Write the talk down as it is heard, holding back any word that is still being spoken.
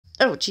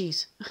Oh,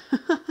 jeez.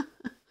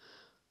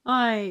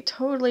 I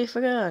totally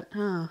forgot,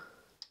 huh?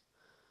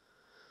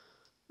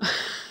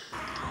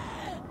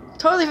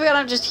 Totally forgot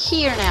I'm just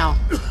here now.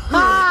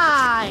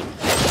 Hi!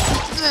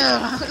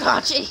 Oh,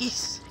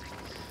 jeez.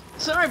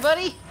 Sorry,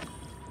 buddy.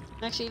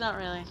 Actually, not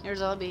really. Here's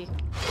Albie.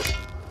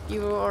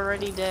 You were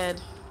already dead.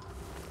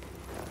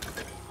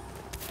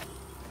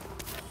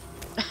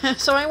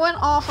 So I went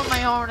off on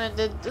my own and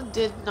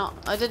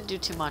I didn't do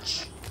too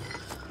much.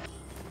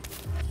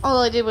 All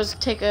I did was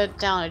take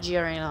down a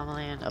GRA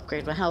anomaly and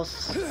upgrade my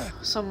health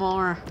some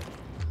more.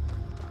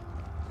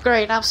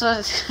 Great, I'm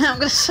gonna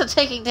start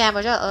taking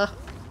damage. Uh-oh.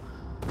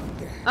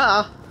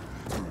 Uh-oh.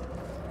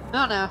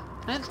 Oh no.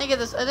 I didn't think of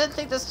this. I didn't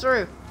think this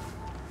through.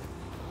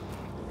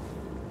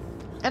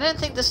 I didn't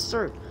think this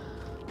through.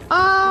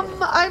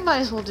 I might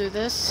as well do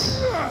this.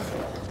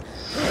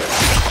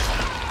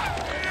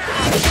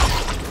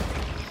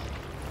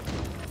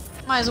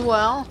 Might as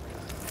well.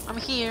 I'm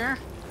here.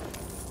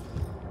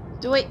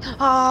 Do wait.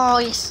 Oh,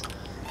 yes.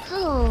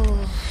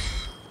 Oh.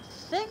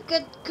 Thank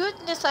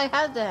goodness I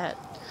had that.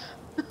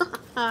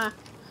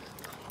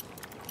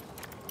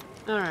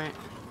 Alright.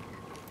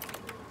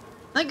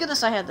 Thank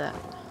goodness I had that.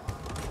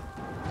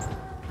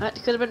 That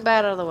could have been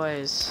bad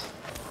otherwise.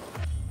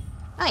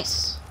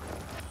 Nice.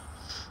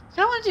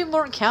 I want to do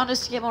more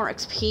encounters to get more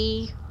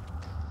XP.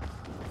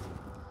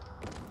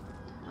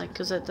 Like,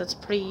 cause that's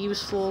pretty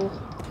useful.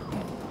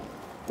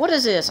 What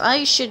is this?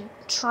 I should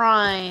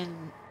try and...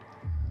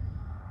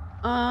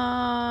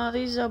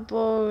 these are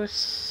both...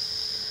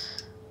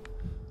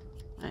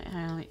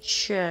 Let me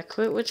check.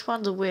 Which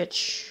one's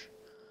which?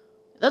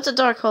 That's a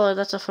Dark Hollow,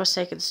 that's a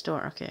Forsaken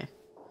Store, okay.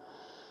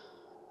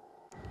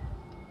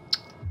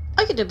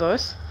 I can do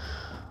both.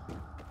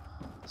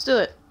 Let's do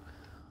it.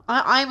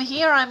 I'm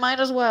here, I might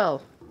as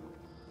well.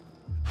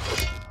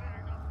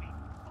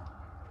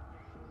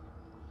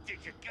 Did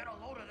you get a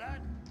load of that?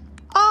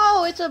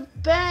 Oh, it's a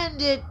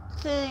bandit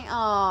thing.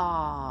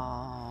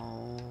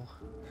 Oh.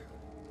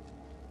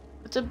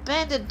 It's a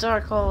bandit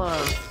Dark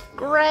Hollow.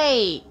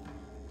 Great.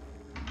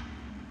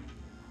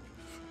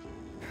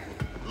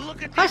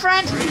 Look at Hi,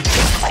 friend.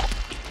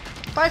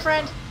 Bye,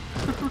 friend.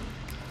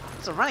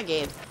 It's a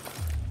renegade.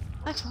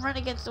 Next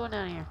renegade's doing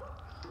down here.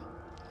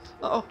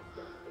 Uh-oh.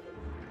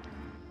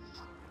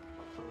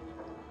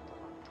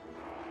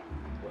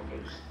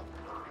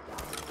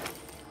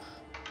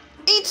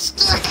 Eat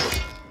stick!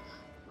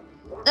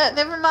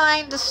 Never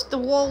mind, the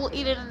wall will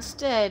eat it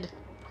instead.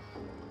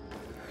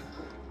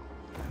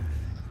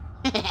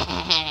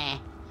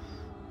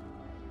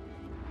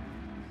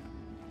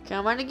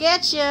 Coming to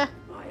get you.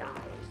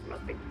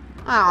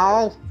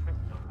 Oh,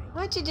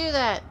 why'd you do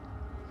that?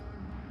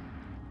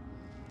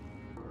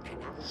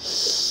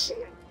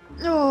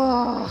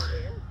 Oh,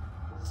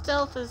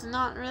 stealth is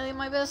not really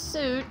my best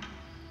suit.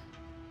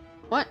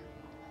 What?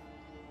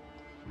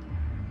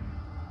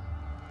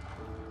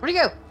 Where'd he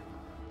go?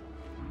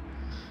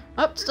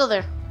 Oh, still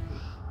there.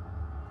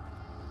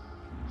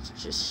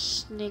 Let's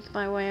just sneak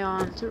my way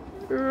on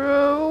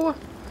through.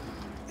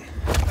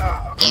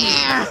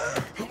 Yeah.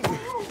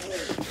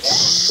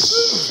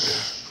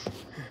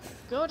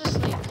 Go to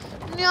sleep.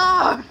 No!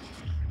 Are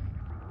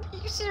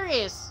you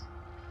serious?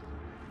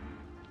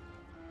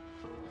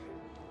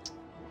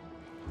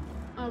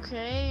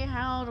 Okay,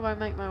 how do I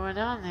make my way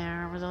down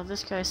there without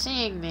this guy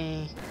seeing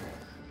me?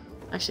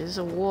 Actually, there's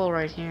a wall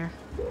right here.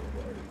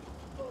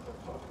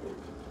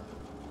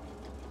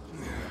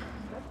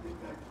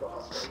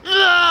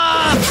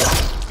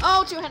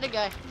 Oh, two-handed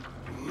guy.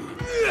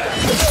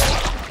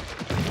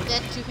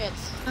 Dead, 2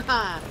 hits.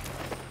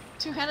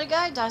 Two-handed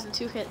guy dies in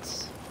 2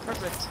 hits.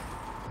 Perfect.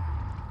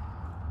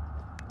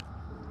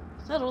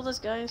 Is that all this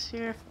guy is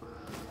here?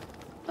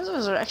 Those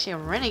was actually a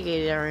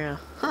renegade area.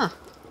 Huh.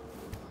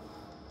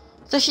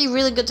 It's actually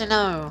really good to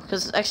know,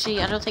 because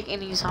actually I don't think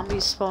any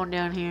zombies spawn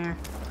down here.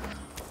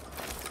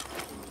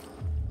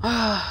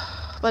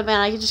 But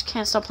man, I just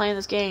can't stop playing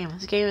this game.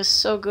 This game is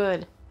so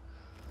good.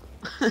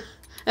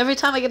 Every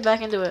time I get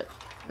back into it,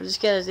 I just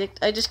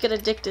get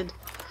addicted.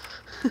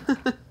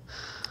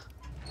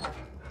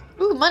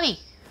 Ooh, money!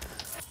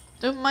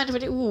 Don't mind if I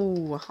do. Ooh,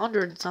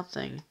 100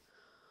 something.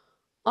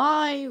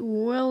 I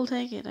will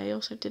take it. I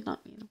also did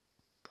not mean to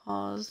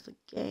pause the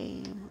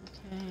game.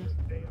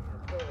 Okay.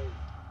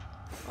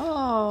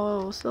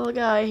 Oh, still a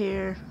guy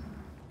here.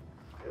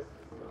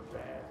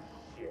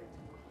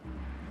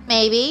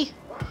 Maybe.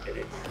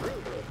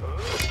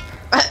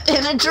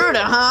 An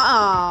intruder, huh?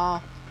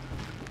 Oh.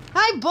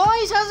 Hi,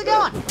 boys. How's it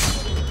going?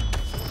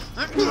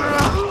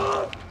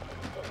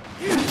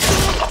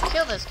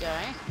 Kill this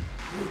guy.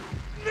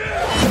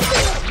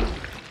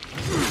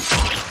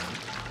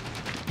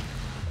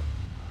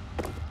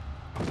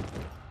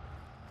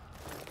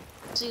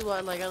 See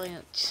what, like, only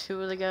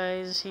 2 of the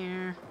guys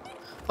here.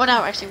 Oh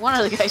no, actually, 1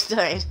 of the guys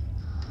died.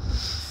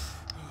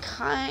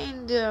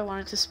 Kinda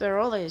wanted to spare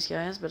all these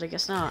guys, but I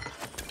guess not.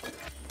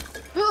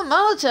 Ooh,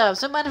 Molotovs!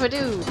 Don't mind if I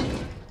do.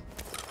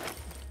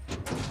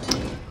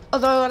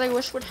 Although, what I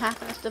wish would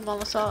happen if the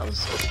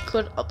Molotovs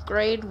could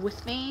upgrade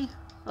with me.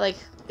 Like,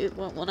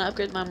 when I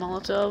upgrade my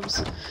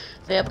Molotovs,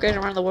 they upgrade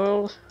around the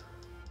world.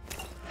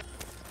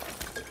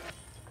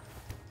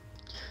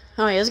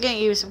 Oh yeah, it's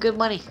getting you some good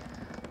money.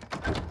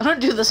 I don't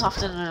do this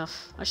often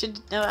enough. I should.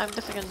 No, I'm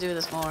definitely gonna do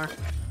this more.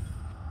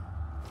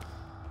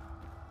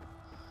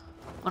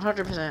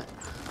 100%.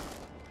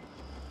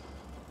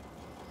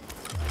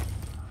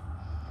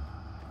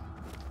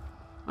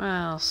 What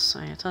else?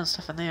 I mean, a ton of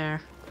stuff in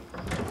there.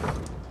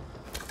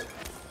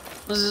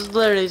 This is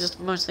literally just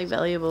mostly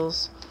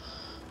valuables.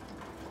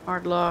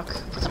 Hard lock.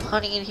 Put some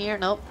honey in here.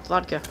 Nope,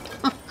 vodka.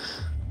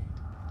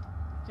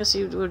 Guess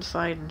you would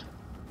find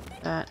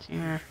that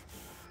here.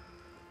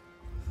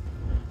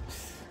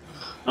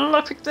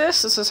 Lockpick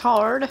this. This is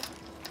hard.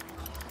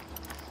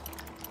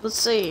 Let's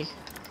see.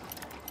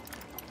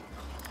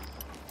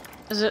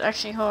 Is it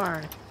actually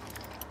hard?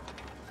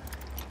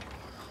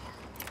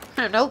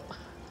 Nope.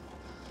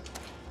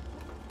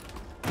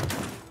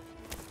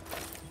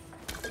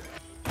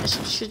 You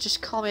should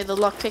just call me the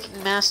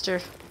lockpicking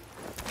master.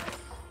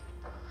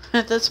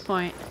 At this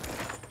point.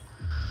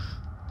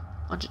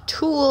 Bunch of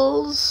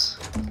tools.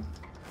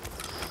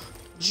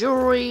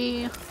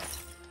 Jewelry.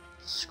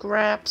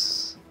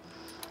 Scraps.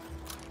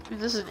 I mean,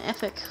 this is an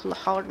epic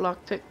hard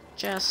lockpick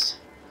chest.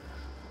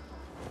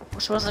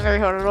 Which wasn't very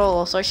hard at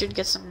all, so I should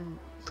get some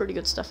pretty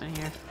good stuff in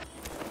here.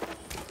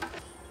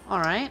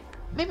 Alright.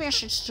 Maybe I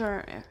should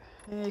start...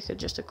 Maybe I could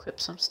just equip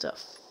some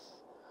stuff.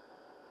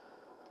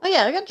 Oh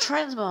yeah, I got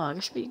transmog. I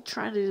should be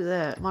trying to do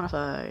that.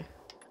 Modify.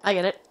 I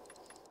get it.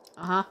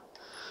 Uh-huh.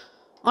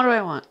 What do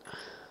I want?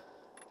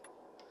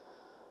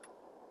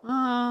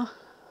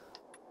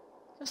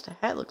 Just the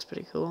hat looks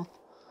pretty cool.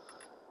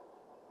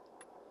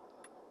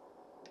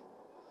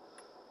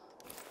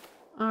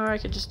 Or I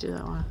could just do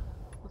that one.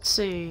 Let's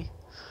see.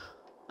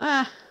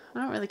 I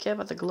don't really care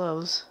about the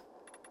gloves.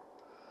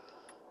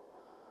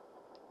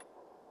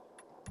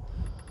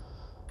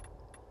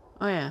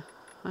 Oh yeah,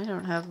 I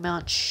don't have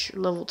much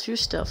level 2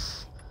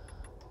 stuff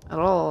at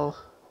all.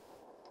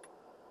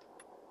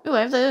 Ooh,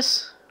 I have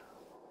this.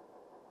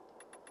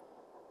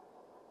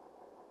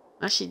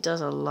 Actually does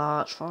a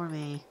lot for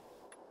me.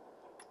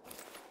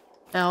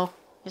 No.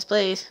 Yes,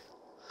 please.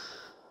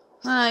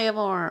 Then I get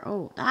more.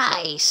 Oh,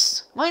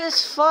 nice!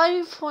 Minus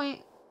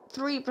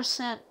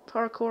 5.3%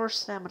 parkour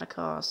stamina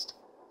cost.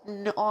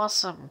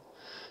 Awesome.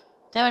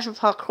 Damage from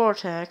parkour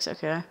attacks,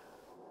 okay.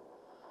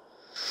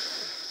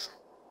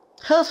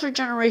 Health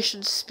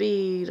regeneration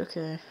speed,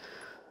 okay.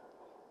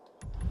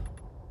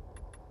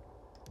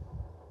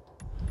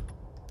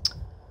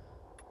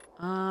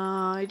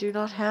 I do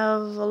not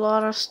have a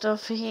lot of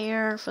stuff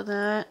here for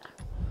that.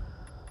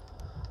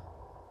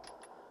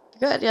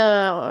 Got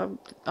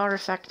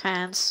artifact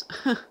pants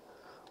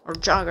or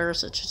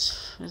joggers,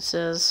 it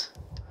says.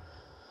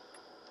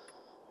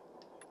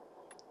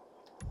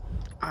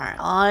 Alright,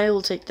 I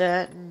will take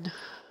that and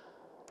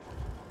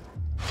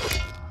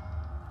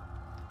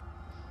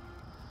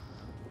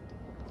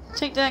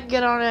take that and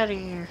get on out of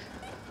here.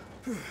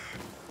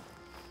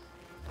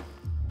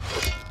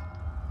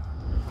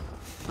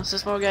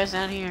 There's more guys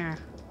down here.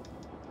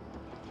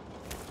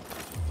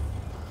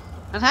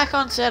 And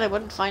Hakon said I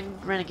wouldn't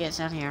find renegades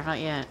down here, not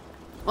yet.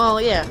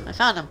 Well, yeah, I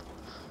found them.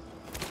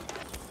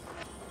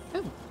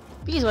 Ooh,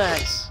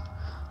 beeswax.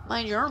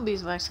 Mind your own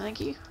beeswax, thank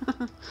you.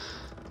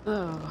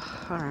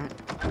 Oh, alright.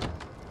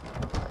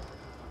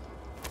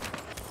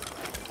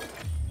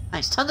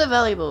 Nice, tons of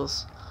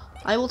valuables.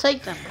 I will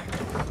take them.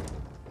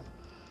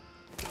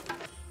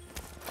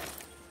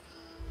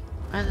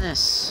 And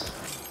this.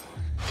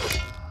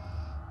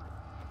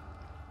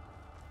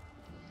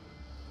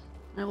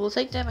 I will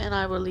take them and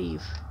I will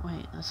leave.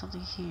 Wait, there's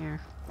something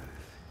here.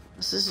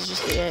 This is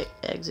just the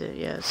exit.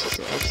 Yeah, it's just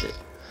the exit.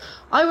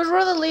 I would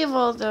rather leave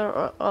off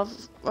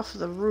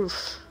the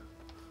roof.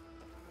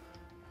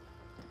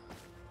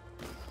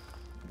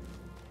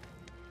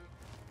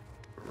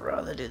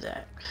 Rather do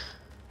that.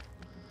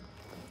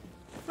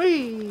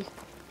 Whee!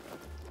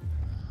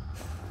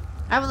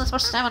 Having this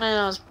much stamina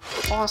now is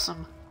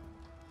awesome.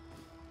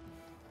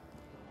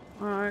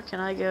 Or can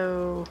I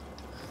go...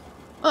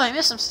 Oh, I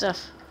missed some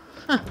stuff.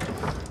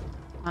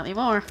 Not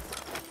anymore.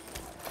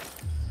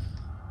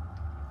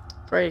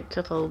 Probably a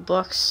couple of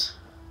books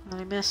that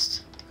I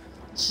missed.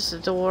 It's just a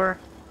door.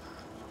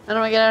 How do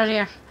I get out of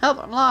here?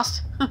 Help! I'm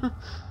lost!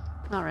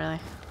 Not really.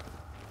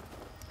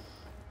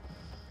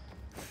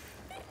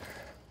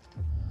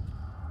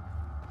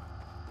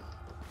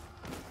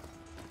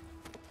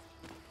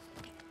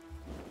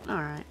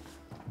 Alright.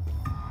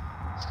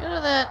 Let's go to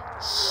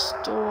that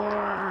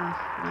store.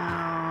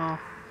 No.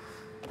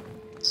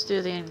 Let's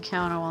do the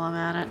encounter while I'm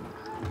at it.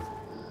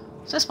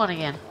 What's this one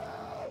again?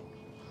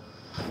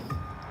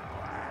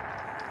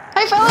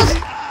 Hey, fellas!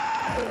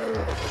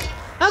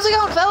 How's it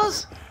going,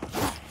 fellas?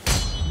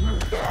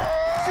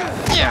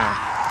 Yeah.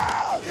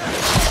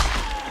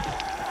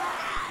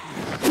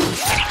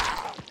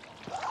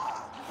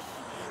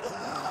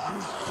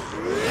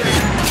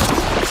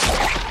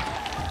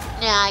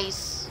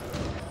 Nice.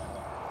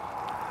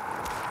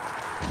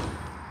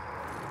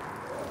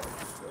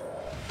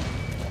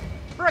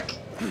 Frick.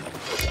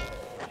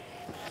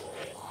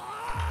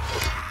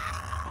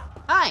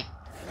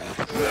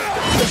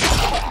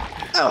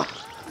 Oh,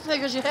 there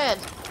goes your head.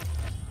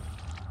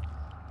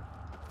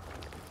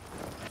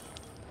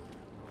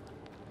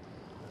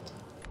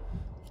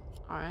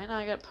 Alright, now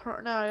I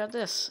got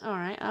this.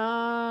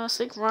 Alright,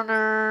 safe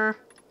runner.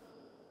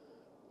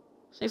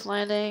 Safe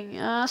landing.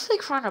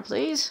 Safe runner,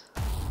 please.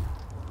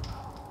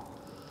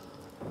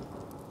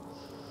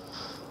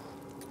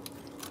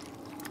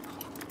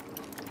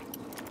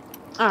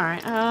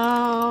 Alright,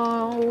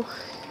 okay,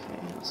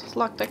 let's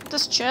lockpick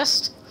this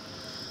chest.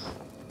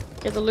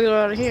 Get the loot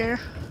out of here.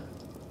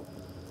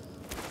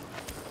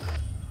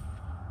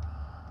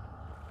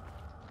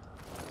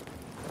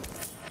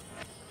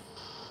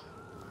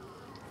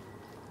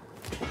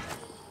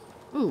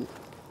 Ooh.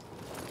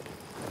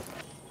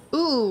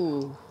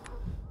 Ooh.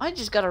 I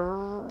just got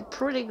a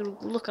pretty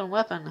good looking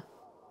weapon.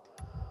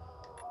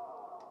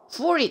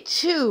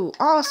 42!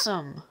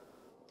 Awesome!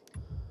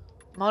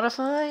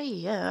 Modify?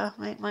 Yeah,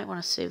 might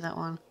want to save that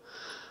one.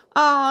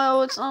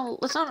 Oh, it's not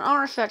an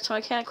artifact, so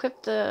I can't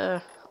equip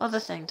the other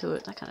thing to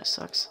it. That kind of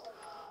sucks.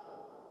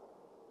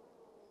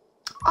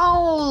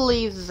 I'll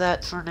leave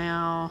that for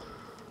now.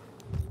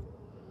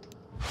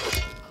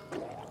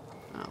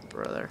 Oh,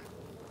 brother.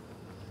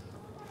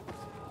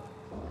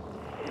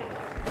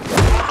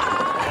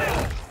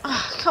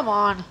 Ah, come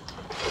on.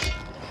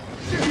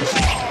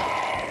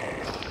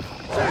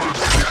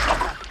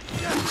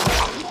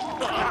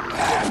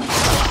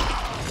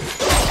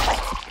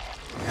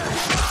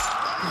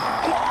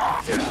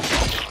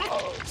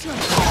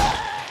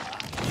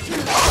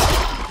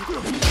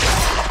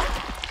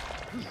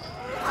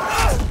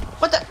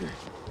 What the?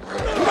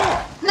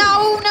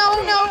 No,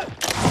 no, no!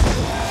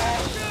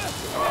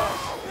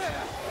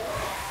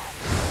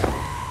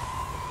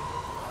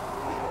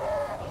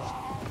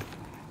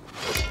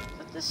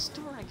 Put this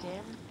door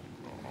again.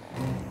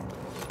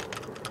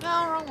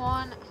 No, wrong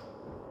one.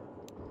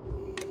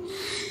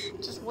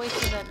 Just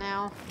wasted it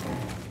now.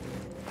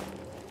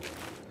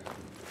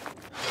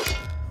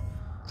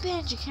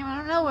 Bitch, you came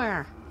out of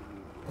nowhere.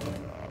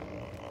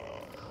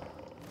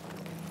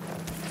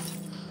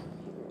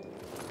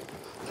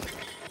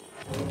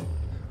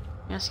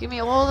 Yes, give me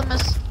all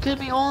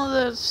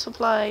the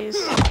supplies.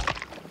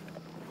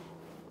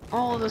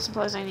 All of the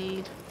supplies I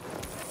need.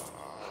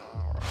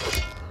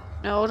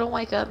 No, don't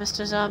wake up,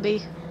 Mr.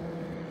 Zombie.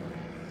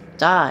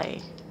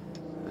 Die.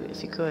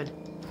 If you could.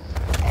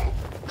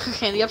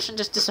 Okay, the option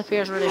just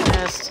disappears really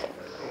fast.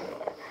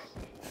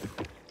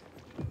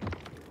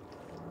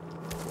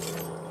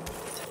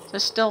 They're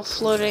still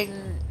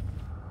floating.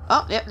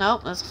 Oh, yep,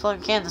 no, that's a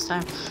floating can this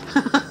time.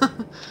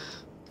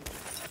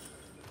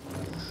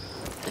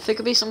 If it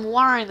could be some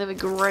wiring, that'd be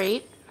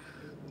great.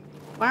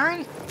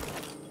 Wiring?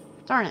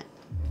 Darn it.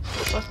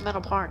 Both metal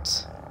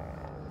parts.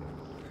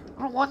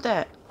 I don't want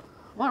that.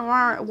 I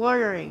want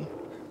wiring.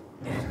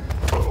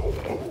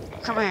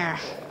 Come here.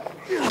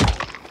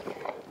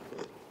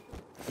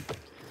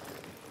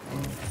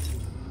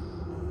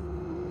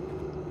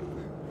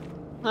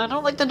 I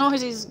don't like the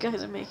noise these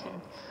guys are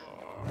making.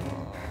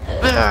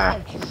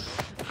 Ugh.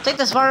 Take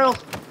this, viral.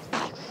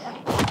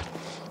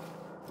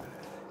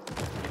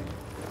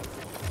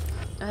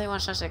 I think I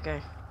want to touch that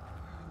guy.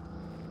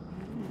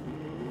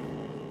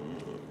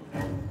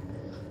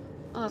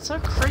 Oh, it's so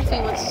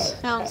creepy what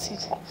sounds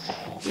these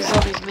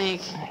zombies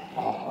make.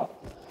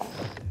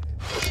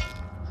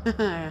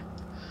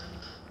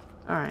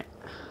 Alright.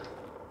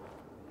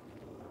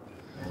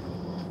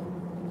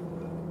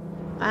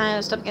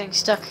 Stop getting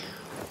stuck.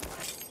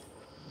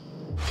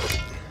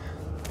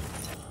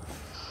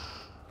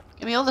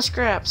 Give me all the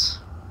scraps.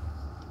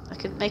 I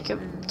could make a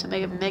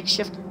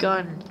makeshift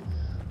gun.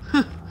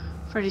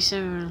 Pretty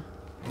soon.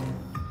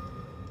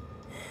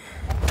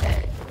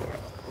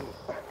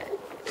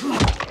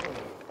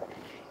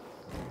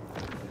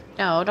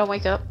 No, don't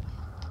wake up.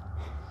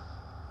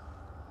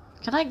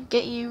 Can I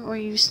get you, or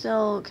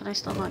can I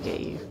still not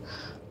get you?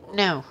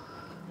 No.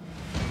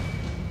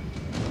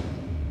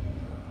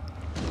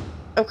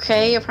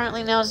 Okay,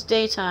 apparently now it's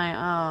daytime.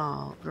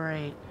 Oh,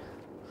 great.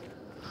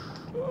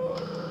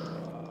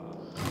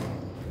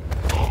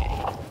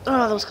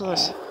 Oh, that was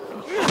close.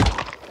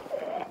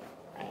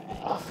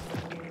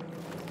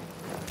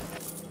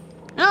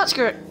 No,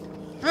 screw it.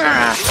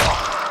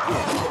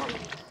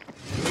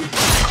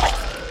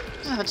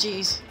 Oh,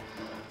 jeez.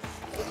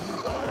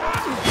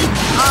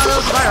 Oh, that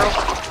was viral.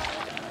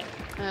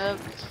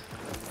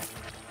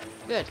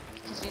 Good.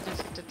 Just need to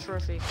take the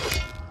trophy.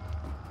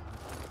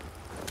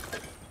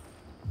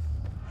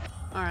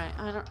 Alright,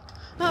 I don't...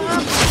 Oh,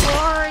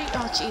 sorry!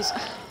 Oh, jeez.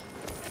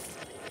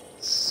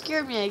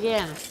 Scared me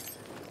again.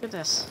 Look at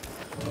this.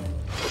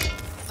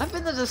 I've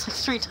been to this like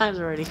 3 times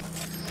already.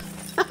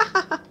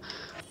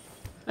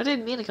 I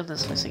didn't mean to come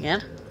this place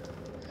again.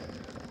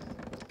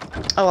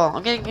 Oh well,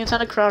 I'm getting a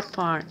ton of craft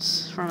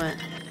parts from it,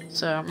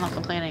 so I'm not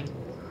complaining.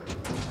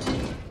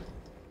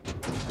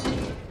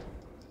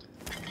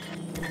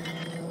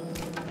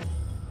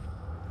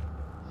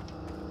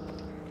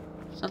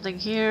 Something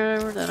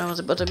here that I was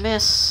about to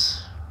miss.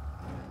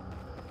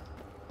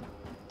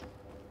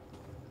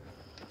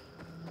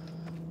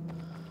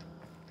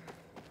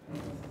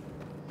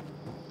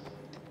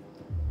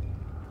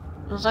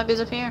 No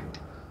zombies up here?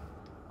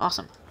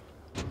 Awesome.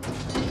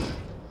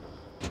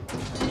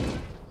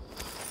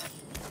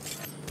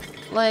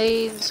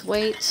 Blades,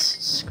 weights,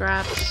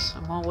 scraps,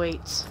 and more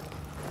weights.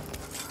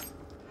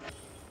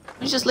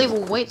 You just leave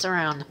weights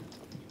around.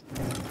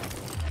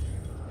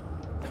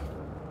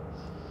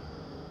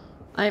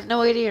 I have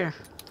no idea.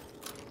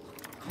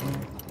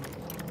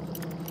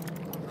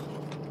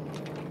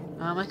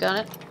 Almost got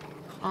it.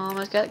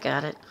 Almost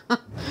got it.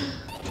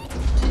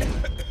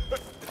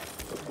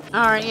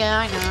 Alright, yeah,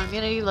 I know.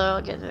 Immunity low.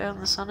 I'll get down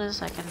in the sun in a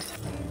second.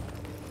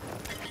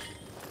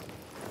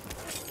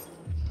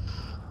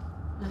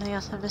 Anything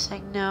else I'm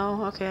missing?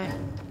 No? Okay.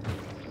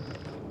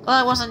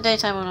 Well, it wasn't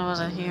daytime when I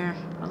wasn't here.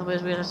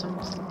 Otherwise we'd have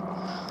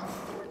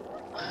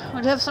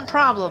some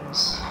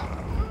problems.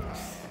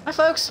 Bye,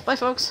 folks. Bye,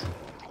 folks.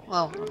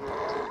 Well,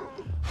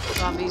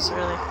 zombies,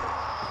 really.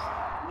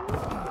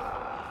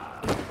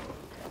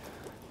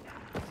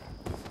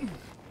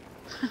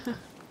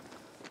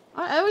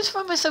 I always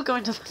find myself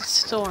going to the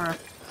store.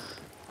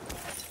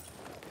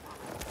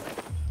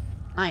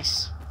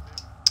 Nice.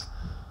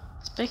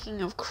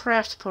 Speaking of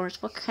craft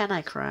parts, what can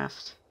I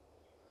craft?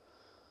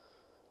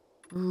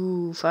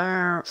 Ooh,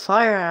 fire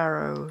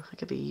arrow. That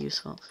could be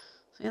useful.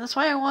 See, that's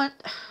why I want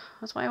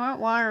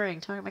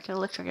wiring to make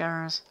electric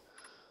arrows.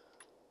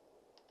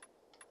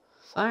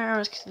 Fire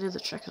arrows can do the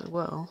trick as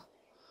well.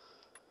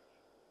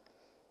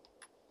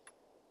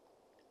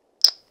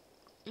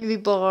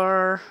 UV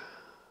bar.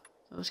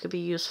 Those could be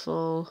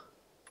useful.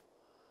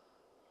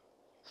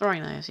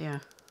 Throwing knives, yeah.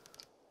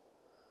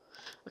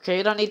 Okay,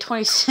 you don't need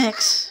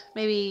 26.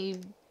 Maybe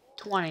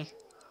 20.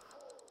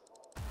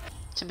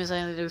 Which means I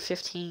only do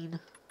 15.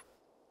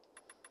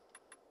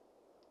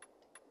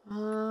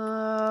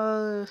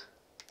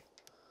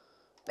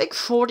 Make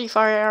 40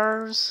 fire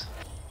arrows.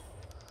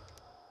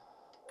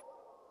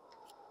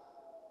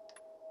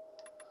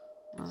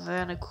 And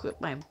then equip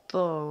my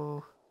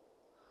bow.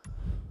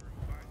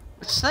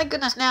 Which, thank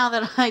goodness now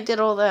that I did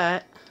all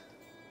that.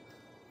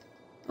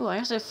 Oh, I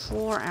also have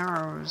 4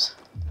 arrows.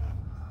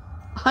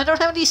 I don't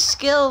have any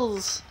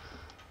skills.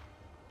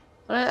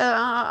 But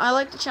I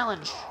like the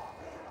challenge.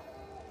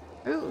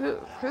 Who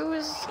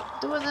is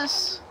doing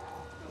this?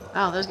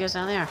 Oh, those guys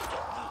down there.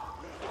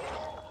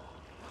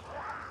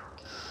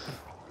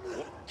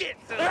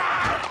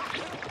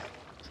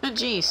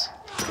 Jeez.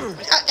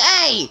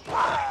 Hey!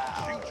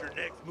 Shoot your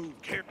next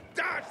move, Care.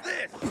 Dodge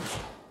this!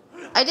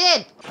 I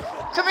did!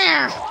 Come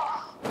here!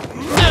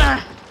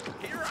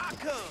 Here I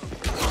come!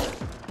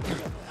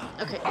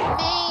 Okay,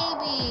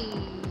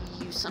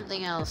 maybe use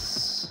something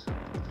else.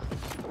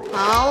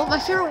 Oh, my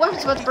favorite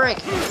weapon's about to break.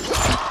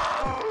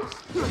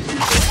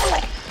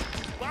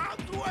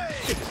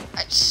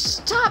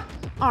 Stop!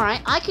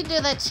 Alright, I can do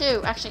that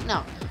too. Actually,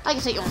 no. I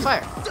can set you on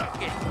fire.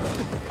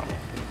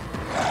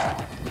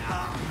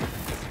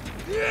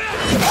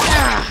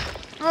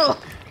 Oh.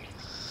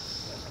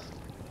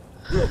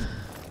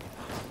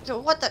 Yo,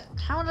 what the?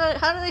 How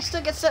did I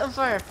still get set on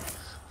fire?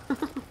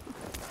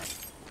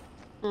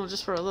 Oh,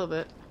 just for a little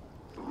bit.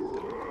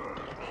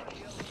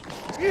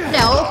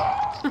 No.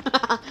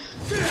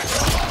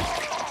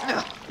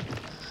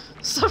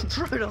 So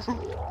brutal.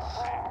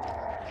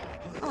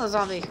 Oh,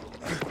 zombie.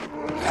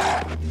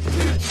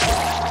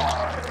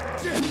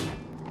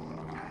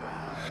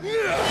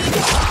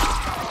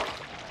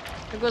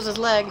 There goes his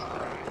leg.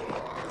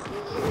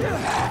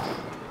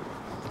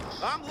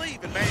 I'm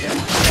leaving, man.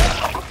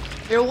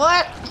 You're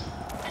what?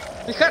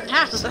 You couldn't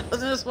have to say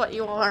this is what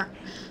you are.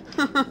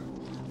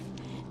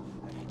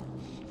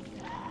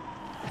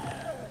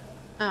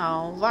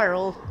 Oh,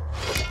 viral.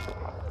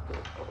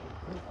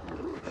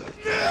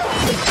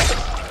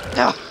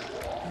 No.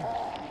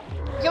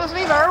 Give us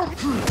me, viral.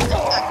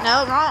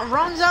 No,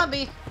 wrong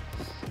zombie.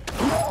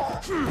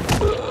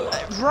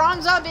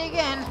 Wrong zombie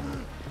again.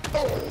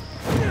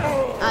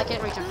 I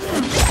can't reach him.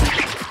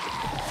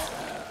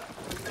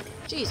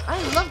 Jeez, I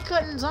love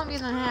cutting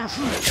zombies in half.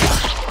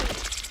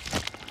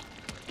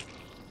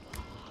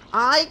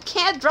 I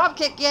can't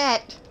dropkick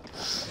yet.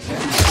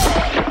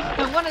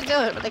 I want to do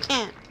it, but I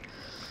can't.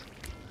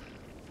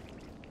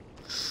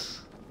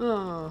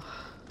 Oh.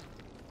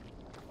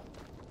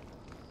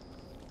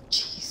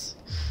 Jeez.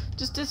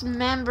 Just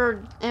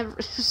dismembered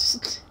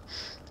just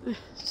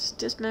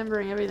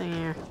dismembering everything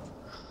here.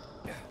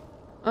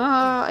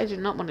 I do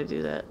not want to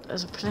do that.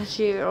 As a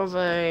potential of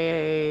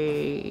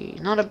a...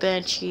 not a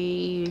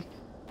banshee.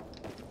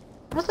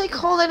 What do they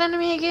call that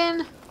enemy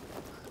again?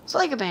 It's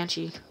like a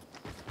banshee.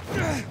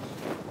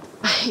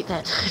 I hate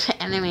that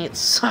enemy, it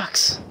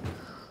sucks.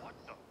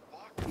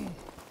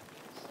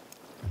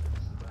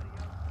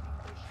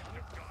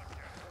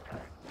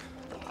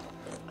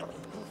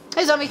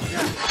 Hey, zombie!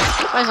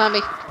 Bye,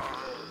 zombie.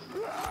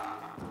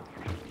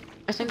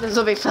 I think the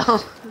zombie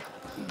fell.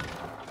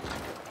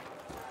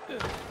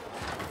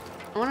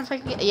 I wonder if I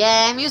can get...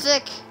 yeah,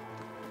 music!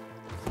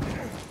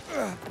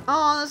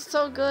 Oh, that's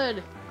so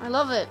good. I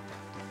love it.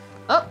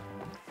 Oh,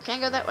 can't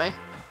go that way.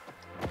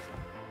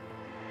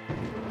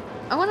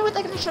 I wonder what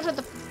they're gonna change with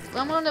the...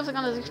 I wonder if they're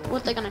gonna...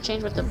 what they're gonna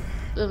change with the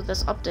with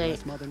this update.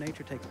 Unless Mother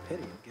Nature takes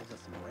pity and gives us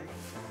some rain.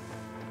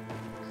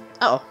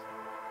 Oh.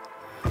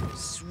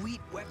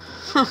 Sweet wet.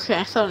 Okay,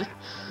 I thought it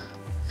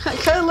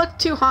kind of looked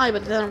too high,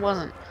 but then it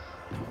wasn't.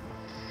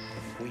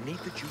 We need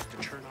the juice to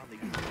turn on the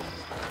get on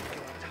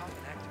top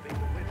and activate the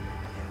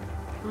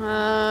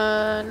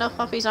window. No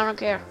puppies, I don't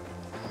care.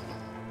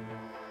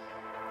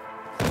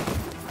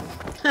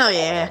 Oh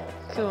yeah,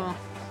 cool.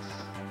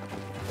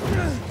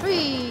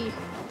 Whee!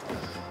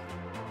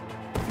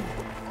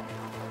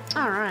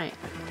 Alright.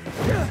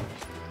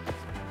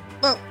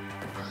 Whoa.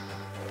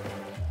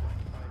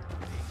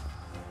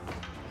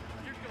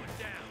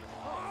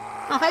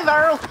 Oh, hey,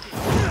 Varl!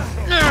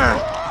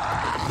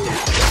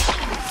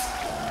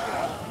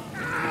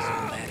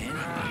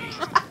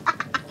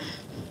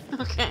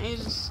 Okay, he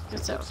just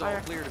gets out of It's all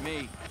fire. clear to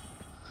me.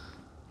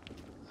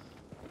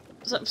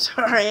 I'm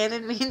sorry, I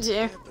didn't mean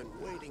to. I've been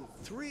waiting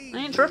 3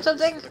 I interrupt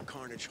something? for the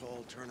Carnage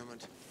Hall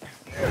tournament.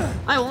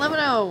 I will never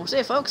know. See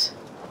you, folks.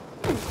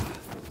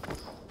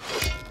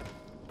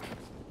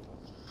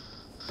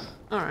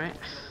 Alright.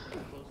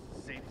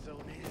 Safe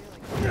zone is.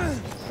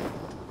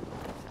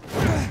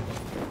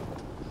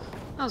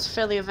 That was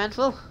fairly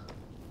eventful.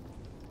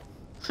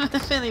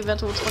 Fairly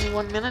eventful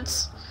 21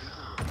 minutes.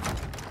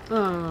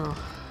 Oh.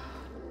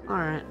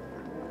 Alright.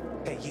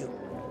 Hey, you.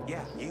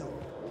 Yeah, you.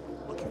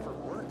 Looking for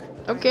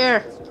work? Don't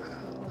care.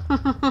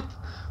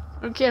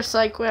 Don't care,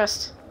 side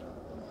quest.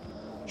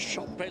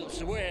 Shop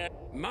elsewhere.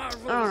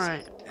 Marvels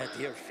Alright. at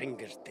your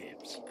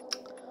fingertips.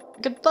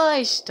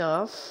 Goodbye,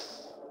 stuff.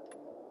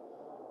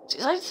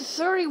 Jeez, I have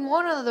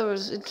 31 of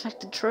those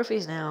infected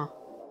trophies now.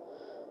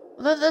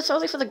 Well, that's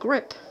only for the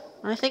grip.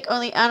 And I think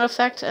only Add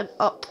Effect and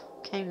Up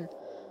can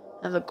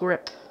have a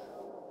grip.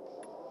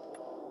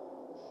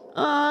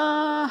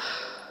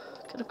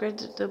 Could upgrade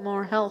the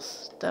more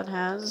health that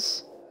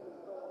has.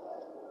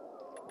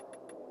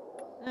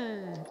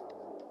 Could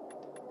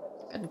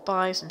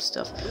buy some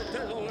stuff.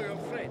 Tell all your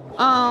friends.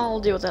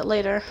 I'll deal with that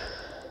later.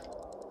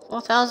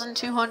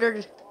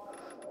 4,200.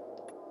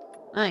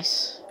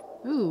 Nice.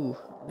 Ooh,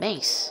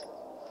 mace.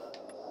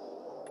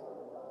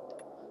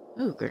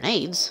 Ooh,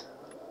 grenades.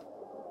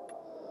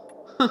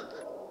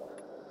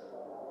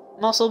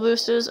 Muscle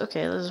boosters.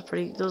 Okay, those are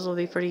pretty. Those will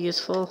be pretty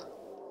useful.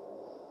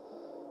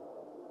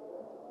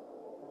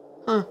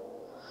 Huh.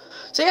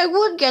 See, I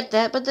would get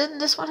that, but then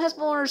this one has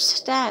more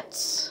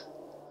stats.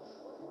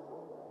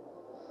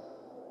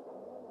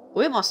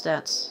 Way more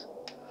stats.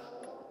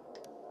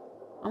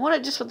 I want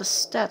it just for the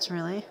stats,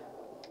 really.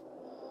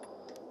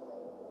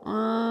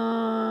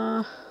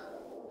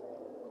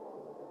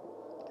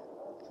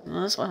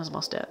 No, this one has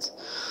more stats.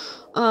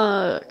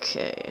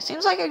 Okay,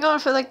 seems like I'm going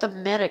for like the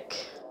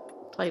medic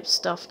type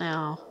stuff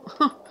now.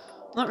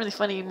 Not really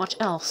finding much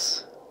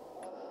else.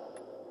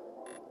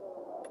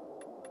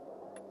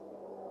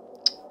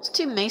 There's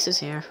 2 maces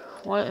here.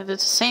 What? It's the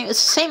same.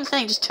 It's the same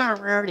thing, just turn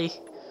rarity.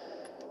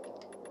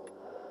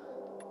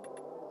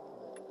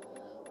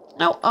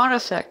 No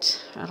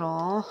artifact at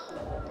all.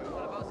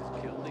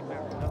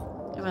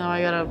 Even though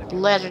I got a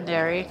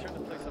legendary.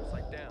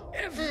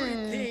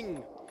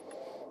 Everything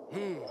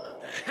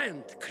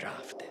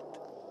handcrafted.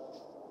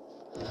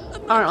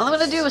 Alright, all I'm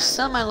gonna do is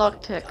sell my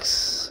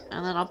lockpicks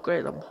and then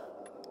upgrade them.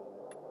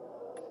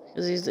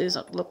 Because these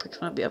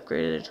lockpicks might be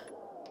upgraded.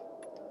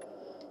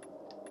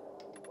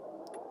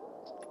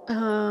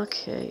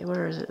 Okay,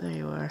 where is it? There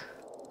you are.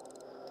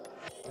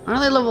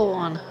 Only level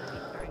 1.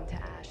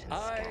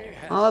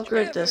 I'll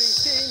upgrade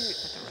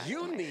this.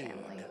 You need.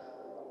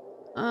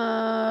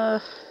 Oh,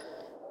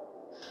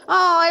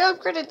 I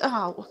upgraded.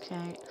 Oh,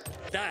 okay.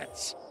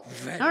 That's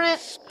very Alright.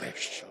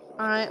 special.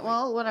 Alright,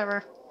 well,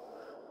 whatever.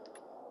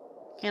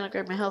 Can't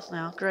upgrade my health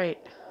now. Great.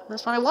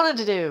 That's what I wanted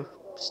to do.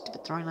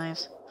 Stupid throwing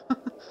knives.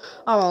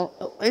 Oh well,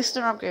 at least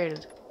they're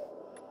upgraded.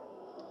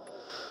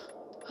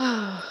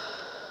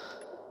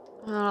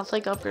 I'll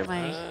think I'll upgrade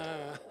my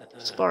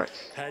spark.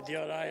 Had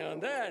your eye on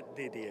that,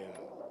 did you?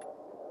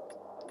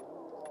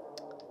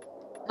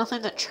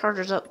 Nothing that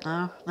charges up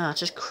now. No, it's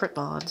just crit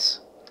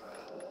mods.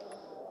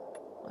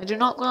 I do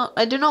not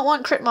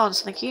want crit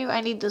mods, thank you.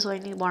 I need this, I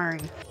need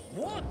wiring.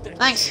 What a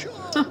Thanks. show.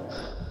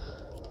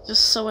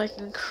 Just so I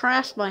can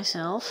craft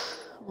myself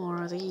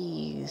more of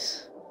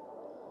these.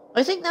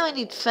 I think now I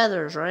need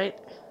feathers, right?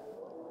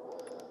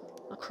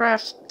 I'll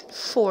craft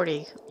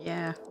 40,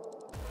 yeah.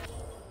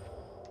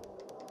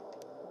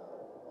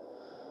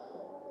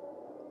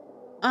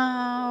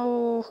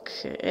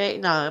 Okay,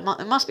 no,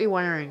 it must be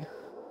wiring.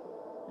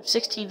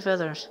 16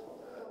 feathers.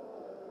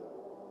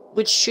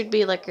 Which should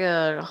be like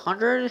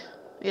 100?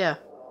 Yeah.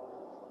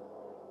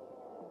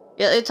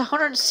 Yeah, it's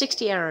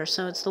 160 errors,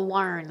 so it's the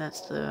wiring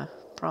that's the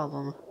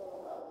problem.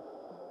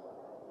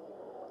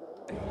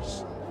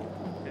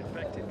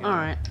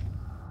 Alright.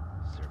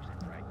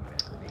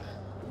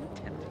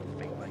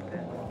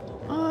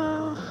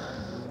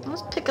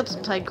 Let's pick up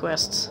some side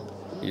quests.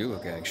 You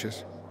look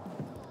anxious.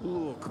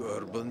 Look,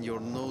 Urban, your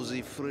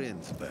nosy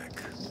friend's back.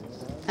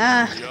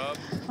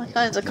 My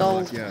hands are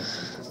cold. Yeah.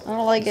 I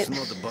don't like It's it.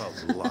 not about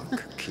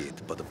luck, kid,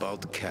 but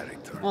about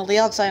character. Well, the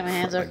outside of my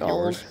hands are Like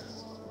cold. yours.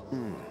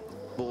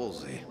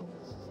 Ballsy.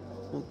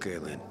 Okay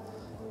then.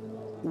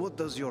 What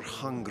does your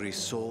hungry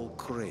soul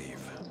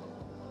crave?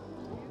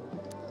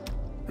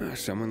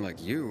 Someone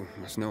like you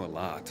must know a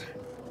lot.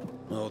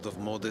 Out of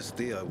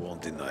modesty, I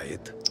won't deny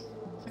it.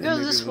 Go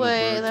maybe this the little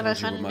way, bird then I told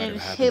you find what an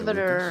might have happened to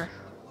inhibitor.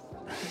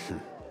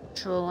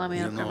 Which will allow me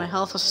to You upgrade my know,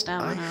 health with I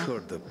stamina.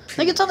 heard a I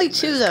think it's only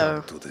pilgrim 2 has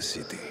though. come to the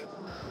city.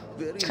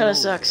 Very Which kinda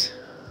nosy. sucks.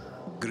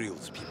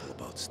 Grills people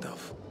about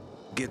stuff.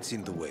 Gets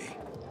in the way.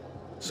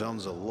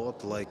 Sounds a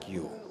lot like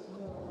you.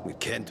 It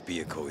can't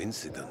be a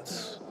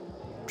coincidence.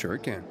 Sure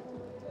it can.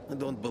 I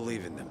don't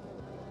believe in them.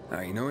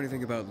 Now, you know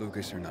anything about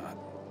Lucas or not?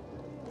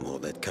 Well,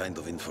 that kind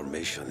of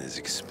information is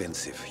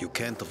expensive. You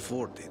can't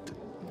afford it.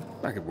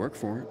 I could work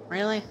for it.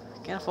 Really?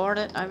 Can't afford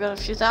it? I've got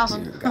a few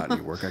thousand. You got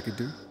any work I could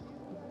do?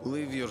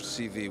 Leave your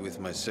CV with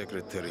my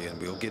secretary and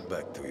we'll get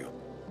back to you.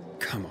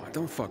 Come on,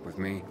 don't fuck with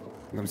me.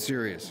 I'm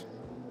serious.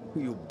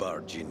 You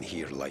barge in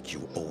here like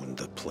you own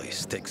the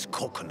place. Takes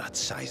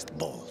coconut-sized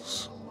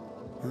balls.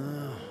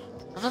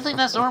 I don't think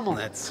that's normal.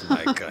 That's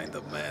my kind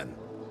of man.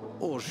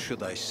 Or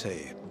should I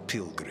say,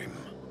 pilgrim.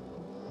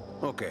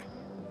 Okay.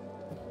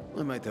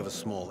 I might have a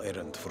small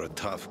errand for a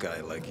tough guy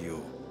like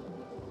you.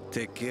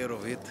 Take care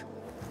of it,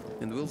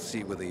 and we'll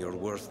see whether you're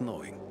worth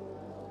knowing.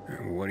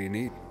 What do you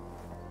need?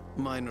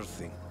 Minor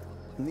thing.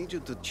 Need you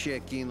to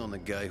check in on a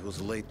guy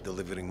who's late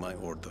delivering my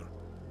order.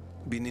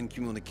 Been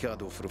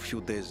incommunicado for a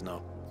few days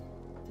now.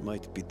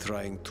 Might be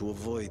trying to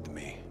avoid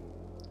me.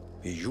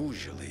 He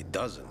usually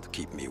doesn't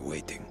keep me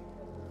waiting.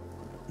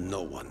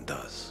 No one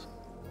does.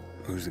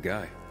 Who's the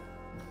guy?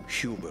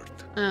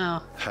 Hubert.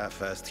 Oh.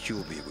 Half-assed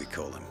Hubie, we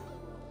call him.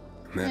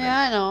 Met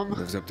Yeah, I know him.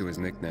 Lives up to his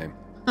nickname.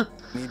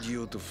 Need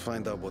you to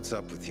find out what's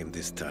up with him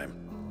this time.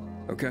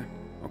 Okay,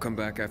 I'll come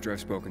back after I've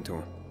spoken to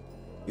him.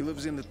 He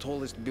lives in the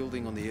tallest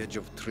building on the edge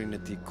of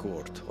Trinity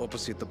Court,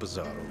 opposite the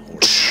bazaar on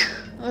horse.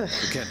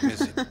 You can't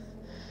miss it.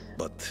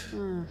 But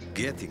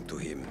getting to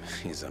him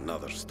is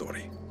another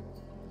story.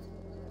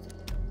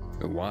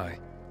 Why?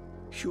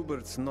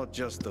 Hubert's not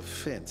just a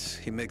fence.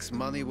 He makes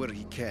money where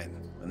he can,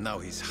 and now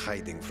he's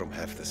hiding from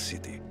half the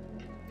city.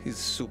 He's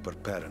super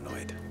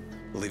paranoid.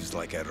 Lives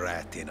like a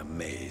rat in a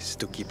maze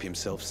to keep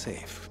himself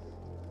safe.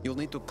 You'll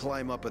need to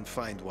climb up and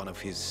find one of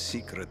his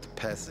secret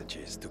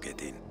passages to get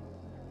in.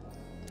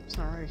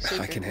 Sorry. I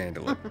secret. can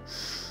handle it.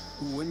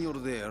 When you're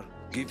there,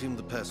 give him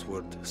the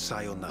password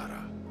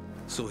Sayonara,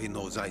 so he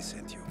knows I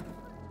sent you.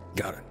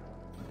 Got it.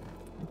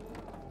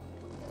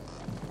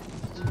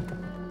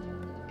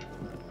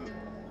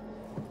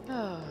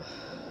 Oh.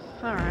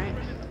 Alright.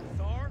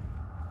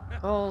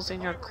 Balls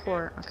in your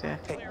court. Okay.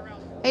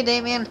 Hey,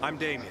 Damien. I'm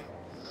Damien.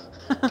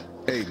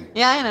 Aiden,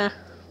 Yeah, I know.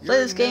 Play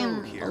You're this game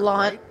new here, a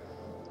lot. right?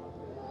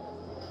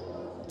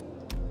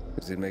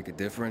 does it make a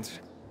difference?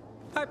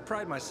 I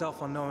pride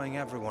myself on knowing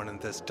everyone in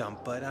this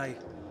dump, but I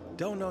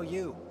don't know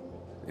you.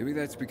 Maybe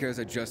that's because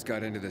I just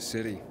got into the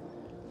city.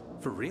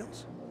 For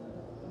reals?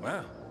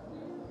 Wow.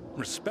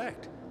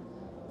 Respect.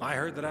 I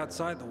heard that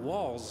outside the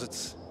walls,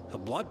 it's a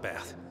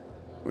bloodbath.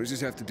 What does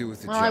this have to do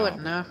with the Well, job? I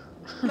wouldn't know.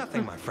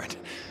 Nothing, my friend.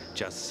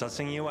 Just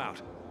sussing you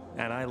out.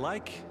 And I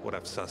like what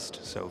I've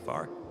sussed so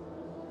far.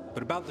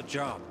 But about the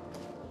job.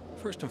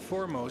 First and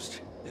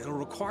foremost, it'll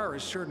require a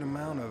certain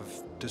amount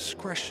of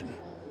discretion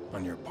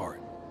on your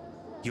part.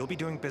 You'll be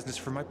doing business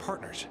for my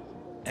partners,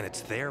 and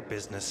it's their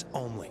business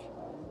only.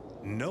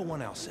 No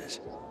one else's.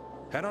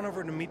 Head on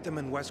over to meet them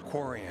in West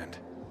Quarry and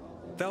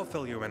they'll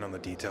fill you in on the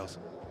details.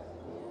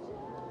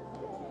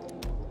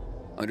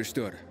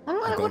 Understood.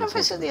 What if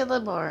I said the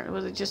other part?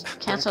 Would it just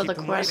cancel the keep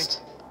 'em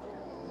quest?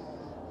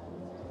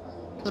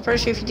 I'm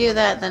pretty sure if you do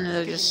that, then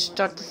it'll just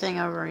start the thing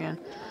over again.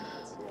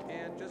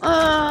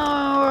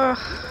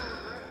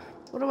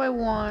 What do I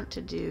want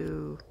to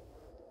do?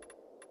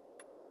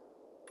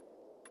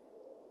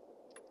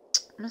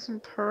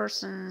 Missing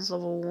persons,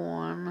 level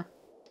 1.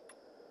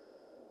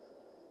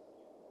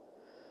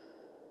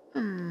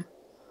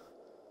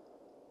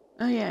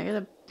 Oh yeah, I get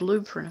a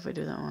blueprint if I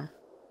do that one.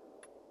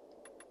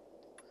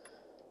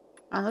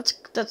 Oh,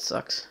 that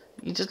sucks.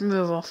 You just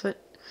move off it.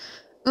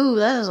 Ooh,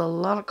 that is a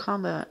lot of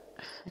combat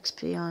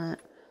XP on it.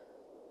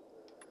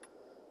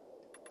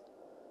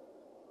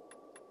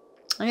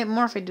 I get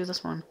more if I do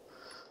this one.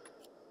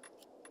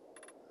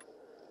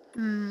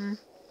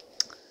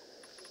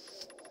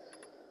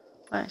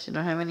 I actually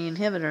don't have any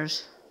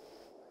inhibitors.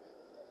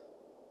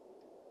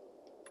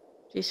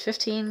 Geez,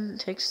 15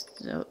 takes...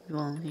 Oh,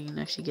 well, you can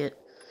actually get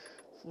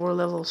 4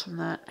 levels from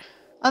that.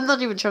 I'm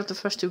not even sure if the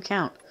first 2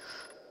 count.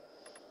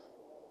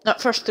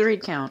 Not first 3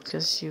 count,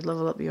 because you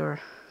level up your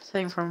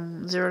thing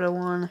from 0 to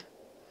 1.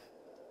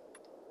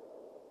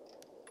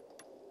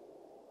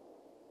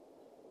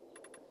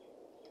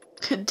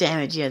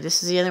 Damage, yeah,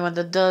 this is the only one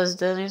that does,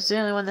 then it's the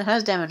only one that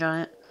has damage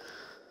on it.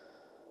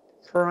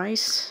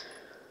 Price.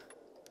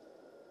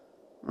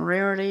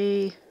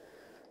 Rarity.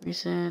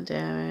 Recent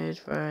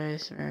damage,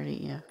 price, rarity,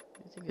 yeah.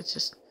 I think it's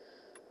just...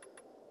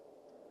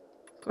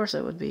 Of course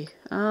it would be.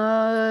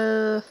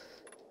 Yeah,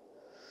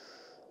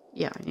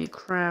 I need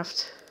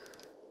craft.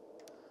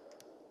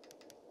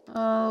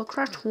 Oh,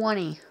 craft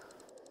 20.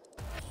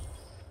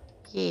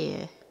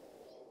 Yeah.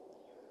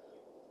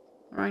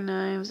 Throwing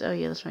knives. Oh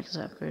yeah, let's make us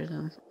upgrade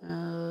them.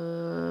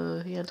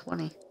 He had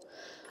 20.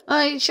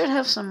 I should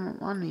have some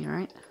on me,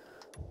 right?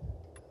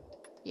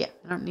 Yeah,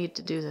 I don't need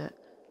to do that.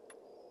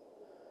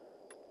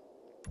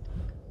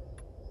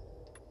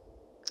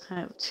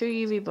 I have 2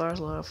 UV bars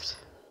left.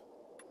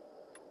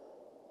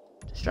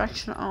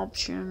 Distraction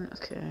option.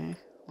 Okay.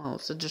 Well,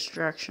 it's a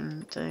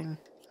distraction thing.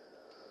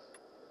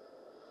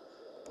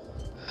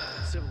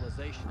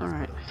 Civilization is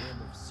Alright. but a game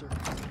of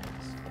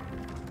circumstance.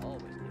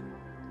 Always new.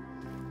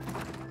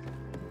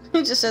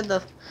 He just said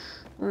the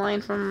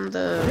line from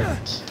the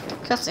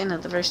cutscene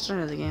at the very start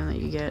of the game that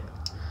you get.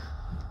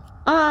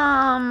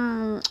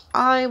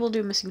 I will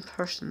do missing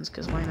persons,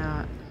 because why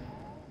not?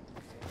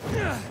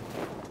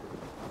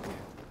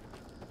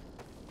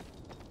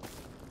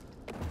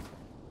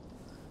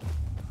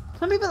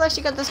 Some people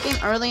actually got this game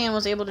early and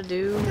was able to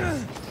do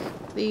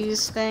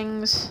these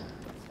things.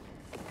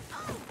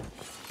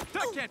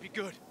 That can't be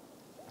good.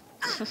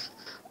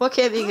 What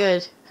can't be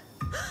good?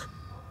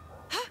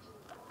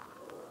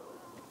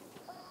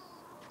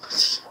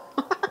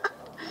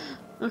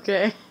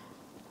 Okay.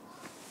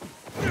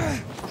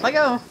 Off I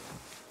go.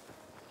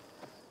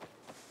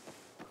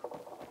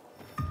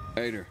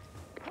 Ader.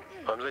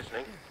 I'm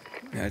listening.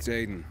 That's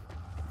Aiden.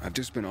 I've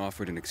just been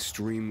offered an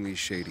extremely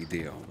shady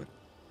deal, but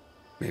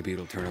maybe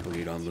it'll turn up a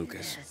lead on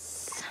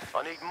Lucas.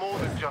 I need more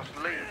than just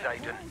leads,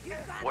 Aiden.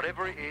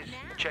 Whatever it is,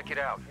 check it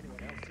out.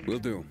 Will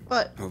do.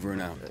 What? Over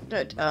and out.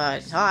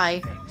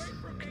 Hi.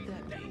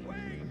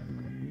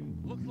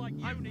 Looks like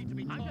you need to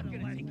be told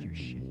to take your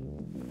shit.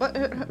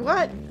 What?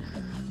 What?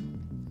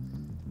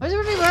 Why is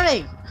everybody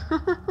running?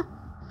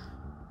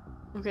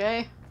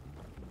 Okay.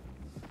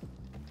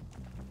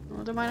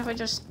 Well, don't mind if I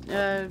just,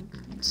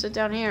 sit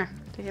down here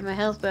to get my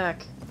health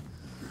back.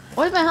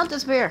 Why did my health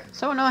disappear?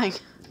 So annoying.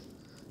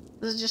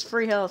 This is just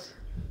free health.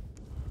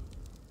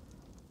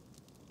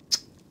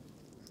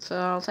 So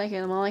I'll take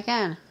it while I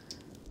can.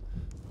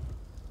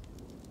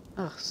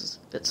 Oh, this is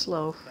a bit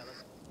slow.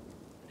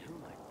 Who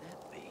might that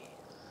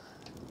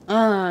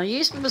be? You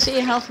used to see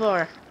a health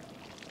bar.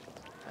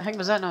 The heck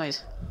was that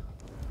noise?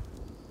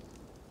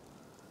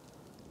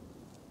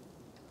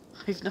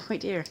 I have no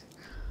idea.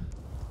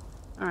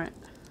 Alright.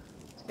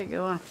 Let's get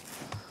going.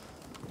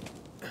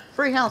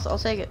 Free health, I'll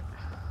take it.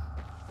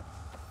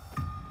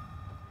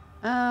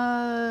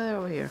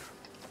 Over here.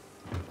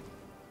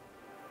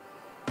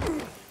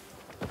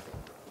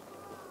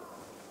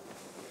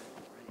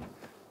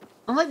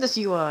 I like this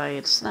UI,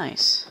 it's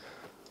nice.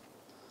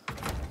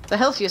 The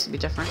health used to be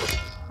different.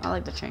 I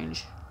like the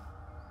change.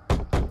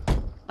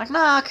 Knock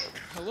knock!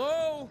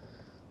 Hello?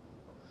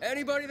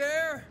 Anybody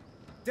there?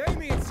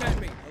 Damien sent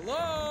me.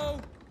 Hello?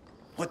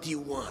 What do you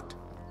want?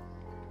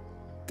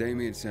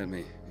 Damien sent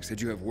me. He said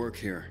you have work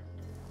here.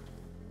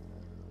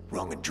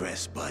 Wrong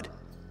address, bud.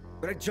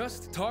 But I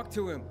just talked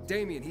to him.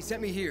 Damien, he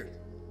sent me here.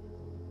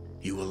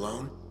 You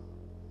alone?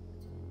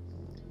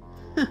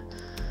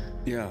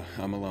 Yeah,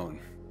 I'm alone.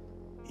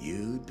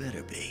 You'd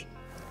better be.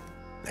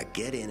 Now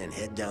get in and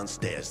head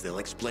downstairs. They'll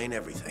explain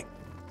everything.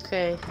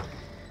 Okay.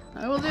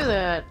 I will do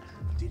that.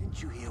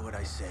 Didn't you hear what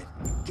I said?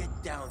 Get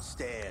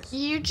downstairs.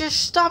 You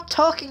just stop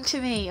talking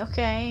to me,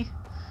 okay?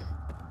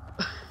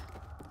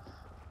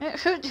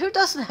 Who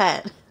does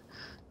that?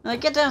 I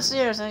get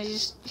downstairs and he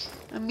just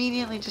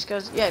immediately just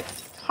goes, yeah,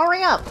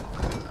 hurry up!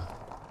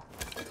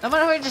 No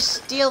matter if I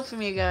just steal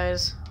from you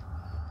guys.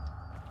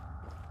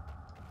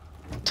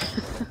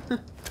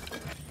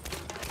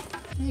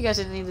 You guys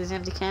didn't need these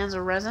empty cans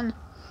of resin,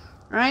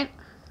 right?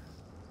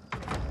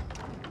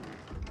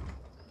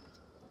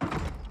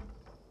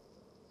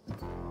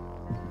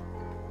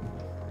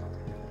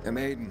 I'm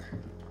Aiden.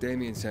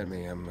 Damien sent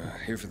me. I'm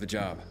here for the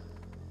job.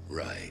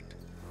 Right.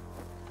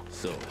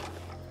 So,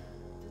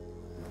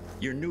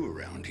 you're new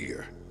around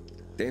here.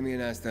 Damien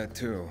asked that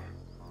too.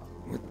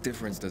 What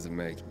difference does it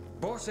make?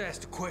 Boss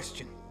asked a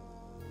question.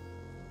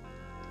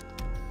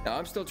 Now,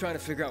 I'm still trying to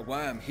figure out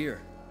why I'm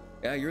here.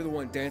 Yeah, you're the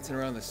one dancing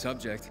around the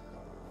subject.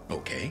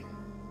 Okay.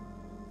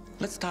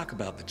 Let's talk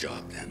about the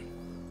job then.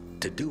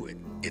 To do it,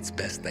 it's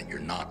best that you're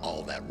not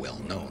all that well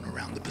known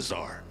around the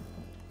bazaar.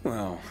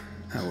 Well,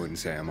 I wouldn't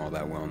say I'm all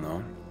that well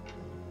known.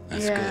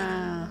 That's Yeah.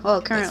 good.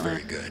 Well, That's currently.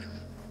 very good.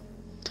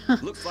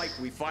 Looks like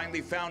we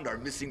finally found our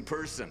missing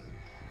person.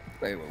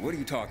 Wait, what are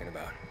you talking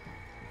about?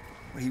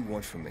 What do you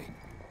want from me?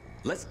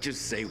 Let's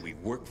just say we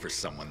work for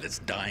someone that's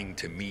dying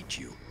to meet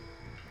you.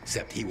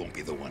 Except he won't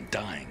be the one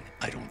dying,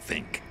 I don't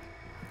think.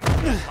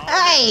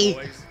 Hey!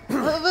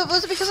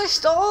 Was it because I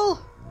stole?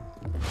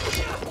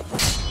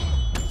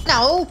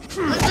 No!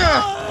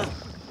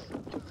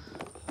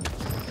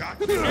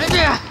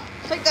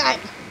 Take that!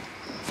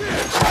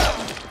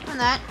 And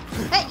that.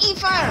 Hey, eat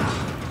fire!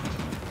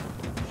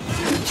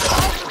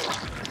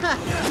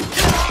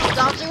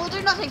 Dodging will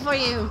do nothing for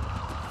you!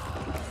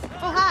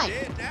 Oh, hi!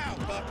 Dead now,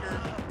 fucker.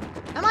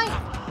 Am I?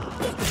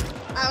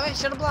 Oh, it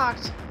should have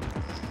blocked.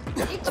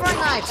 Eat throwing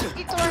knife!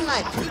 Eat throwing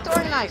knife! Eat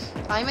throwing knife!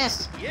 I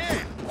missed.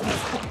 Yeah.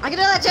 I can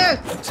do that too!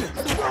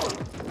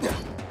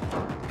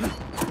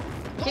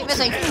 Keep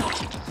missing.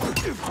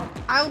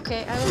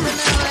 Okay, I will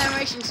remember the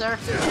animation, sir.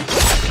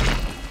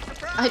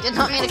 I did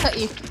not mean to cut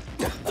you.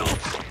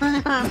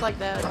 It's like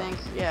that, I think.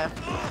 Yeah.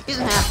 He's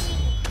in half.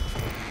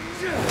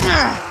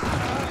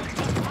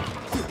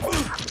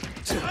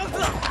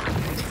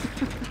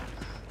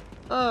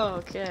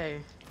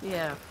 Okay.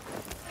 Yeah.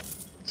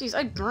 Jeez,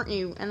 I burnt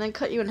you and then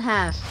cut you in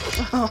half.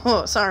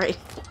 Oh, sorry.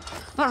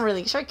 Not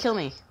really. Try to kill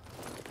me.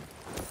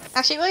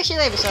 Actually, why should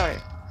I be sorry?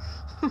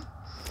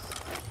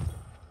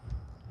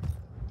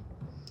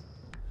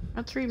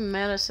 Got 3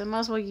 medicine. Might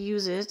as well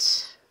use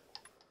it.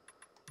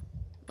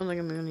 I don't think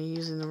I'm gonna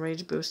use in the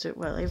rage booster.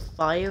 Well, I have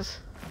 5.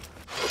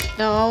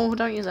 No,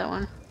 don't use that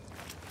one.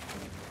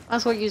 Might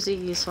as well use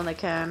these when I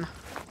can.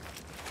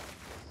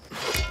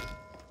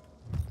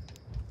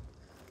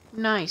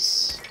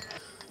 Nice.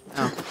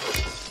 Oh.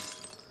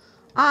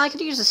 Ah, I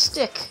could use a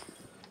stick.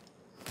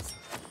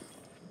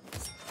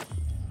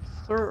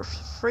 For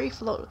free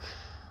float.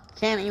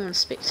 Can't even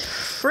speak.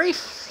 Free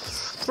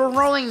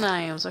throwing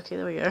knives. Okay,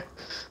 there we go.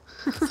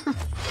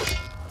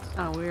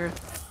 Oh, weird.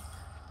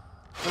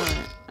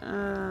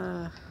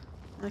 Alright.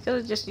 I could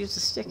have just used a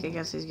stick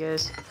against these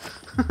guys.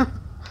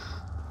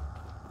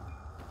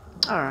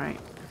 Alright.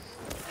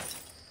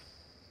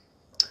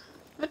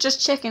 But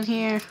just checking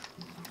here.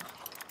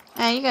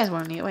 Hey, you guys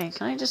want to eat? Wait,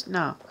 can I just...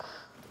 No.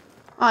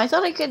 Oh, I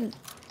thought I could...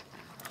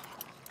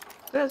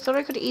 I thought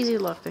I could easy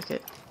lockpick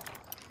it.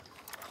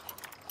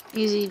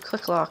 Easy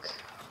quick lock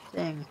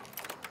thing.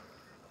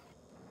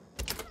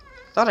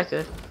 Thought I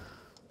could.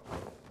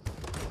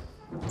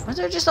 Why is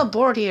there just a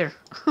board here?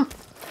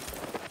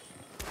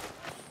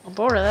 I'm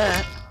bored of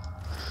that.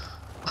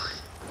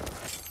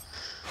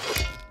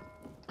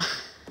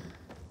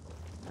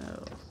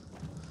 Oh.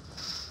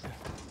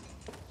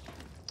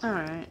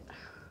 Alright.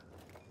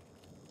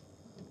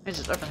 Let me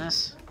just open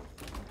this.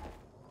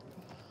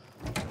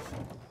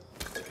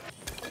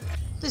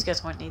 These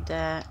guys won't need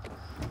that.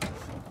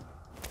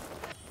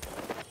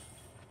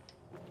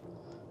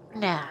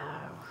 No.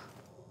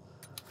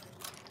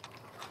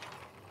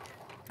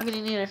 I'm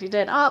gonna need it if you're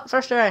dead. Oh,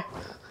 first try.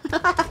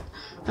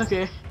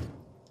 Okay.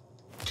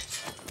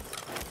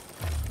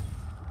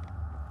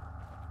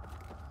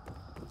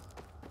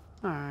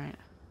 Alright.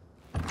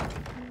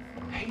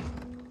 Hey,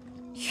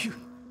 you,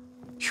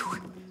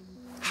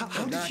 how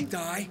Did did you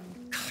die?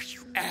 God,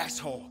 you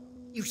asshole!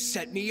 You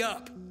set me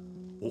up.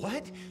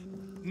 What?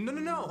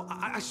 No,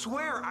 I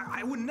swear,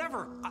 I would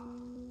never.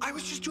 I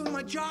was just doing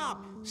my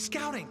job,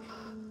 scouting.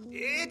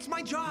 It's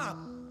my job.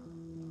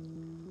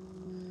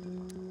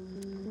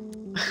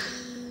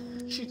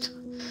 Shoot.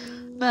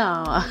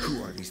 No.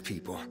 Who are these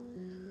people?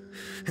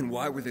 And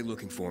why were they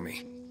looking for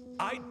me?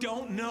 I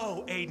don't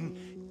know, Aiden.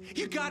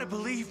 You gotta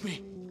believe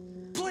me.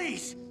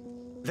 Please.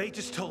 They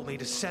just told me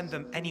to send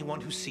them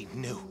anyone who seemed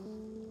new.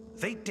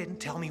 They didn't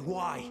tell me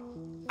why.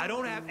 I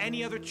don't have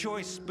any other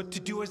choice but to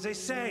do as they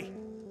say.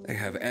 They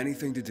have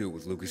anything to do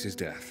with Lucas's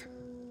death?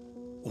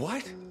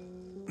 What?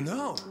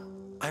 No.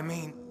 I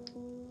mean...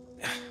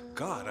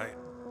 God,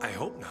 I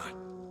hope not.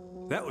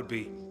 That would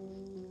be...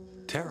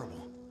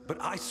 terrible.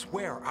 But I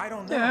swear, I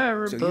don't know.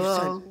 Terrible. So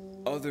you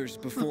sent others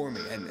before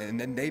me, and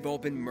then they've all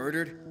been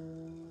murdered?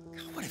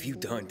 What have you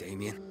done,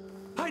 Damien?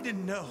 I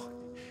didn't know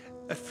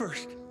at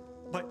first,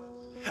 but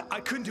I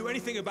couldn't do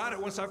anything about it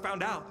once I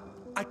found out.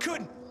 I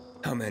couldn't.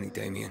 How many,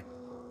 Damien?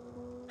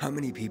 How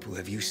many people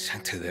have you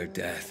sent to their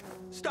death?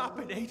 Stop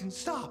it, Aiden,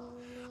 stop.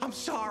 I'm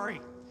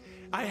sorry.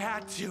 I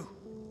had to.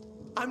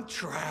 I'm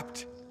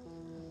trapped.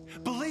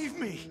 Believe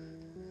me,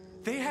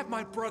 they have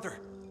my brother.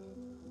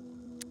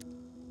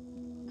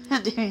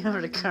 Handing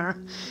over the car.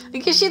 It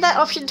gives you that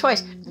option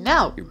twice.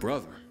 No. Your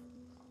brother?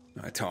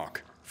 I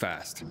talk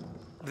fast.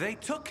 They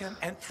took him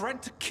and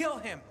threatened to kill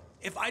him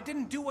if I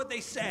didn't do what they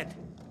said.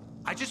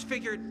 I just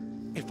figured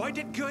if I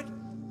did good,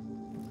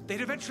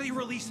 they'd eventually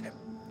release him.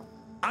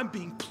 I'm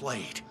being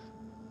played,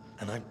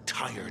 and I'm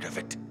tired of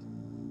it.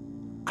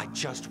 I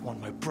just want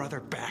my brother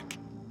back.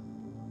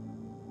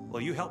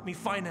 Will you help me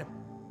find him?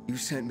 You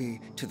sent me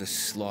to the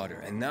slaughter,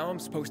 and now I'm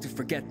supposed to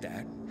forget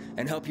that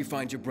and help you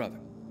find your brother.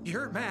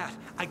 You're mad,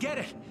 I get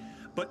it.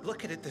 But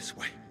look at it this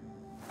way.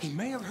 He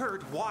may have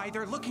heard why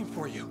they're looking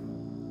for you.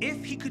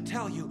 If he could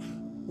tell you,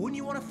 wouldn't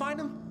you want to find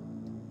him?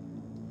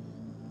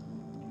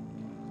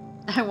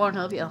 I won't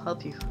help you, I'll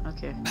help you.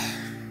 Okay.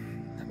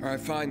 Alright,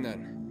 fine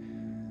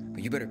then.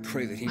 But you better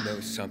pray that he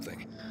knows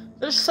something.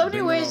 There's so many Bring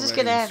them ways this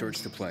could already and end. search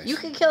the place. You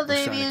can kill Or sign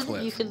a Damien,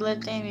 cliff. you could let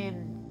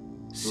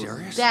Damien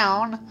Serious?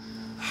 down,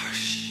 Oh,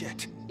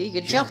 shit. you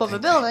could jump off a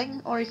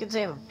building, or you could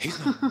save him.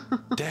 He's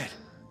not dead.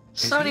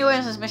 So many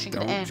ways this mission could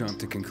Don't end. jump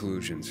to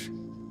conclusions.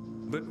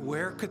 But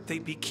where could they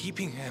be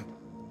keeping him?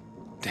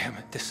 Damn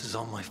it, this is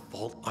all my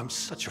fault. I'm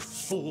such a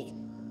fool.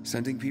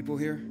 Sending people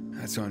here?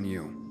 That's on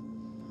you.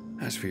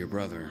 As for your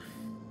brother,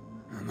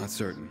 I'm not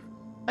certain.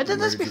 I did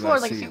Where this did you before,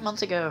 last like a see few him?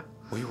 months ago.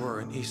 We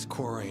were in East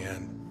Quarry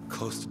and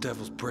close to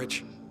Devil's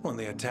Bridge when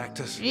they attacked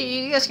us.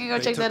 You guys can go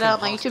They check took that him out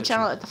on my YouTube hostage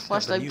channel and at the have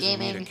Flashlight been using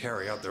me to Gaming.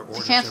 carry out their If you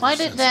orders can't ever find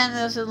it, since. then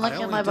there's a link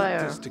I in my only bio.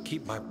 did this to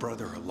keep my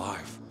brother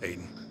alive,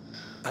 Aiden.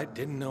 I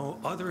didn't know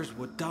others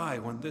would die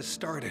when this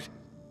started.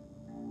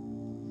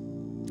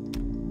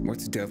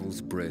 What's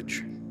Devil's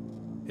Bridge?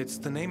 It's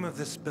the name of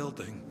this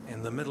building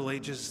In the Middle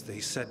Ages,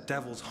 they said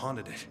devils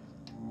haunted it.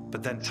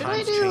 But then Should I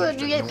times do a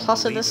changed and G8 no one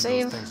plus in believed this in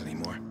those save? things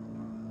anymore.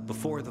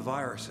 Before the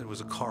virus, it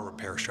was a car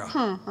repair shop.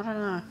 I don't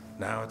know.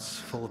 Now it's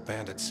full of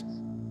bandits.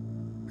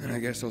 And I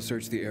guess I'll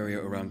search the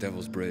area around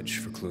Devil's Bridge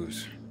for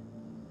clues.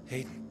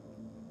 Hayden,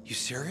 you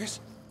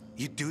serious?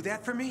 You'd do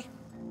that for me?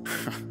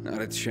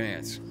 Not a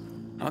chance.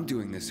 I'm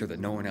doing this so that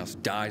no one else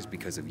dies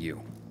because of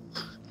you.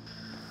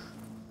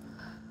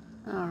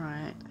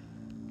 Alright.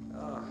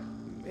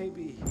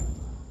 Maybe.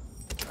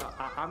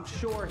 I'm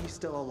sure he's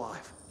still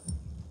alive.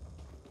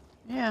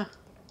 Yeah.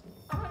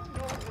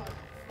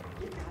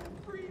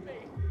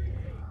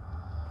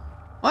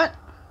 What?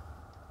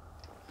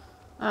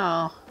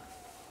 Oh.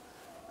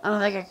 I don't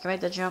think I can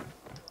make the jump.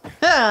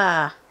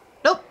 Ah!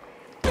 Nope!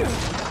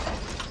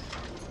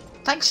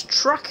 Thanks,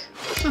 truck!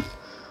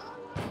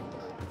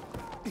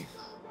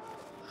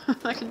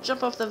 I can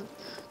jump off the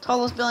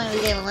tallest building in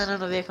the game and land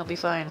on a vehicle and be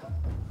fine.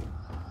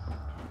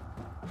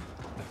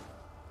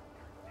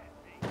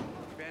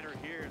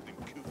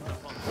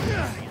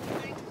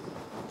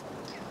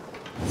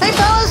 Hey,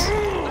 fellas!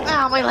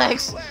 Ow, my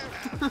legs!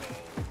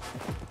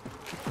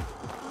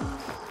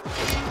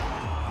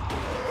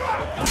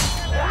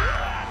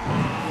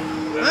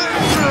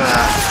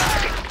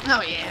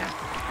 Oh yeah!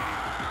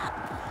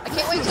 I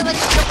can't wait till I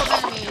can jump up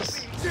enemies.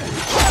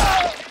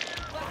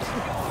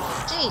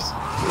 Jeez!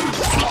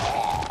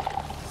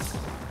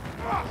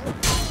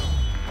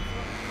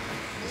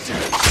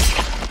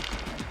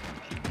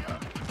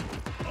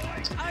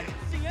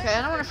 Okay,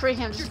 I don't want to free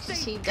him just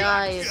because he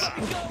dies.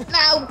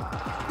 No!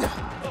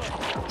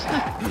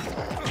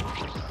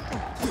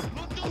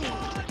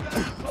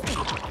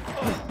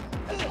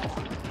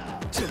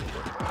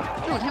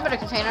 Ooh, inhibitor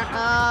container.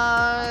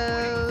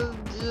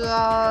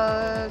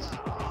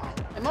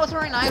 Am I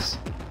throwing knives?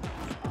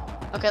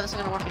 Okay, this isn't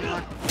gonna work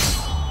anymore.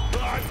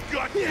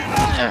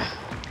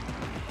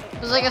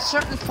 There's like a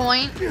certain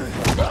point.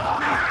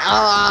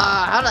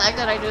 How the heck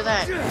did I do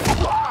that?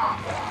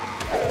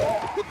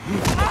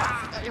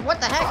 What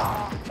the heck?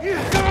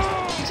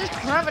 He's just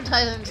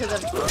gravitating to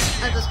them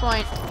at this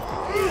point.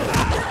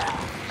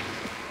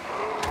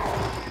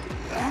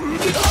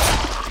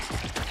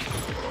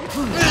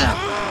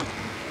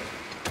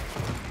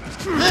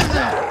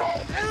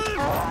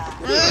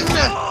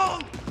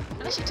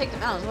 And I should take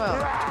them out as well.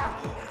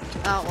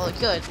 Oh, well,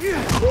 good.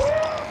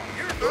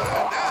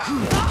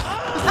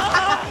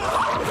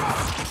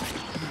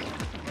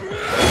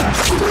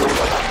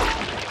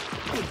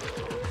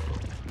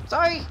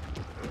 Sorry.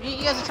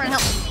 You guys are trying to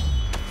help me.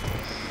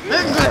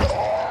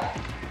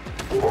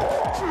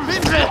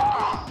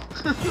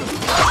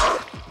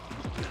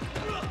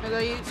 There go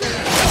you.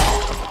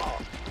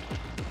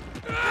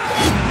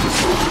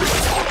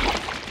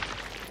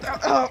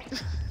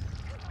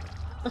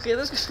 Okay,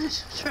 this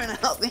guy's trying to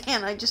help me,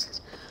 and I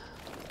just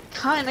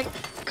kind of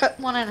cut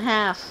one in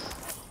half.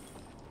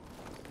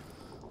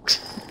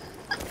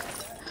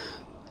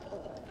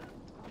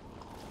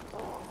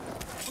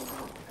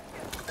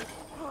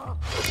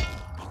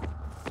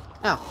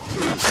 Oh.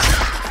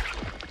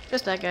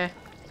 Just that guy.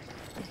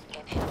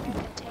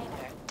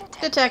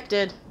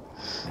 Detected.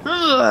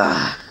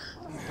 Ugh.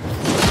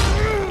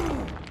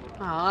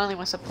 Oh, I only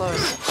went so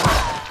close.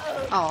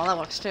 Oh, well, that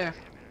works too.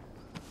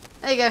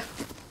 There you go.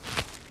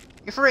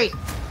 You're free.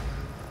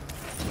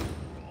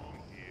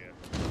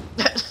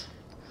 I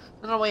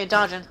don't know why you're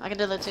dodging. I can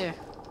do that too.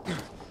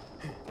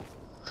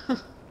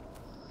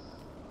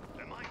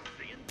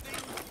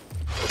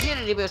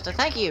 Community booster,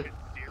 thank you.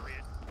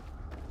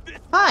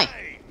 Hi.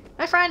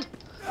 Hi, friend.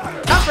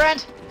 Oh,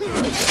 friend.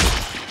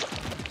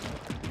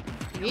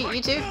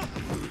 You too?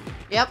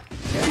 Yep.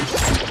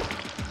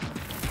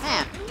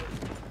 Man.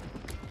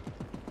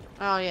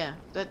 Oh yeah,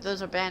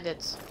 those are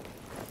bandits.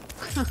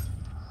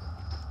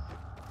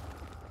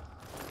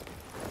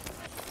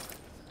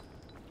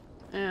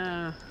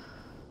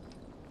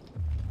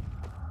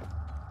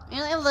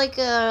 You have like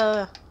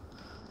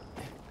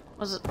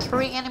was it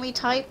 3 enemy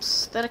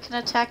types that can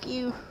attack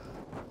you?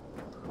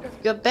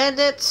 You got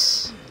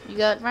bandits, you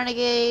got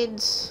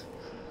renegades,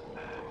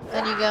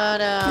 then you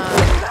got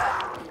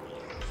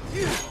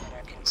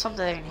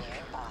something.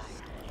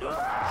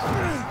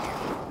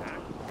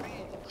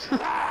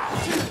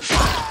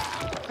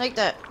 Like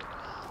that.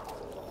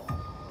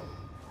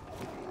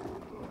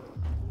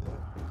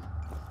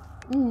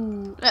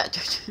 Ooh. I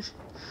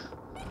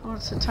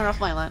want to turn off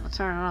my light. I'll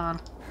turn it on.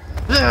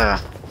 Ugh.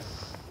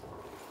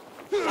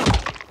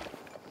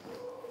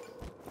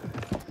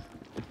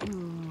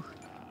 Ooh.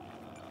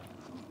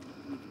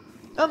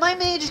 Oh, my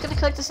mage is gonna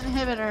collect this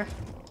inhibitor.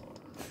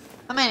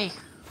 How many?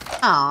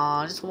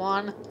 Aw, just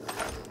one.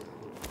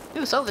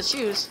 Ooh, some of the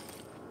shoes.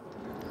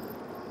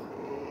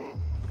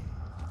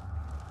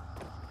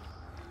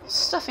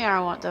 Stuff here I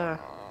want though.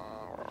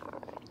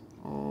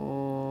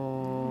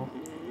 Oh.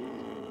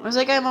 Where's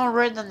that guy more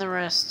red than the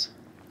rest?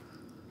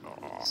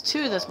 There's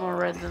 2 that's more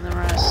red than the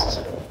rest.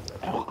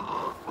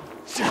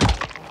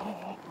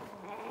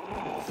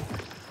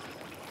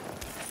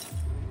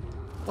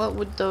 What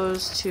would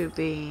those 2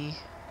 be?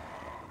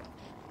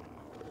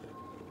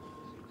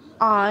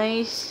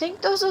 I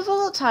think those are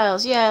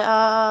volatiles.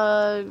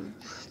 Yeah,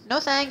 no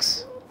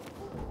thanks.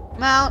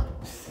 I'm out.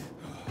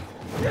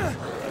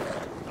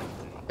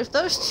 If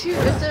there's two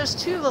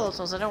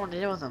volatiles, I don't want to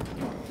deal with them.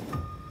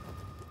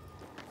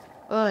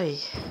 Oy.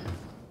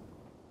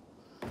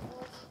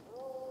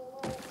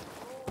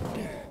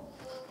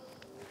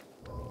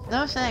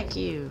 No thank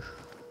you.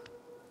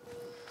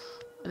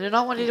 I do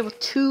not want to deal with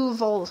 2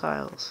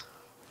 volatiles.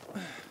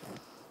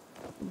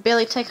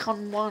 Barely take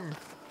on 1.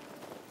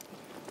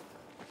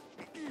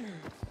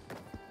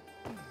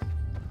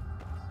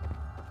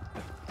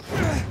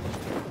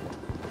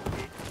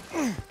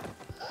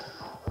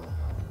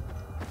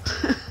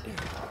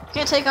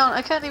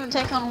 I can't even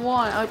take on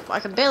 1. I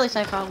can barely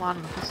take on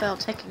 1 without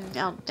taking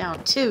down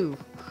 2.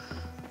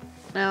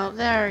 Now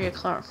there you're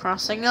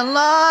crossing the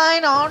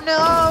line. Oh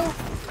no!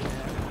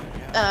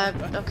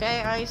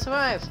 Okay, I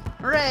survived.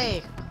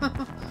 Hooray!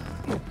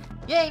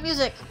 Yay,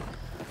 music!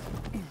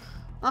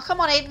 Oh, come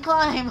on, Aiden,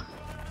 climb!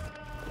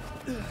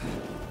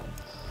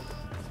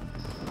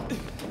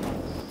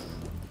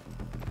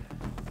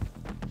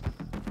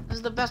 This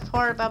is the best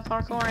part about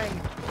parkouring.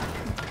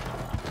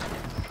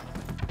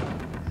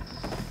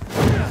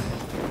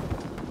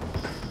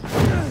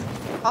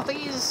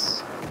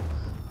 Poppies!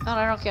 No,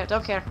 I don't care,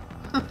 don't care.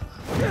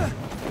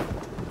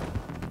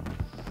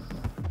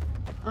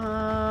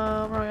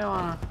 Where do we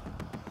wanna?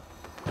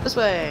 This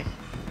way!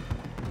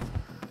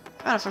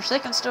 Found a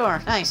forsaken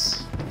store,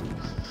 nice.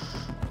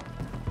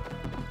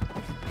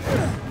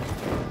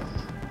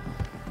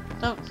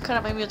 Don't cut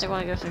out my music when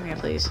I go through here,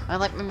 please. I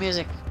like my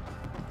music.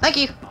 Thank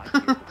you!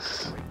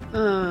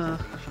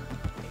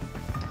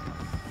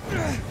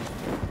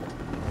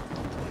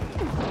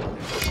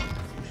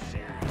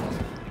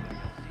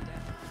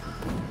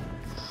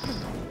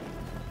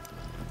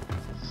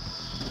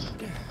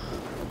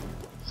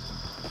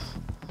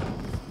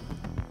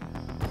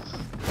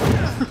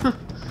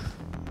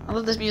 I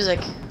love this music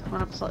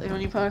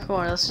when you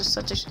parkour. That's just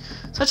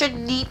such a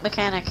neat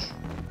mechanic.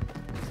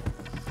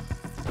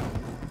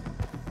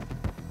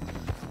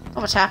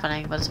 Not much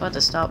happening, but it's about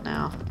to stop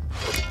now.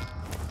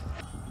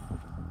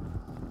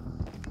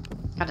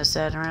 Kinda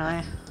sad,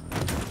 really.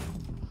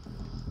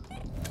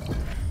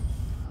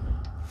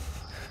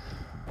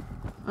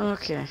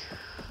 Okay.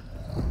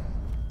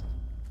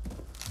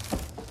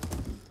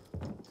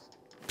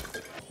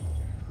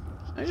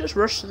 I just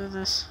rushed through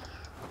this.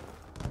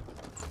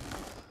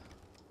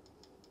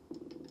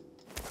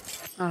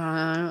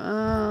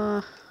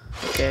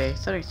 Okay,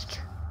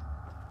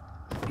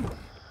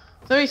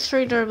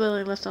 33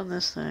 durability left on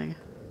this thing.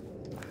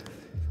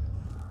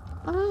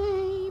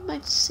 I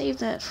might save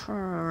that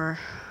for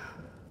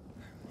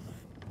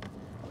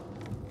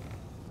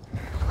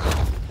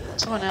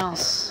someone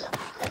else.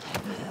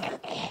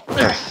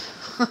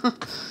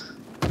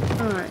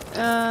 Alright,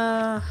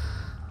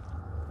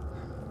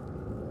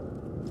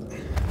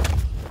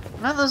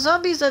 now the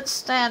zombies that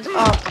stand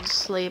up and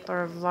sleep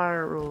are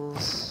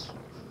virals.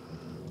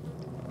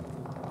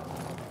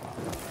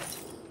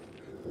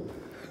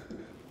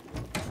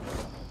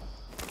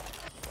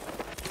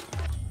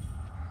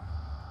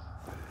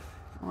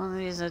 One of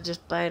these are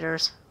just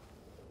biters.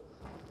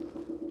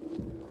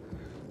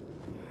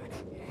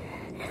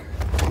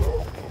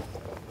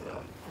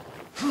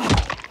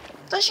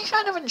 It's actually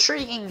kind of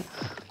intriguing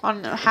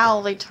on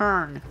how they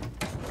turn.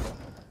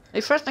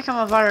 They first become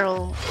a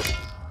viral.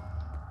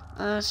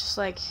 It's just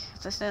like,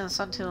 if they stay in the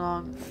sun too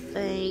long,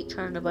 they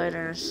turn to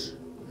biters.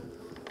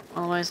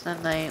 Otherwise,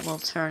 then they will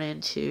turn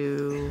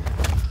into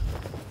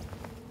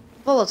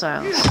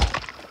volatiles.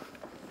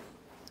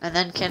 And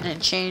then can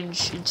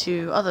change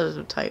into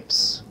other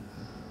types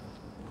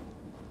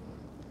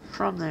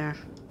from there.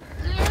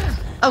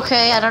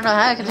 Okay, I don't know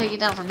how I can take you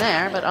down from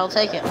there, but I'll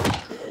take it.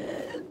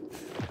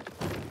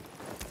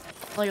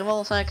 Like a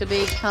volatile could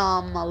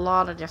become a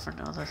lot of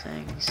different other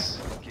things.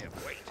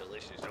 Can't wait till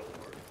this is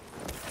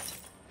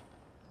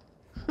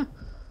over.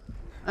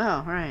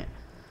 Oh, right.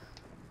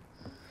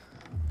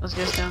 Let's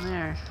go down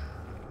there.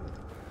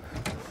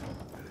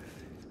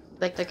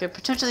 Like they could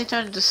potentially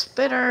turn into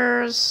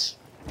spitters.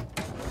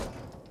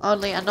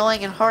 Oddly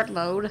annoying in hard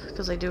mode,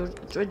 because they do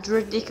a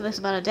ridiculous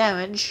amount of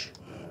damage.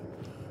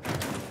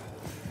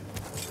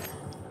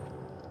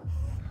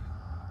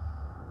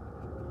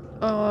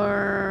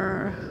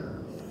 Or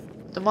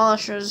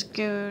demolishers,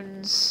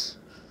 goons,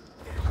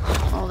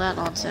 all that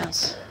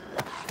nonsense.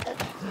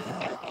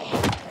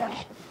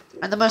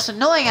 And the most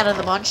annoying out of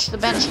the bunch, the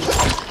Banshee.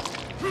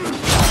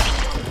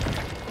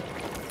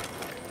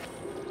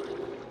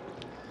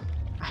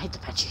 I hate the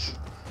Banshee.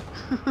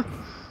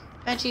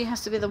 Banshee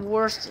has to be the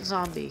worst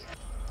zombie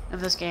in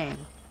this game.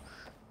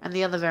 And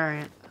the other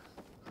variant.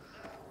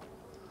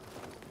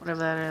 Whatever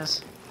that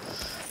is.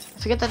 I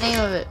forget the name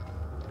of it.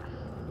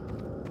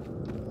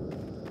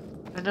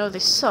 I know they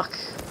suck.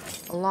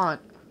 A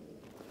lot.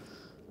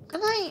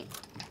 Can I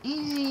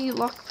easy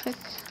lockpick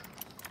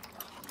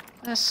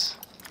this?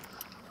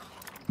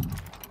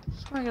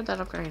 Just wanna get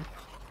that upgrade.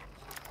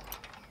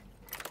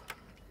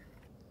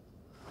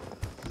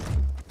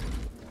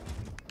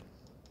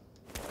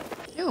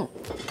 Ew.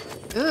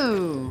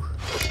 Ooh.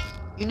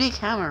 Unique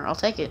hammer. I'll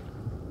take it.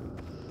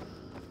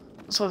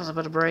 This one's a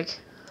bit of break.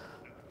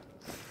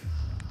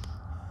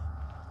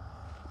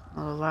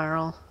 Another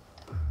viral.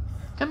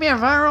 Come here,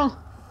 viral.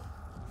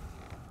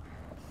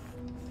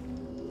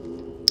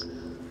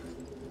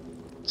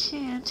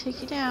 Can't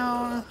take you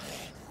down.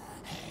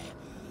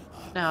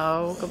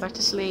 No, go back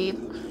to sleep.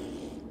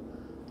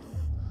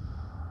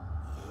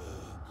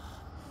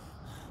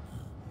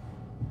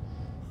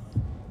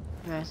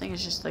 Yeah, I think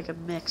it's just like a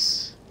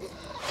mix.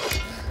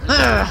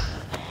 Ugh.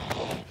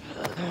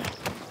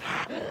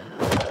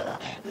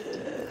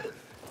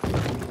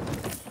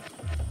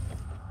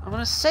 I'm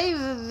gonna save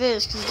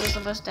this because it does the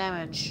most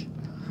damage.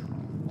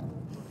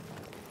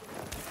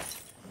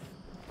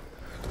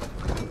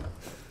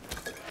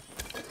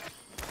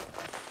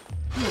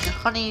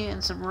 Honey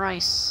and some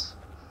rice.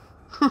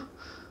 I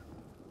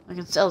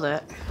can sell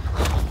that.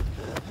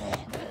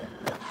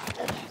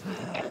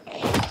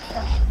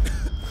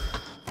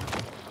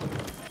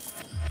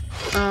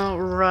 Oh,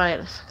 right.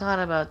 I forgot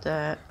about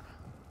that.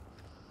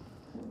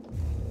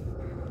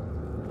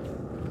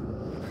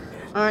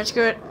 Alright,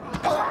 screw it.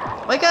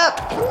 Wake up!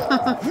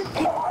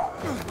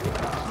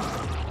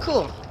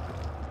 Cool.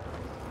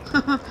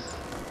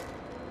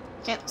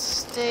 Can't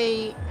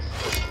stay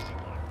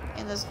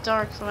in this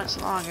dark for much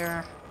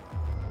longer.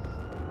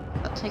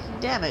 Not taking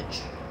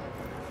damage.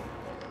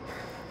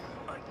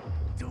 I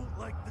don't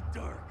like the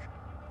dark.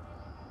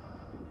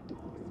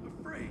 I'm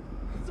afraid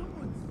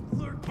someone's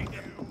lurking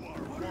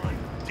everywhere. I'm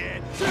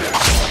dead.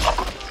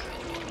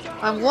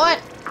 I'm what?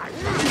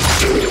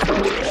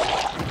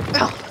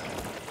 Oh,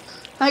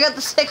 I got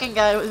the second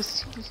guy. It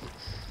was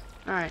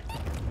alright.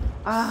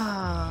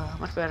 Ah,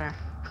 much better.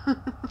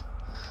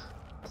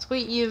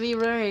 Sweet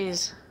UV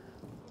rays.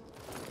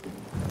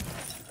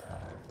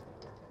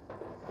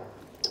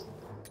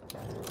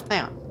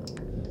 Hang on.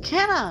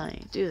 Can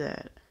I do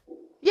that?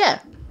 Yeah.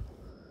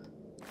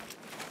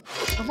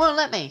 It won't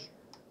let me.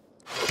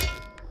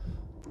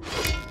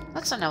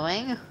 That's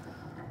annoying.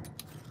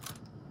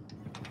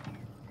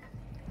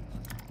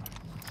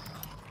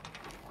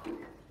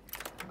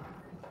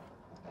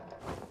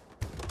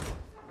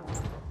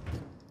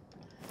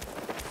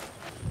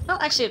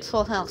 Not actually at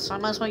full health, so I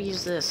might as well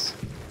use this.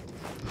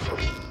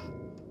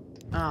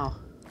 Oh,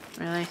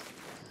 really?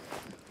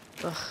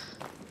 Ugh.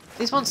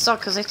 These ones suck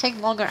because they take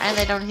longer and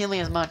they don't heal me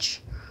as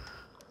much.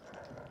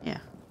 Yeah.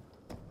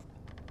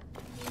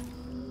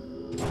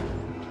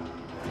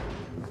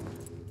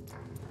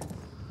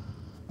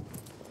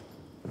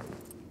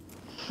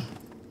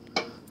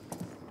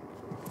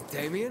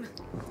 Damien?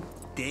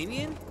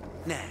 Damien?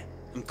 Nah,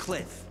 I'm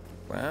Cliff.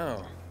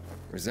 Wow.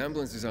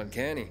 Resemblance is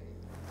uncanny.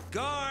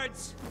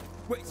 Guards!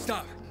 Wait,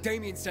 stop!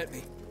 Damien sent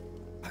me.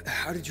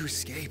 How did you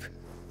escape?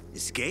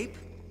 Escape?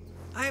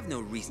 I have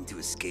no reason to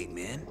escape,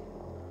 man.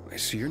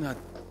 So you're not...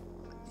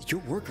 You're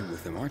working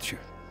with them, aren't you?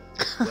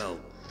 Well,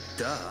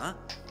 duh.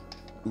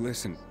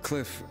 Listen,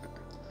 Cliff,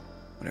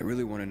 what I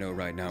really want to know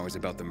right now is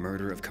about the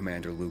murder of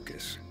Commander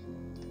Lucas.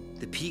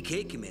 The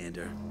PK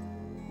commander?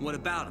 What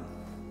about him?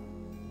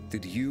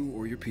 Did you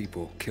or your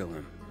people kill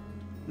him?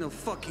 No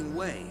fucking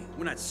way.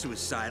 We're not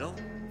suicidal.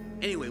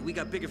 Anyway, we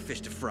got bigger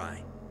fish to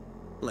fry.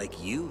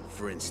 Like you,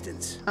 for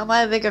instance. How am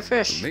I a bigger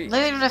fish? Me?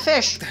 Not even a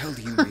fish. What the hell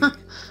do you mean?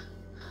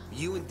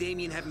 You and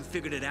Damien haven't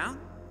figured it out?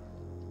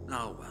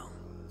 Oh well.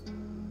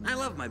 I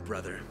love my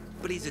brother,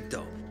 but he's a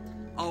dope.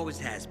 Always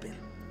has been.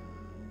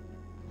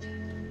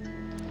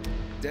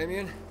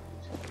 Damien?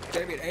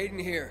 Damien,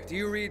 Aiden here. Do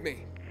you read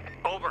me?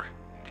 Over.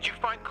 Did you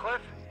find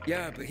Cliff?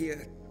 Yeah, but he...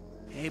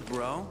 Hey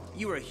bro,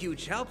 you were a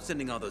huge help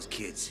sending all those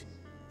kids.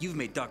 You've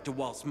made Dr.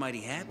 Waltz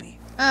mighty happy.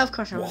 Of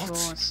course I was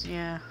Waltz? Waltz,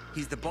 yeah.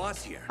 He's the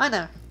boss here. I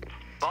know.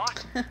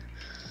 Boss?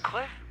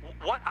 Cliff?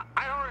 What?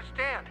 I don't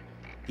understand.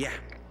 Yeah,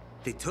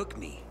 they took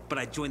me, but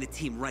I joined the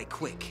team right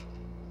quick.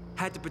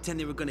 Had to pretend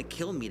they were gonna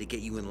kill me to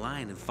get you in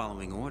line and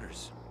following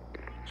orders.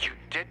 You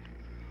did?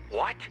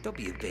 What? Don't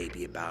be a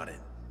baby about it.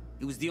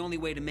 It was the only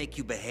way to make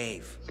you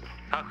behave.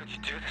 How could you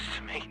do this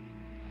to me?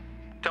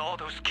 To all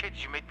those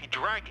kids you made me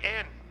drag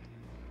in.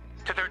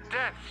 To their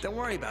deaths. Don't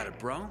worry about it,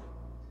 bro.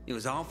 It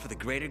was all for the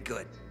greater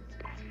good.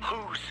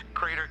 Who's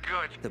greater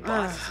good? The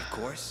boss's, of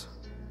course.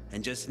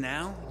 And just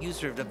now, you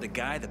served up the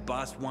guy the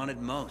boss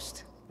wanted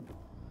most.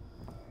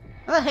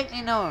 How the heck do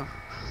you know?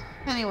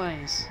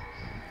 Anyways.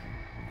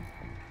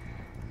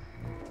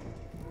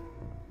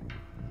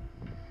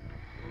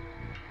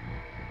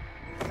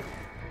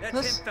 That's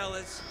This- him,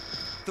 fellas.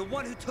 The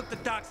one who took the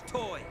doc's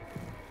toy.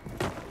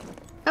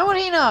 How would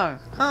he know?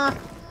 Huh?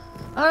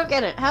 I don't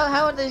get it.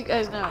 How would these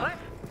guys know? Cliff?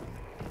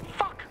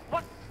 Fuck!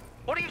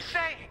 What are you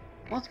saying?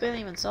 Once Billy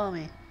even saw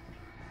me.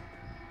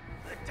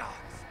 The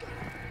doc's gonna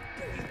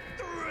be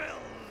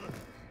thrilled.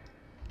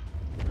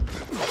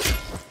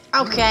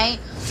 Okay.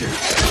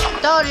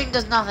 Dodging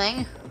does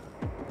nothing.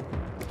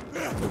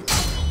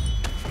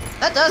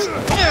 That does.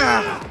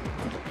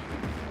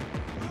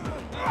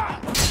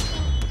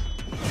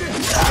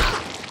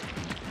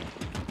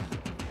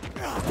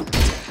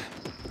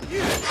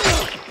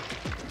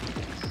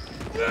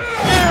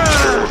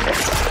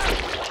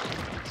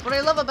 That's what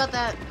I love about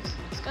that.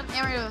 It's got an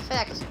area of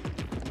effect.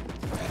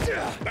 I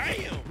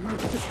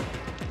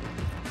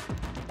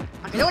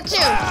can do it too!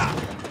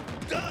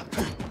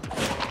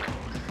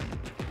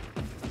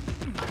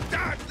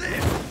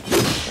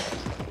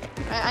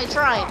 I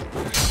tried.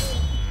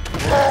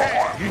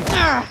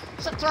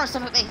 Stop throwing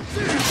stuff at me.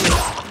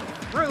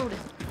 Rude.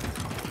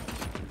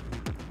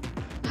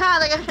 Ha!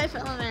 That guy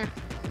fell in there.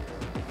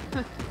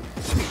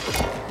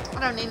 I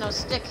don't need no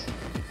stick.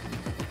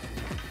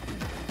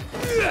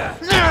 I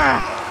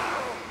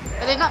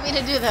did not mean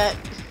to do that.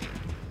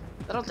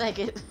 I don't take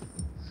it.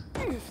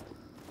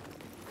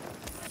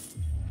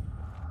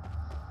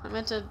 I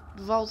meant to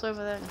vault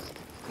over that,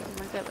 something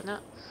like that, but no,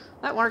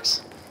 that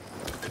works.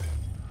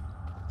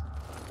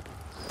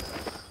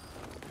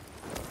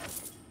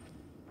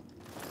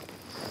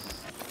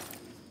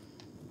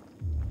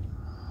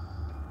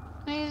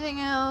 Anything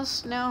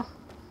else? No.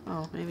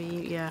 Oh,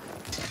 maybe yeah.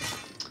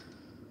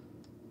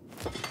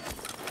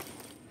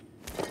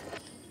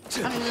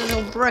 I need a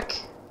little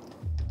brick.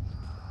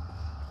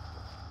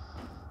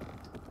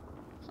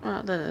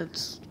 That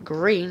it's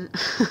green.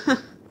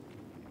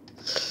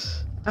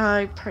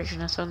 I probably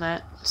shouldn't have thrown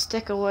that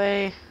stick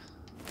away.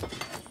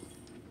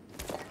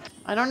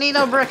 I don't need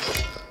no brick.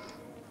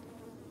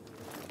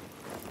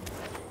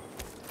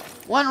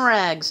 1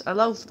 rags. I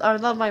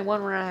love my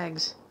 1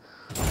 rags.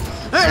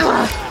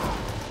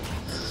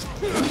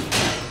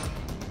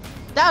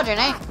 Dodging,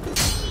 eh?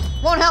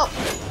 Won't help.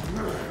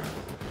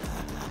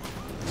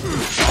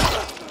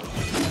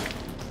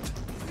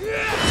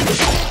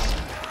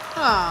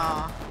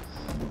 Aww.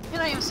 You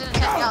don't even sit and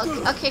attack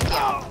me, I'll kick you.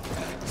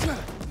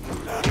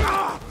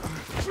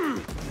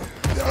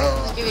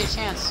 Just give you a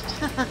chance.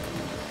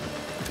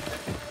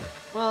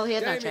 Well, he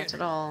had no chance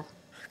at all.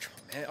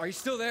 Man, are you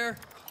still there?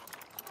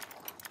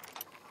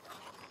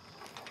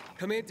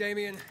 Come in,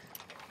 Damien.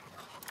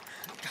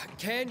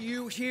 Can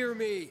you hear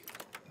me?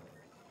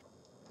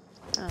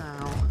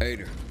 Oh.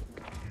 Ader.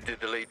 Did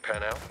the lead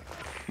pan out?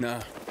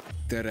 Nah,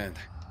 dead end.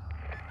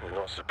 I'm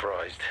not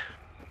surprised.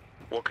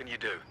 What can you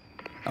do?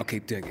 I'll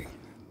keep digging.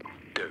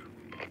 Do.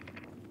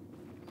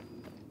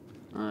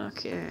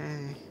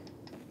 Okay.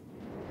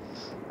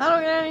 How do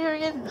I get out of here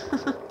again?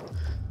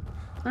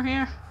 From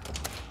here?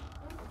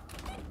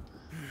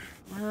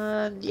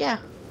 Yeah.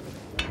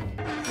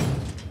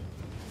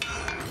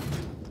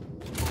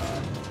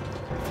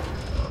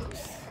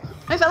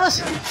 Hey,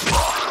 fellas!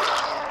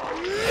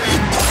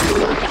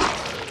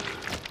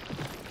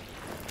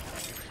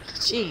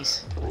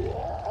 Jeez.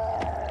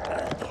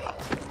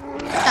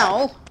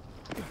 No.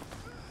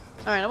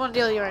 Alright, I want to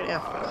deal with you right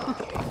now.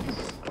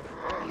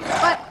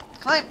 What?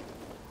 Climb!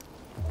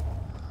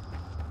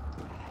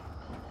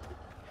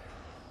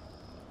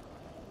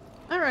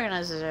 I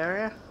recognize this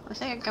area. I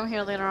think I can come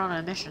here later on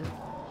a mission.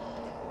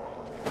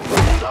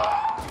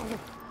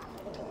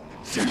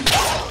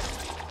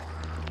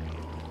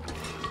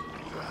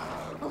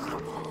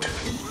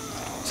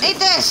 Eat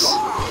this!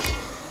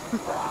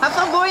 Have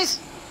fun, boys!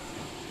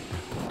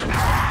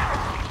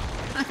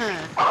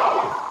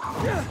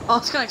 Oh,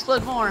 it's gonna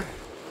explode more.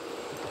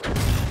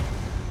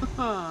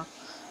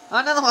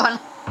 Another one.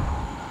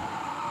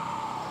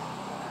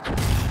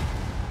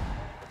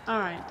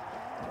 Alright.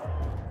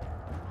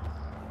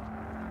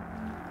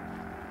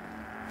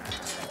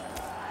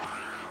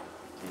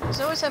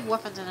 These always have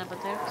weapons in it,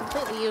 but they're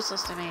completely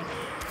useless to me.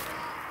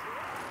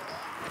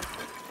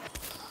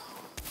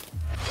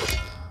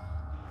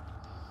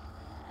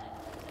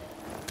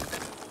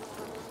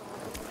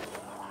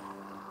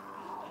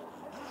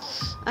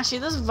 Actually,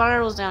 there's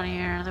virals down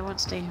here. They won't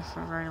stay here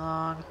for very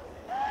long.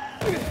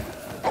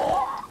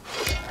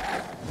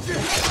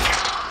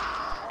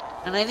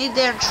 And I need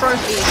their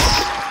trophies.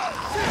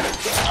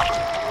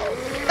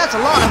 That's a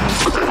lot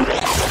of them.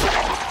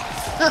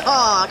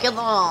 Oh, kill them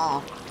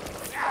all.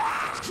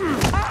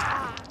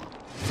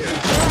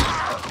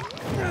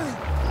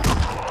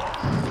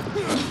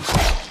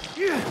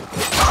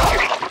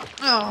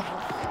 Oh.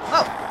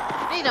 Oh.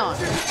 What are you doing?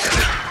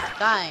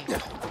 Dying.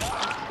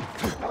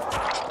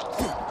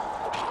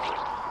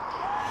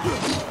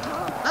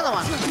 Another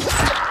one.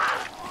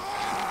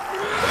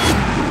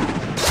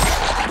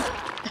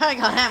 I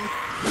got him.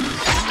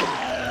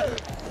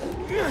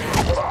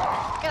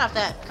 Get off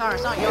that car,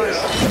 it's not yours.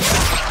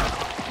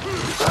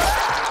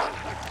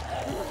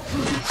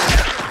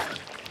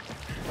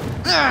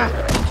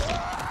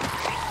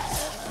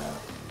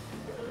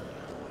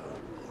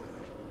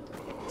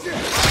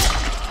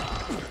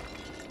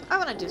 I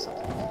want to do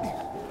something.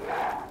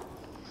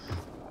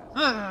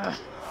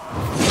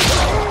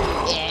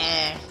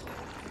 Yeah.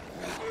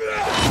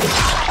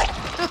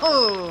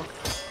 Oh.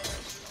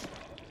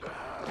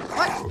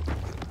 What?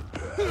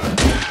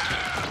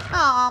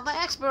 Oh, my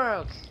axe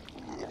broke.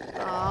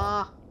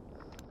 Aw.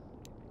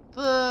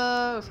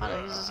 Boo.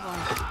 Finally use this one.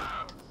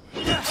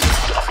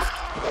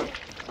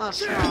 Oh,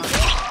 strong.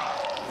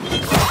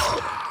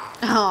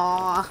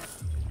 Aww.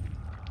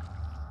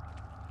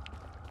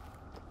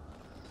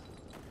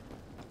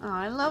 Oh,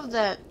 I love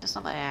that. It's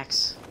not my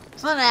axe.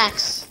 It's not an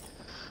axe.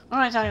 What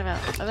am I talking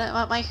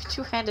about? My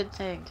two-handed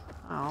thing.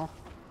 Oh.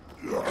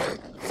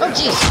 Oh,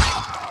 jeez.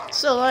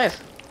 Still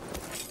alive.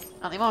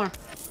 Not anymore.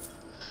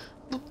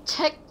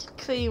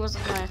 technically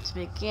wasn't going to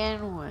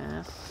begin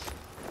with.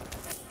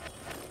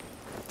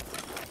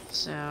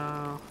 So...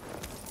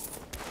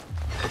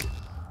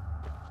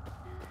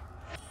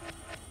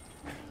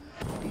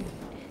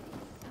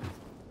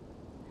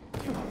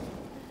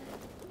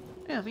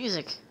 Yeah,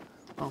 music.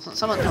 Well,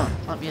 someone, no,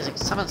 not music,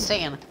 someone's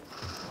singing.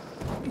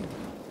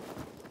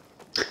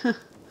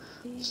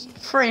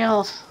 Free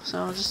health, so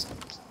I'll just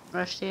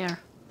rush here.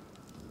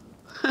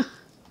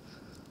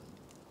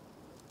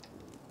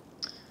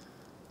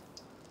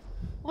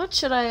 What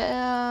should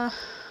I,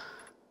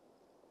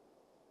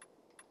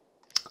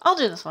 I'll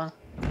do this one.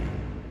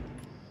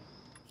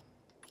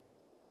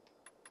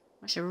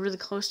 Actually, we're really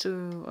close to,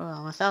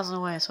 I'm 1,000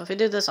 away, so if I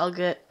do this, I'll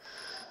get...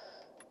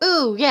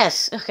 Ooh,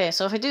 yes! Okay,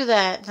 so if I do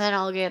that, then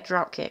I'll get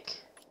dropkick.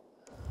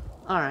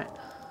 Alright.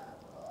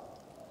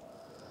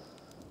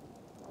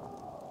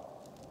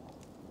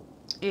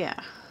 Yeah.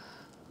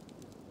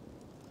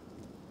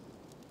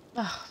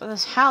 Ugh, but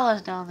there's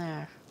howlers down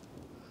there.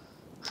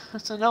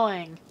 That's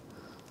annoying.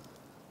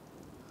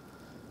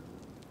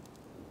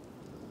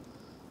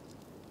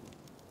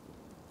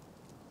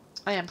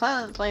 Oh yeah, I'm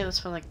planning to play this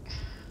for like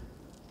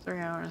 3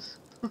 hours.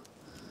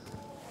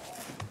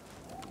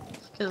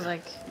 Cause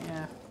like,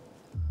 yeah.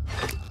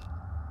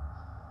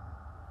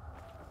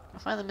 I'll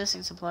find the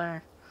missing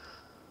supplier.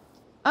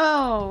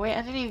 Oh, wait,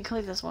 I didn't even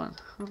click this one.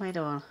 What am I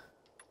doing?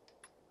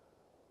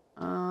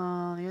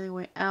 The only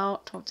way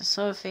out, talk to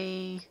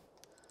Sophie.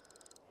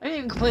 I didn't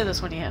even complete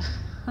this one yet.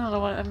 I don't know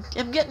what,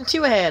 I'm getting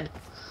too ahead.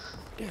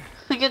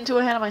 I'm getting too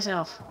ahead of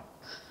myself.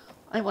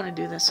 I want to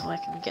do this so I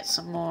can get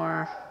some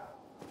more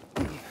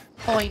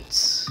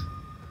points.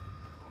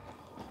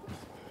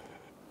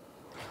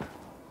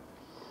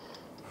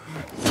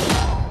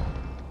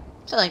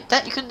 So like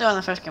that you couldn't do on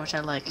the first game, which I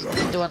like. You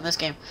can do it in this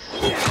game.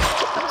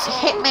 Don't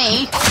hit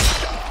me!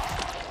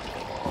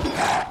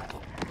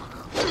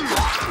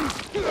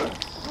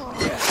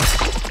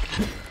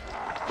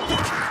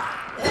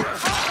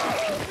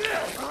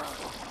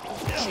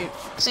 Shoot.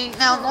 See,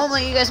 now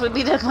normally you guys would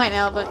be dead by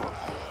now, but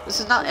this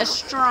is not as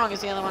strong as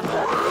the other one.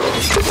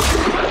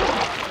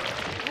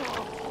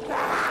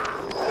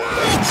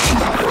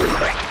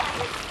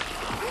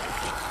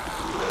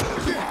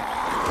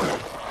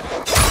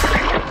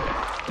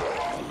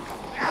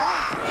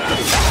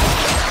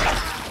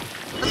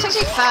 It's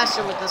actually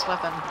faster with this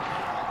weapon.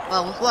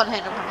 Well, with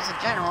one-handed weapons in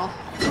general.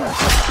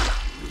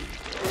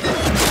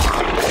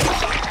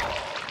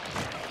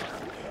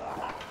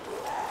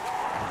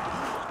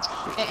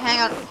 Okay, hang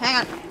on.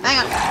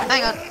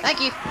 Thank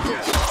you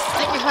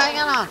for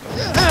hanging on.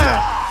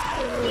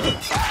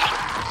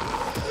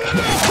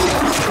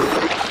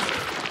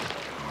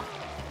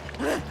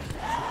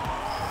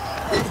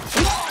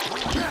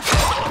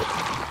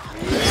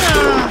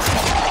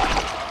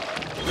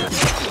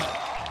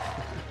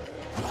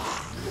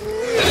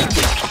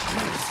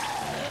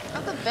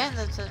 Not the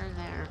bandits that are in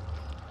there.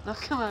 They'll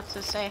come up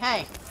to say,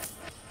 hey.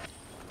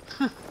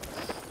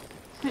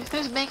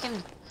 Who's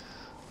making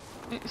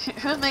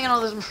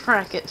all this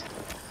racket?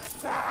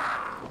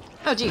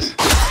 Oh, jeez.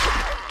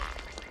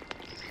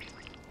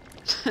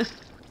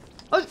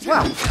 Oh,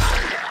 wow.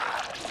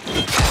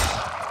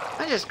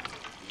 I just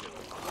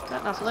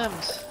got enough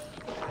limbs.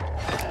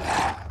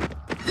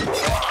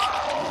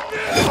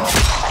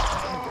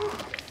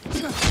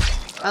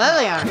 Oh, there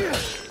they are.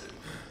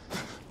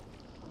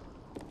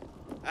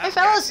 Hey,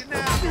 fellas.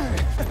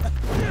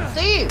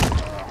 See you.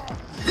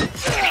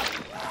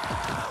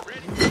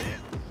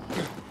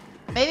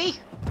 Maybe?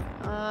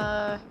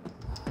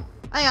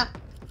 Hang on.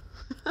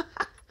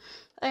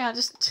 Hang on,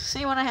 just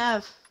see what I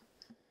have.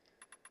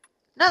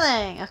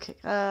 Nothing! Okay,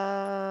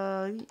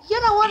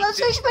 you know what? Let's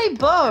use my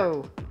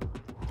bow!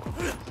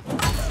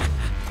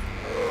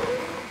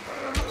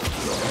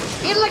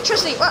 Need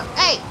electricity! What?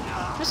 Hey!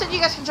 Who said you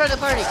guys can join the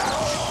party?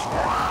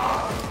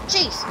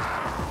 Jeez!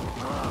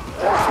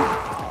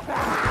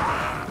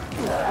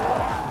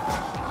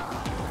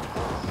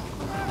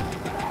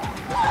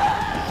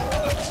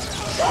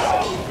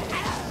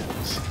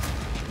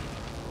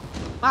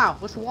 Wow,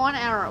 with 1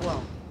 arrow,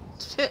 well,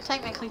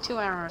 technically 2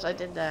 arrows, I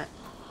did that.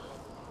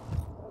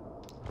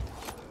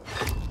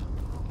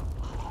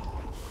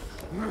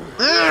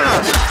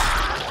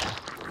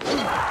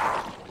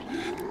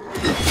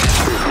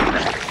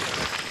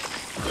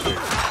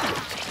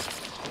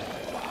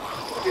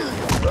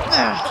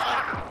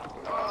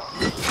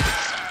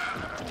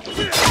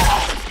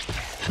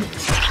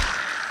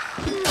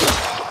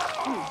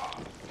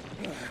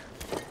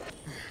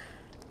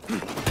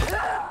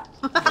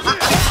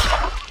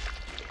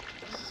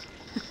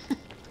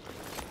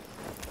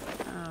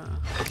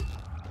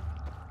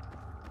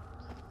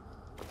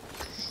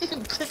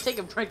 Take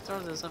a break, throw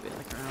this up in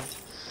the ground.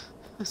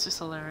 It's just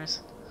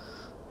hilarious.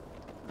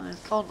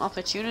 It's called an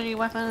opportunity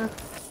weapon.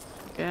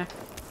 Okay.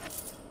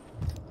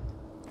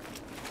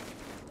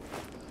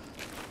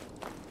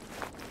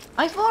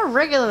 I have more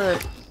regular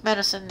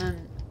medicine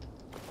than...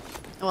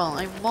 Well,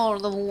 I have more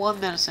level 1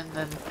 medicine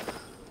than...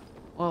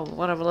 Well,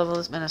 whatever level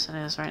this medicine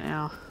is right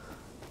now.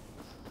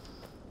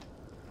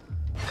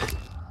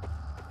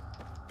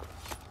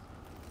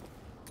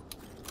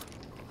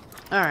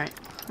 Alright,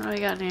 what do we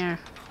got in here?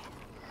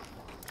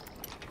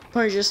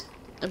 Probably just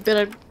a bit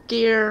of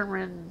gear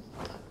and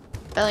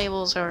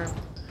valuables or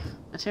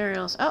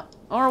materials. Oh,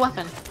 or a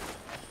weapon.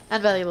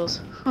 And valuables.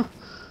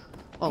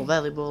 Oh,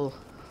 valuable.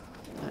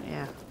 But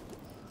yeah.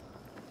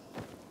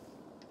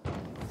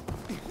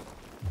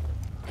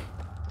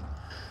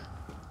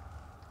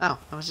 Oh,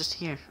 I was just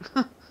here.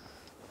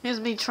 Here's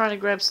me trying to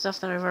grab stuff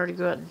that I've already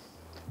gotten.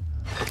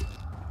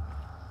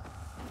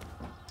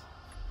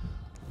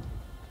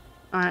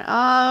 Alright,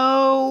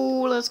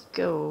 oh, let's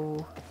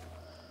go.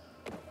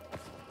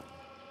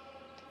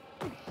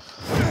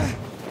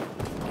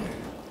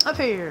 Up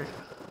here.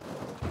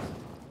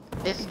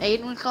 If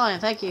Aiden would climb,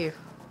 thank you.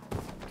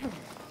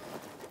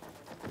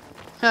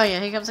 Oh yeah,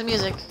 here comes the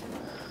music.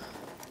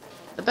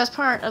 The best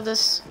part of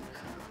this.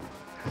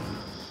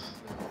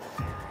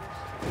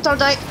 Don't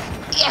die!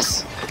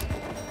 Yes!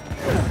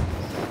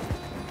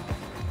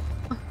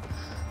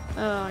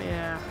 Oh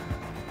yeah.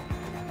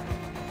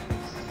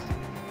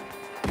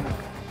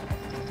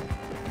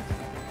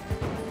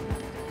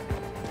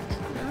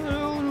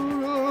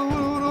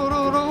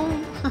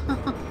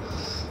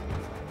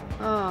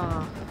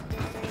 Oh.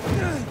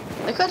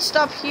 I could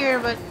stop here,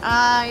 but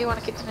I want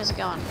to keep the music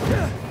going.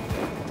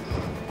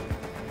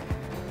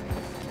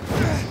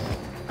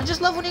 I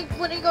just love when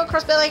you go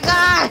across buildings.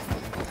 Ah!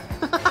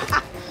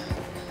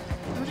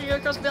 When you go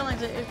across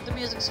buildings, if the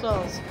music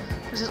swells,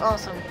 which is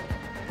awesome.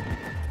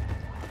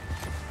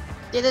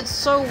 They did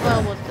so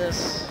well with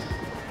this.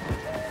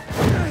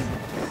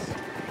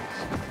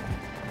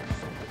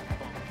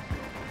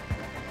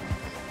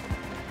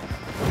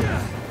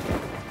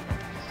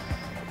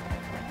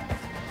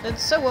 Did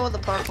so well with the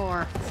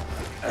parkour.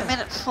 It made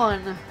it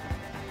fun.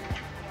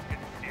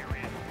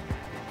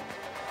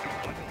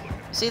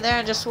 See there,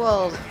 it just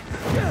swelled.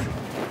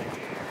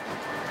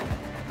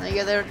 There you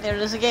go, there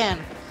it is again.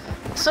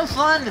 It's so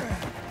fun!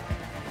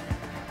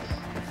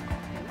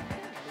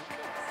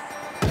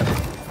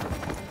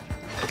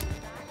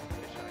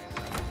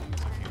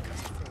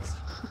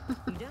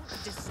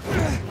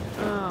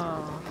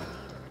 Oh.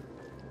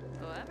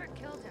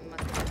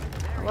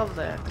 I love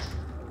that.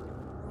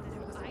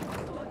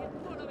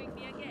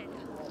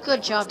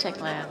 Good job,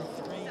 Techland.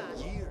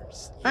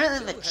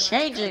 Rather than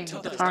changing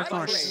the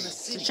parkour,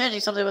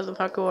 changing something with the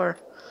parkour.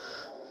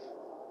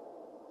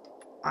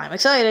 I'm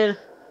excited.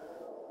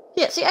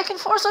 Yeah, see, I can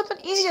force open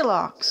easy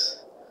locks,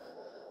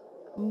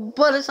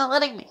 but it's not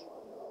letting me.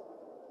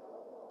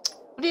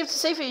 What do you have to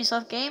say for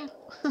yourself, game?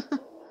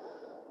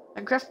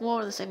 I craft more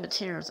of the same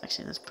materials.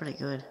 Actually, that's pretty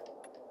good.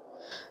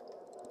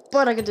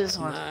 But I can do this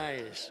one.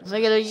 Nice.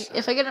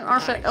 If I get an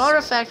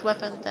artifact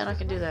weapon, then I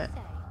can do that.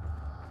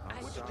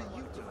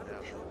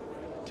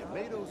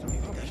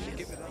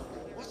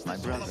 My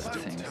brother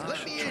thinks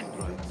Let me in.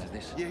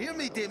 You hear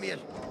me, Damien?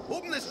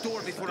 Open this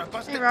door before I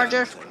bust Hey, it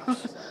Roger. down.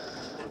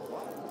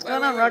 What's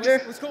going on, Roger?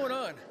 What's going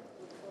on?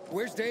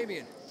 Where's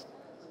Damien?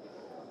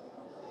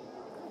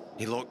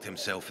 He locked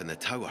himself in the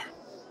tower.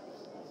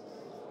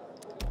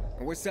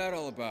 And what's that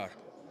all about?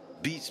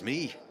 Beats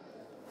me.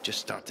 Just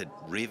started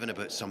raving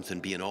about something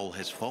being all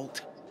his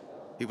fault.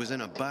 He was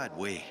in a bad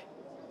way.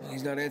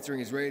 He's not answering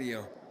his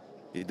radio.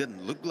 He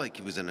didn't look like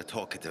he was in a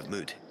talkative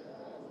mood.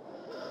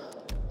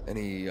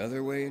 Any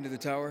other way into the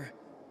tower?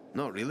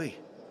 Not really.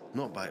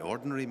 Not by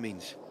ordinary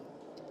means.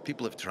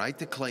 People have tried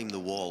to climb the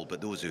wall,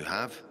 but those who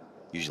have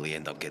usually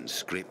end up getting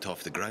scraped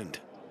off the ground.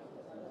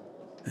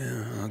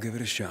 Yeah, I'll give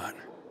it a shot.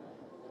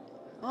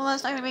 Well,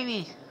 that's not gonna be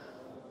me.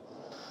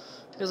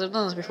 Because I've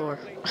done this before.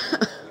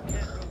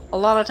 A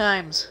lot of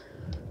times.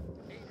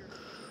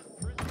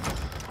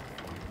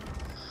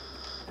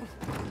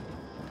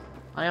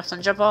 I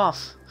often jump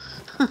off.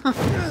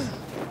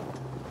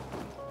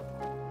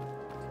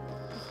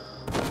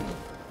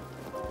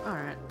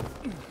 Alright.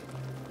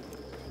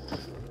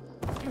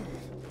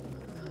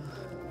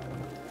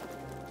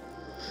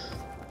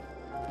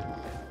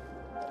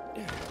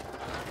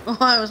 Oh,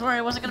 I was worried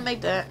I wasn't gonna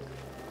make that.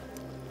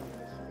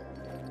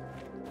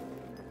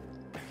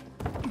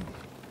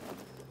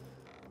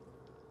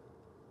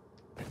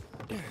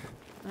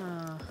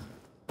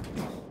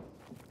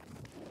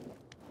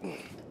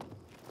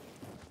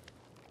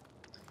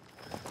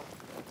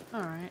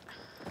 Alright.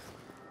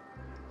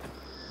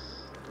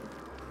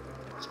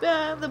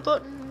 Spam the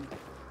button!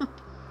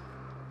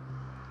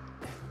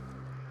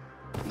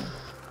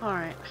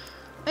 Alright.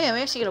 Oh yeah,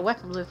 we actually get a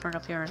weapon blueprint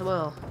up here as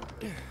well.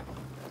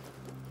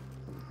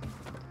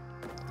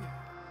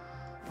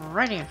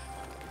 Right here.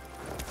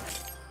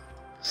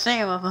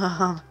 Sam,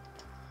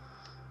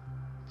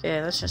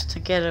 okay, that's just to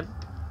get a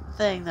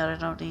thing that I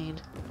don't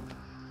need.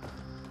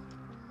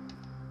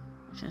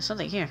 There's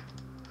something here.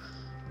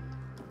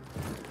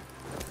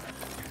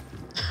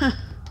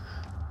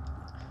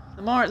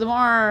 The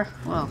more,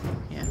 well,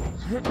 yeah.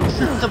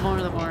 the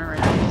more,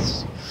 right?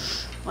 It's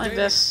my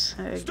best.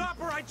 Stop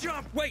or I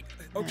jump! Wait!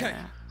 Okay.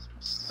 Yeah.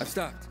 I've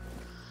stopped.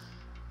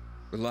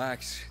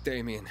 Relax,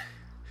 Damien.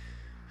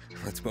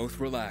 Let's both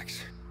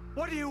relax.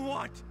 What do you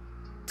want?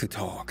 To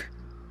talk.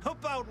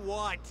 About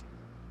what?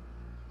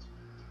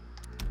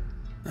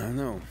 I don't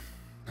know.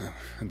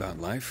 About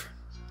life?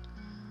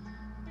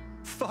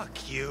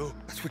 Fuck you.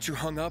 That's what you're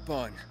hung up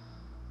on.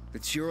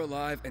 That you're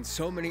alive and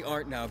so many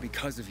aren't now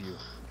because of you.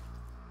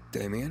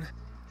 Damien?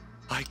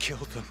 I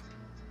killed them.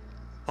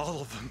 All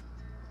of them.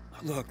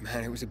 Look,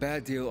 man, it was a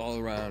bad deal all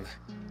around.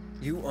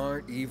 You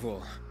aren't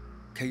evil.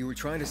 Okay, you were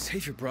trying to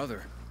save your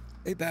brother.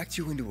 They backed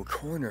you into a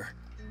corner.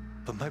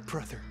 But my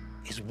brother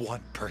is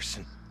one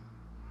person.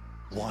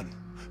 One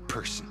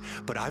person.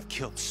 But I've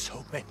killed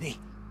so many.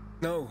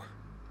 No.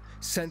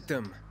 Sent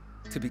them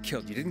to be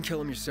killed. You didn't kill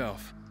them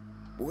yourself.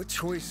 What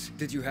choice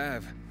did you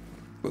have?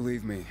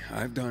 Believe me,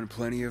 I've done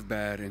plenty of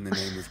bad in the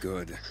name of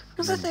good.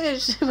 What's that thing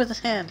to do with his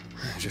hand?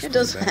 Just It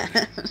does bad.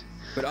 that.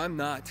 But I'm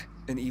not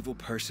an evil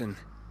person.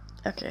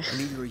 Okay. And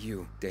neither are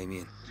you,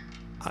 Damien.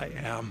 I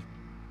am.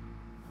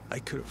 I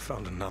could have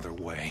found another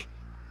way.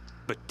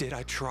 But did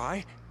I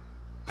try?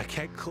 I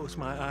can't close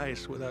my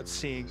eyes without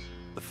seeing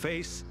the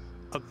face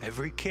of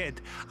every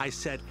kid I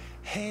said,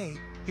 hey,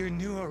 you're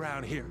new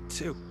around here,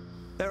 too.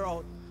 They're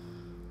all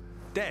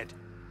dead.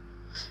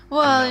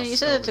 Well, you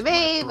said it to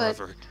me, but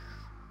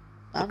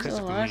I'm Because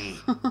still of alive.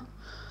 me.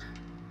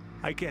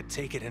 I can't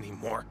take it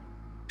anymore.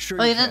 Sure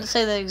Well, you you can. didn't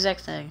say the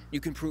exact thing. You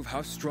can prove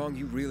how strong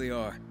you really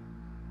are.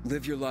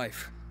 Live your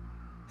life.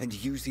 And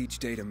use each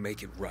day to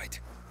make it right.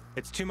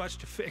 It's too much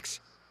to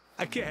fix.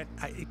 I can't.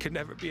 It could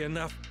never be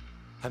enough.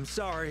 I'm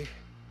sorry,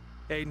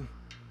 Aiden.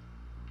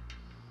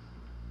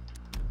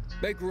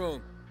 Make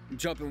room. I'm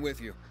jumping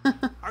with you.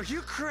 Are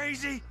you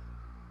crazy?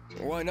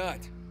 Why not?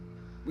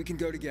 We can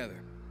go together.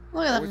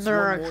 Look at What's the one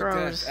mirror more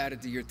crows. death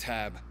added to your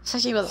tab? It's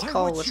actually about the Why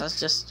skull, would which you- was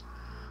just...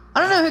 I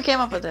don't know who came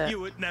up with that.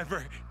 You would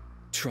never.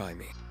 Try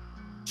me.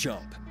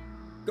 Jump.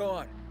 Go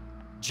on.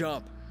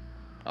 Jump.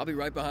 I'll be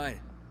right behind.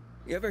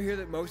 You ever hear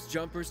that most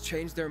jumpers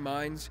change their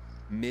minds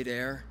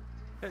mid-air?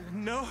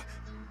 No.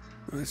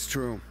 That's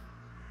true.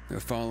 They're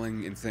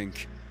falling and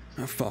think,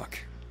 oh fuck,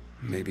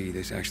 maybe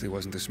this actually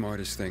wasn't the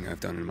smartest thing I've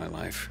done in my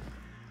life.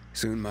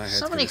 Soon my head's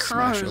So many gonna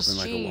smash crows, open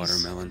like a jeez.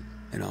 watermelon,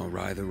 and I'll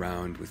writhe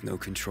around with no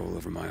control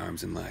over my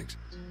arms and legs,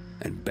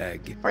 and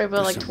beg Probably about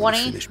for like someone to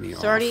 20, finish me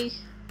 30. off.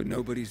 But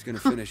nobody's gonna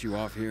finish you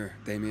off here,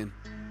 Damien.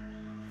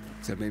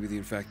 Except maybe the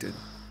infected.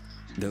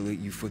 They'll eat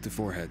you foot to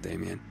forehead,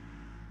 Damien.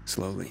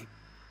 Slowly.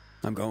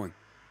 I'm going.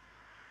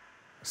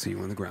 See you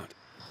on the ground.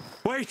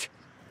 Wait.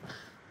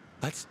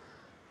 Let's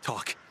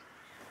talk.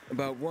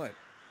 About what?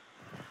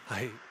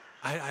 I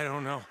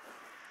don't know.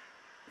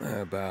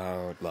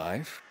 About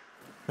life?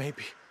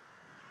 Maybe.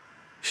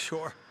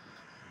 Sure.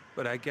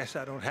 But I guess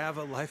I don't have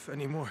a life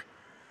anymore.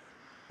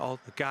 All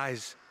the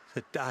guys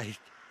that died,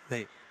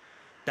 they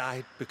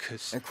died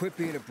because... And quit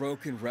being a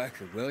broken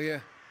record, will ya?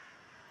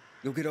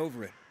 You'll get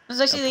over it. This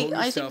is actually Now pull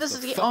I think yourself this is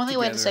the fuck only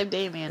way to together save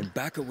Damien. And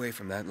back away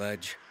from that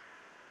ledge.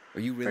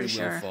 Or you really Pretty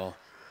will sure. fall.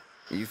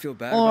 You feel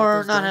bad about Or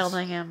those not days?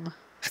 helping him.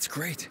 That's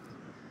great.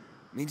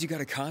 Means you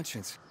got a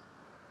conscience.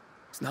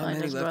 There's not Find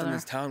many his left in brother.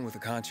 this town with a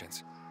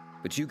conscience.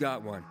 But you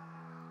got one.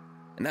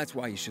 And that's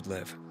why you should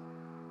live.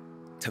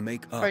 To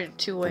make up Right,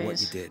 two for what you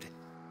ways. did.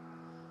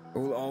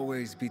 There will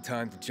always be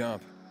time to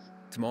jump.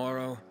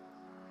 Tomorrow,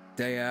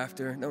 day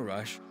after, no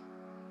rush.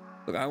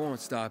 Look, I won't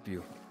stop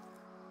you.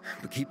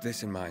 But keep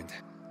this in mind.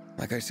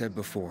 Like I said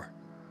before,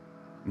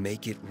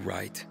 make it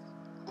right.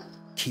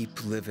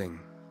 Keep living.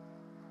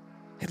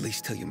 At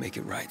least till you make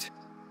it right.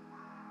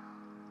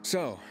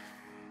 So,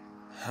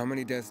 how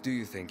many deaths do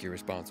you think you're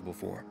responsible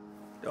for?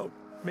 Don't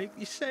make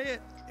me say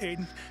it,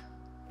 Aiden.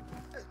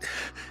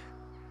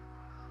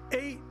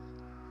 8,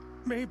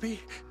 maybe.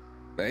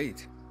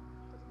 8.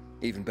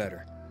 Even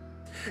better.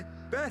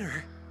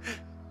 Better.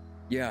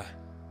 Yeah,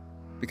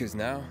 because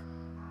now,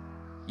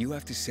 you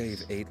have to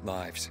save 8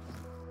 lives.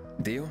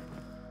 Deal?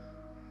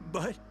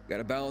 But...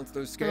 Gotta balance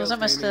those It scales, was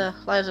almost Damien.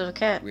 the lives of a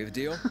cat. We have a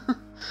deal?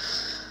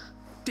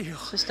 Deal.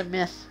 Just a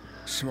myth.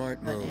 Smart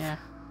But move. yeah.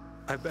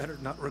 I better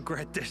not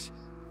regret this.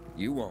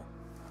 You won't.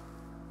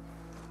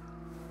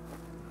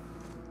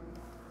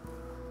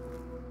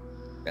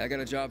 I got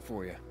a job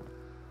for you.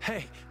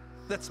 Hey,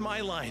 that's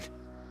my line.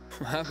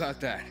 How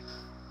about that?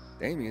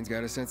 Damien's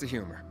got a sense of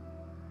humor.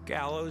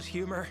 Gallows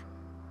humor,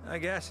 I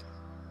guess.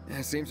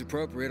 Yeah, seems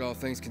appropriate, all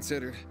things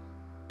considered.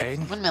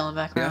 Aiden? Windmill in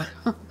the background.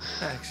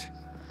 Thanks.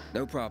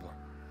 No problem.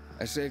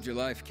 I saved your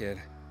life, kid.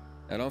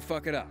 Now don't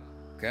fuck it up,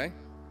 okay?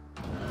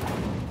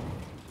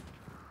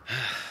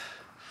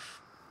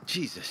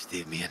 Jesus,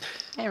 Damien.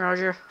 Hey,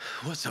 Roger.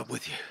 What's up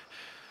with you?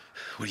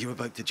 Were you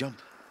about to jump?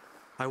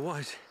 I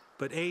was,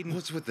 but Aiden...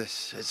 What's with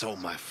this "it's all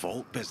my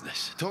fault"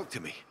 business? Talk to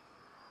me.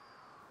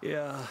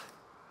 Yeah,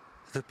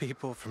 the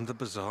people from the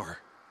bazaar.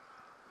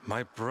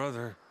 My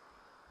brother.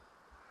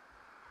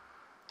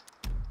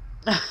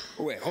 Oh,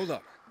 wait, hold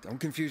up. Don't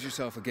confuse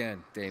yourself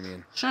again,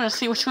 Damien. Trying to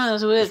see which one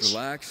is Just which.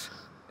 relax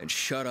and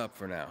shut up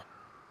for now.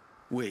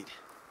 Wait,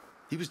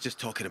 he was just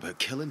talking about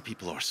killing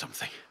people or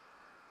something.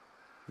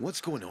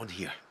 What's going on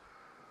here?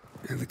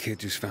 And the kid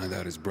just found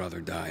out his brother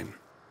died.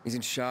 He's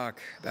in shock,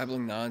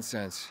 babbling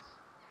nonsense.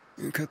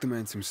 You cut the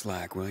man some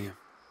slack, will you?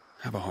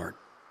 Have a heart.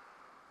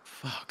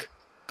 Fuck,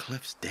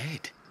 Cliff's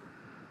dead.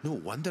 No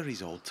wonder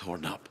he's all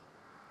torn up.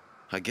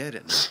 I get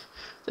it now.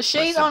 The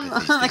shade on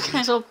sympathies, the Damien.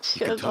 guy's all,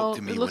 You can talk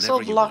to it me looks so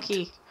whenever you want.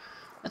 blocky.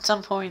 At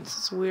some points,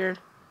 it's weird.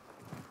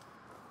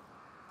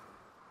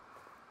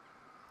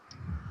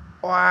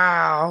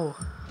 Wow.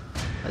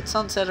 That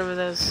sunset over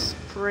there is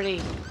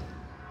pretty.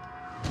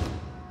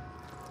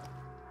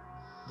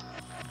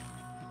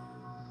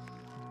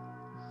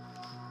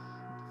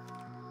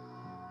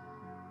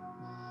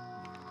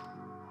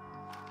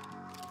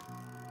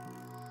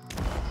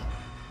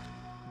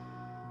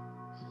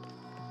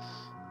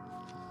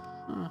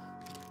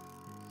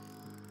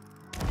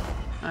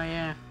 Oh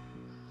yeah.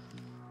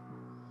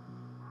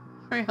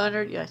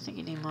 300? Yeah, I think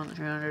you need more than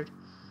 300.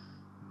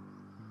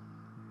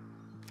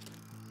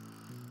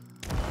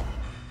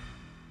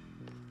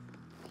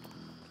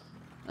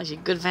 That's a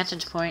good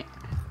vantage point.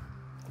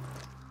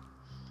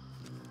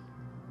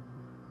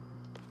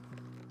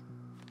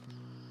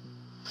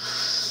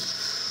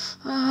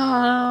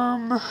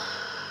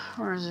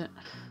 Where is it?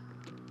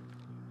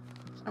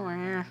 Somewhere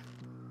here.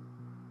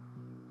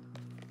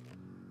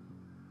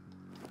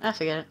 I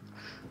forget it.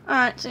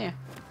 Alright, see ya.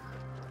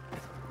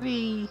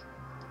 Wee.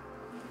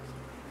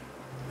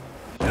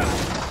 Nah,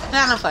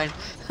 I'm fine.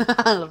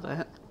 I love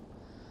that.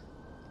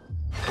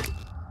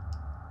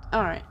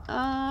 Alright,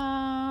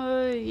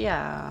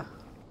 yeah.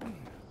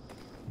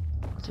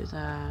 Do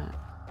that.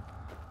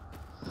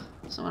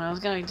 So what I was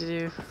going to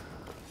do.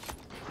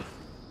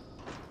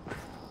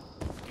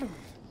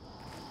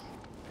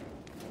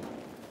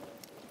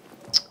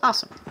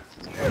 Awesome.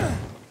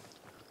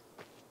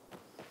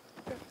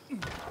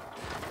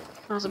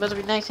 I was about to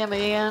be nice to me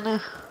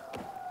again.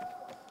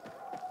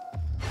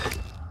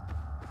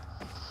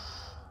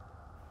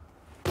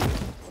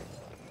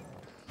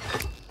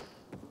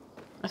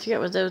 I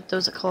forget what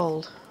those are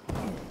called.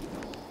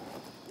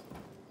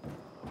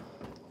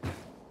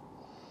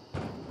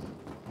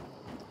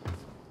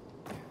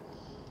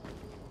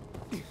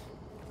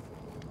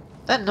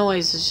 That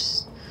noise is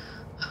just...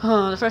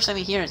 Oh, the first time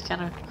you hear it, it's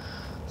kind of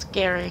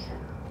scary.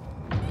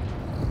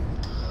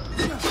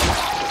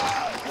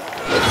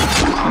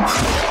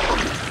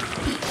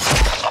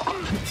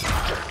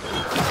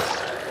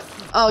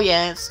 Oh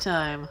yeah, it's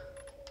time.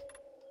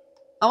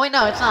 Oh wait,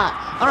 no, it's not.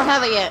 I don't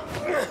have it yet.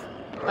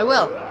 I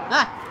will.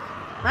 Ah!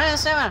 Right in the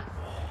stamina.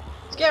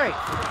 Scary.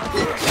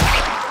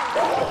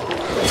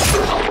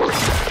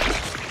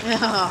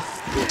 Yeah.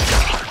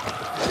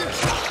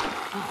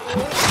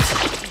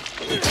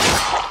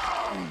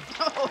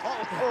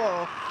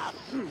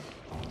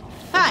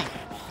 Hi.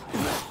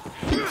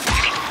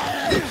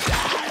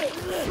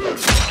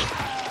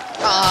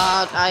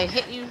 I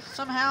hit you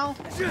somehow.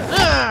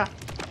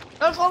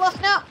 Don't fall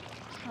off now.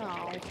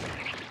 Oh.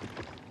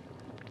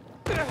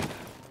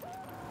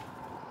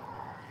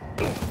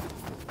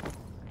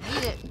 I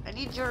need it. I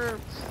need your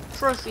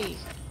trophy.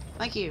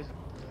 Thank you.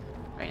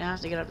 Right now I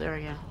have to get up there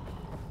again.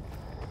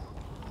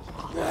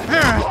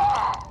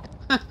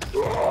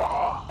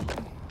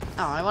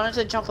 Oh, I wanted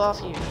to jump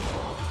off you.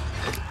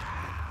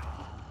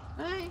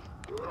 Hey.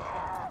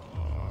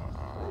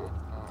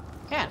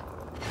 Can.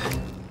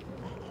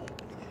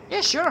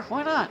 Yeah, sure.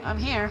 Why not? I'm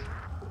here.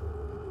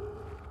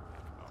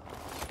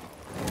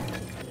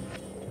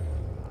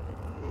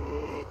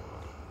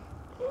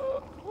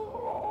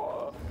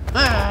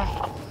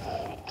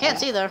 Can't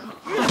see there.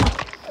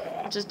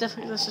 Which is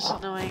definitely just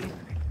annoying.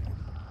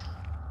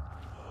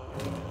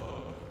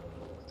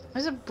 Why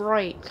is it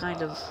bright,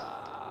 kind of?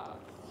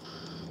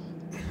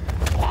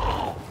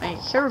 I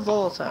hear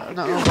volatile.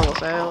 No, not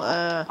volatile.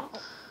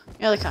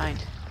 The other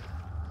kind.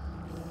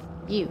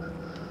 You.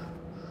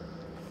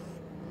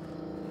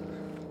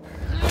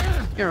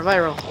 You're a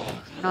viral,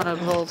 not a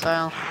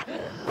volatile.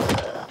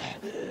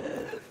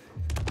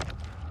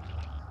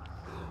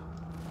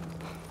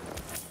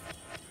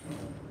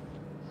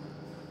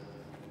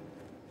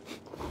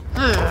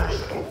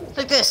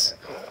 Like this.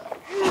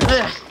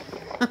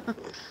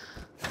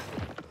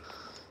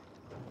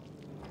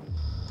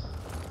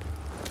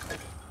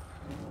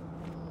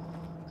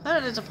 Kind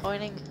of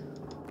disappointing.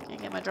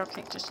 Can't get my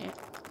dropkick just yet.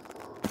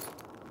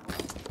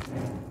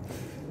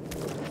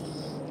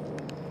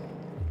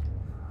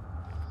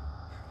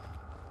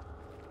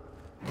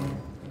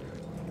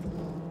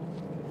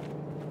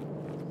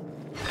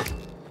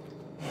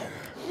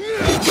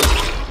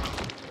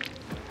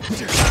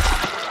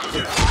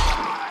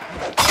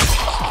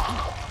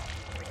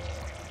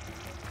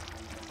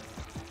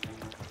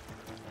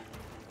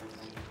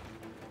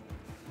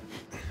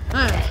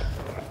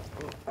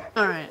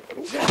 Alright.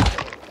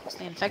 Is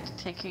the infected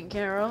taken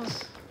care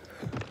of?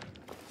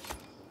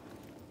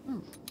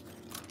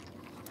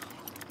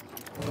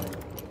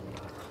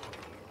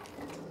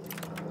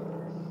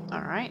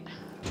 Alright.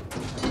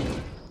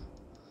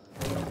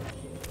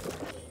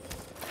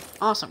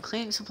 Awesome.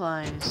 Cleaning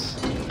supplies.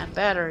 And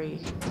battery.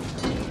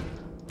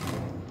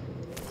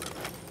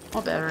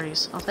 More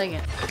batteries. I'll take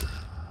it.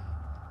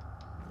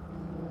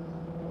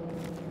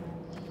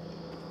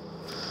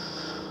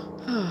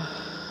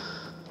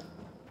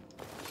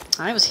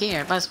 I was here.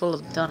 I might as well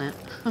have done it.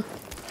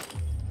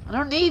 I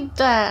don't need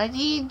that. I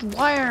need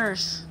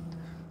wires.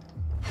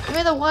 Give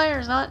me the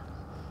wires, not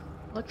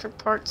electric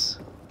parts.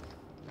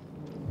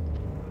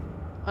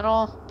 At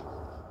all.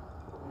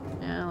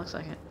 Yeah, looks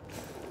like it.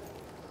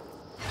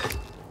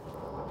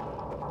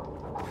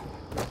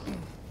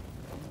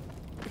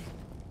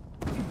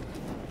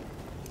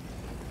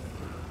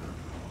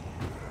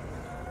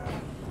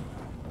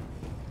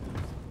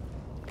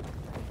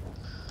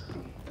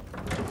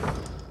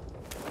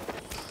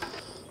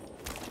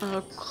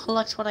 I'll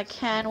collect what I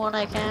can when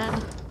I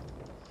can.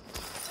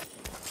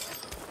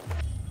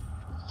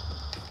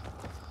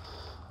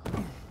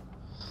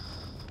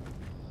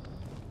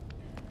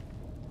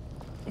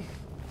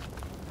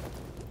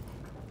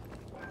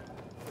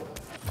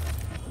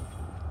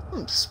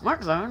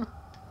 Smartphone?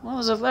 What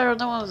was the better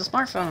than with a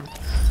smartphone?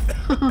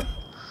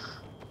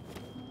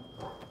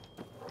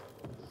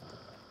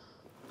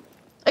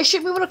 Hey,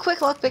 shoot me with a quick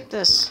lockpick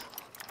this.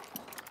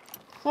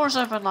 Force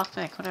open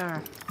lockpick,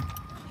 whatever.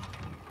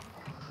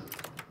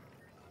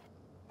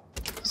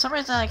 For some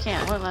reason I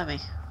can't, won't let me.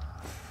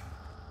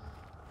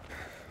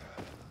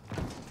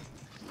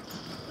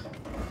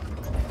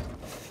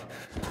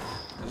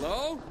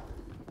 Hello?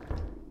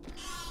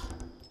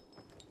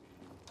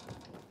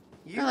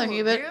 Hello,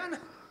 Hubert.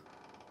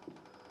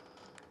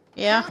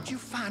 Yeah? How'd you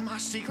find my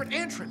secret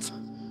entrance?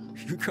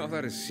 You call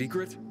that a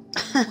secret?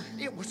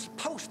 It was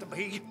supposed to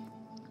be.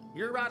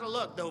 You're out of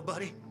luck, though,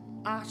 buddy.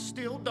 I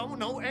still don't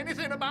know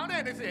anything about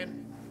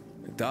anything.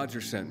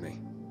 Dodger sent me.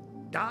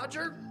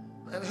 Dodger?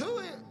 Who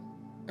is...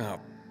 Oh,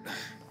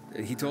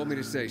 he told me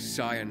to say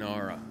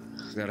sayonara.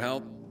 Does that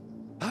help?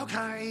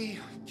 Okay.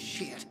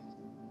 Shit.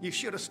 You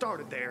should have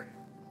started there.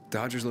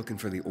 Dodger's looking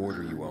for the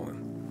order you owe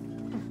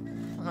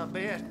him. I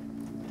bet.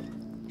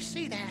 You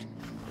see that?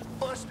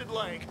 Busted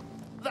leg.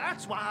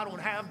 That's why I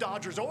don't have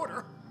Dodger's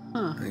order.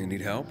 Huh. You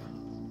need help?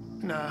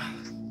 Nah.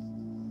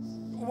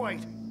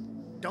 Wait.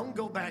 Don't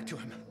go back to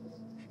him.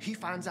 He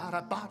finds out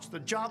I botched the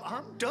job,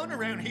 I'm done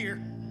around here.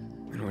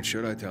 And what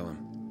should I tell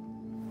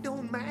him?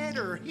 Don't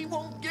matter. He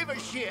won't give a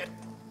shit.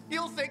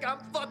 He'll think I'm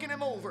fucking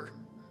him over.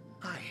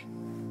 Hi.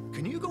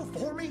 Can you go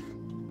for me?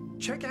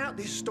 Check out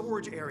this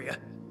storage area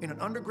in an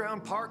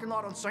underground parking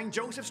lot on St.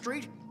 Joseph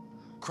Street.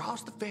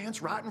 Cross the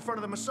fence right in front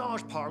of the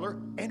massage parlor,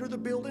 enter the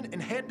building,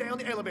 and head down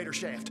the elevator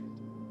shaft.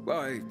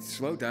 Well, hey,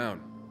 slow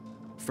down.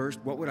 First,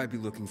 what would I be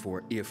looking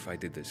for if I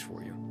did this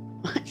for you?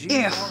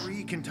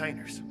 GRE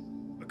containers.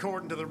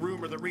 According to the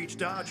rumor that reached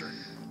Dodger,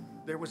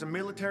 there was a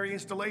military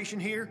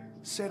installation here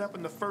set up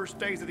in the first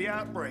days of the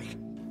outbreak.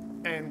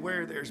 And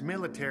where there's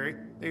military,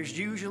 there's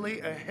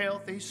usually a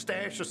healthy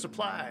stash of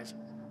supplies.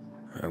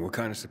 What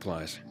kind of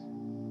supplies?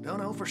 Don't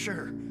know for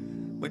sure,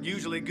 but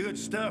usually good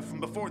stuff from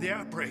before the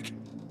outbreak.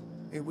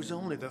 It was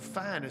only the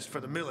finest for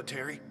the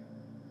military.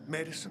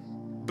 Medicine,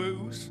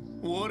 booze,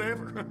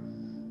 whatever.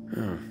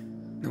 Oh,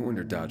 no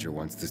wonder Dodger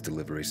wants this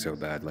delivery so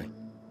badly.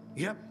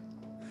 Yep.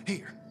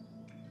 Here.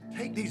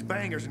 Take these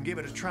bangers and give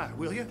it a try,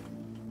 will you?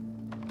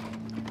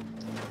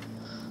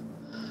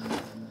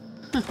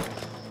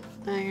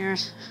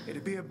 Bangers.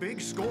 It'd be a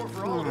big score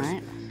for all of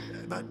us.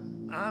 But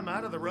I'm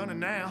out of the running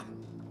now.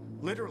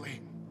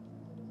 Literally.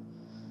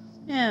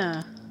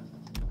 Yeah.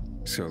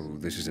 So,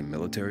 this is a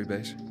military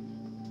base?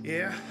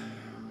 Yeah.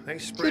 They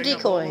sprang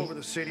up all over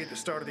the city at the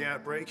start of the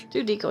outbreak.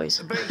 2 decoys.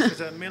 The base is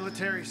a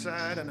military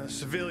side and a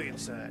civilian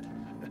side.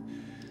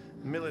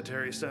 The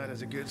military side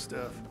has the good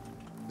stuff.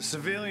 The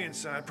civilian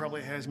side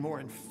probably has more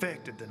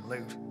infected than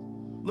loot.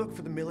 Look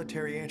for the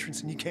military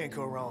entrance and you can't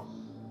go wrong.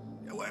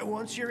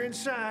 Once you're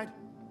inside,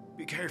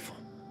 be careful.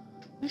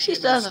 She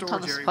still has a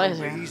ton of supplies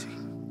here. Easy.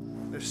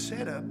 The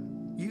setup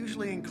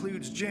usually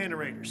includes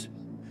generators.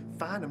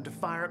 Find them to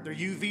fire up their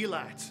UV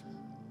lights.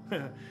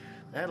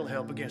 That'll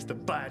help against the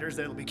biters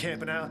that'll be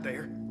camping out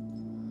there.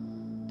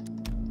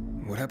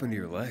 What happened to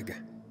your leg?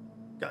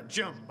 Got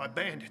jumped by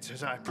bandits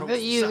as I I've approached got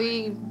the site.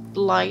 UV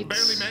lights.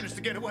 Barely managed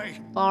to get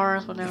away.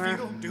 Bars, whatever. If you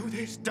don't do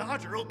this,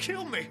 Dodger will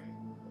kill me.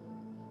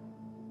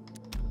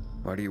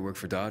 Why do you work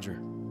for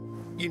Dodger?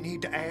 You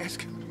need to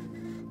ask.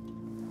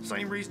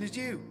 Same reason as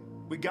you.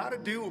 We gotta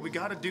do what we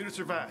gotta do to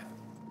survive.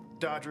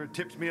 Dodger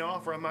tips me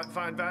off where I might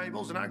find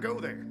valuables and I go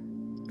there.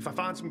 If I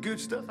find some good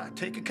stuff, I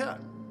take a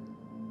cut.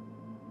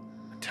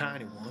 A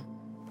tiny one.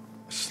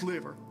 A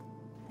sliver.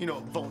 You know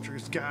what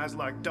vultures guys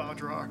like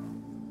Dodger are.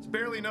 It's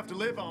barely enough to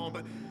live on,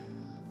 but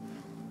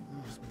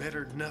it's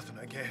better than nothing,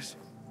 I guess.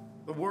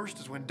 The worst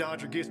is when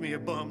Dodger gives me a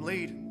bum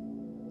lead.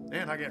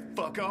 And I get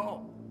fuck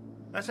all.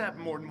 That's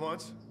happened more than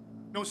once.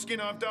 No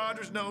skin off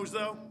Dodger's nose,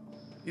 though.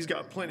 He's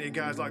got plenty of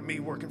guys like me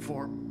working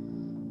for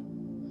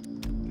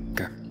him.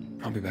 Okay,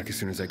 I'll be back as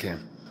soon as I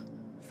can.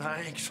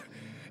 Thanks.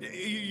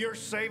 You're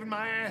saving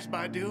my ass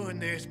by doing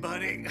this,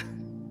 buddy.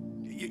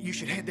 You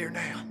should head there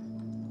now.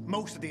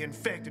 Most of the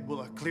infected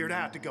will have cleared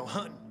out to go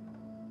hunting.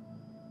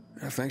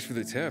 Thanks for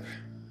the tip.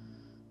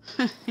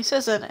 He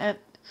says that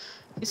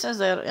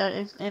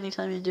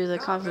anytime you do the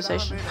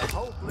conversation. I'm in a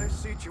hopeless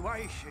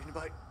situation,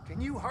 but can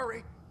you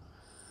hurry?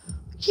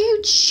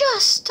 You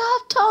just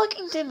stop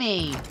talking to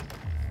me.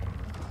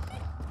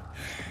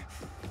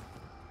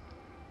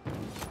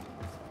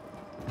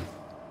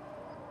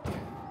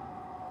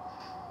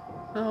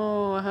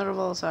 Oh, I had a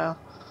volatile.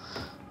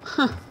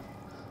 I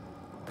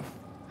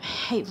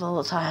hate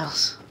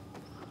volatiles.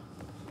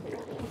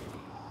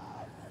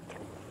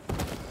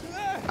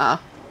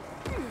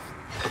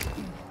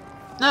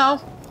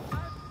 No.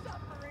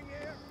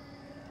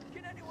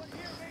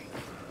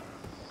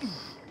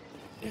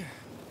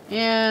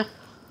 Yeah,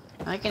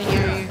 I can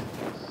hear you.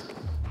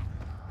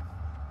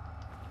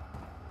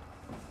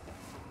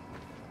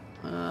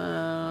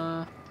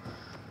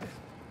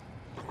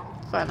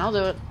 Fine, I'll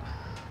do it.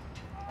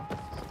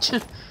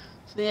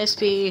 The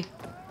XP.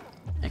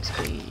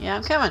 Yeah,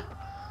 I'm coming.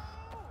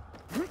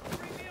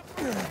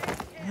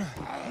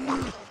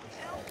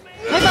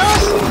 Hey,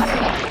 fellas!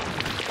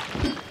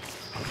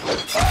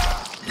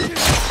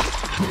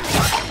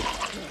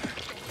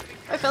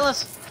 Hey,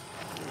 fellas!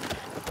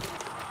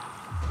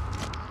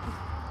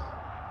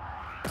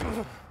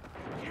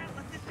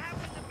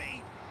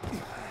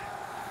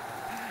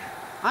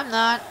 I'm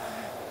not.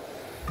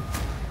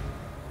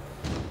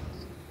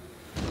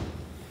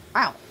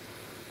 Wow.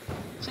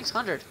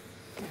 600.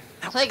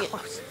 I'll take it.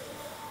 Close.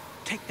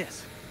 Take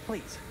this,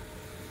 please.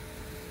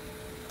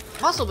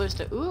 Muscle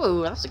booster.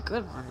 Ooh, that's a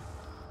good one.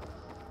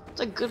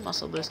 That's a good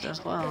muscle booster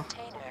as well.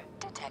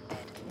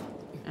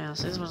 Yeah,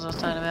 so this one's what I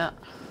was talking about.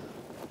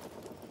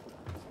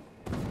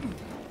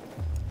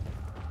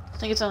 I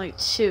think it's only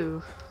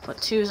 2,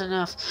 but 2 is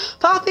enough.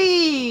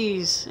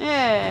 Poppies!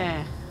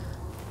 Yeah!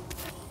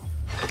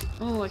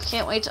 Ooh, I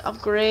can't wait to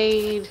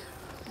upgrade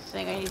the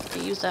thing I need to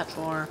use that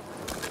for.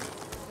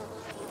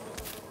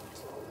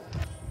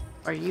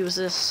 Or use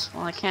this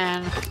while I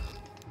can.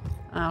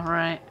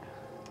 Alright.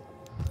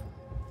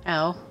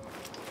 Oh.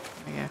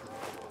 There you go.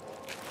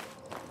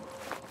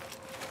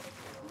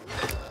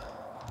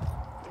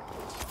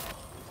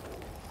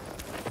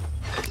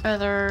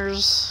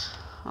 Feathers.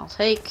 I'll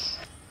take.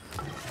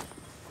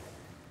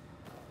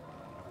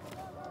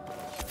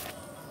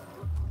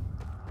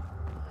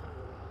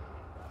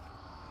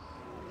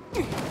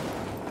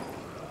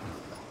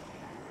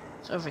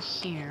 It's over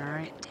here,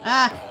 right?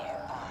 Ah!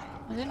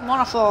 I didn't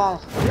want to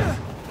fall.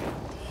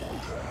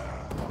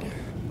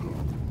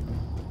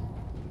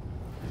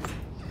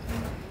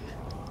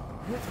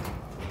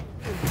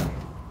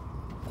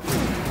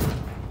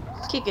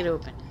 Let's kick it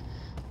open.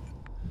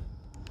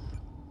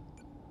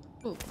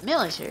 Ooh,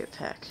 military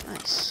pack.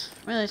 Nice.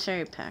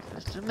 Military pack.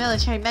 It's a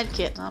military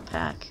medkit, not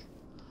pack.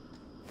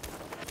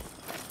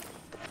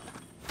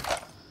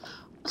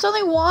 It's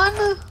only 1?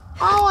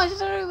 Oh, I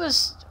thought it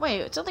was...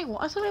 Wait, it's only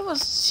 1? I thought it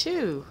was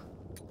 2.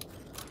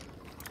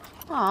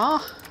 Aw.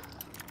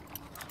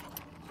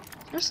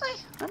 Seriously?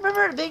 I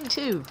remember it being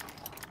 2.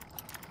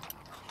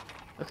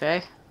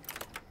 Okay.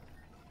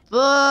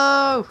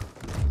 Whoa!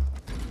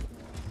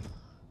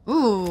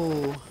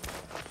 Ooh.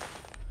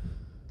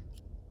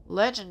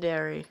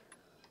 Legendary.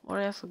 What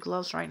do I have for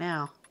gloves right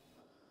now?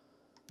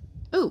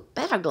 Ooh,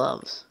 better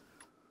gloves.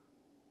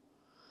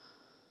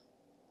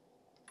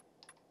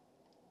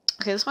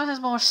 Okay, this one has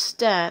more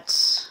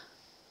stats.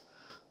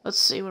 Let's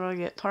see what do I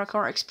get.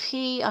 Parkour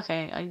XP.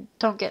 Okay, I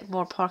don't get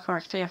more parkour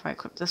XP if I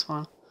equip this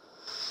one.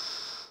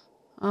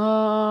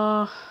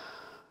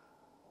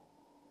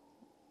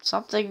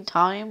 Something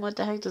time? What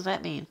the heck does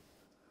that mean?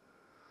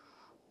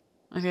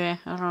 Okay,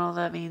 I don't know what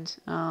that means.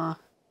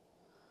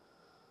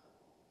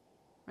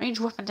 Range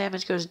weapon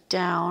damage goes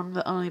down,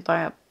 but only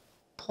by a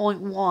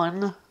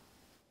 0.1.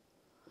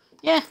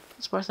 Yeah,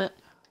 it's worth it.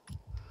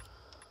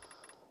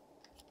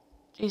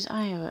 Jeez,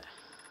 I have it.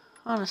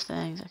 Honest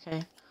things,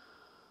 okay.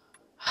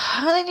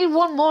 I need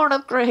 1 more to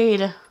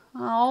upgrade.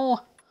 Oh.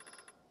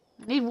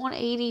 I need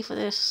 180 for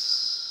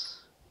this.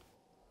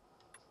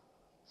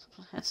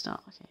 That's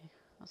not, okay.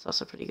 That's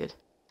also pretty good.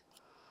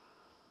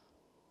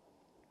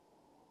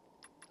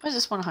 Why is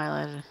this one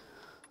highlighted?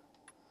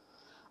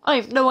 I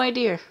have no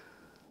idea.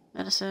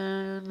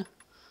 Medicine.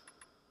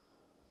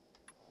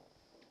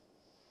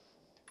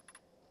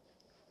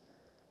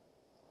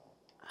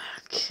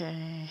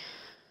 Okay.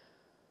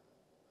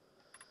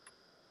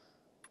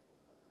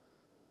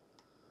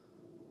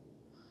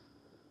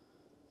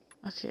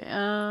 Okay,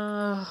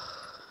 yeah,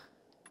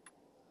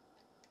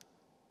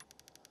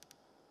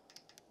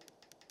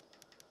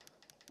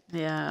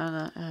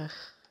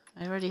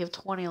 I already have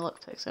 20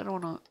 luck picks. I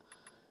don't want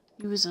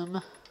to use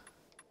them.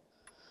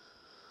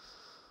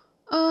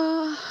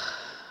 I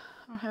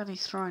don't have any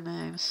throwing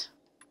names.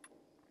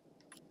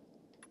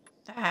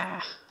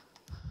 Ah.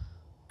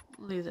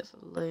 I'll leave that for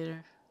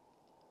later.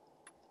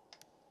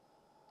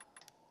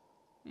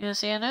 Yeah,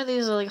 see, I know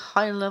these are like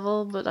high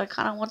level, but I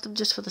kind of want them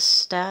just for the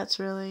stats,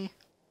 really.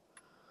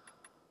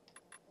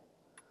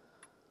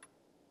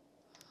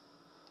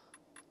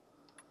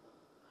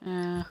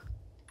 Yeah.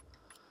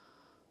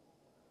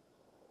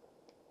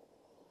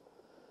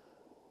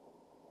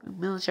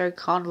 Military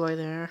convoy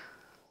there.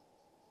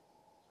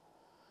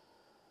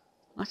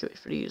 That could be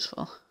pretty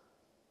useful.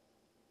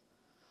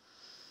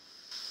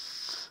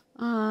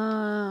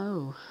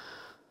 Oh.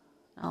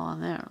 All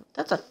on there.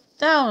 That's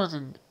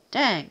 1,000.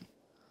 Dang.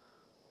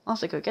 I'll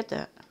have to go get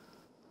that.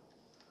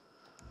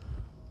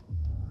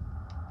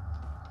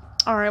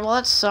 Alright, well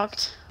that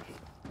sucked.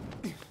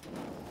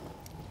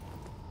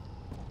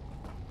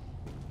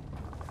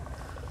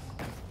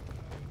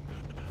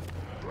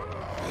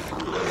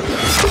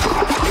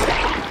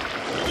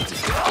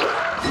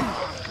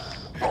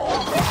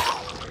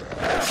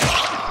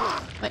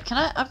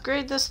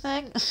 upgrade this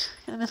thing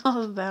in the middle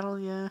of the battle?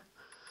 Yeah.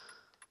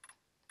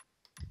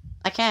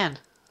 I can.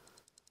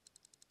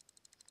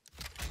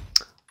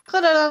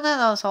 Could have done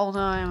that this whole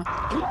time.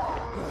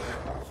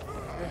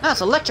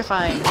 That's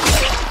electrifying.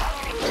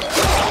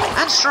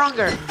 And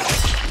stronger.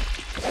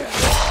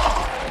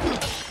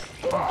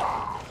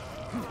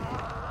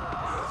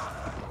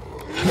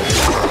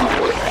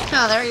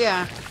 Oh, there you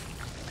are.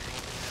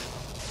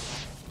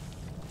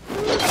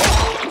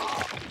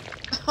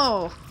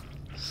 Oh.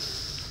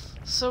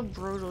 So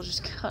brutal,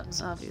 just cutting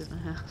zombies in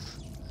half.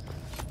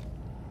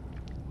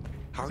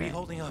 How are you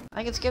holding up?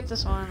 I can skip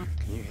this one.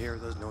 Can you hear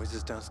those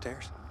noises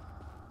downstairs?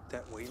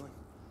 That wailing?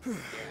 I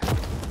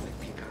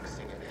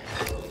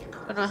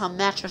don't know how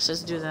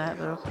mattresses do that,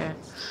 but okay.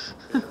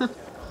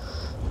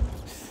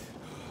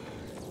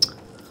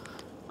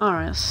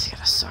 Alright, this is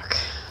gonna suck.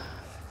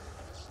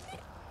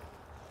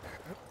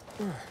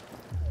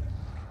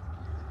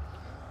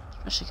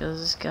 Especially because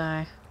this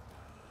guy.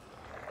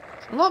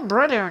 There's a lot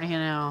brighter in here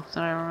now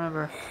than I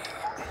remember.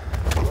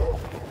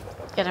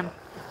 Get him.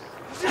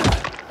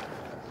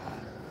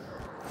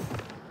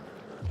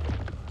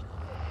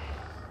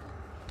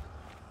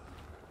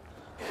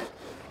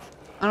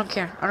 I don't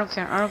care. I don't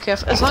care. I don't care.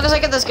 As long as I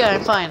get this guy,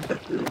 I'm fine. Why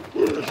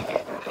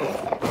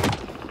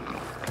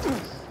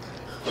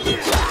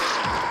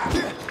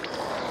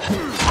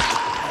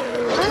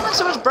is it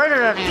so much brighter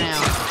down here now?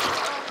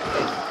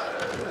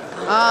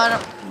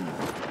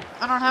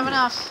 I don't have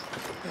enough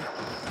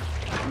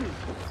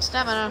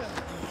stamina.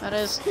 That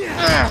is.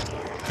 Yeah,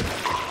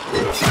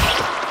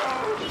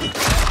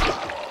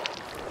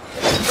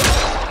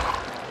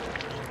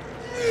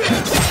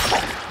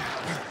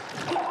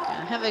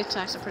 heavy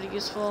attacks are pretty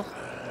useful.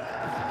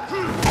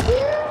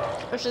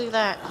 Especially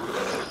that.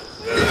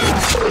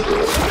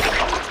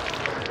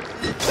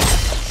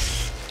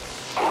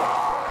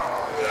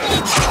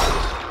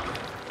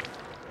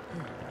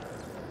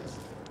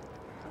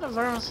 What a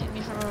vermin seeing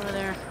me from over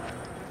there.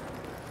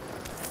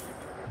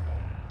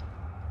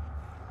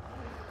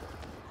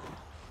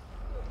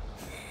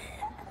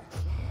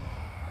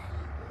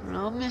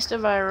 No, Mr.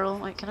 Viral.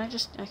 Wait, can I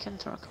can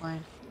throw a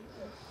coin.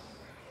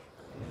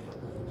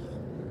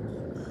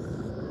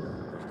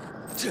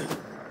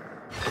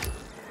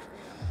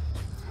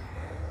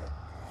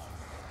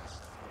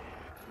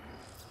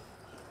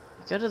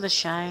 Go to the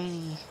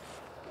shiny.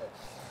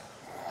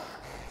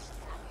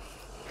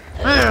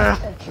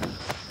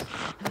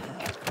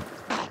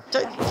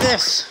 Take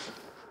this.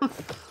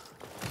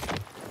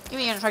 Give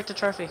me an infected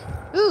trophy.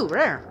 Ooh,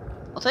 rare.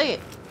 I'll take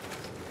it.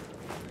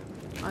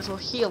 Might as well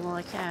heal while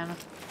I can.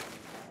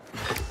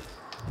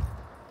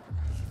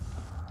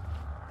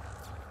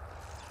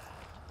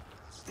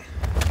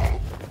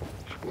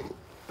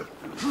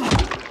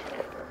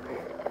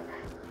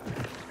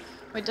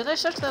 Wait, did I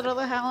search that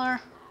other howler?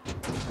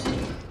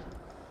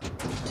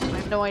 I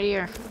have no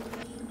idea.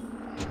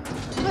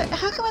 Wait,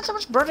 how come it's so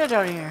much brighter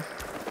down here?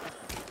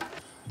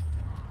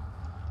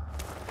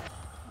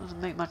 Doesn't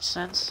make much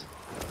sense.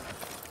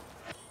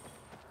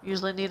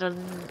 Usually need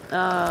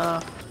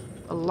a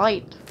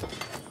light.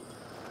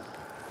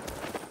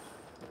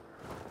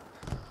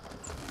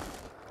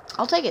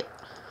 I'll take it.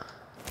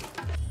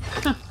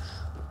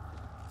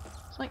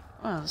 It's like,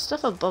 wow,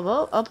 stuff up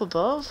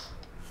above?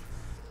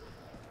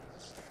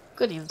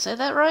 Couldn't even say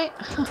that right.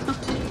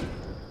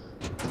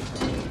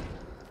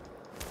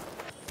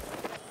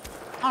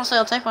 Honestly,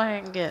 I'll take what I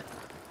can get.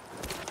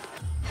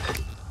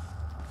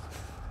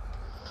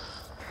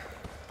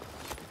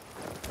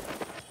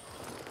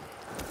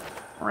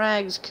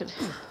 Rags could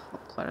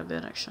help quite a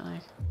bit, actually.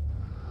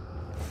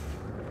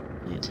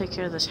 I need to take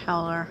care of this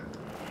howler.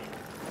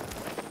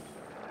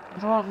 I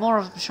don't want more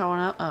of them showing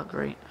up. Oh,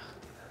 great.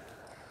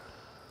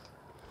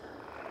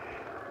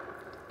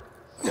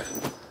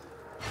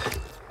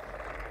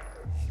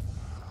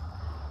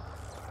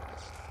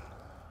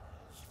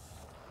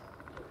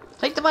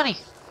 Take the money!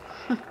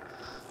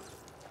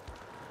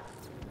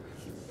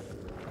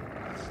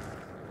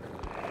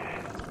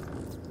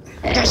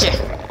 Gotcha!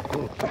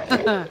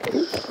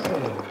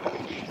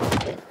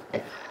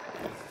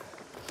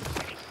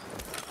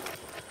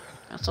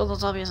 That's all the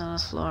zombies on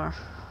this floor.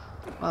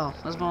 Well,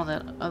 there's more on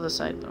that other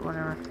side, but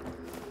whatever.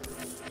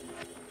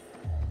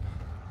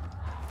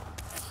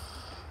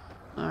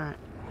 Alright.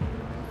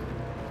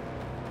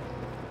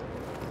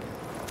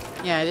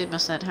 Yeah, I did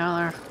miss that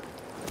howler.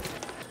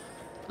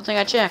 Don't think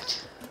I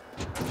checked.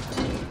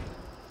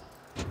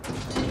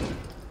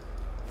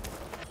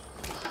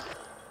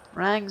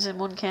 Rags and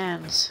 1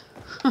 cans.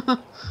 1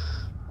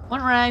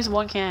 rags,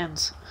 1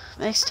 cans.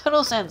 Makes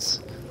total sense.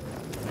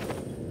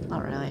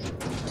 Not really.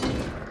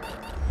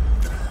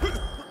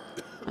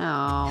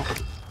 Oh.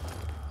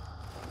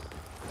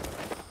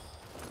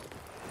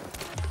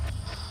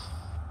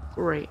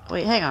 Great.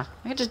 Wait, hang on.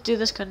 I could just do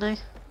this, couldn't I?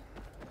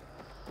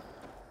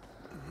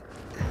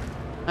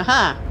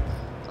 Aha!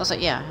 I was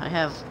like, yeah, I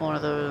have one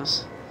of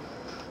those.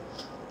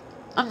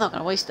 I'm not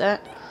gonna waste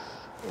that.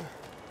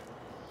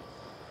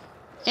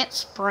 Can't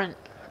sprint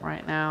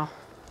right now.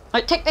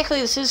 Like, technically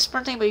this is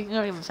sprinting, but you can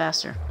go even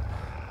faster.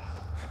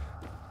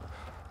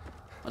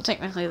 Well,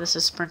 technically this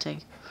is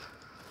sprinting.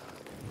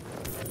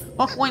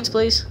 More coins,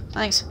 please.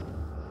 Thanks.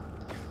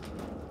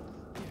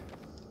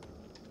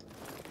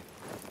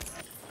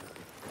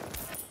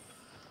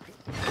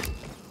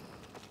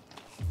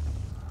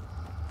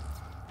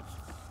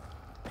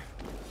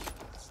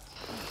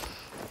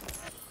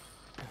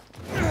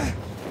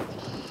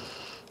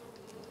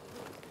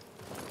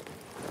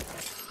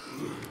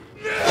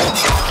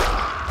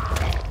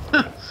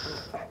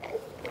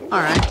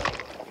 Alright.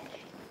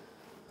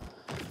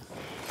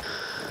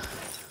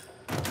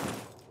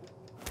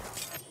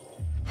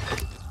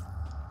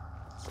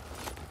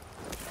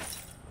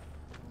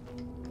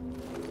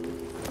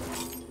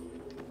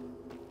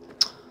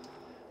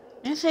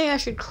 Anything I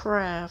should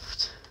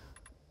craft?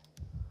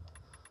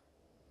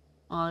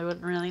 Well, I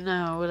wouldn't really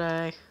know, would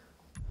I?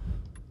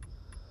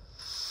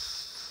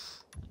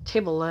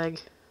 Table leg.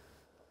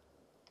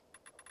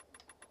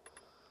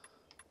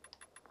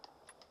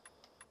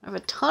 I have a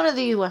ton of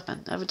these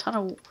weapons. I have a ton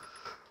of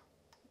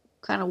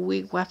kind of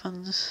weak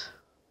weapons.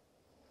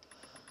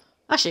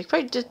 Actually, I could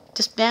probably just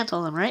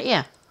dismantle them, right?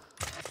 Yeah.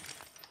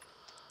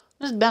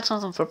 Just dismantle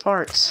them for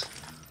parts.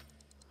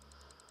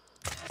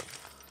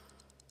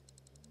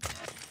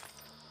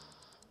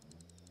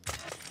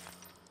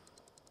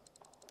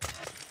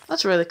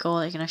 That's really cool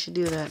that you can actually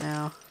do that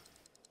now.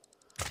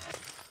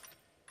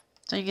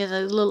 So you get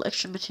the little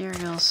extra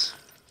materials.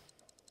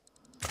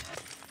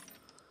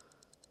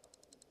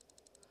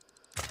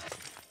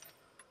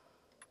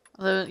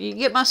 Although you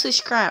get mostly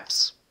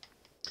scraps.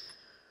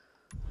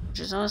 Which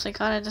is honestly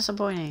kind of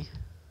disappointing.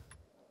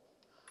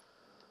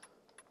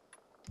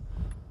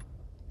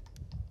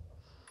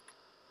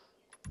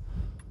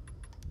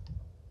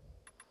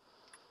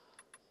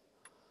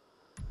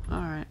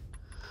 Alright.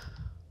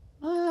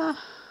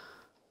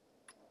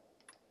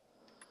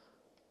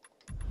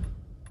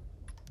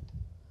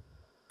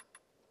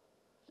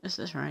 Is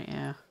this right?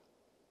 Yeah.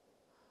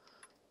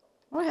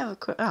 What do I have a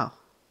quick... Oh.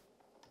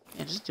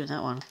 Yeah, just do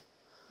that one.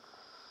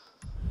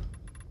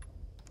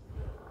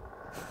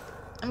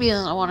 I mean,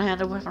 I want a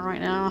handed weapon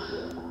right now.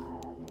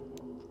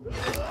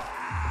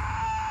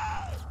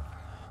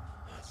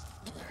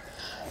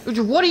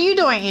 What are you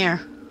doing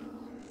here?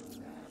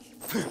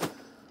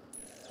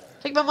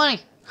 Take my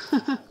money.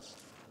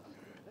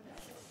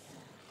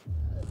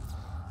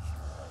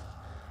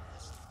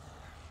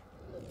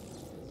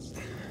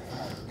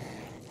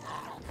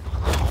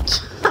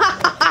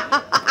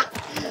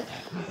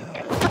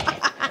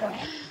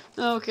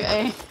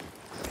 Okay.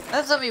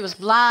 That zombie was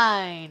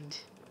blind.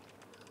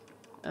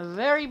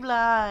 Very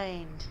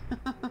blind.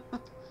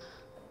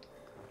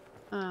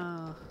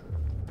 Oh.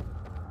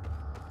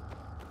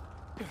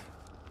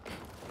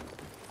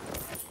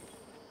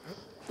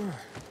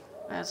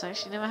 That's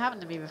actually never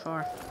happened to me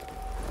before.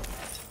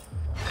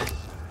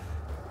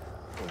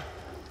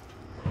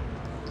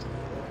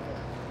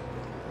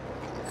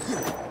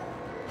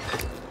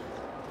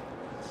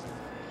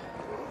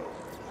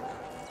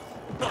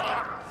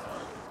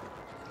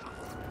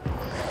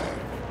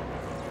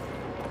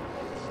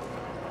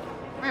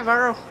 Come here,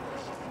 Varro.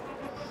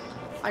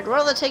 I'd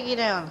rather take you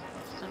down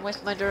than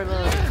waste my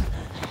durability.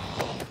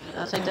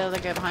 I'll take the other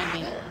guy behind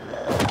me.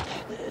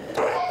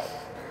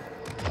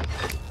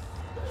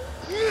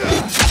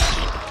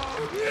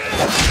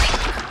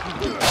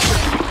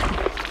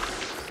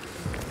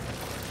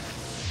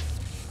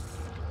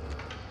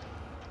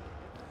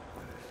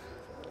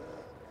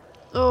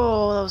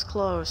 Oh, that was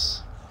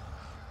close.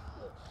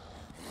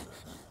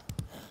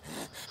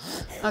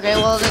 Okay,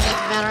 well, it doesn't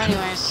matter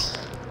anyways.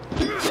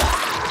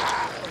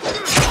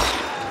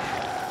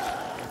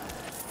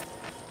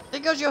 There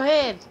goes your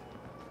head.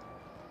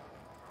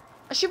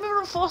 I should be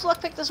able to force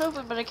lock pick this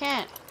open, but I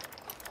can't.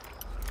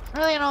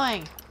 Really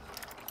annoying.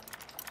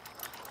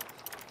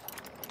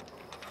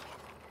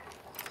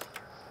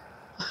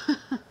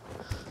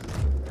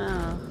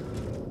 Oh.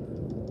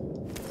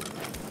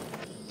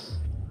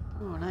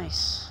 Oh,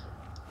 nice.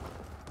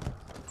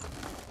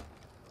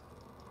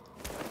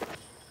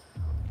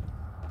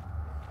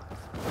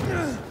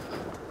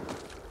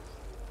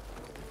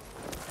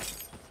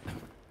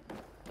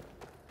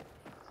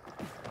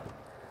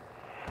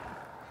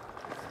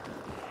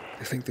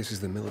 I think this is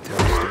the military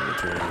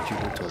dormitory that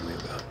Hugo told me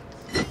about.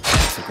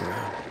 Stick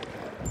around.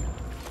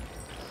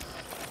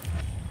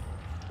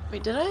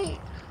 Wait, did I?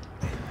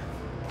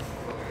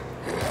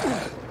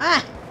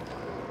 Ah!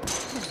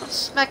 Don't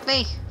smack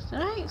me!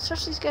 Did I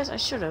search these guys? I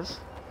should have.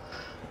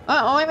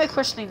 Oh, why am I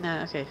questioning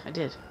that? Okay, I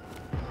did.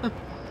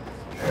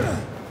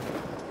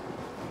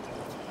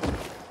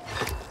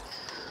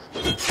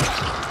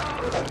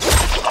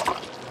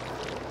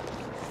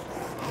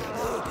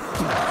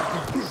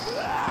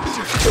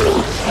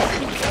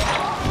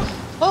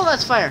 Oh,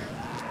 that's fire!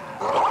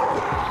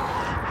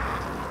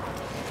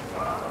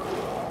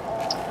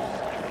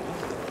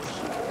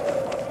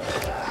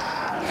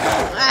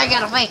 I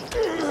gotta fight!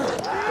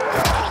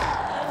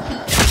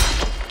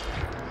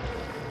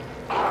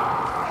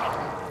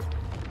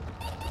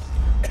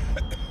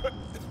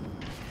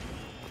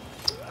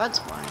 That's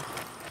fine.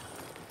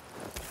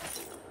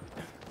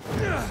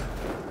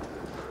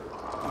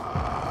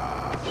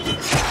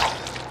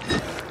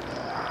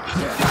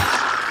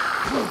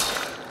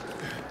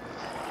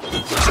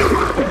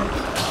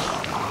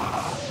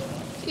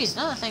 Jeez,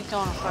 another thing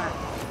going on fire.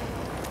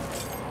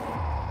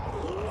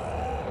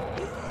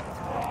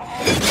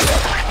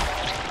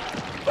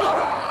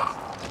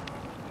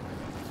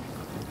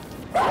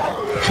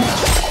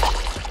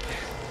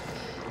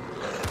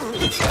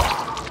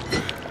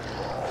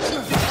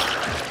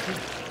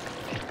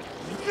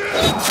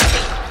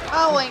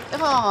 Oh wait,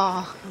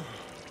 oh.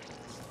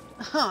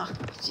 Huh,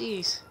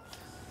 jeez.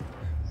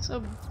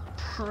 So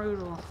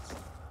brutal.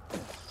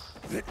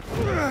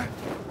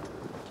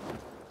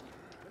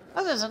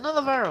 Oh, there's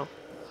another barrel.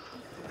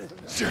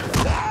 This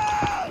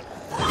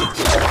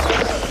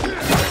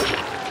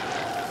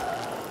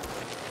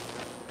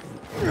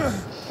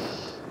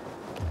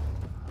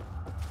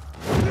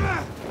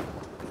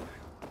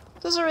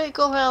is really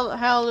cool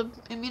how the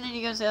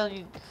immunity goes down.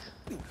 You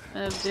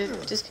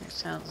disconnect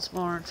sounds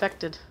more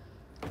infected.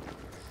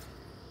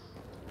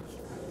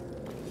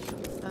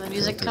 And the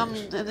music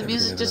comes. And the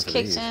music just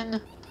kicks in.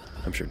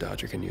 I'm sure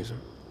Dodger can use them.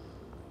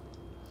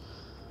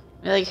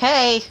 You're like,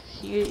 hey,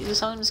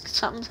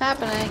 something's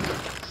happening.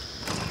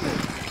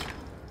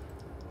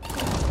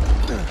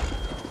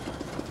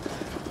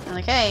 I'm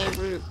like, hey,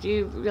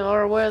 you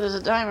are aware there's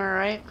a timer,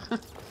 right?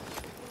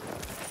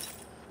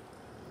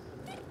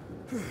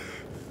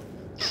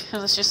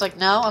 And it's just like,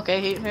 no,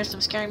 okay, here's some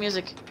scary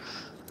music.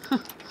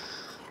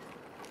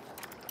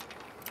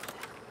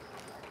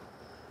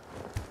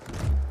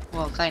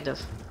 Well, kind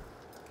of.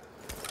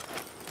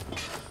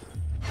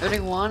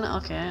 31,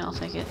 okay, I'll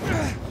take it.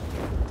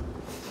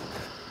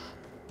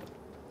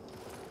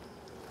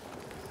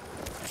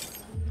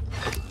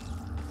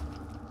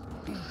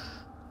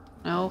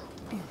 No.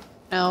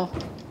 No.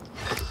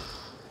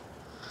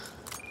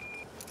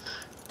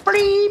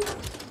 Beep!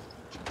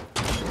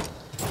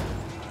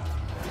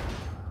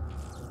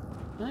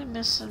 Did I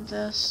miss some of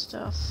this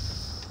stuff?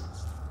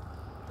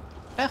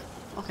 Yeah,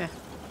 okay.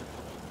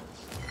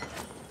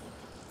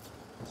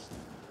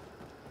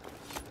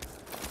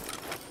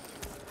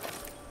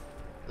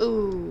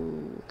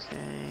 Ooh,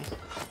 okay.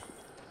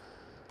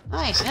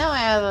 Nice, now I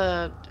have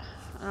an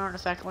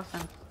artifact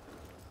weapon.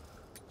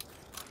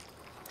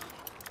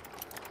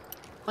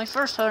 My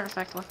first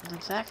artifact weapon, in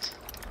fact.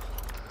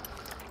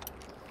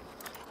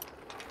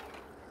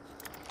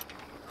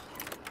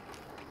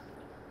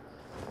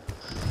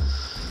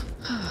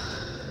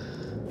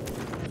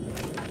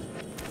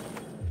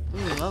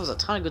 Ooh, that was a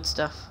ton of good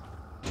stuff.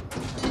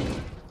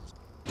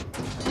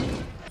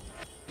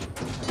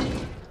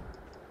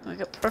 I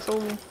got purple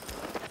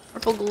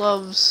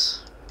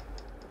gloves.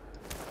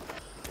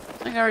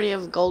 I think I already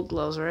have gold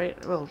gloves,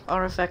 right? Well,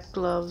 artifact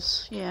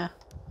gloves, yeah.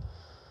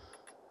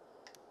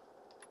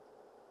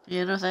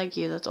 Yeah, no thank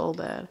you, that's all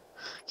bad.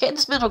 Can't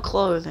dismantle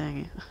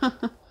clothing.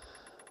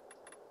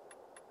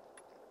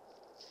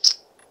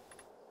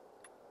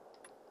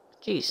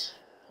 Jeez,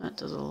 that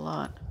does a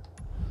lot.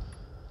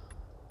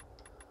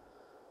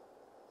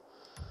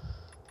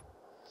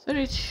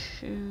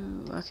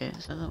 32, okay,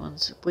 so that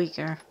one's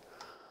weaker.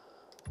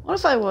 What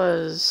if I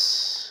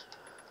was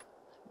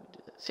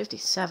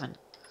 57?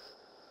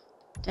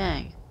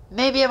 Dang.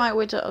 Maybe I might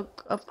wait to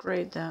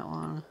upgrade that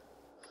one.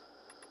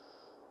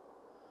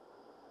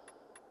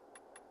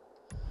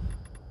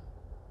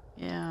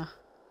 Yeah.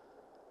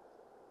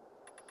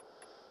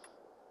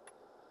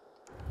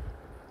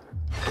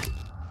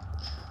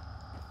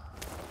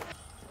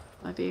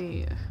 Might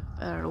be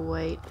better to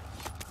wait.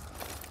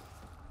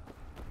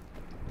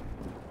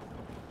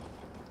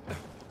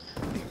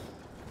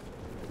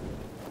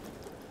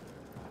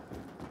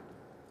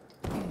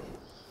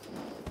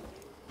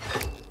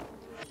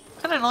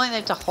 Kinda annoying they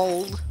have to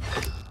hold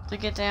to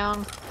get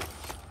down.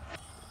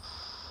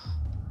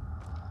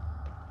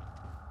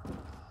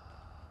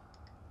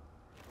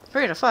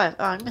 Three out of 5.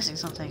 Oh, I'm missing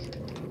something.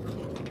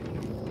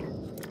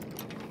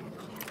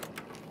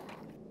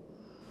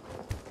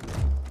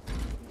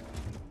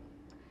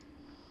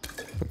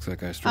 Looks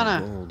like I struck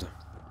gold.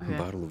 Okay. A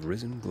bottle of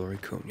Risen Glory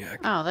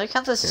Cognac. Oh, that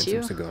counts as 2?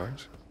 And some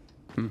cigars.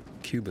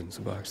 Cubans,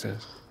 the box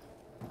says.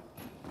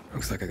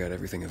 Looks like I got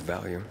everything of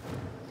value.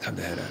 Time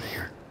to head out of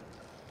here.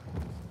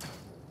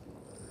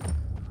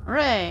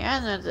 Hooray!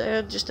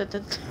 And just at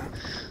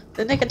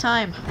the nick of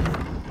time.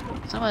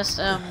 It's almost,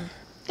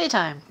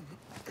 daytime.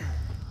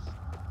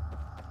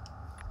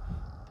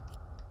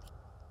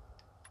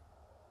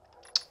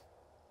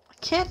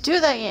 Can't do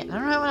that yet. I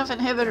don't have enough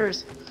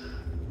inhibitors.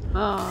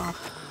 Oh.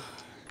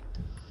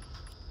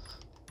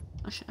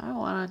 I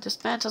want to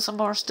dismantle some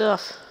more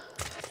stuff.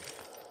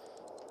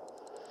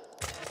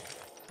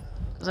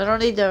 Because I don't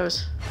need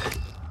those.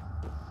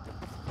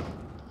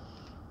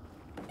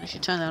 I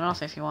should turn that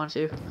off if you want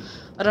to.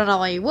 I don't know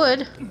why you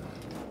would.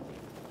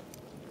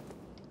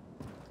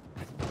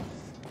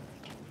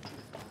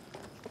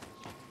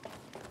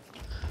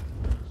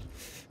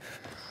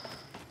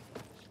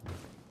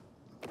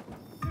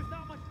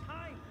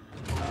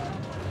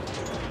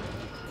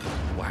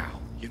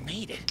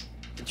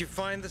 Did you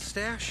find the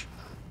stash?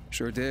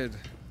 Sure did.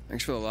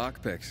 Thanks for the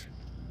lockpicks.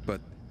 But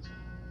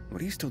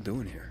what are you still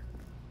doing here?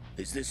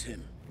 Is this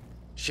him?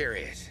 Sure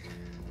is.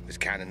 Was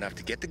kind enough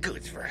to get the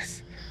goods for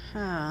us.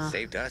 Huh.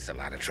 Saved us a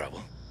lot of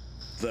trouble.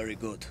 Very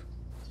good.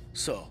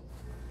 So,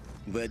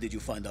 where did you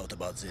find out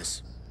about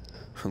this?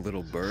 A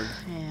little bird?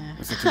 Yeah.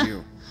 What's it to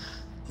you?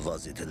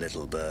 Was it a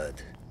little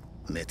bird?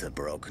 With a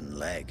broken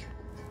leg?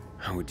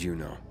 How would you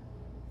know?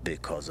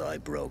 Because I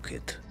broke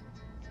it.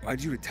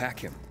 Why'd you attack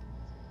him?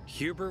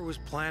 Hubert was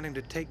planning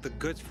to take the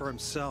goods for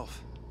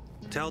himself.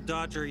 Tell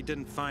Dodger he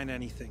didn't find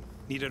anything.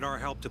 Needed our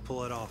help to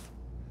pull it off.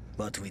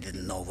 But we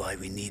didn't know why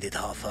we needed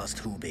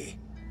half-assed Hubie.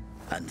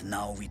 And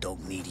now we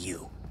don't need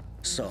you.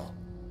 So,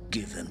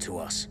 give them to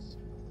us.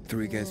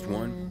 3 against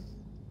 1?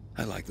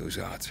 I like those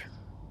odds.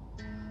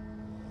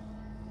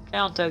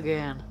 Count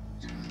again.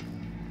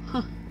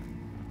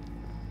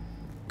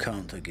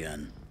 Count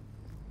again.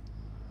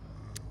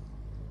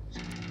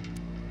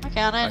 I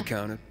counted. I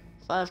counted.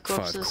 5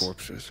 corpses. 5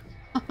 corpses.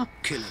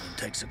 Killing them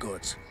takes the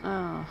goods.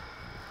 Oh.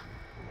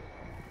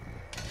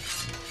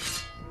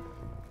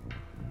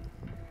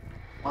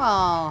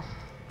 Wow.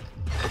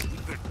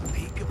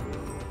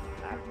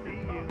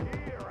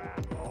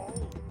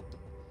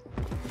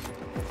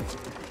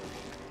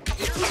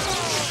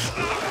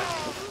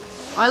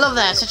 I love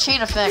that. It's a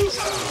chain effect.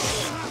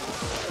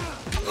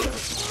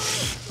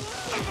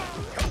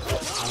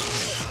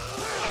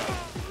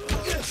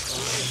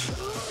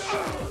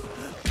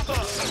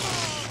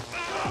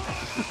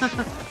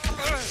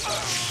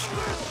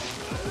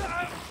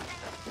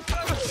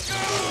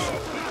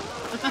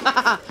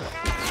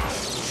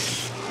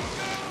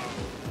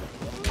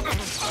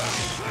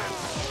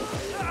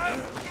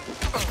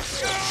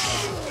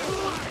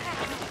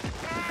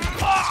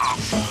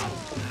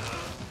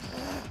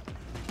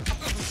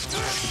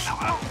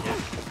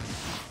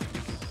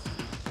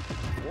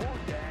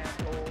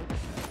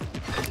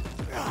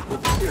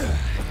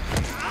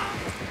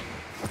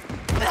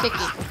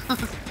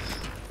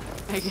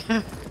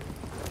 Kicky.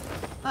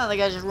 Oh, the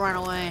guy just ran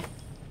away.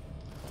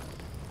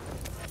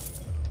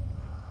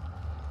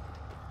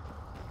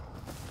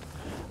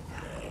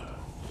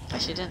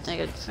 Actually, didn't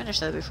think I'd finished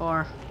that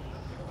before.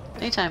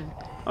 Anytime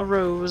a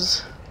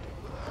rose.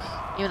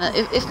 Even that,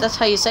 if that's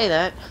how you say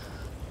that.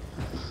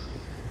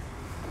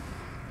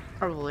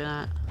 Probably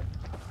not.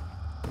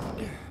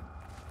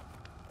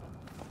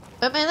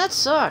 But man, that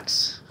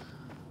sucks.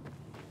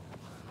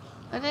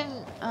 I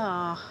didn't.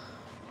 Oh.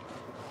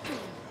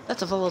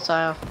 That's a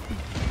volatile.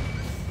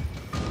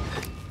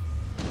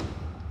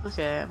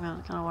 Okay, I'm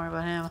kind of worried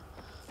about him.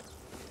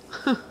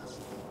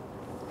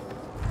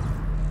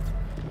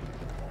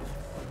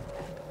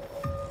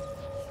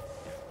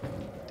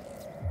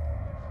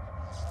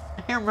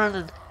 I hear him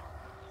running.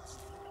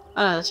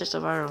 Oh no, that's just a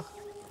viral.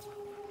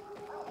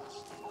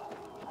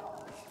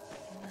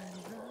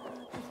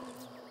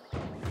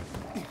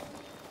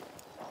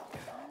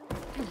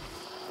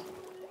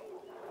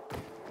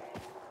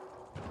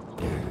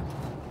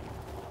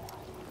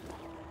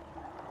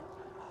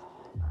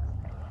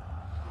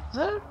 Is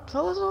that a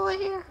fellas over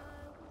here?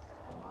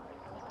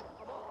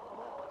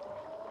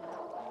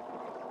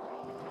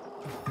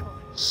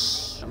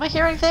 Am I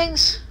hearing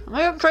things? Am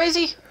I going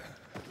crazy?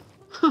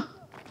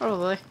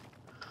 Probably.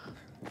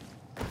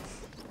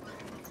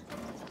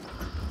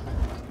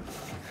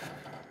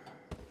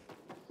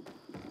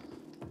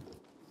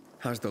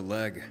 How's the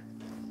leg?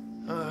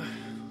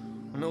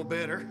 No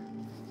better.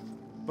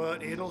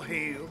 But it'll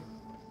heal.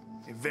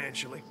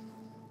 Eventually.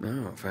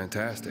 Oh,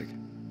 fantastic.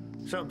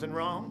 Something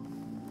wrong?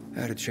 I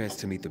had a chance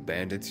to meet the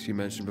bandits you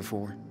mentioned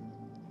before.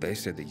 They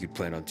said that you'd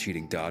plan on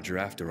cheating Dodger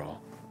after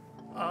all.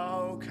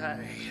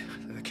 Okay.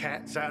 The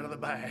cat's out of the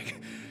bag.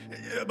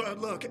 But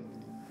look,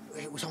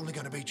 it was only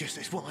gonna be just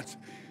this once.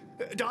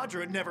 Dodger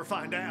would never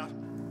find out.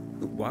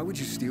 Why would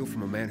you steal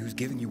from a man who's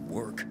giving you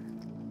work?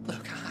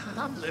 Look,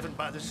 I'm living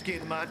by the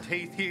skin of my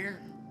teeth here.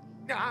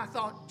 I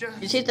thought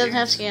just Your teeth doesn't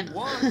have skin.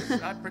 once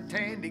I'd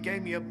pretend he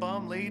gave me a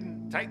bum lead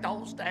and take the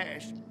whole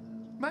stash.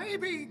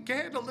 Maybe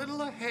get a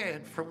little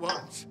ahead for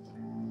once.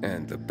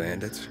 And the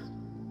bandits?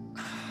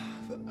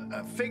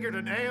 I figured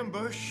an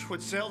ambush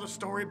would sell the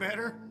story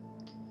better.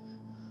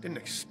 Didn't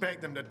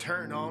expect them to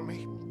turn on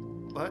me.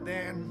 But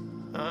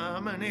then,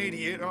 I'm an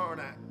idiot,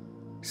 aren't I?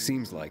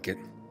 Seems like it.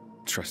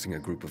 Trusting a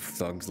group of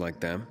thugs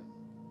like them.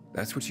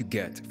 That's what you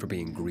get for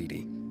being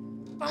greedy.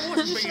 I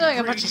wasn't Just being doing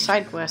a bunch greedy. of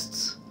side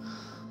quests.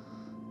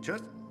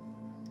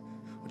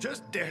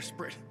 Just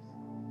desperate.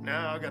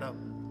 Now I got a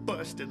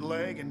busted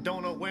leg and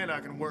don't know when I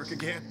can work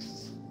again.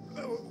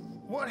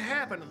 What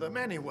happened to them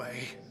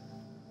anyway?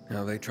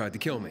 Now, they tried to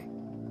kill me,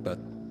 but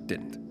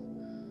didn't.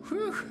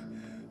 Whew.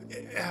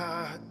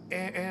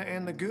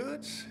 And the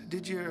goods?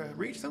 Did you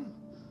reach them?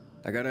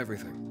 I got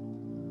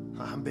everything.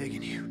 I'm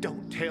begging you,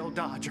 don't tell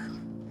Dodger.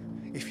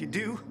 If you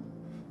do,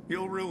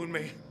 you'll ruin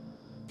me.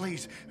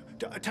 Please,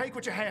 take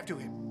what you have to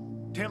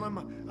him. Tell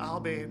him I'll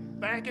be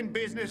back in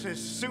business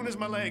as soon as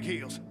my leg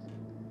heals.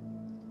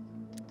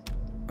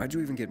 Why'd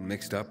you even get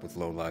mixed up with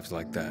lowlifes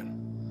like that?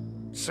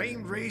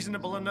 Seemed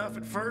reasonable enough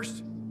at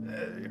first.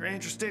 You're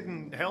interested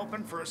in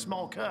helping for a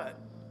small cut.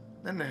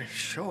 Then they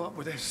show up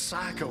with this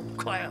psycho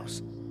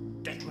Klaus.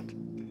 Damn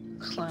it.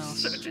 Klaus.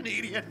 Such an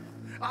idiot.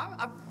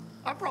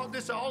 I brought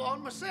this all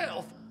on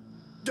myself.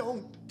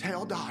 Don't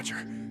tell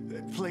Dodger,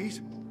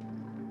 please.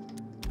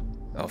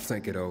 I'll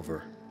think it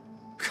over.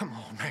 Come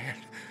on, man.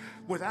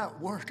 Without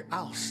work,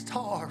 I'll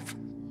starve.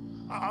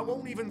 I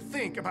won't even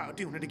think about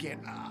doing it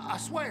again. I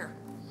swear.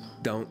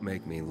 Don't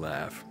make me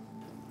laugh.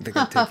 You think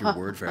I'd take your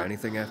word for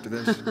anything after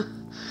this?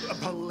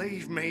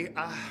 Believe me,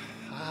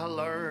 I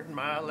learned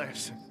my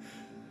lesson.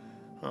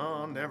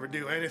 I'll never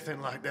do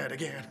anything like that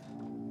again.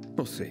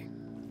 We'll see.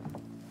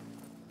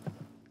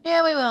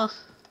 Yeah, we will.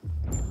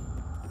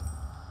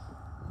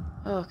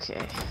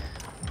 Okay.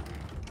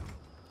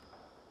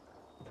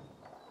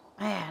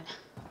 Man.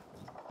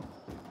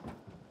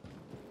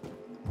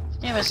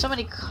 Yeah, there's so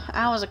many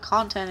hours of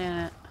content in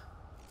it.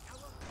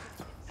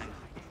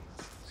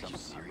 Are you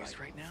serious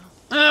right now?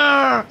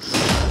 That's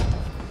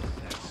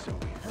so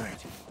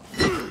right.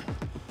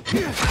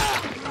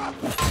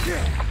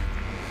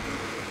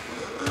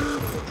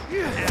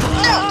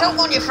 No, don't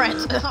warn your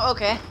friends.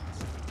 Okay.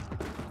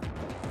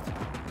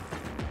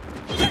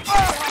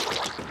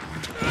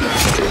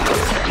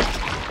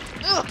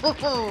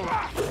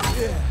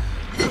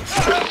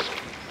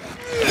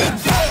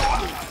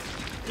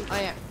 Oh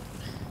yeah.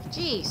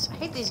 Jeez, I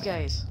hate these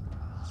guys.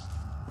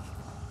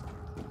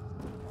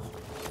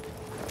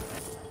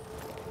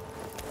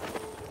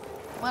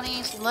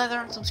 Money, some leather,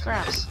 and some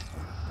scraps.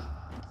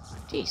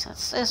 Jeez, that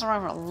stays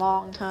around for a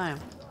long time.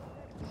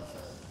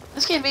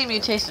 This gave me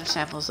mutation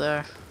samples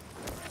there,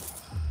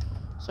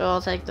 so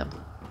I'll take them.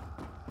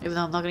 Even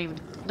though I'm not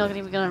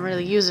even gonna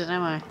really use it,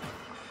 am I?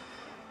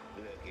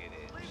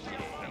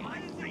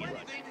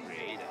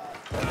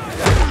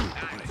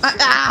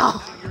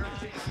 Ow!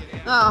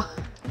 Oh.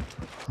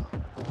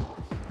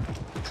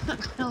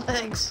 My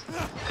legs.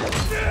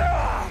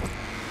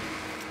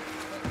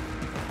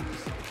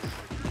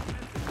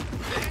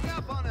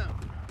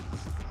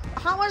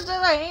 How much did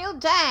I heal?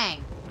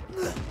 Dang!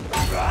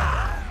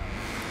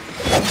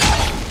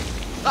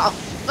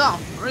 Oh,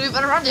 you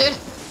better run, dude.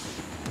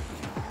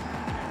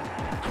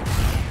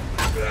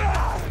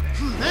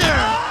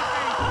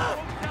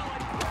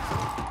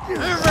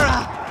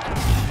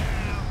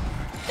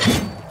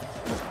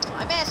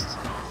 I missed.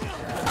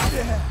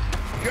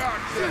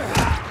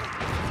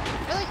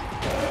 Really?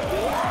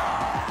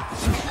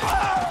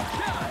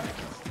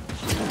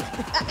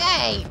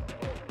 Hey!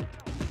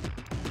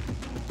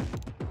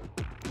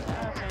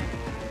 Okay.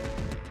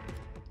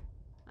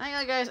 Hang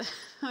on, guys.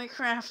 Let me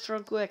craft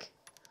real quick.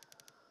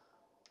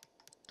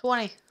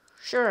 20.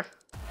 Sure.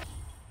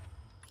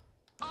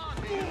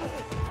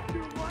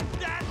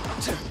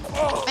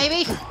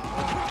 Maybe?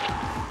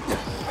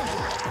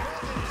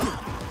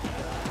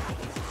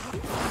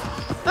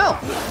 Oh!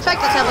 Check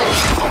the tablet!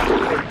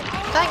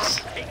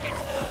 Thanks!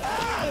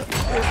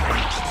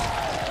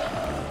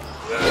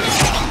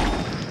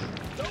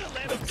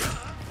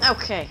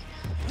 Okay.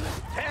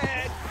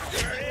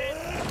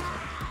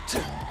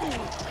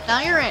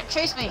 Now you're in.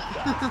 Chase me.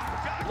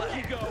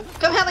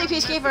 Come help me,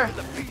 Peacekeeper.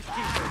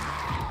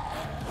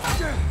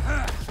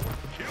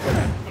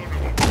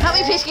 Help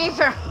me,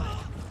 Peacekeeper.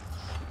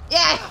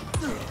 Yeah.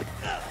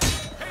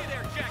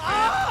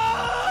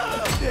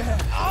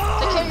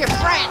 Take care of your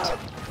friend.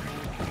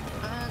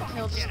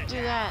 He'll just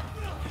do that.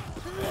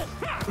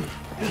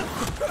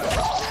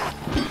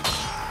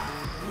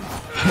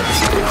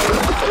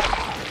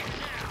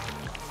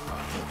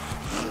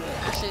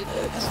 Actually,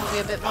 this will be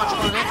a bit much,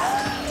 won't it?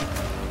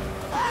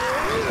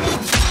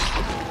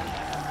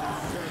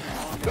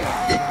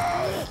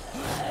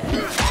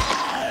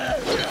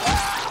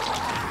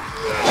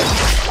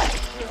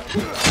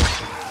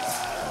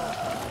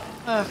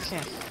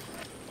 Okay.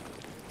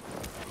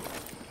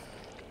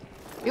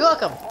 You're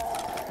welcome.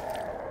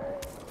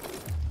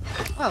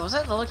 Oh, was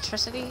that an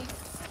electricity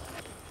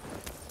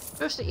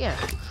booster? Yeah.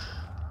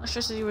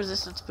 Electricity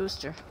resistance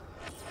booster.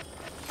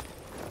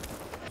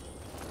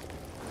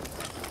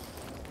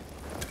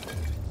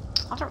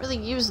 I don't really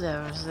use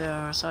those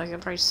though, so I can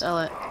probably sell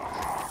it.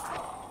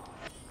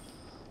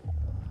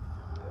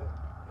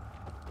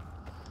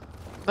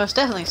 Most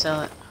definitely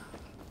sell it.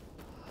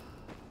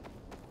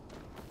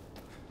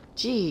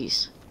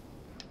 Jeez.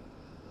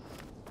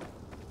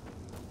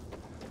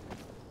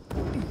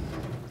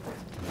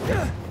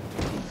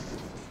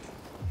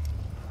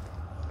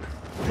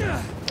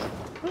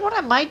 What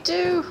I might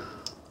do?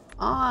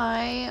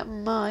 I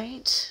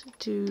might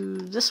do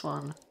this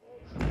one.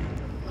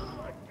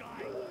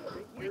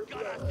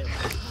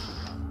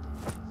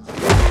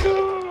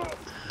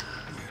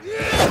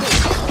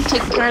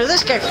 Take care of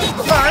this guy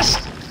first.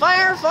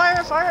 Fire,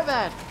 fire, fire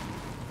bad.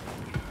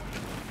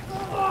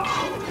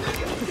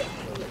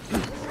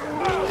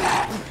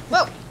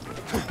 Whoa.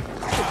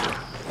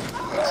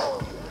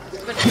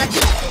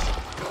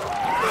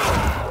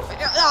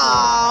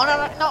 Oh,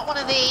 no, not one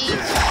of these.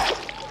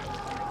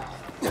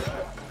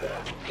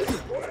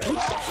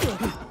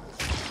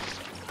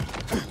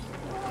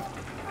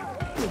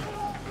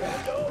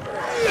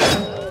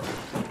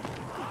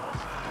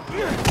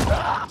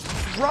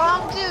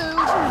 Wrong dude.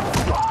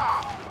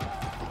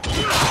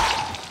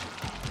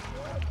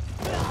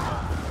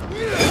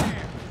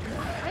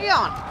 Hang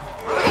on.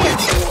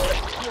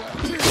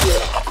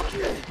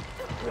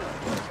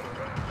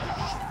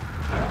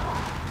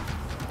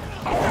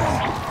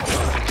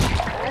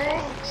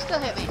 Still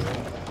hit me.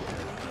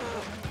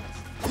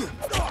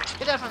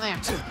 got from there?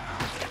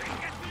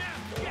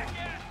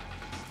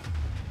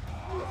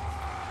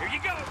 Here you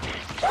go.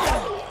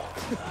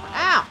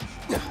 Ow!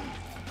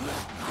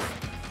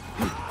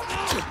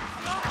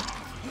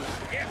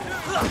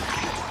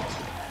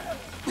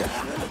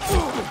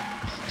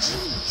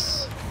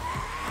 Jeez.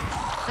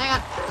 Hang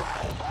on.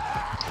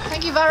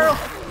 Thank you, Viral.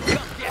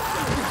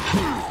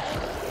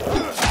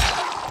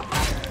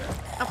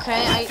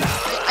 Okay,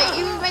 I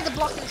even made the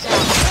blocking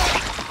sound.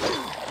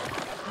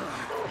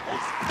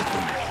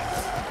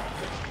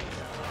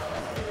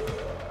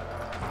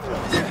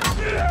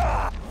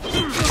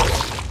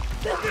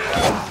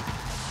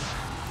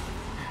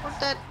 Where'd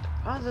that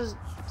other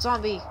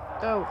zombie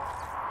go?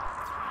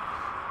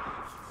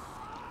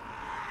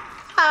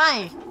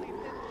 Hi!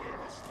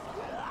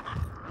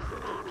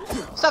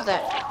 Stop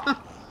that!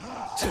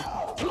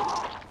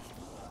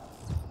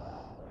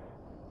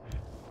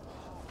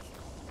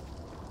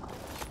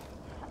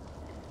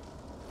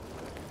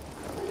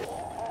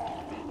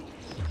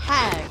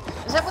 Hag.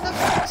 Is that what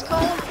that's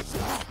called?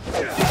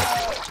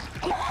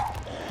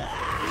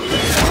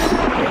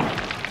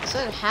 It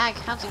said Hag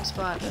hunting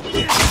spot. I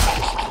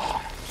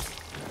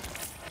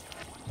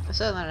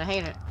said that I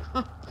hate it.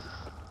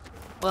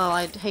 Well,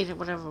 I hate it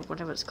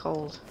whatever it's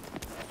called.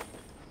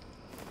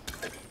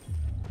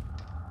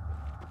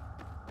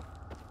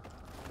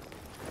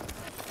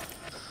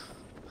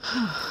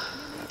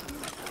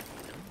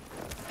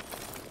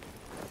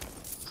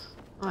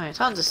 Alright,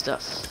 tons of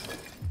stuff.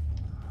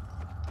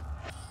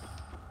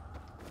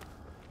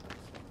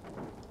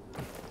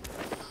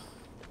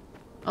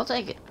 I'll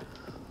take it.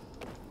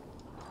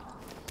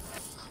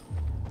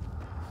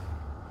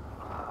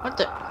 What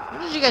the?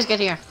 When did you guys get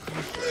here?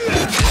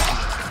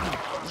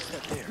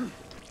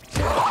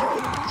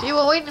 If you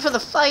were waiting for the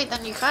fight,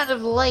 then you're kind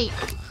of late.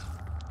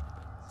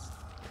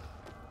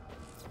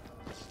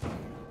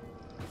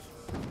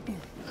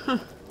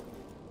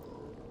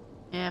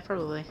 Yeah,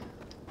 probably.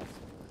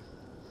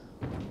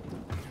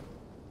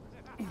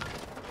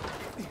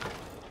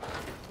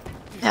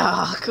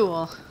 Ah,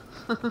 cool.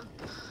 Come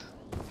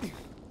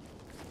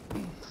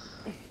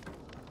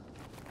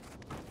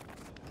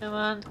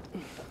on.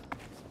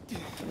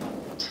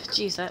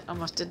 Jeez, that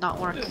almost did not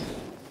work.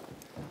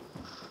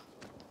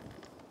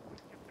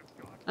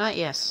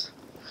 Yes.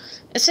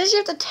 It says you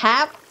have to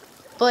tap,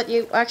 but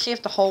you actually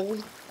have to hold,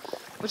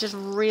 which is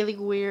really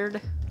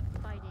weird.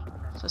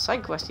 It's a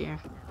side quest here.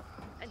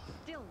 And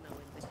still no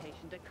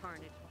invitation to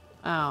Carnage.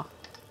 Oh.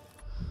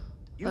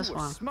 You This were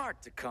one.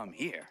 smart to come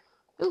here.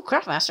 Ooh,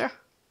 Craftmaster.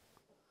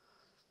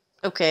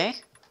 Okay.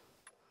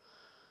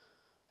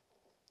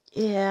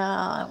 Yeah,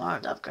 I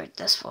wanted to upgrade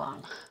this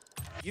one.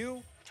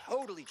 You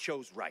totally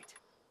chose right.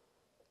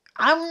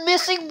 I'm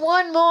missing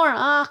one more!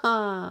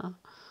 Ah!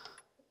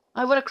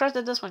 I would have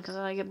crafted this one because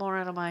then I get more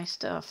out of my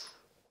stuff.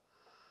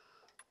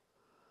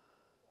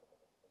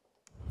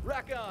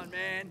 Rock on,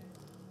 man.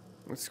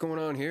 What's going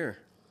on here?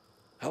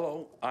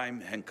 Hello, I'm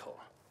Henkel.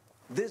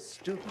 This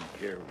student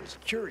here was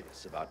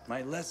curious about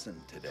my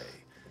lesson today,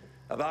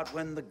 about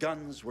when the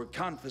guns were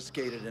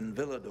confiscated in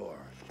Villador,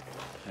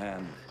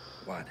 and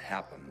what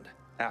happened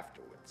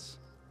afterwards.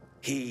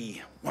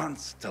 He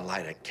wants to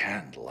light a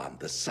candle on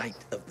the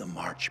site of the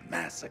March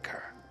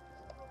Massacre.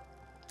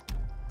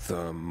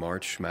 The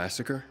March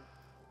Massacre?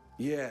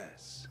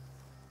 Yes.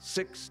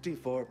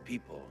 64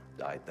 people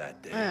died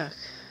that day. Ugh,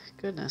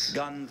 goodness.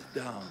 Gunned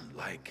down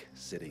like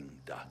sitting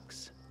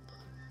ducks.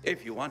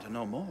 If you want to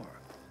know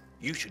more,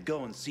 you should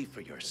go and see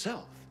for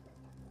yourself.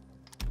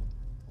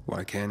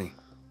 Why can't he?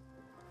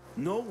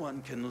 No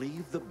one can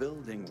leave the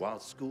building while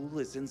school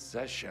is in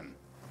session.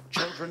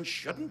 Children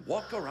shouldn't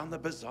walk around the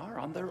bazaar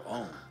on their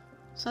own.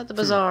 It's not the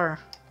bazaar.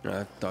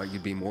 I thought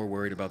you'd be more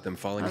worried about them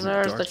falling into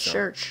Bazaar's the dark the zone.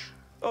 church.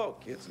 Oh,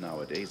 kids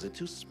nowadays are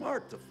too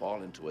smart to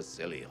fall into a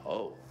silly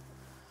hole.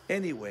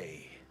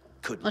 Anyway,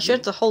 could Well, sure, you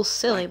it's a whole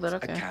silly, but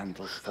light okay. a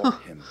candle for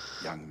him,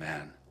 young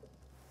man?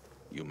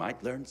 You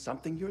might learn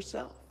something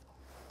yourself.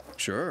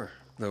 Sure,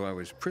 though I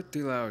was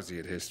pretty lousy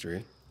at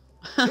history.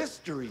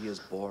 History is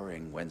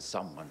boring when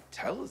someone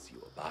tells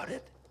you about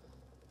it.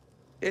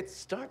 It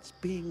starts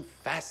being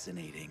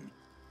fascinating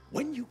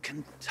when you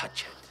can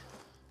touch it.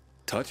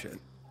 Touch it?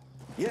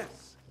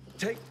 Yes.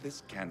 Take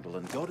this candle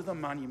and go to the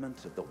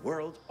monument of the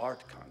World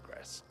Art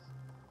Congress.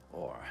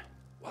 Or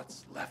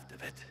what's left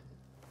of it.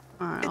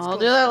 Alright, It's I'll do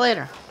close. that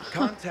later.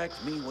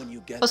 Contact me when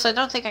you get Plus, I there.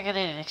 don't think I get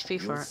any XP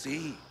for You'll it.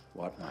 see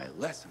what my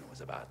lesson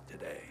was about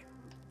today.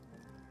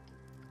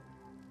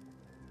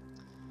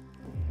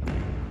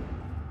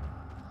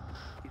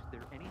 Is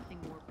there anything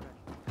more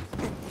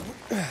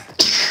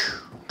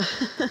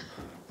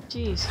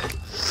Jeez.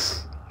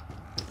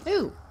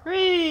 Ooh.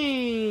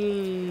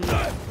 Whee!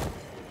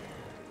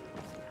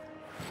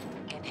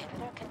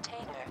 Inhibitor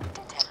container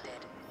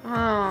detected.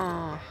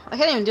 Oh, I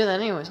can't even do that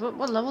anyways.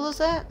 What level is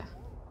that?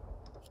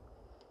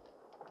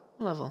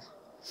 What level?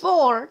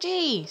 4?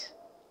 Jeez.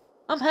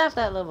 I'm half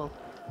that level.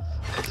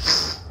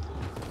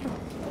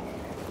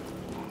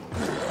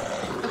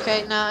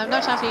 Okay, no, I have no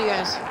time for you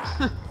guys.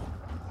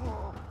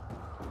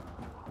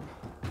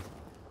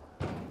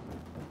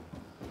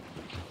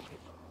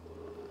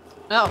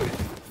 Oh.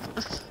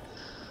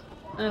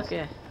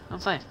 Okay, I'm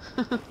fine.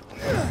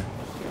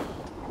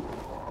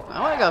 I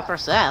want to go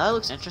across that. That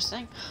looks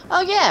interesting.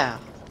 Oh yeah.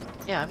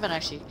 Yeah, I've been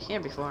actually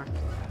here before.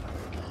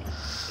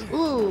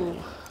 Ooh.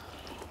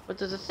 But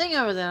there's a thing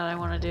over there that I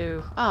want to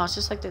do. Oh, it's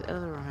just like the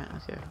other room.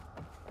 Okay.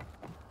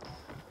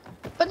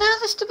 But now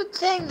the stupid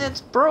thing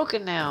that's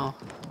broken now.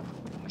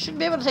 I shouldn't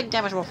be able to take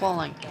damage while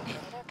falling.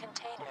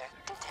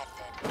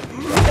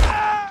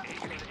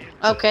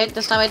 Okay,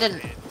 this time I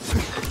didn't.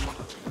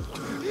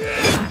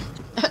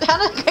 How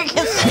did I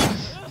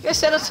get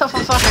set itself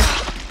on fire?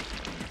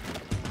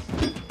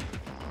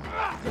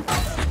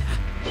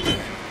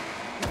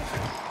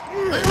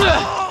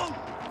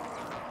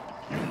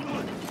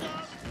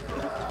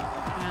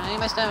 I need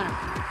my stamina.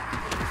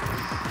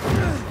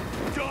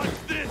 Dodge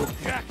this,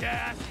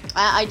 jackass!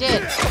 I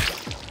did.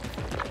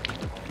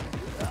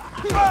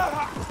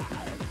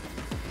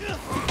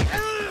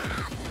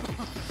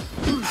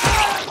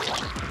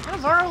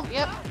 Varro?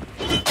 Yep.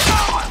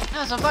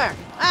 No, it's on fire.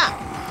 Ah!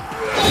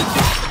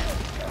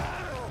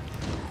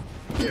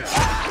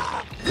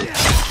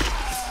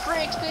 3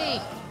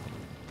 XP!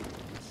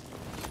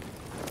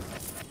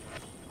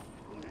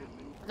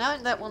 Now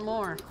that one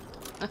more.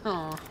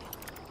 Oh.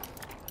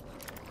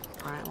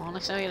 Alright, well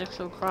next time I get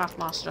a craft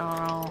master,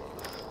 I'll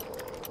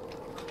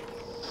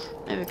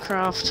maybe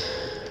craft.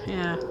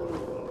 Yeah.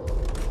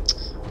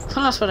 What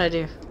else would I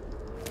do?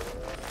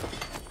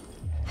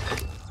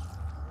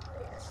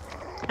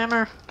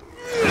 Hammer.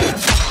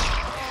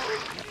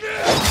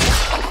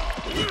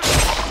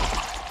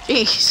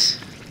 Jeez.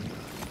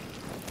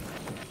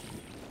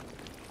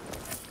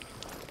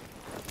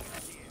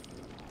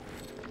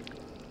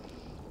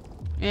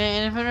 Yeah,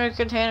 and if I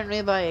container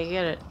nearby, you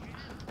get it.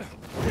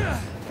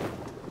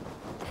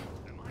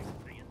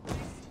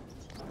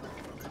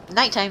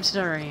 Nighttime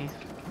story.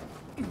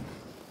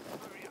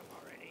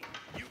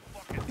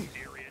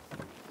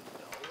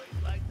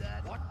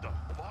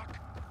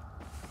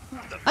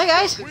 Hi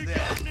guys.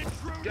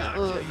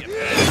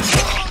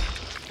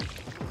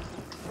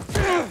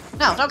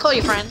 No, don't call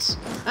your friends.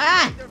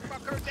 Ah!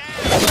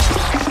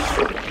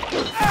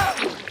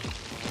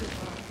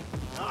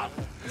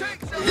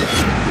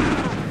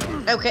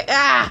 Okay.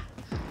 Ah!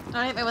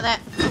 Don't hit me with that.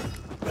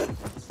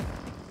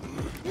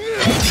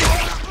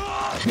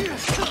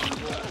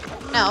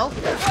 No.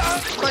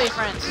 Call your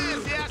friends.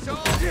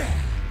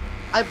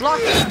 I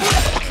blocked it.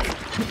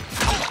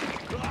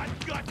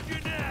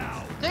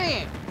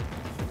 Damn.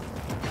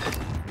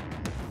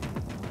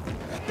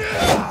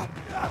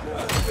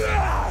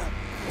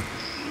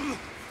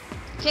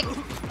 Kick,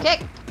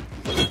 kick.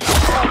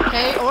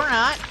 Okay, or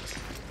not.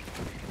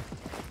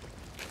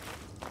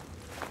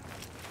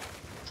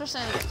 First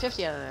thing I get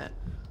 50 out of that.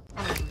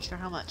 I'm not even sure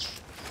how much.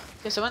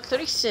 Okay, so I went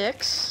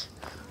 36.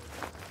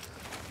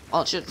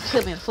 Oh, it should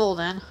kill me in full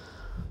then.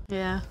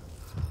 Yeah.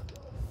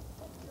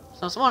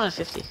 So it's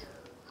 150.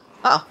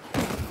 Uh oh.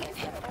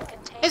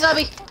 Hey,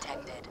 zombie.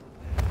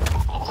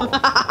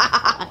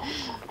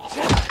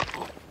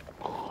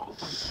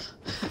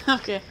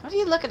 Okay, what are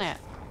you looking at?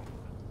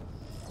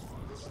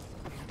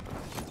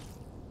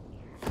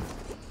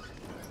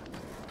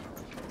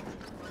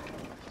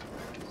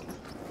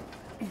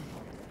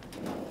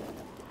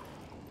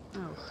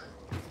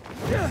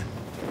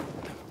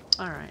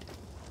 Alright.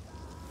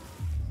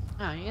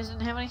 Oh, you guys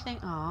didn't have anything?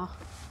 Aw.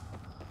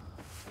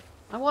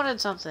 I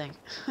wanted something.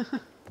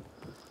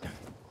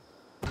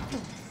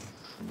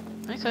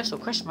 Any question?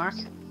 Question mark.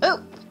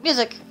 Oh!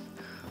 Music!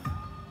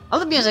 Oh,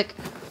 the music!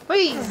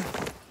 Whee!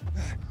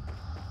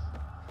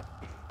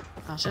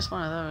 Oh, it's just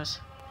one of those.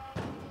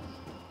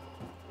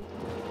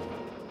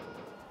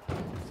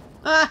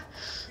 Ah!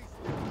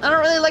 I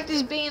don't really like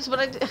these beans, but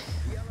I d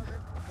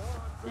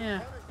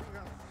yeah.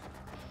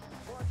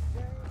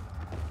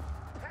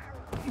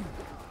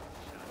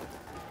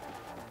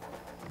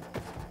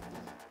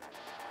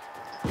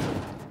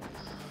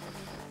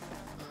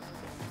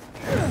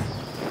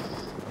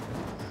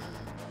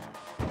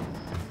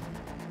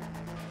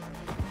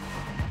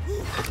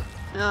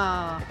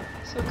 Oh,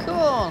 so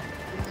cool.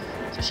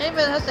 It's a shame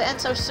it has to end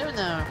so soon,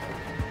 though.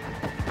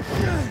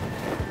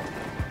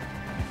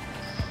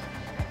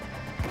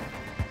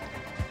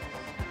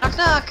 Knock,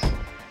 knock.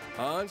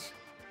 Hans?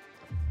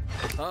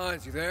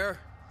 Hans, you there?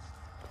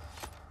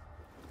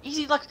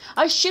 Easy lock.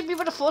 I should be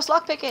able to force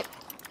lockpick it,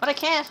 but I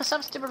can't for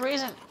some stupid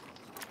reason.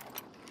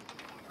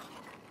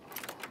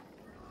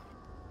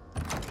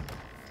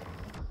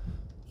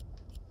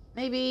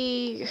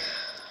 Maybe.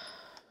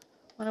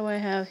 What do I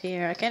have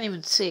here? I can't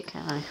even see it,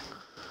 can I?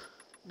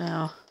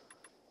 No.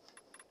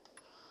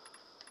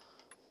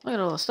 Look at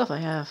all the stuff I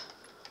have.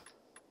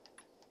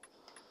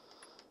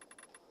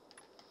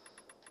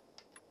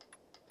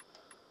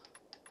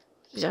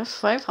 Geez, I have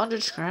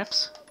 500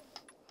 scraps.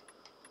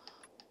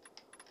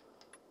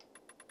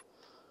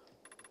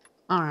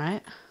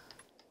 Alright.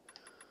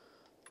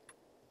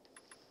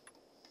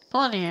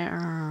 Plenty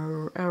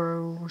of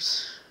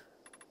arrows.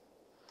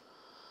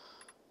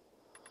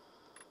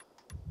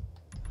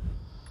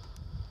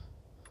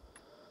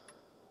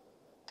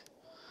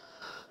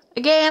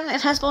 Again,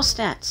 it has more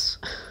stats.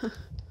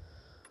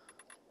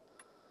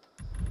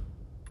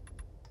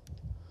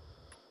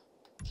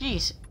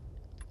 Jeez.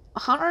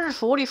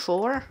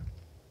 144?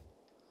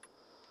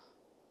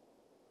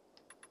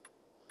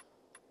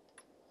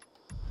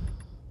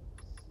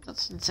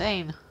 That's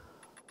insane.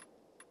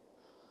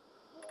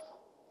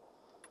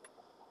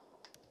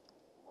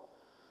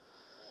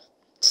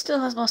 Still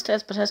has more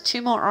stats, but has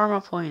 2 more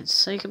armor points.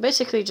 So you can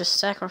basically just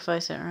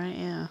sacrifice it, right?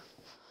 Yeah.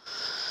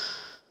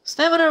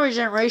 Stamina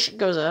regeneration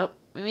goes up.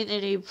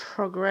 Immunity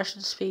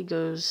progression speed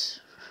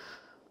goes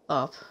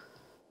up.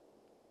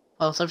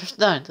 Well, so just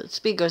done. The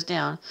speed goes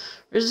down.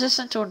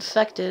 Resistant to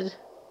infected.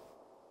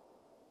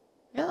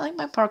 Yeah, I like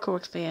my parkour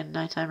works being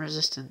nighttime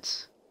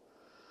resistance.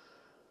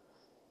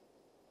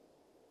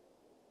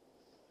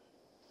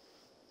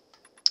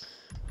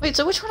 Wait,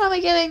 so which one am I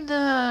getting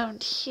the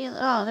heal?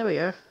 Oh, there we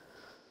go.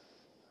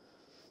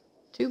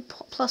 2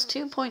 plus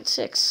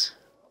 2.6.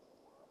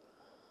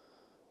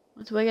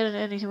 Do I get it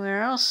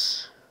anywhere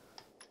else?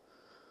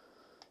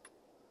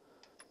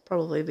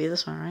 Probably be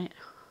this one, right?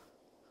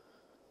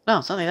 No,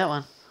 it's only that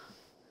one.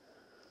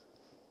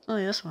 It's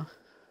only this one.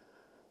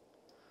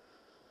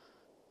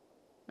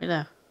 Right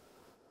there.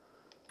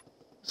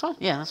 This one?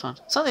 Yeah, this one.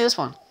 It's only this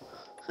one.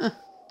 Huh.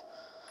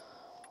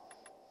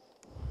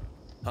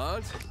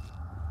 Hans?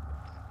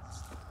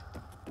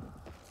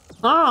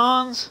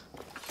 Hans!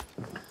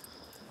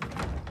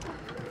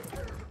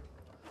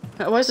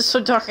 Why is it so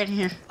dark in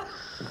here?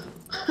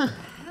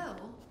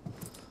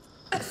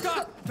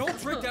 Stop! Don't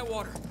drink that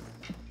water!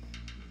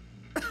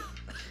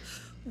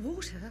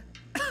 Water?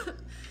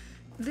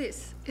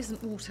 This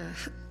isn't water.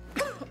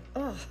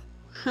 Oh.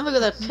 Look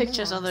at the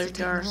pictures on those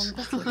jars.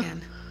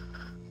 Again.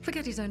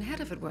 Forget his own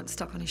head if it weren't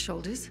stuck on his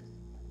shoulders.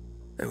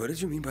 Hey, what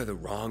did you mean by the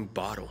wrong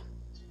bottle?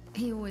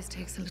 He always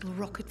takes a little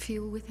rocket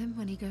fuel with him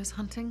when he goes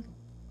hunting.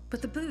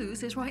 But the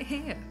booze is right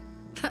here.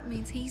 That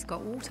means he's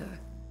got water.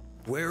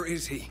 Where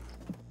is he?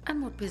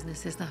 And what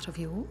business is that of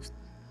yours?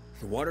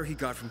 The water he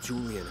got from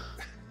Julian.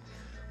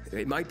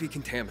 It might be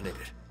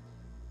contaminated.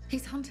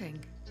 He's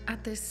hunting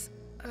at this,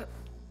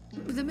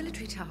 the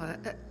military tower,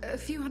 a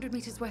few hundred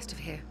meters west of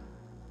here.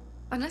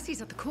 Unless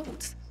he's at the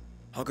courts.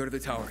 I'll go to the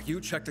tower.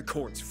 You check the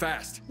courts,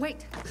 fast.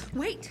 Wait,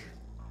 wait!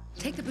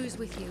 Take the booze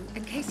with you,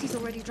 in case he's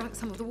already drunk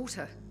some of the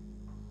water.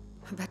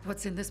 I bet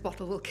what's in this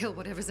bottle will kill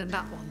whatever's in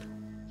that one.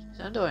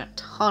 I'm doing a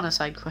ton of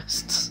side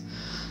quests.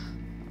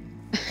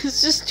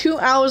 It's just 2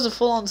 hours of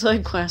full-on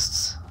side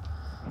quests.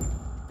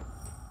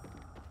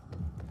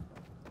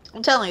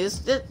 I'm telling you,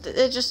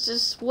 it just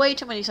is way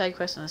too many side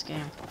quests in this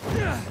game.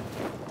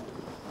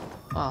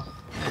 Well.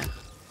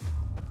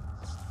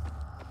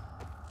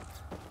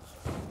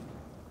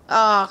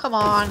 Oh, come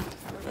on.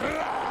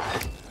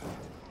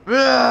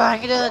 I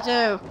can do that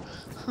too.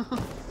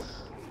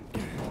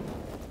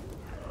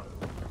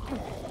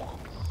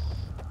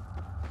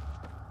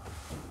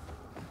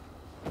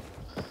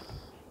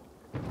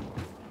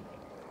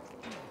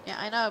 Yeah,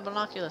 I know,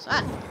 binoculars.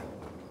 Ah!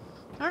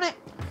 Darn it!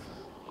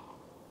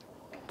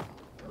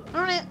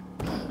 Darn it!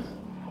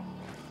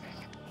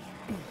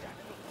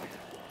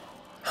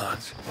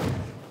 Hans?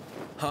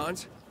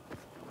 Hans?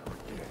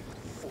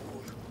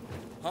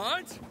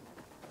 Hans?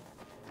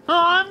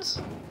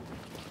 Hans!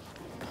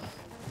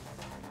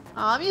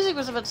 Oh, music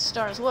was about to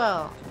start as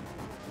well.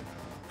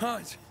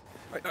 Hans?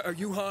 Are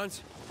you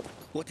Hans?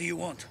 What do you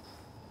want?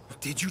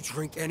 Did you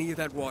drink any of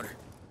that water?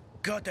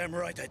 Goddamn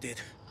right I did.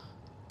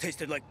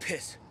 Tasted like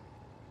piss.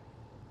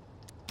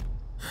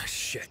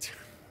 Shit.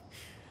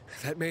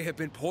 That may have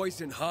been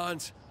poison,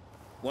 Hans.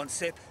 One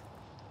sip,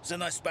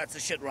 then I spat the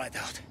shit right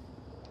out.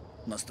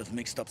 Must have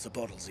mixed up the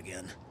bottles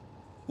again.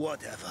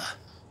 Whatever.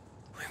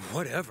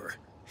 Whatever?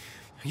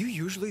 Are you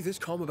usually this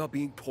calm about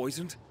being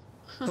poisoned?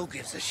 Who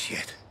gives a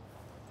shit?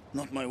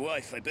 Not my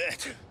wife, I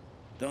bet.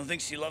 Don't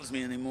think she loves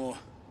me anymore.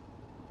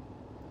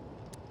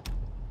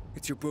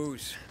 It's your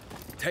booze.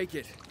 Take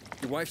it.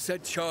 Your wife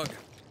said chug.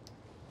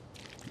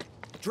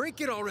 Drink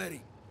it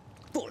already.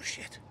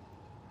 Bullshit.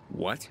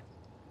 What?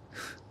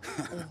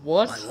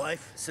 What? My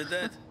wife said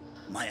that?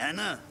 My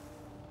Anna?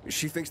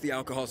 She thinks the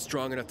alcohol's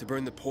strong enough to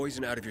burn the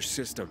poison out of your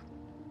system.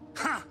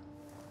 Ha!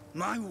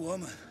 My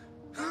woman.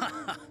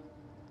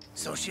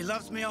 So she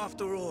loves me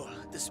after all,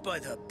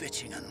 despite her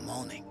bitching and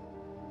moaning.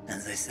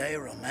 And they say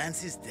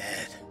romance is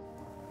dead.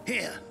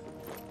 Here,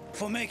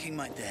 for making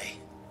my day.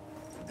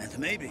 And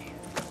maybe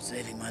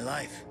saving my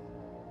life.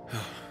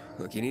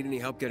 Look, you need any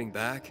help getting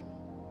back?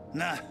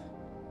 Nah,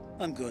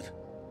 I'm good.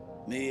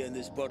 Me and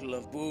this bottle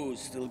of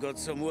booze still got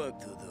some work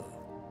to do.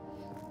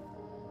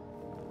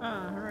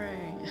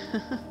 Alright.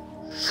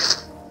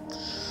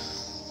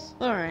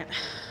 Alright.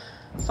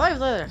 5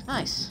 leather,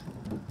 nice.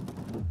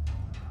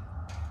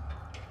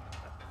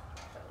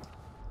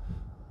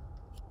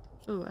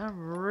 Ooh, I'm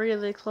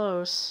really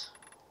close.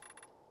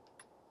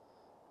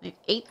 Need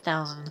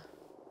 8,000.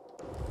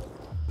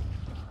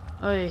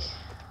 Oy.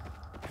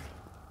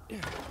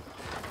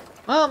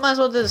 Well, might as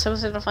well do this. I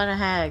was gonna find a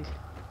hag.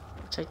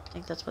 Which I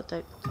think that's what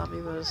that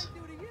zombie was.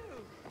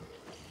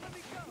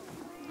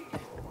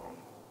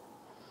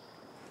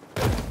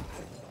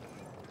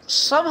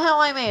 Somehow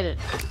I made it.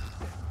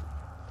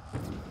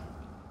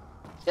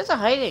 You guys are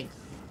hiding.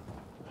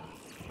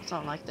 It's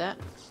not like that.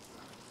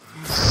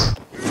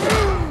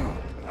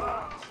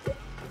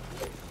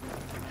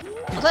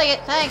 I'll take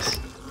it, thanks.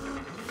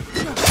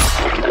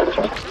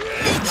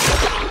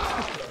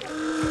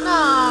 No, I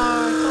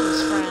killed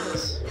his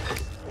friends.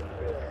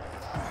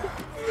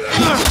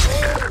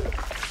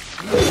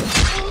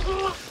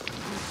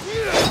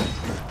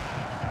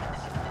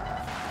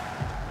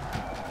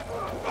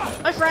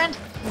 My friend.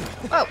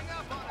 Oh.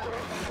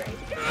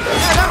 No,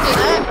 don't do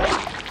that.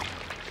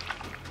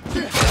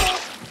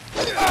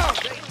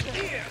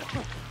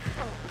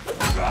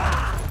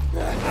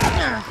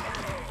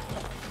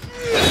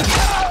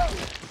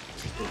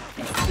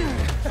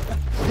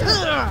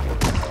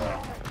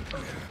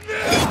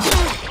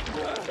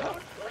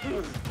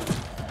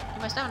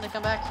 My stamina to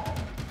come back.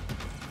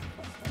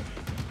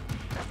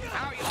 I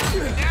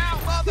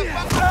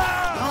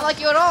don't like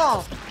you at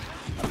all.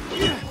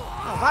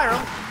 Oh,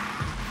 viral.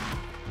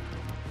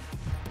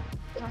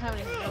 I don't have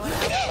anything going on.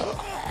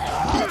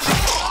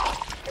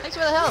 Thanks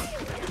for the help.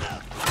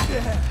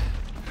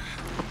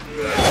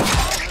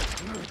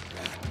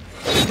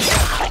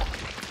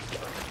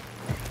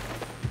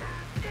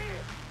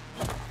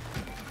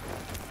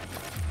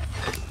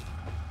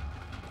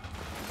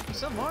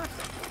 Some more.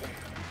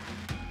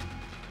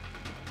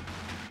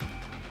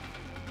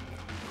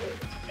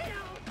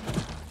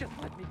 Just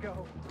let me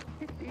go.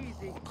 It's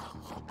easy.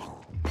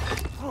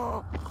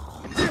 What?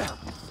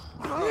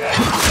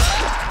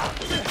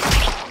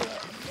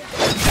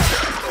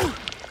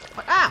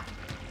 Ah!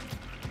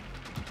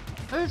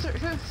 Who's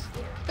okay?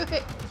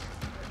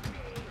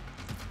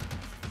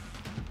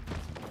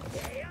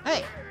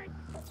 Hey!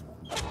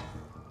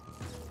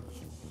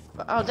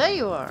 Oh, there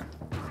you are.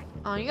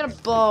 Oh, you got a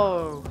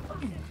bow.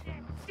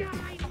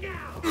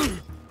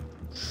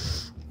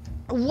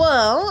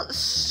 Well,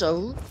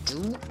 so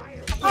do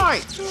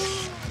I.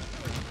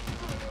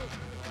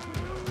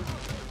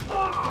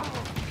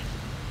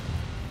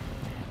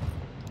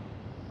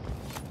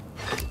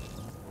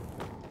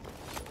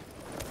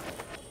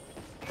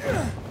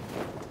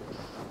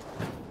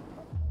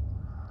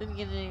 Didn't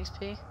get any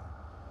XP.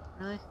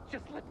 Really?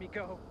 Just let me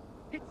go.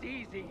 It's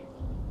easy.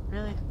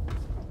 Really?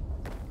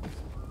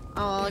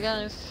 Oh,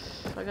 well,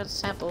 I got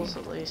samples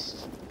at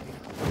least.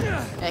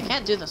 Yeah, I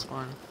can't do this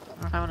one.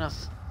 I don't have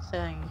enough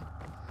thing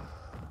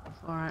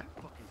for it.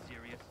 Fucking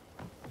serious?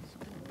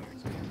 Something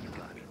weird's going on. You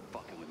gotta be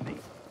fucking with me.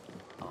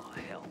 Oh,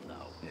 hell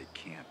no. It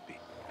can't be.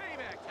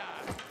 Payback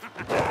time!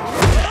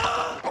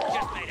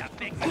 Just made a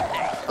big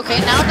mistake. Okay,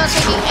 now I'm not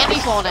taking any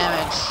fall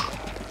damage.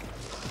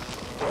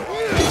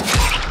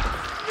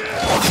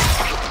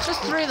 It's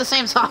just 3 of the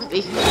same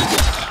zombie.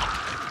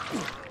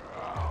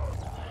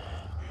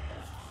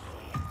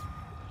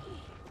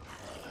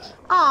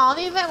 Aw,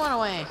 the event went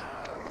away.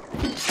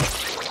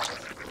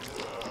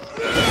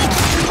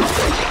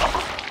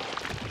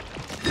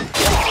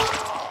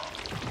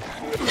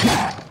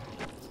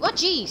 What?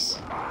 Jeez.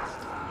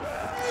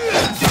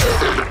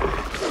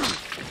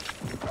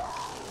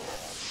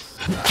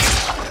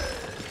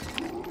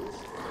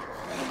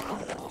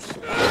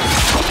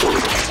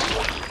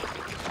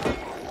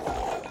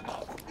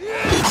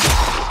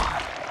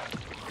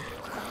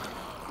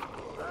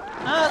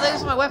 Oh,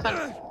 there's my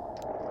weapon.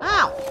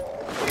 Ow!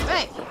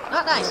 Hey,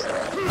 not nice.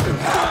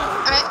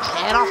 Alright,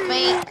 get off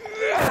me.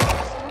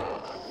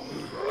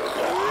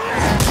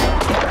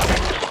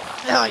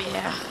 Oh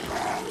yeah.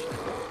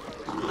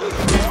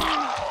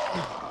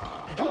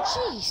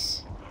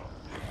 Jeez.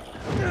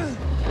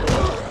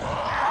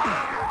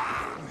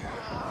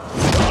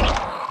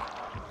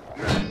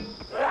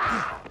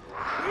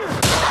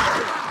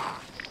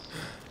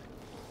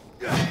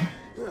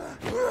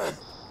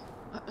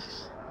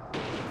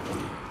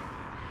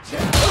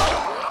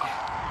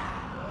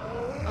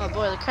 Oh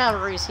boy, the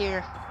cavalry's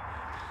here.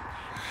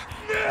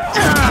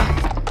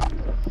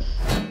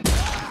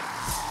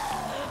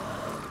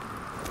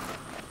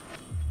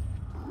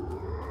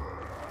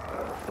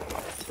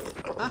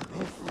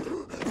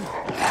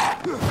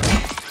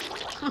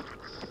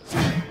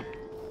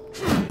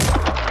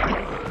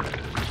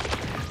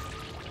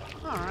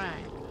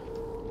 Alright.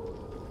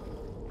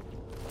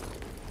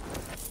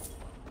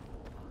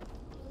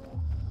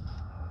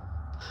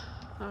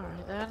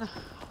 Alright then.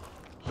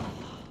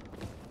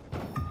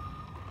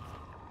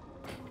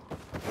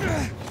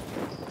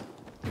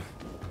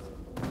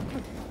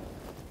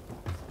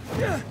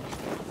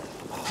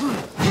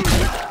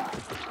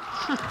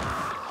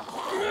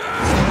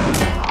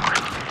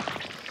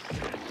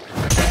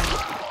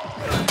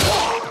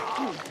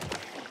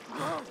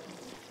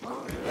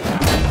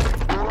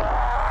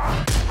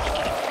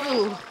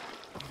 Ooh.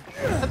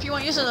 Hope you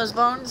weren't using those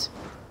bones.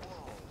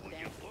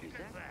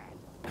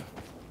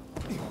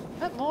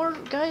 Got more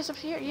guys up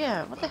here?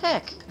 Yeah, what the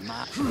heck?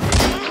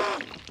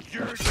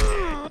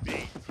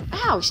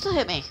 Ow, he still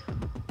hit me.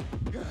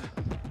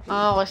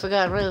 Oh, I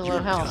forgot, really low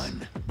health.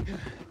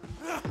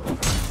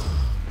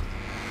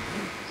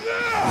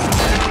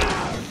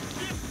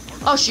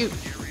 Oh shoot!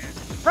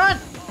 Run!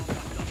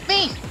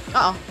 Me!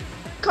 Uh oh.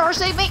 Car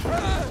save me!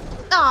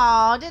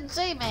 Aw, didn't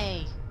save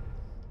me!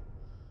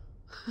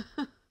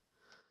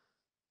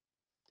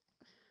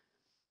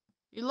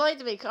 You lied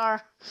to me,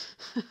 Car.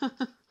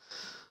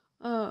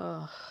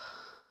 Oh.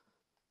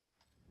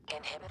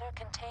 Inhibitor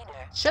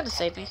container. Should have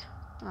saved me.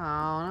 Oh,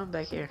 I'm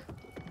back here.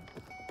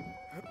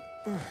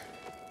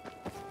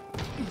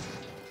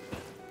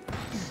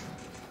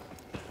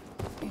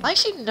 I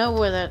actually know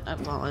where that.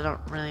 Well, I don't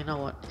really know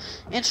what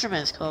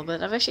instrument it's called,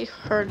 but I've actually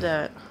heard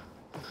that.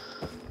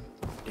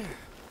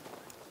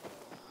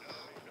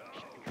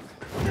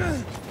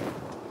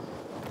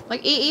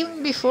 Like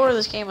even before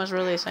this game was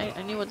released,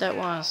 I knew what that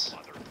was.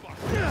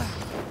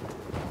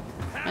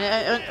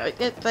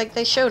 Like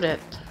they showed it.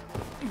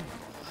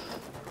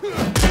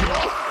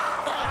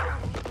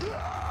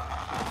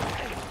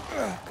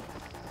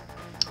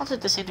 I'll take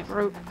the scenic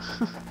route.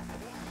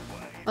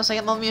 Unless I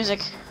get more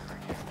music.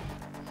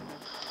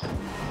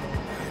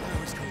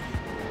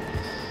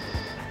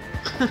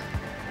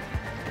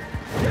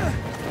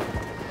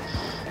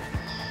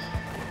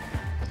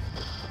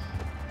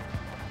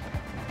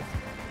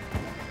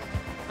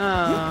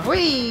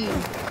 Whee!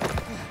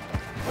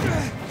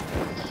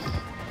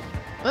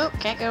 Oh,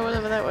 can't go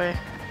over that way.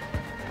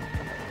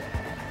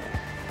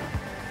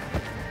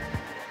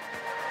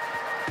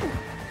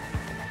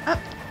 Up.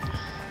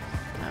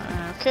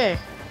 Okay.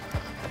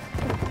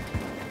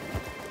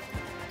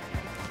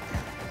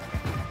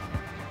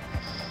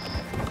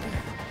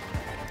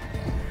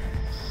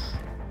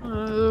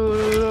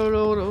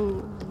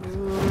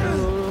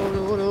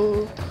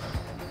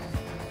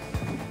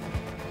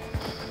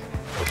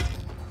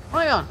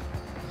 Hang on.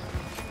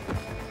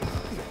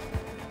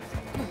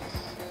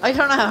 I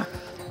don't know.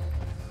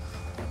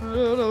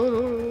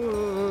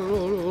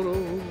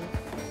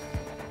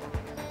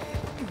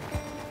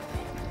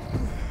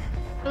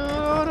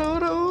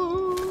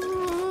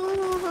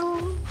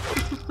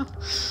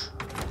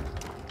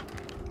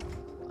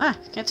 Ah,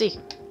 can't see.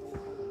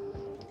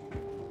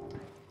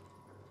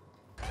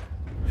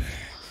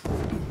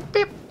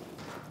 Beep.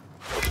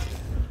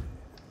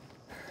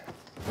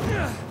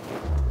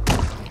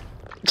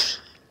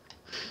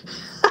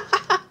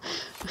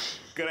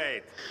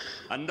 Great.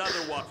 Another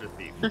water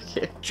thief.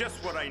 Okay.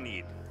 Just what I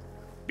need.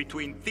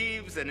 Between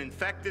thieves and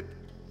infected,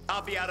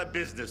 I'll be out of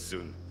business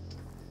soon.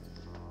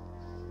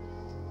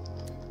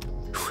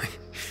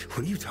 What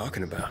are you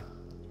talking about?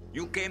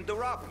 You came to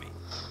rob me,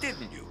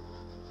 didn't you?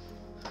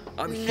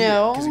 I'm here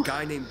No. because a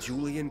guy named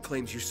Julian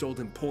claims you sold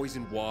him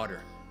poisoned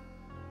water.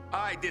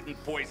 I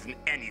didn't poison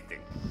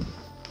anything.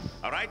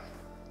 All right?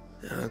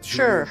 Julian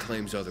Sure.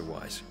 claims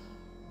otherwise.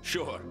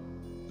 Sure.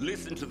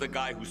 Listen to the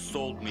guy who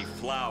sold me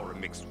flour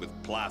mixed with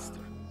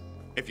plaster.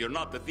 If you're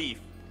not the thief,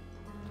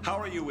 how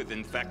are you with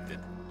infected?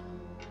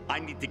 I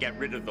need to get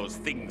rid of those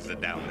things that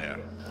are down there.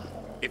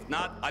 If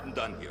not, I'm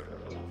done here.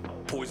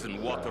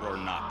 Poison water or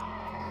not.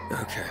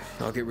 Okay,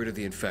 I'll get rid of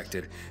the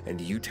infected, and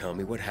you tell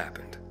me what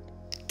happened.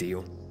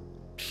 Deal?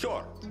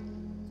 Sure.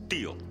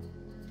 Deal.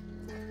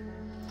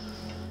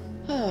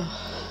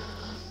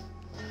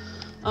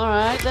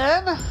 Alright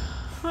then.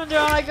 Where do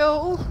I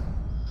go?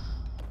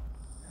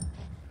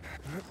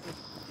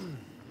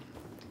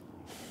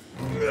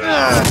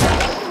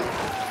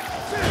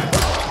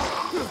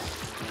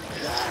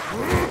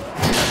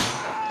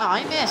 Oh,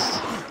 I missed.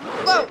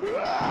 Whoa!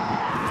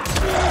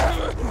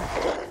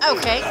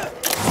 Okay. Yeah,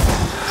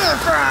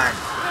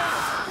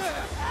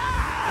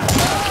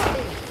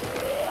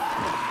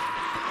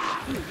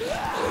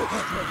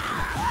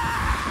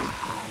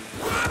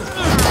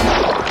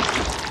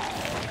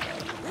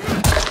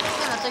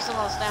 that takes a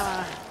lot of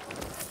stamina.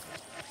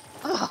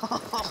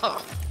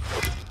 Oh,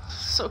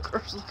 so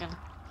gross looking.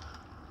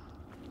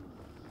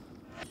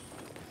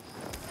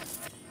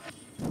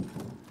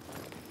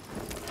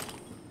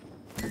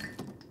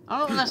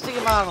 Oh, let's take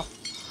a bottle.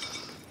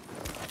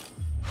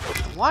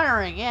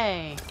 Wiring,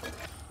 yay!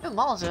 Ooh,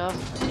 Molotov.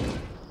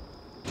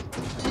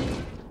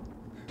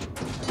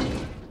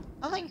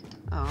 Nothing?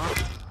 Oh.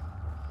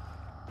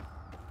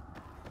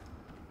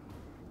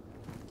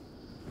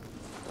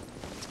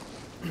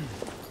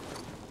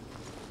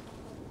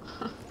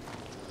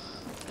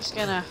 Just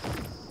gonna,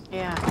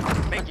 yeah,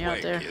 put you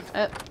out there.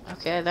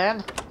 Okay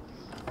then.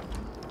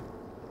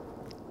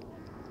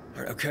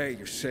 All right, okay,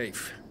 you're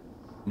safe.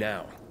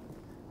 Now,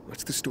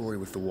 what's the story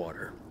with the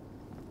water?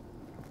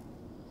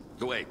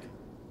 Wait.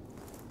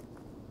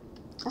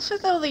 Looks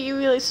like though the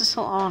UV lights are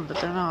still on, but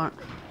they're not.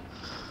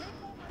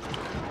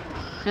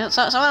 Yeah,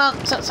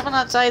 someone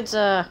outside's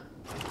in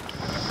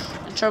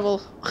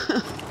trouble.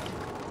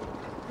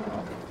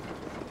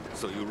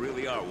 So you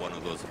really are one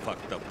of those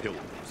fucked up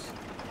pilgrims.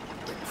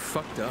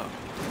 Fucked up?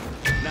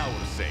 Now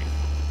we're safe.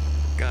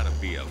 Gotta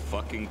be a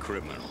fucking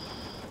criminal.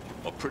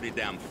 Or pretty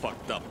damn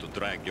fucked up to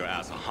drag your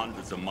ass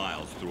hundreds of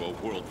miles through a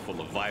world full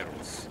of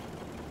virals.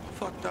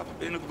 Fucked up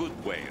in a good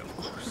way, of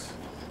course.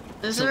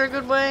 Is there a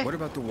good way? What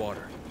about the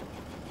water?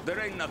 There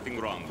ain't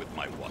nothing wrong with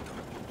my water.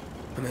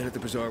 The man at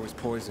the bazaar was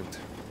poisoned.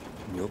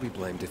 And you'll be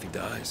blamed if he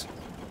dies.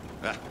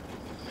 Ah.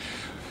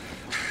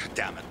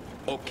 Damn it.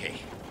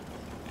 Okay.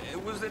 It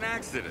was an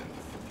accident.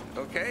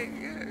 Okay?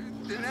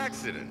 An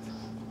accident.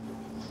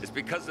 It's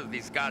because of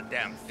these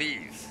goddamn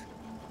thieves.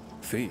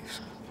 Thieves?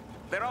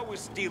 They're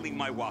always stealing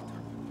my water.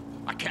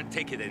 I can't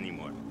take it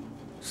anymore.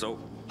 So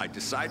I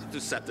decided to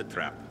set the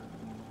trap.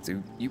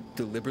 So you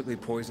deliberately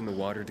poisoned the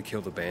water to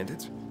kill the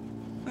bandits?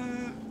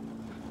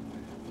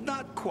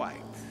 Not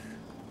quite.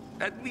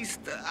 At least,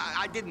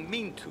 I didn't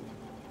mean to.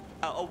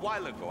 A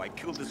while ago, I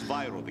killed this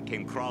viral that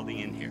came crawling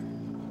in here.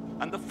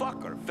 And the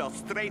fucker fell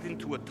straight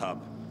into a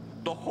tub.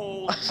 The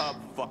whole tub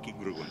fucking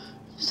ruined.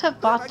 Just have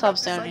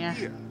bathtubs down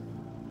here.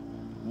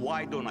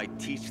 Why don't I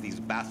teach these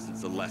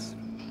bastards a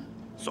lesson?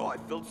 So I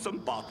filled some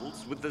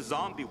bottles with the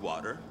zombie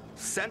water,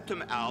 sent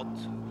them out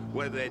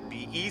where they'd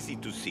be easy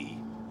to see.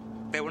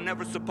 They were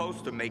never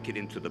supposed to make it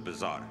into the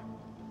bazaar.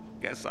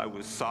 Guess I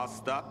was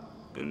sauced up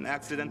and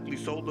accidentally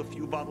sold a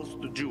few bottles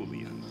to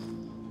Julian.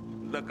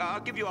 Look, I'll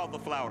give you all the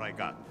flour I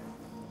got.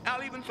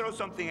 I'll even throw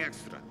something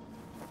extra.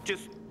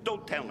 Just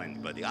don't tell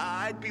anybody.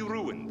 I'd be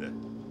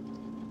ruined.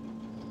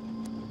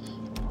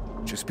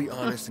 Just be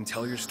honest and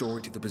tell your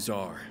story to the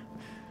bazaar.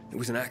 It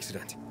was an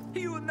accident.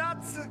 You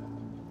nuts?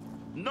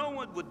 No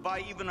one would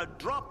buy even a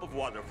drop of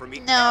water from me.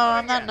 No,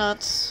 I'm not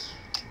nuts.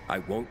 I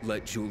won't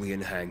let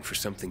Julian hang for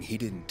something he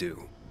didn't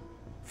do.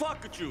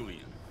 Fuck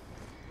Julian.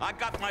 I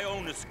got my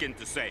own skin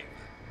to save.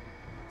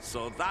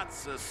 So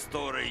that's a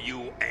story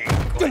you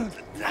ain't going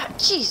to tell.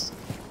 Jeez.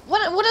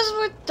 What is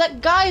with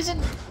that guy's in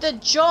the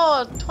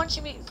jaw?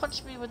 Punch me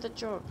with the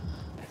jaw.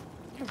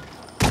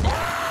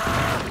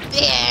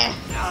 Yeah.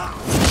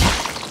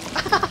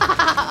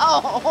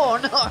 Oh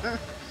no.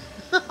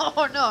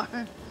 Oh no.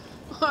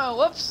 Oh,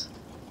 whoops.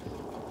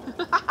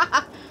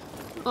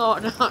 Oh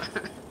no.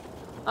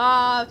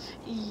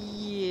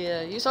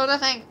 Yeah, you saw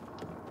nothing.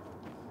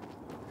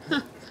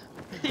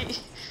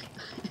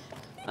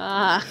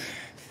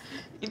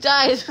 He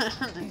died.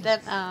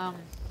 Then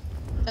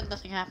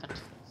nothing happened.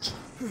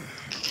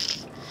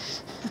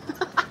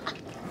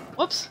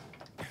 Whoops.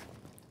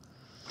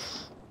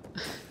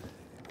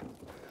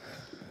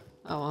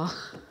 Oh well.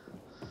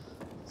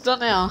 It's done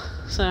now,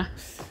 so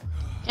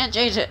can't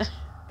change it.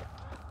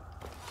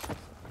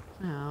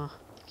 No,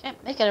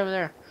 can't make it over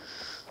there.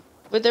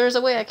 But there's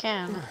a way I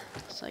can.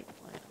 It's like,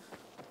 wait.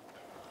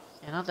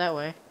 Yeah, not that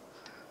way.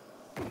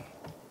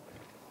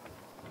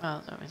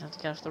 Well, that means I have to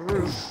get off the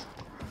roof.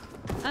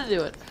 How to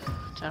do it?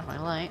 Turn off my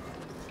light.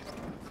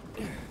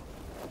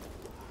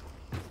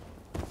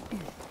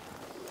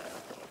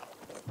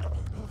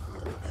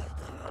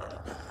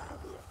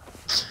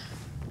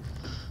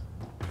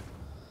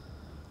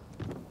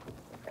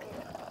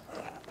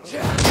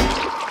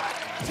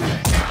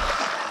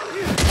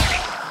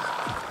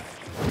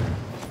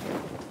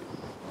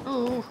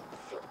 Ooh.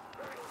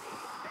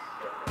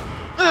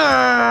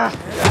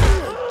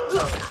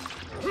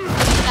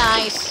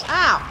 Nice.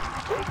 Ow.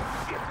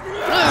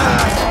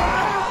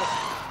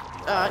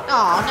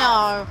 Oh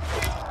no.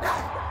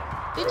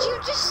 Did you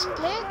just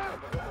split?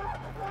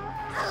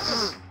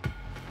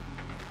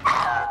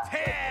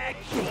 Tag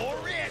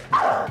for it.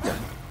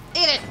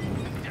 Eat it.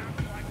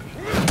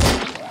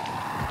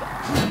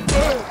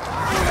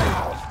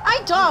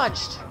 I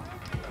dodged.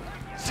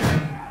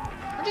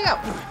 Where'd you go?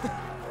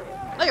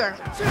 There you are.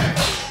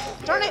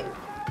 Darn it.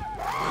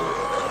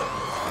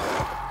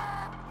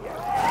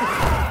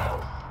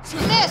 You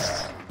missed.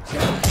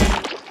 You're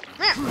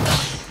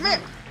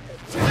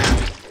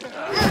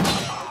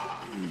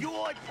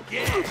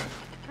dead.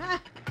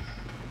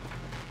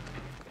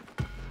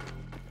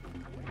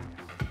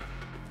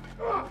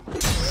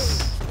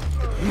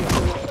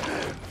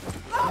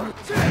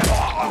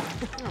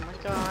 Oh my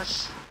gosh.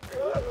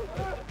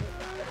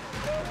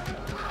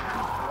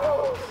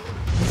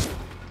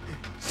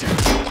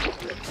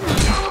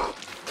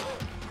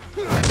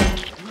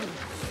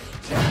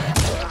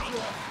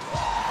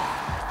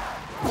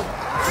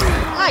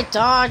 I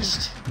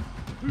dodged.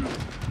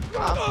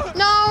 Oh.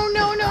 No,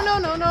 no, no, no,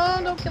 no, no.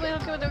 Don't kill me,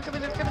 don't kill me, don't kill me,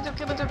 don't kill me, don't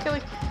kill me, don't kill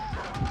me.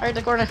 Right in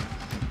the corner.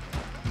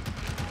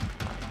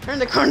 Turn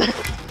the corner.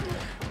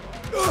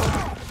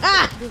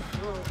 Ah!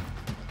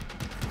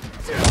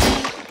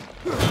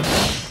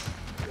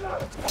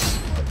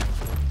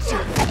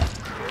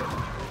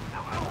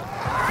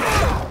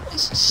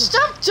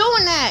 Stop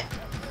doing that!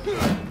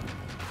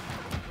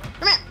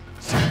 Come here.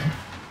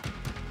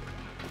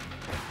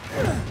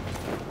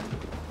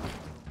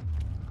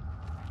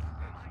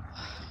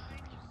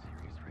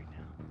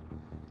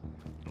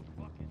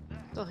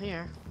 Still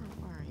here.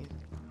 Where are you?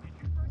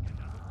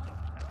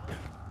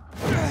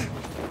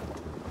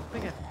 We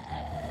go.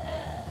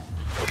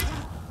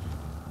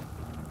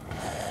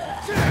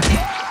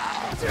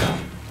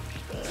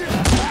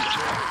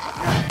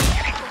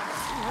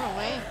 Run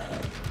away.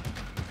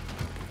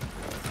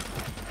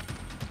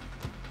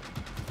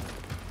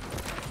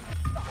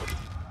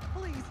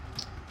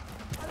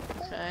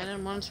 Okay, I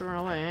didn't want to run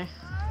away.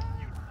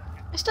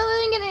 I still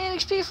didn't get any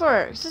XP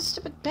for it. It's a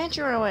stupid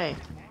banshee run away.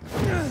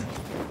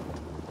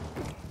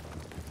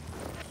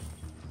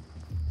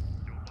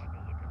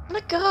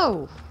 Let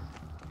go.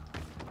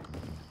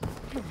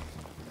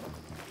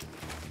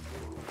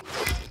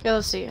 Okay,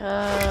 let's see.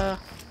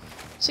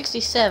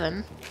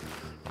 67.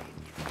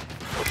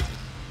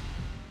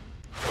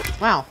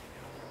 Wow.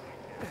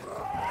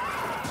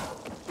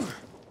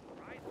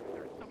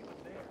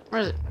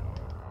 Where is it?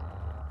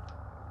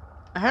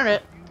 heard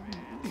it.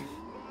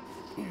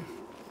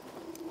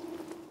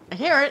 I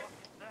hear it.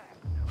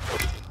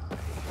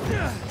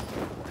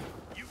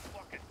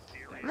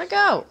 Where'd it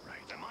go?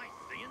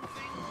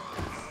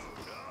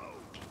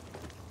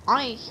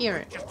 I hear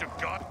it.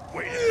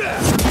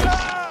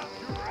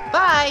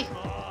 Bye!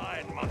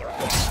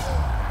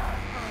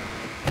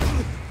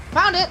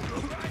 Found it!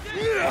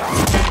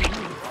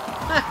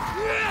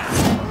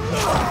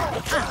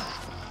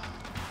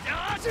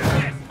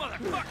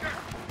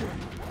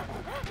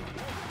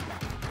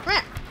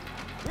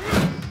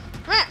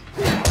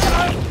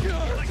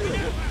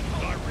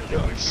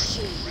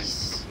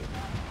 Jeez.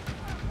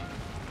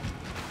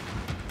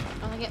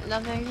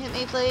 Nothing hit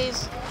me,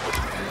 please.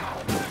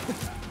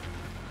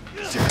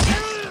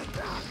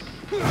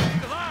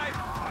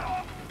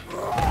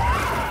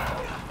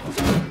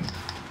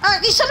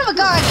 Alright, you son of a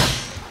gun!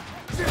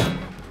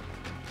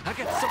 I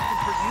got something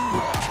for you,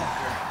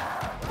 Chopper.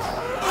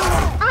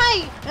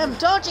 I am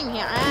dodging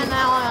here, and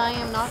now I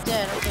am not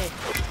dead. Okay.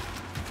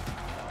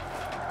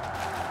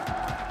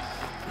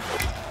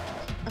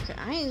 Okay,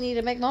 I need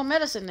to make more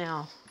medicine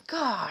now.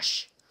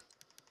 Gosh.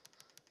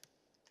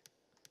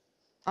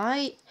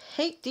 I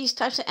hate these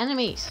types of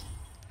enemies.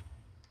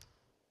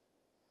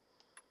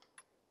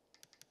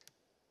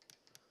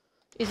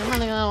 I'm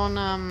running out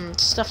on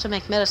stuff to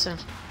make medicine.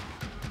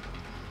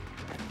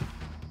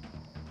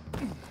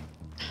 Come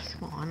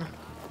on.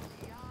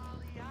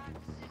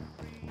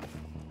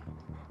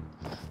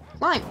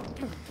 Climb.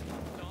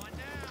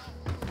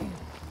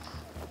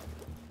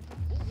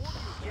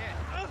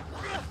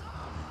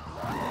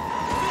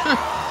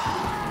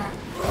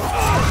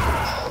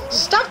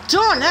 Stop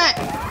doing that!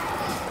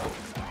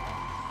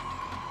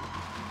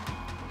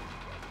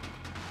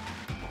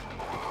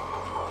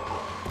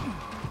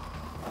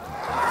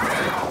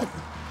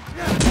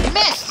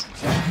 Miss!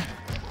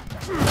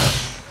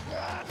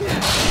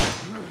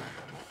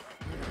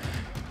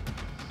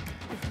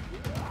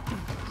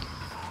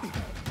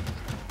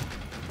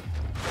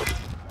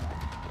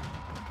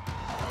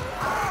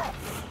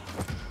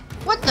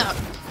 What the?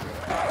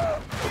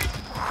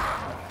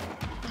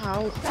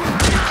 Ow.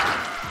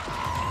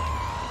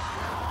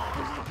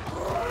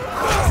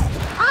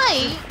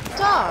 I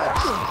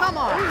dodge. Come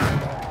on.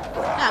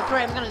 Ah,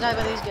 great. I'm gonna die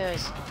by these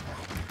guys.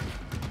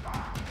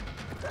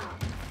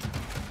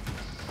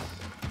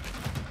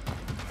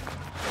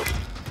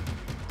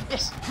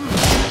 Yes.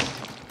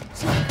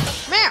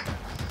 Come here.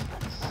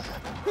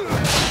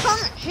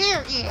 Come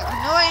here, you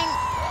annoying.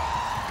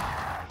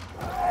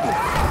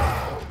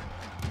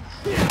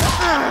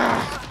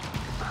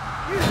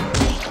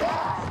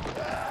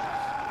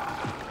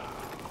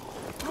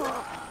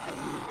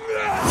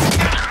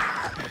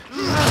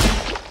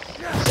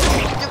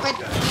 Stupid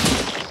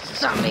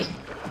zombie.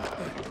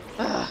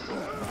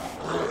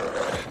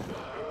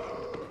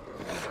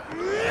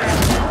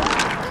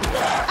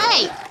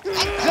 Hey,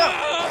 let go.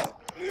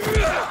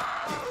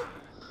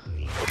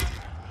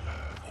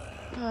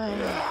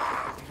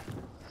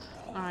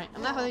 Alright,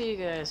 enough of you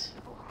guys.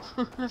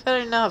 I've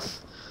had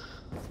enough.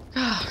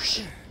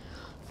 Gosh.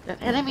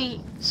 That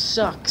enemy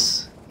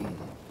sucks.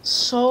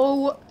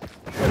 So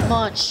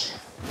much.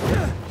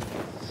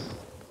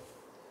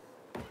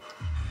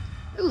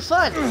 Ooh,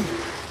 fun!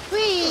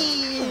 Whee!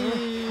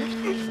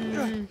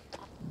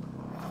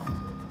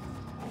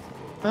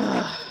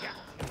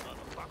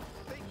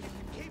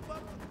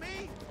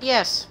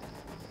 Yes.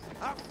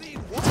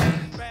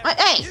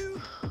 Hey!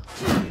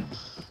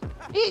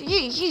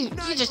 You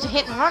just a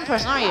hit and run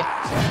person, aren't you?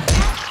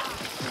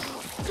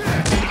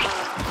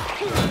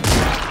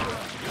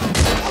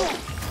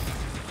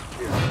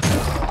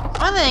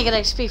 Why did I get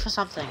XP for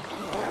something?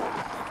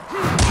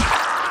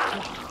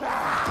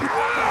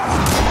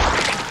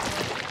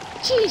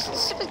 Jeez,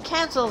 stupid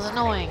cancel is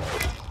annoying.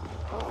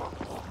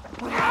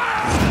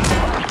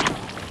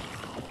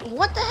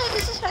 What the heck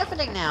is this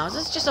happening now? Is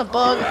this just a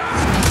bug?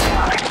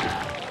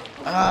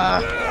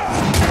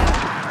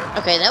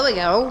 Okay, there we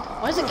go.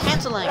 Why is it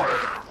canceling?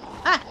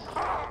 Ah!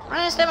 Run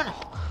out of stamina.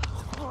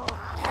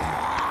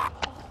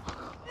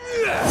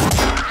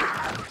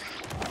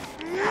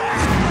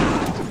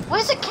 Why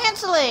is it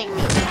canceling?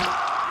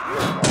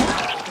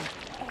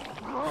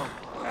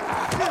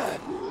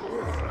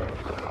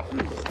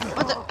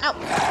 What the? Ow!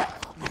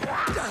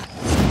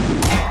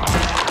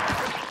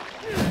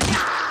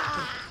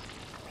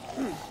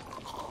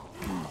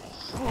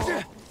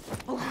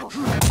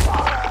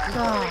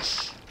 Gosh.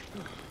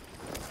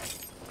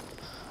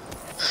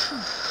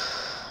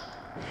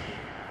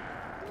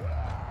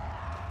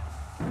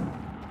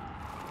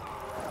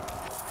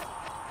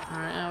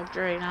 Alright, oh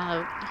great, now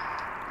the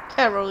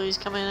Cavalry's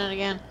coming in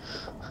again.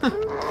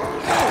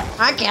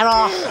 I get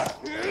off!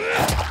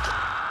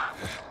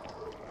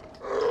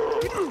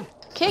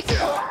 Kick!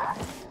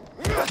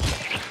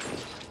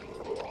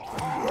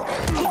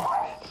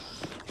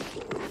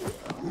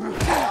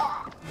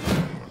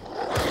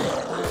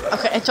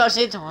 Okay, I touched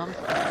into him.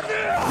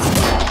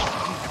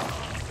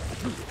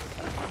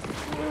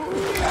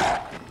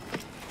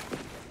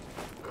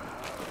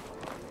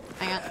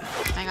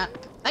 Hang on.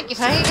 Thank you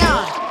for hanging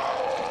on!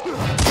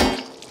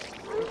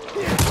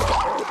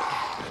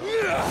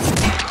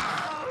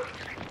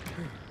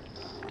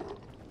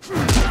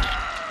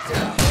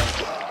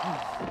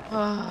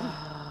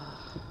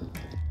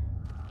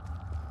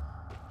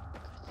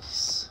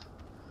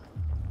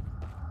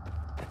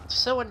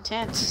 So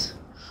intense.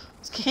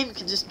 This game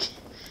can just.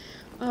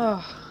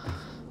 Oh.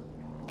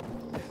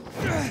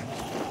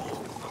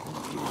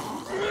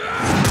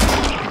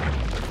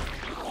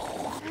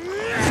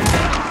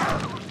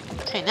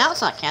 Okay, now it's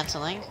not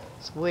canceling.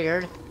 It's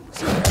weird.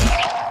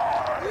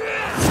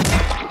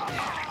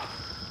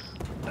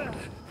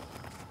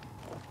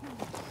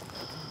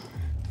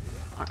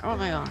 Oh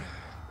my god.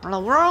 We're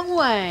the wrong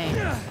way.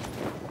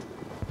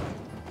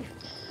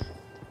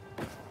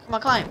 Come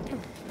on, climb.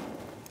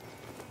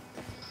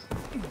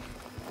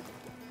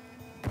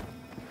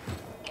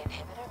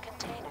 Inhibitor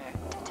container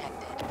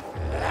detected.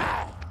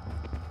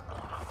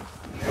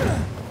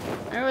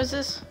 Where was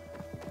this?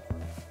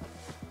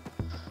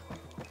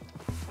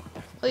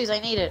 Please, I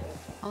need it.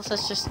 Unless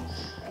that's just...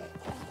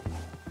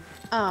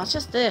 Oh, it's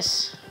just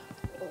this.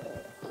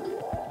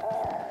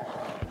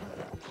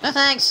 No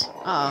thanks.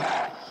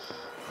 Oh.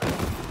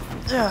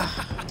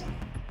 Ugh.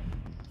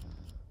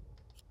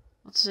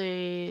 Let's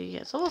see.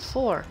 Yeah, it's level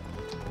 4.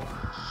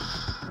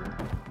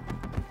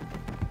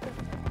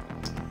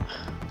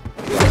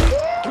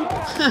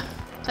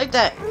 Take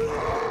that.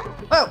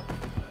 Whoa.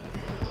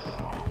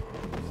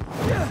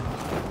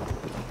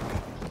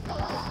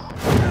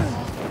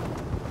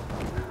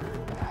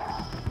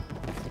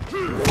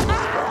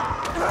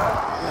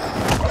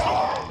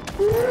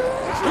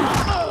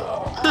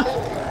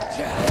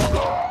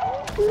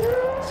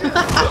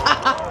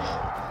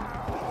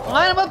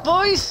 Line them up,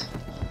 boys!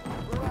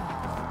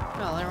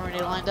 Oh, they're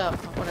already lined up.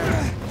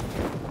 Whatever.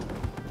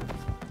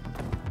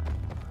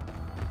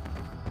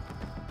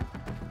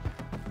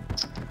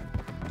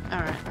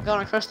 Alright, I'm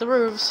going across the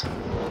roofs.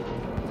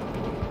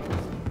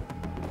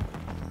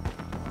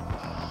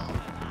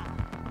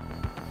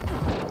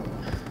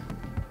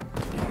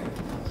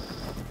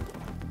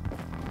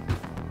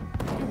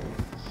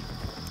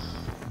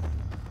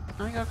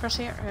 Let me go across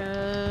here.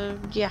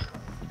 Yeah.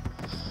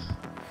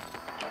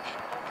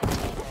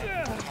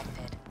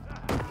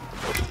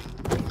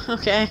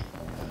 Okay.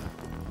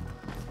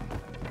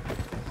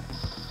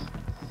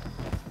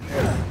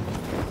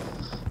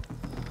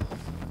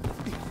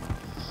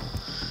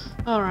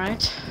 All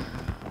right.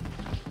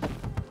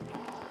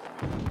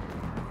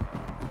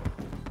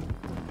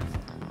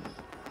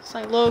 It's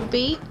like low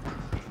beat.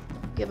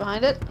 Get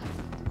behind it.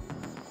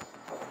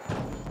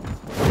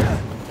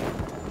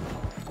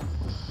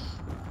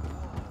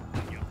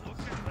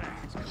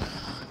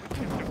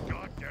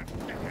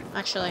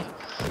 Actually.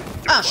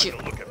 Oh shoot.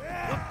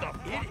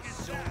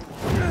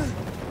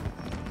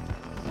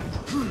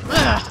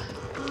 Ugh.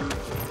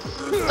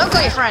 Don't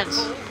call your friends.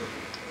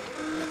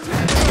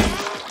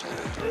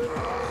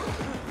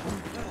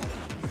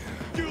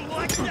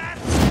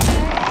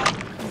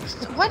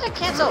 Why did it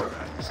cancel?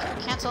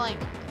 Canceling.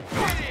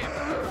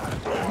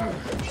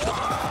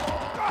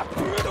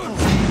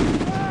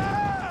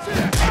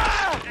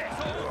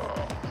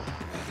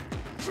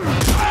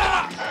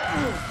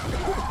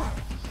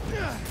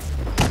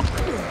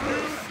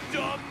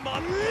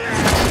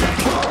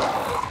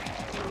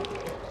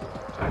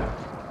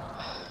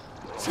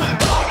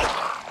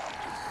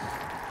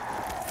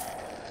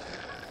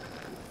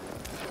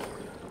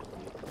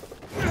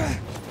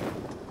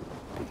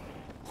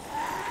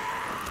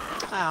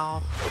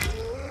 Ow.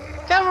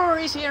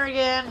 Cavalry's here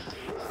again.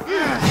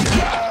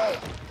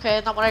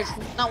 Okay, not what I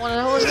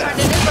was trying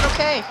to do, but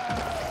okay.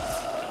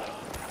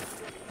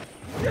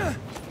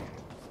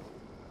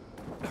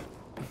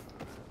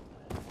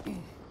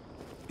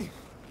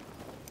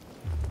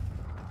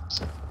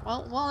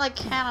 Well, while I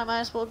can, I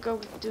might as well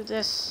go do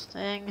this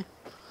thing.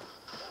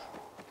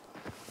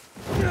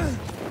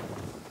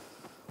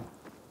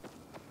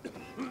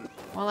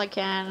 While I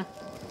can.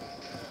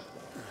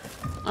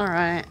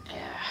 Alright.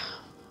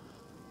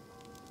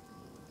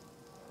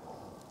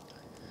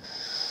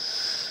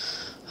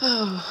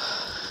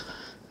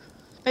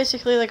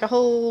 Basically like a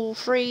whole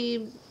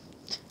free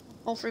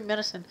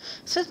medicine.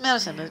 It says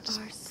medicine, but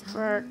just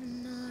for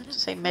to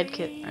say med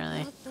kit,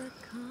 really.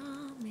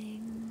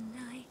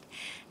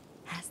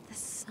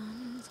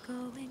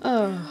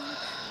 Oh.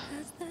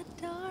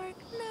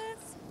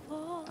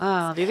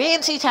 Oh, the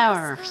VNC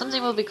Tower.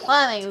 Something we'll be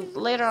climbing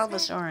later on in the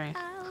story.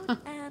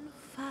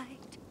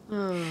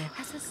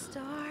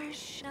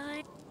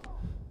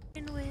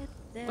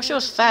 Wish it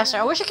was faster.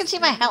 I wish I could see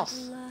my health.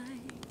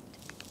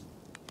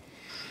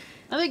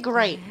 That'd be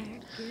great.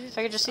 If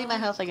I could just see my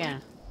health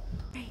again.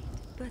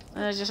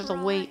 I just have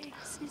to wait.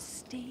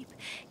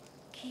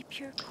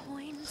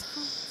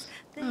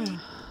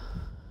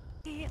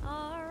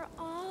 Are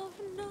of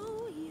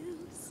no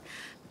use.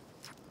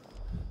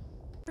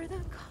 For the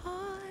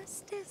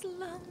cost is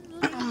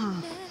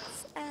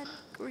loneliness and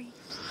grief.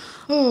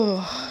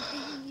 Oh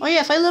yeah,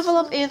 if I level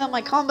up either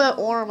my combat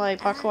or my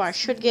parkour, I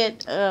should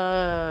get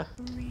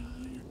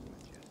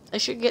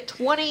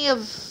 20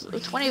 of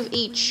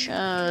each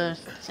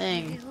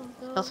thing.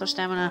 Health or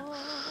stamina.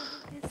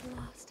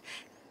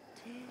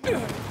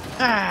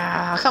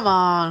 Ah, come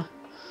on.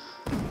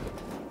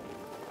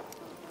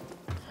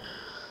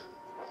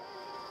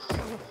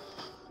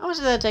 How much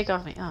did that take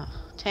off me? Oh,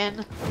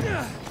 10.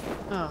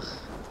 Ugh.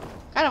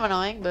 Kind of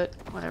annoying, but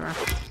whatever.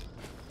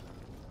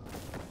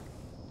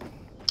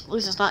 At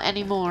least it's not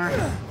anymore.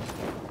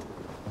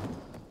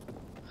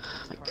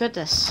 My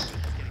goodness.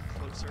 Getting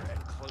closer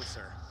and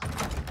closer.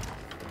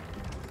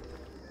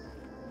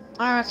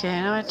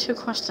 Okay, now I have 2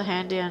 quests to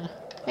hand in.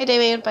 Hey,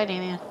 Damien. Bye,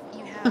 Damien.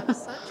 You have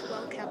such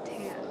well-kept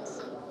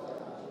hands.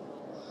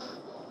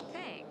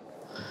 Hey,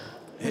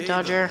 Hey,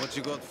 Dodger. What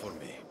you got for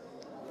me?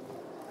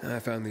 I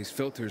found these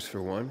filters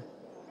for one.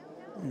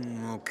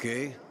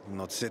 Okay, I'm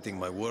not setting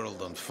my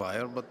world on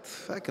fire, but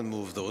I can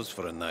move those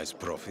for a nice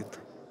profit.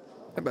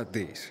 How about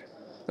these?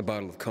 A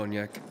bottle of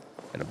cognac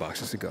and a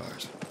box of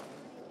cigars.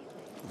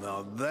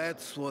 Now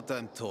that's what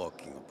I'm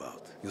talking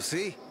about. You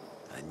see?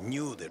 I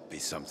knew there'd be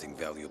something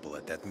valuable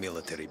at that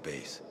military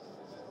base.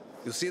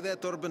 You see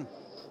that, Urban?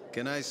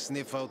 Can I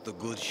sniff out the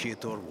good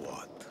shit or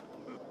what?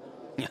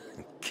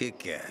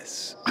 Kick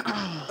ass.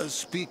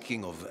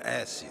 Speaking of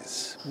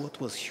asses, what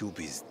was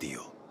Hubie's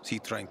deal? Is he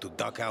trying to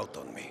duck out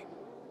on me?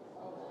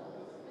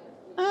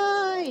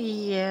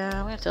 Yeah,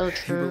 I'm gonna tell the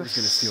Hubert was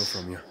gonna truth. steal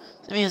from you.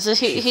 I mean,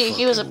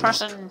 he was a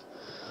person.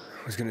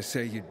 I was gonna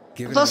say you'd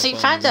give it Plus, up he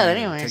on found the out lead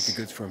and anyways. Take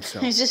the goods for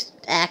himself. He's just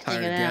acting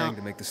Hired it a gang out.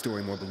 to make the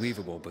story more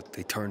believable, but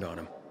they turned on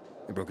him.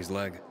 They broke his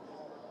leg.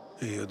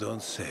 You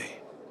don't say.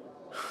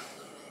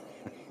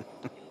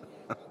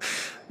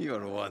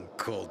 You're one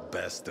cold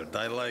bastard.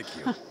 I like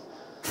you.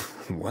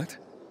 What?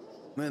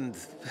 And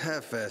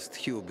half-assed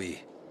Hubie.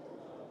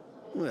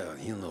 Well,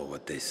 you know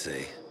what they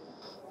say.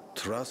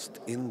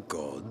 Trust in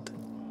God.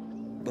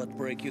 But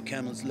break your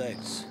camel's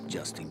legs,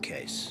 just in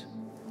case.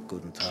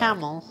 Couldn't hurt.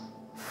 Camel.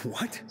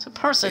 What? It's a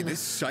person. Hey, this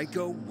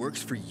psycho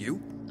works for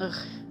you? Ugh.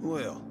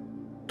 Well,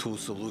 2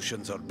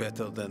 solutions are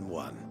better than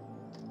 1.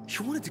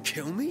 You wanted to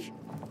kill me?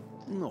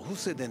 No, who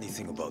said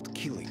anything about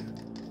killing?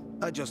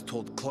 I just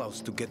told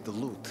Klaus to get the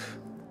loot.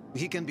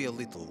 He can be a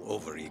little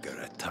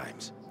overeager at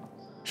times.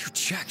 You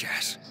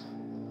jackass.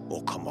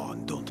 Oh, come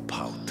on, don't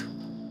pout.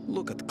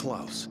 Look at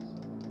Klaus.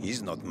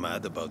 He's not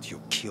mad about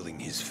you killing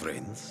his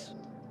friends.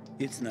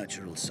 It's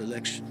natural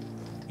selection.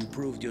 You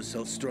proved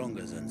yourself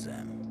stronger than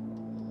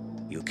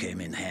them. You came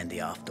in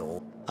handy after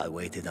all. I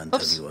waited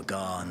until you were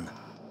gone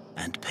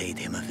and paid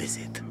him a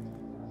visit.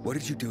 What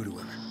did you do to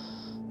him?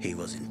 He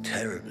was in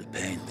terrible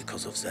pain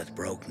because of that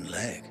broken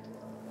leg.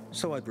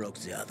 So I broke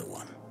the other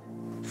one.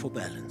 For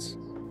balance.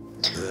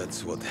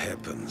 That's what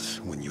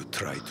happens when you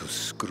try to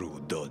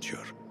screw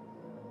Dodger.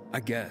 I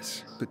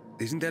guess, but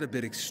isn't that a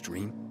bit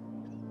extreme?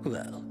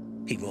 Well,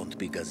 he won't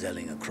be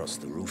gazelling across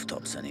the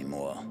rooftops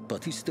anymore,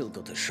 but he's still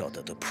got a shot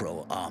at a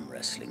pro arm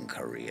wrestling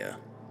career.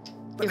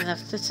 Even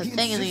if it's a He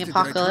thing in the insisted that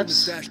I turn the apocalypse.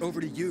 stash over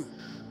to you.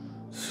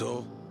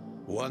 So,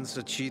 once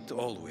a cheat,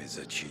 always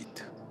a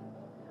cheat.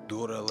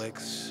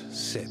 Duralex,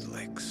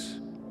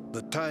 Sedlex.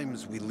 The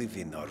times we live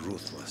in are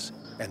ruthless,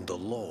 and the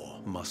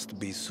law must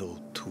be so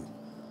too.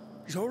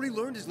 He's already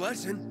learned his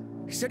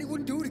lesson. He said he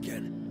wouldn't do it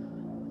again.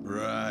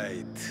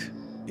 Right.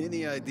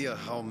 Any idea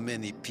how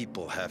many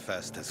people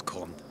half-assed has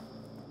conned?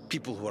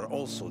 People who are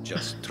also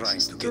just trying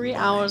to get 3 by,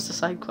 hours of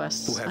side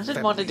quests. who have I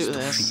didn't want to do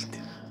families this.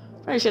 feed.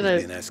 I should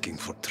He's been have asking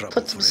for trouble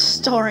put some for a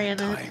story in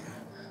long it.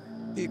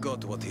 time. He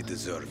got what he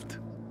deserved.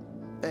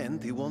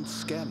 And he won't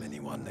scam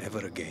anyone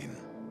ever again.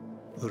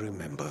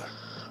 Remember,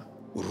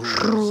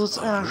 Rules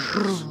are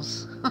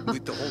rules.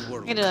 With the whole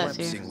world You do that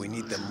too. collapsing, we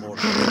need them more.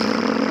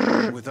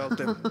 Without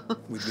them,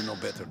 we'd be no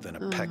better than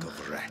a pack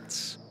of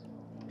rats.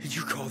 Did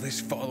you call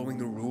this following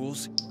the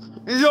rules?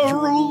 Your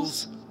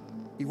rules.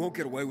 You won't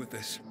get away with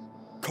this.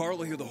 Carl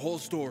will hear the whole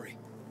story.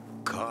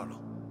 Carl?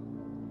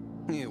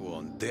 He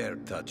won't dare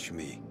touch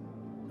me.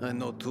 I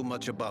know too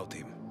much about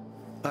him.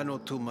 I know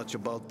too much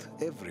about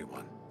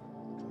everyone.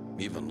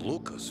 Even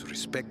Lucas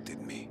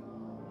respected me.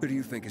 Who do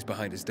you think is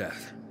behind his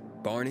death?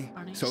 Barney?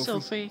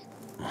 Sophie.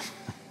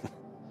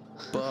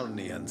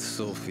 Barney and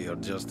Sophie are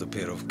just a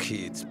pair of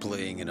kids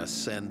playing in a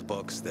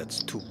sandbox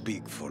that's too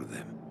big for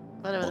them.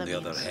 Whatever On that the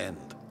other means.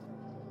 hand,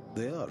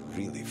 they are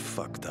really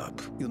fucked up.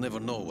 You never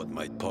know what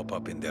might pop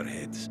up in their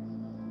heads.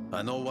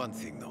 I know one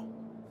thing though.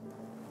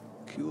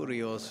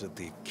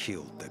 Curiosity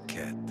killed the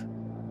cat.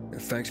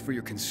 Thanks for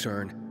your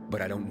concern,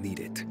 but I don't need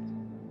it.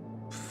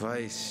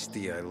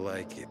 Feisty, I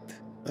like it.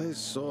 I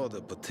saw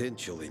the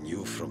potential in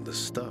you from the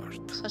start.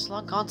 Such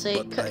long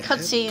cutscenes. But I had to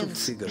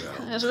Cutscenes. figure out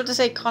I was about to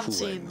say who I'm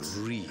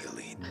cutscenes.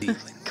 really dealing.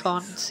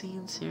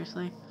 Cutscenes,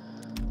 seriously.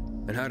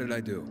 And how did I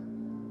do?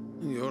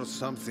 You're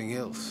something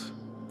else.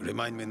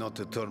 Remind me not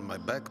to turn my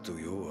back to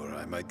you or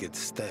I might get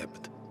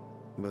stabbed.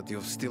 But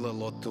you've still a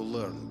lot to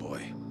learn,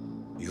 boy.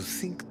 You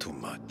think too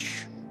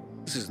much.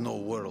 This is no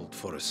world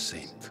for a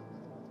saint.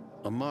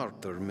 A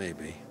martyr,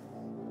 maybe.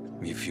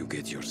 If you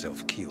get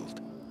yourself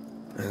killed.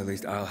 At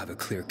least I'll have a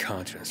clear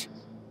conscience.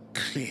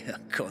 Clear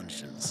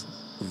conscience.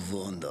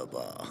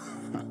 Wunderbar.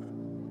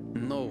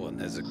 No one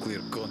has a clear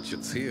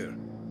conscience here.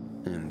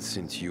 And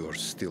since you're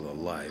still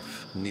alive,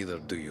 neither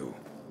do you,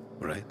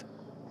 right?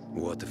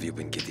 What have you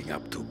been getting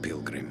up to,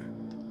 Pilgrim?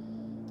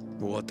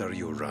 What are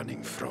you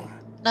running from?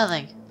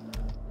 Nothing.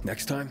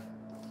 Next time,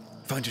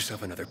 find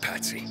yourself another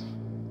patsy.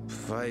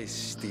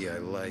 Feisty, I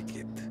like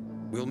it.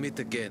 We'll meet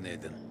again,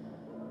 Aiden.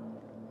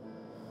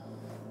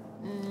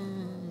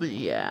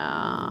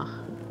 Yeah.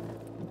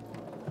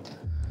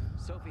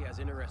 Sophie has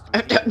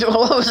interesting.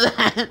 What was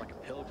that?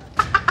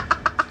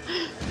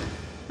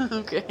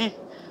 Okay.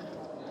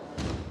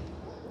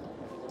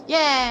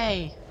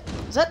 Yay!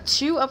 Is that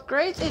 2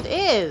 upgrades? It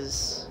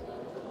is!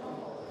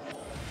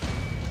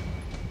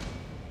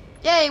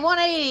 Yay,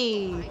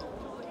 180!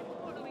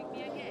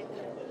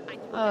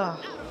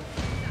 Oh.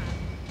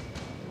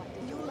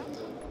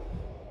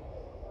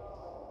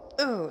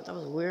 Oh, that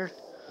was weird.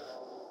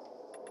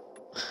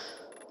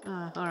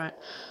 Alright.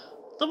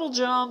 Double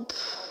jump.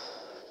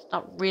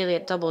 Not really a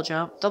double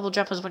jump. Double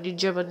jump is when you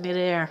jump in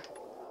midair.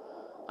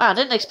 Wow, I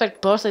didn't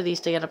expect both of these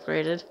to get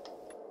upgraded.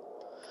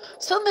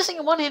 Still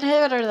missing 1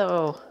 inhibitor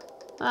though.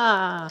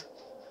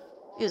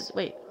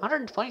 Wait,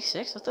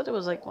 126? I thought it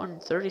was like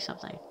 130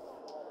 something.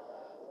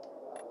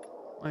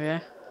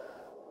 Okay.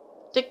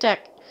 Tic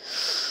Tac.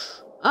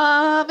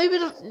 Maybe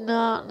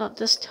not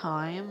this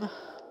time.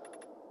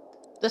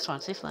 This one,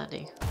 safe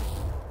landing.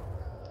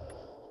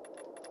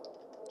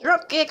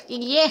 Drop kick,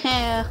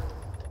 yeah!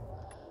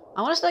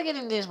 I want to start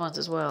getting these ones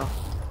as well.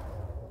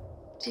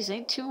 Geez,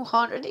 ain't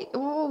 200.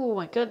 Oh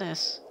my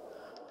goodness.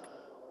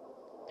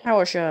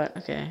 Power shot.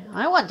 Okay,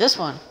 I want this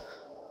one.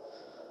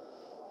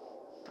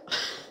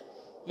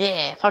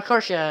 Yeah,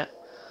 parkour shot.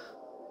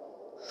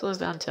 Slows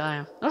down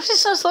time. Actually,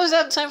 slows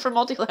down time for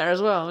multiplayer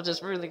as well, which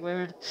is really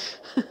weird.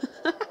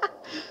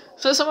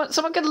 So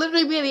someone could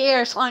literally be in the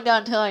air slowing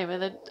down time,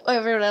 and then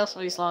everyone else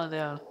will be slowing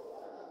down.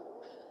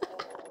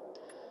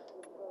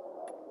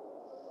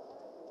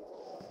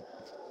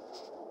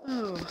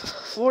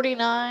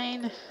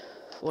 49,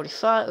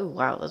 45. Oh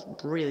wow, that's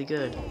really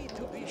good.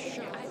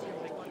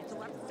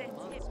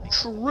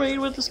 Trade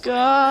with this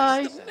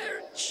guy.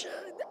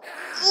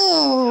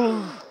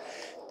 Ooh.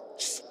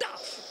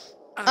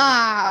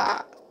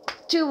 Ah,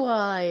 do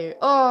I?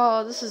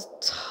 Oh, this is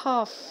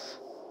tough.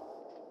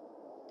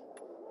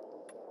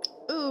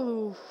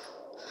 Ooh,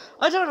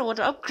 I don't know what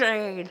to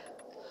upgrade.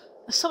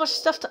 There's so much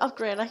stuff to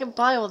upgrade. I can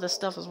buy all this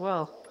stuff as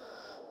well.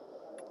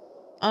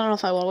 I don't know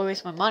if I want to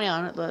waste my money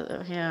on it,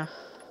 but yeah.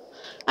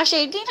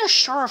 Actually, I need a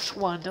sharp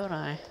one, don't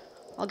I?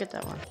 I'll get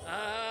that one.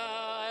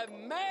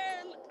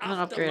 I'm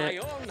gonna upgrade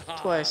it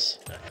twice.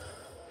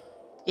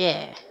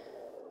 Yeah.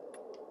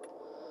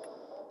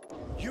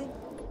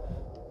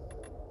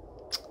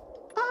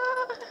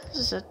 This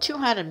is a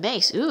 2-handed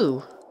mace.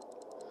 Ooh.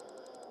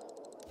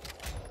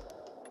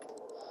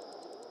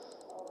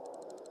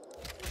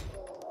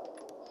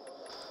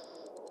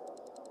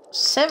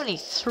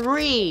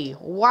 $73.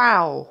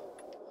 Wow.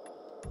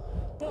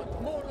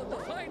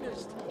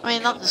 I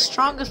mean, not the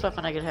strongest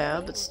weapon I could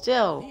have, but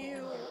still.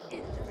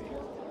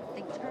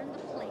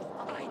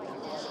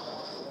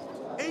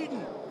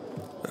 Aiden!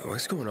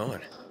 What's going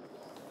on?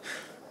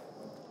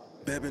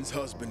 Bevan's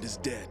husband is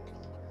dead.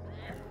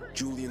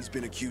 Julian's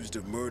been accused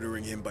of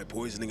murdering him by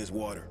poisoning his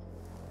water.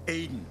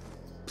 Aiden,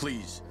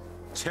 please,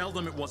 tell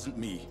them it wasn't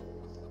me.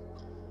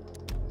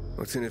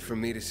 What's in it for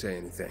me to say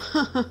anything?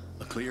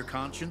 A clear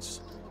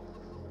conscience?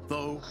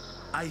 Though,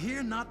 I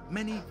hear not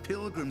many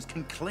pilgrims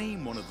can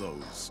claim one of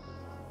those.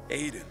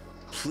 Aiden,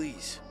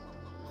 please,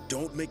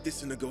 don't make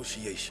this a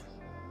negotiation.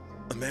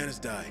 A man has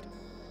died.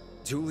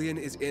 Julian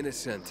is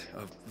innocent.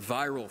 A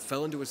viral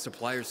fell into a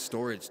supplier's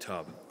storage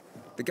tub.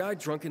 The guy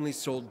drunkenly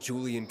sold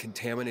Julian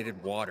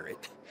contaminated water.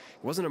 It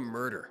wasn't a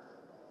murder.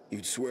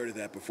 You'd swear to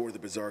that before the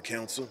Bazaar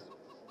Council?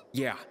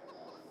 Yeah.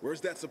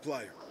 Where's that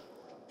supplier?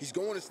 He's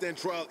going to stand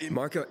trial in...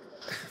 Marco...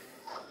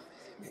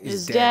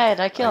 He's dead.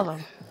 I killed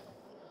him.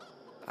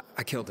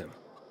 I killed him.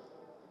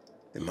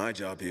 And my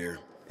job here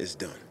is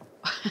done.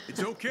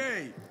 It's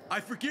okay. I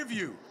forgive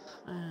you.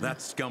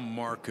 That scum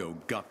Marco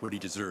got what he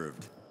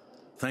deserved.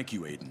 Thank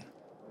you, Aiden.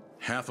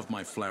 Half of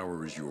my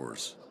flour is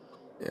yours.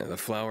 Yeah, the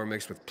flour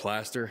mixed with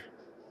plaster?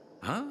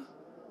 Huh?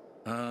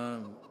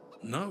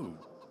 No.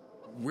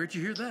 Where'd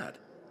you hear that?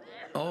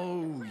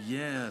 Oh,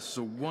 yeah,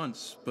 so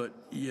once, but,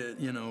 yeah,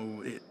 you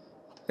know, it...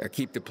 Yeah,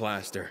 keep the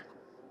plaster.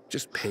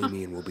 Just pay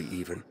me and we'll be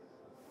even.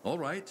 All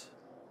right.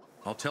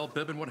 I'll tell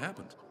Bevan what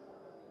happened.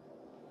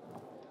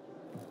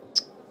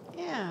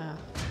 Yeah.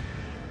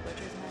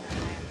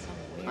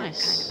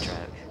 Nice.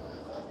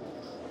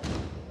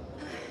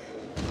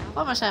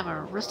 Almost have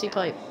a rusty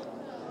pipe.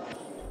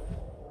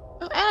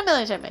 Oh, and a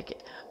military make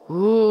it. Ooh,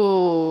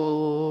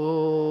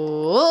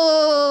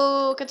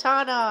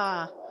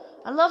 katana.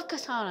 I love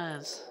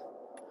katanas.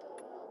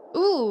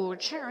 Ooh,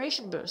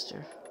 generation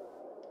booster.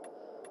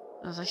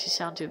 That doesn't actually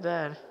sound too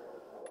bad.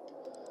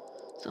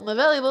 Some of my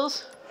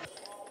valuables.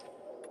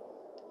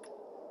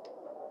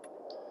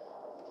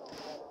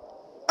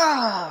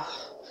 Ah.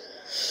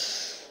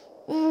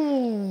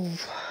 Ooh.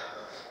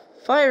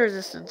 Fire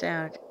resistant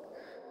damage.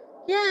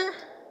 Yeah.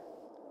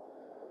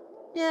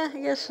 Yeah, I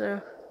guess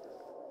so.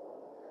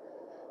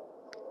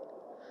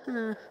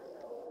 Huh.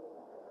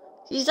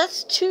 Geez,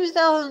 that's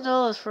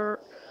 $2,000 for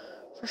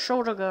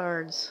shoulder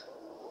guards.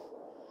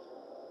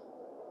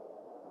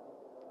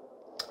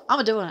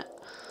 I'm doing it.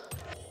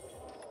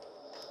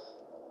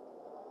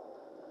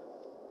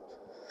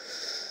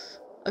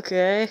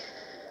 Okay.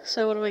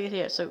 So what do we get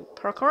here? So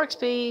parkour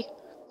XP,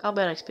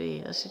 combat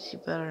XP. That should be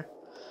better.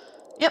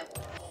 Yep.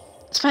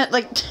 Spent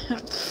like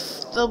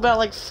still about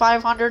like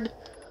 500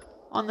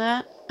 on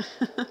that.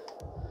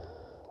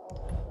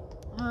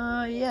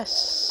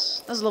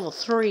 Yes. That's level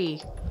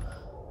 3.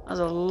 That's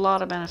a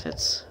lot of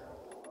benefits.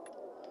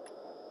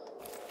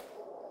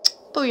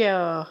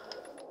 Booyah!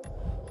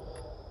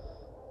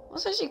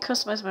 Let's actually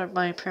customize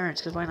my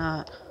appearance, because why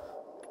not?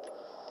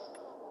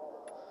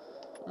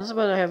 That's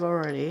what I have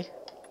already.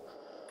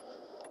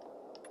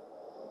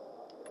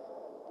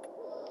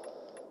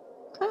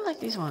 Kinda like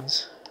these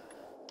ones.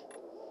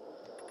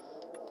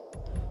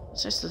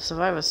 It's just the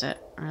survivor set,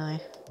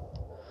 really.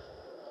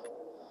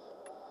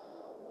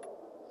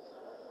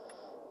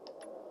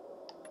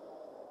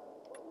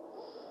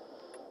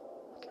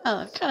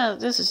 Kinda,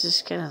 this is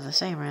just kind of the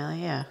same,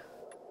 really, yeah.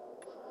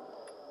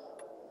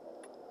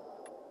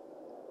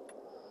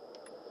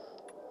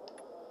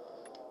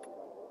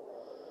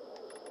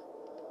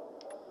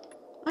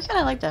 I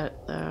kinda like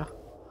that, though.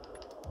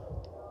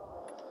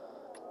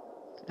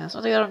 That's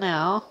what I got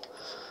now.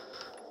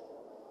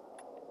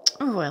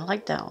 Ooh, I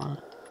like that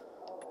one.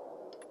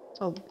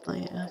 Oh,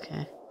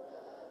 okay.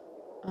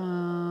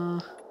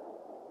 That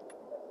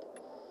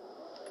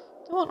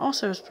one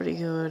also is pretty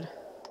good.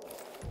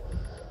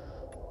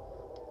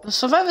 The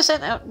survivor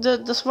set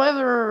the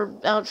survivor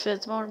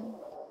outfit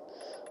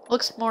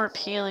looks more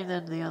appealing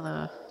than the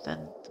other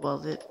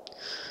the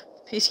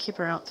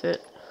peacekeeper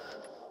outfit.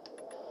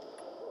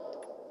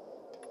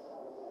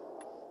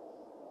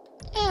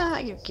 Yeah,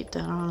 I can keep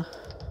that on.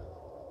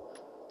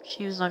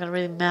 She's not gonna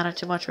really matter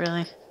too much,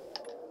 really.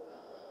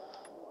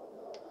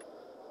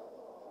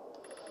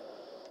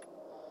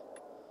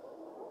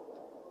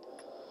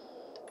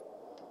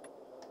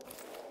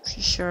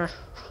 Sure.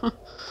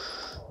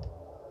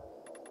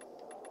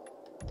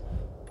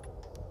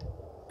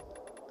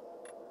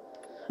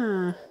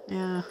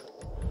 Yeah.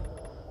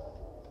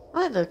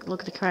 I like the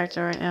look of the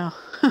character right now.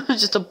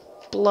 Just a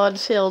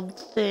blood-filled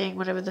thing,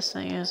 whatever this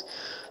thing is.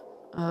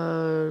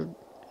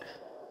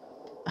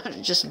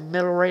 Just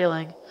metal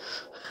railing.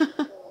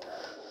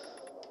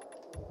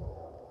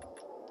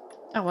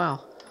 Oh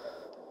wow.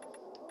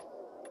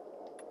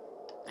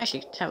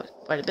 Actually, have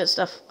quite a bit of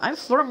stuff. I have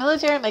 4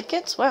 military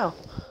medkits? Wow.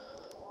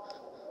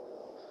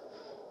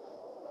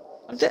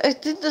 I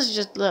think this is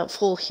just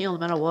full heal no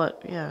matter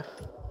what, yeah.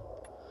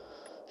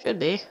 Should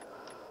be.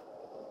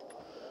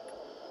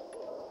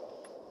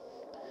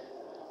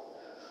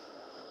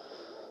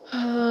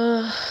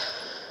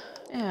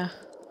 Yeah.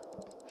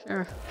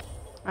 Sure.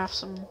 Craft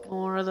some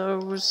more of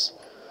those.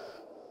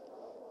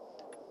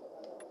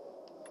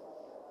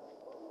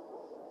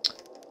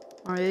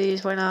 More of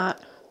these, why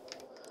not?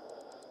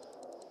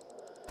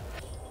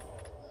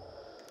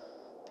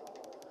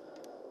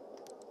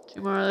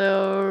 Two more of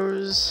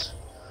those.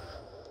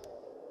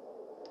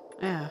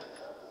 Yeah.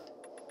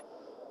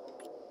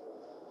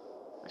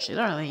 Actually,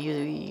 I don't really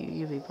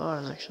use UV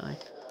bars, actually.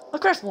 I'll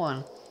craft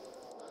one.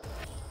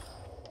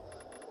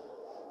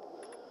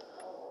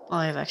 Well,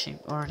 I've actually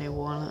already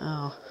won.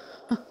 Oh.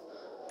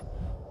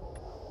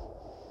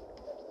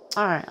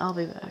 Alright, I'll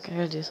be back. I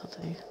gotta do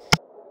something.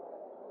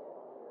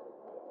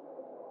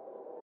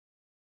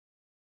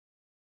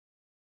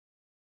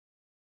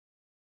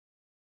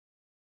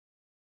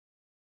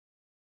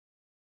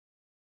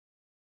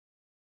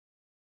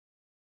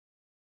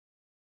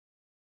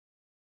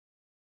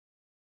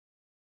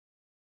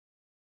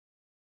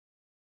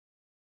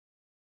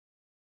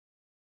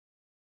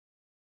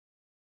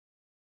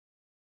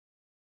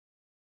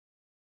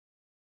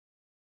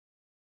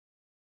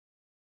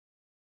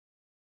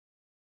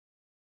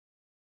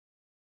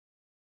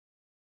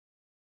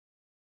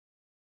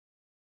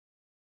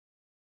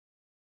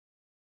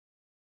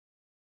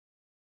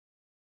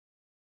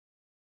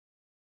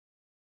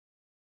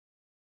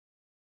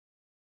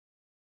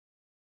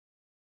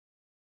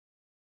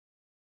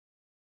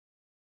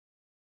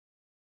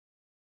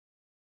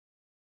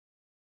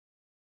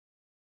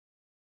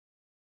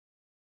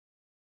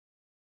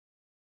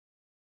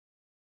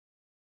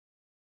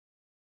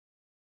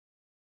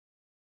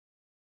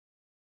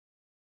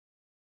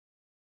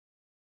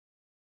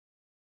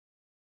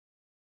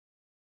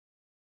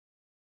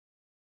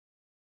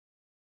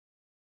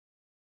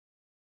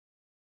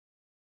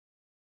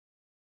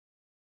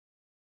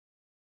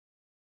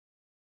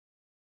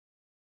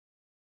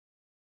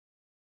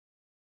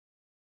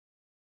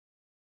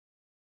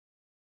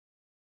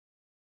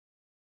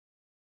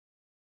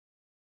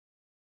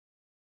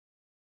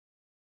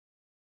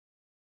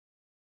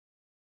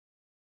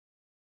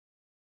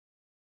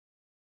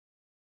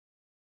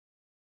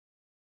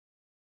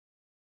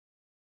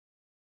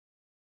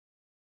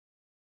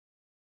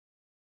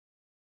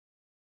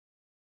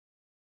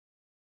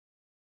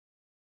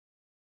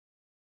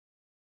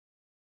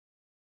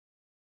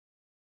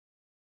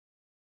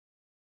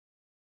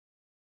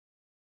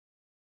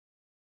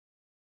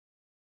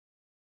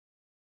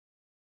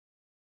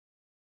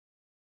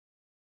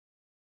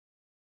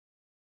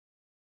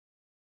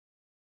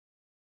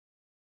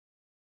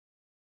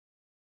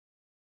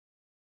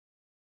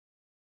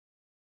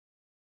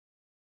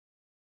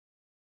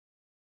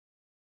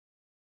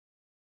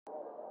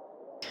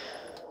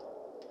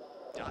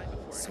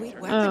 Sweet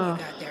weapon you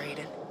got there,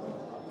 Aiden.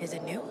 Is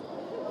it new?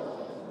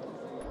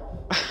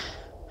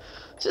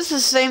 Just the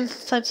same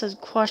types of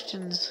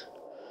questions.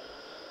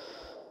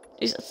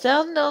 Jeez,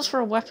 $1,000 for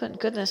a weapon.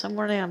 Goodness, I'm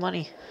running out of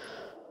money.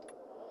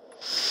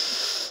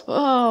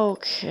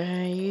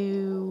 Okay,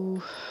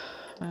 you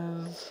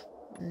have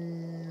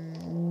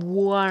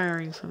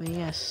wiring for me,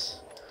 yes.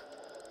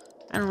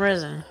 And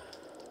resin.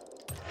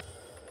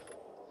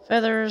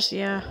 Feathers,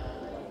 yeah.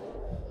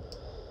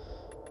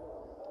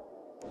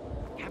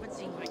 Haven't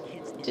seen my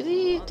kids.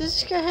 Does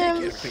this guy have?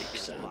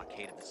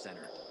 Blockade at the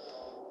center.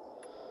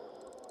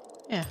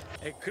 Yeah.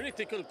 A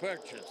critical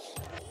purchase.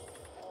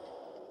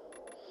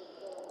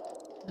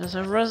 Does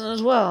have resin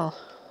as well.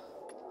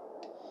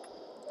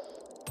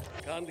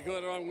 Can't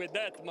go wrong with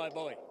that, my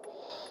boy.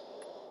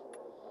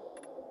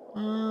 I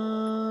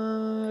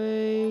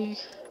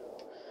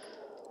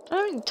don't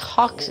have any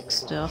toxic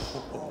stuff.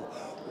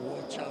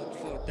 Watch out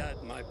for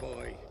that, my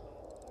boy.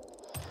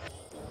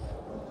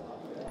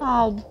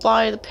 I'll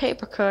buy the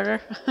paper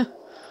cutter.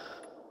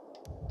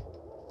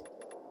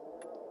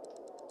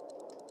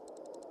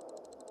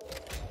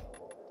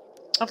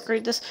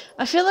 Upgrade this.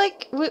 I feel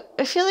like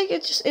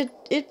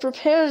it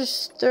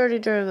prepares 30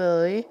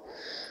 durability,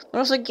 but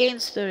also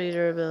gains 30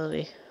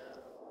 durability,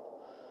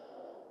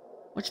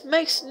 which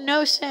makes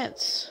no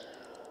sense.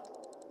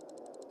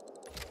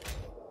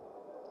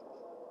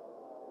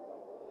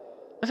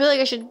 I feel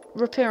like I should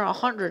repair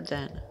 100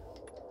 then.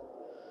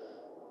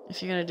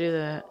 If you're gonna do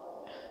that.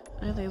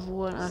 I only have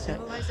one. Okay.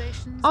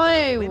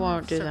 I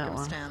won't do that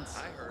one. I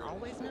heard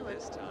always knew it.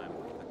 This time,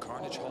 the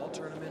Carnage Hall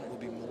tournament will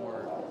be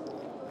more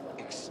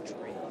extreme.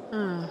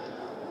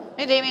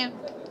 Hey, Damien.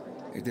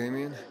 Hey,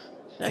 Damien.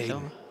 Hey.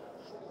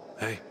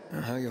 Hey.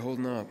 How you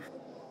holding up?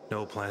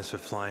 No plans for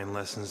flying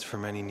lessons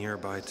from any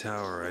nearby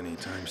tower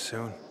anytime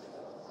soon.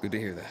 Good to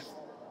hear that.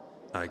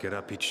 I get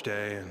up each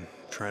day and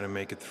try to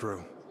make it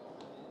through.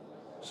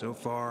 So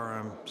far,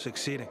 I'm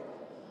succeeding.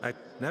 I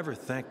never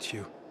thanked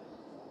you.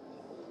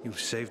 You've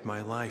saved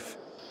my life.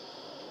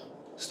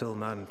 Still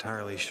not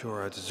entirely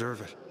sure I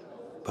deserve it,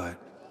 but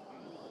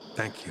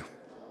thank you,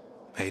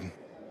 Aiden.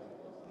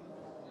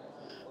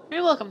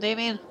 You're welcome,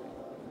 Damien.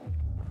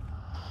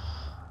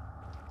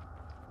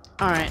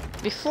 Alright,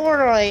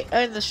 before I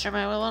end the stream,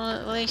 I want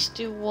to at least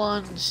do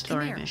one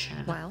story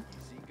mission. Well,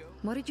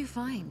 what did you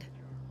find?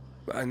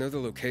 I know the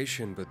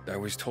location, but I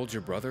was told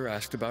your brother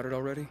asked about it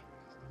already.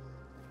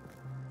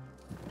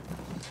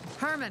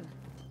 Herman!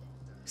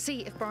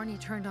 See if Barney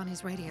turned on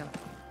his radio.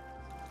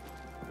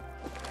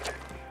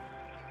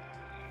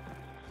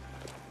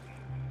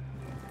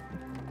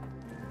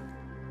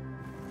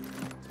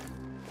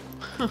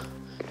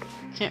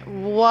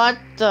 What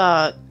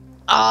the?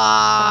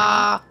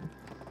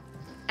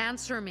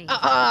 Answer me.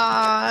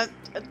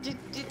 Did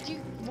you?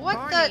 What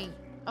Barney.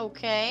 the?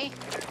 Okay.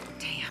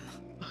 Damn.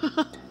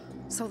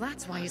 So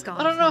that's why he's gone.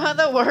 I don't know how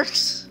that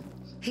works.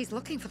 He's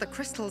looking for the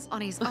crystals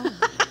on his own.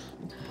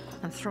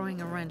 And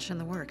throwing a wrench in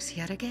the works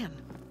yet again.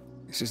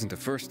 This isn't the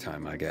first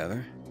time, I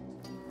gather.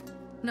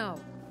 No.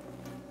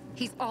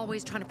 He's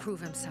always trying to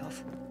prove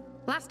himself.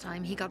 Last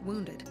time he got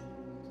wounded.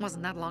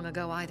 Wasn't that long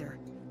ago either.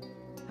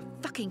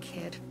 A fucking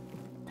kid.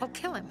 I'll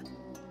kill him.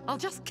 I'll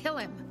just kill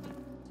him.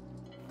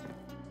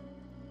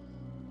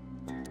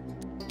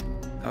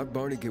 How'd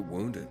Barney get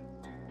wounded?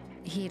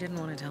 He didn't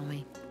want to tell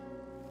me.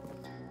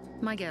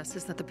 My guess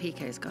is that the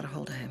PK's got a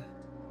hold of him.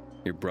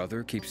 Your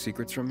brother keeps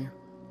secrets from you?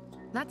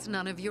 That's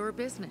none of your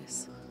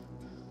business.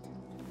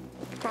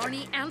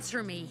 Barney,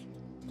 answer me.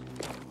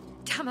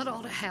 Damn it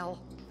all to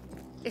hell.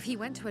 If he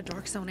went to a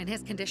dark zone in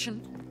his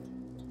condition,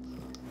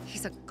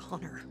 he's a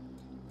goner.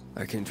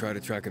 I can try to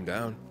track him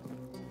down.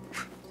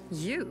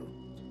 You?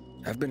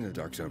 I've been in the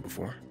dark zone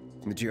before.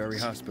 In the GRE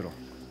hospital.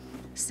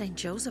 St.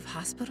 Joseph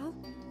Hospital?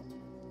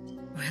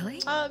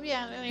 Really?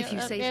 Yeah. If you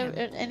save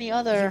him, any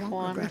other you won't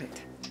one. regret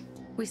it.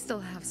 We still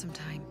have some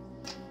time.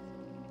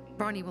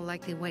 Barney will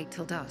likely wait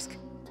till dusk.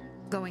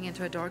 Going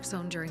into a dark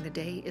zone during the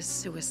day is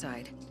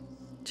suicide.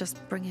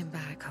 Just bring him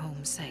back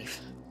home safe.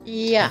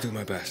 Yeah. I'll do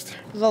my best.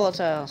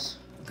 Volatiles.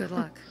 Good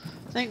luck.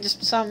 I think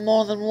just some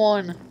more than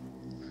one.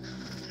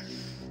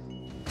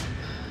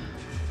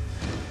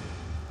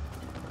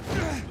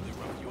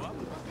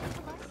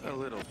 A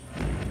little.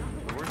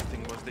 The worst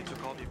thing was they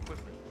took all the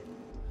equipment.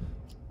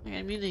 Yeah,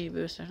 immunity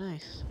booster,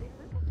 nice.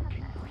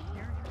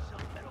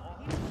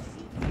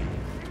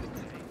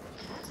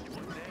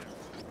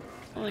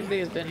 Only big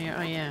has been here.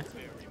 Oh yeah.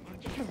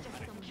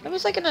 It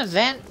was like an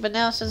event, but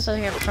now since I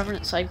have a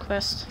permanent side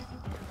quest.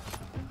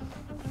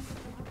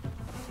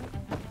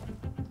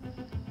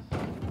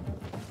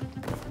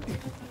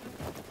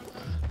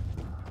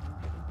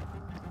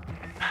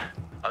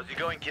 How's it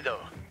going, kiddo?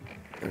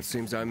 It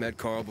seems I met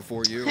Carl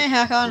before you. Hey,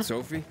 Hakon. And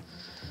Sophie?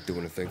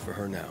 Doing a thing for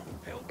her now.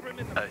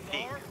 A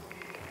thief.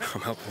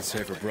 I'm helping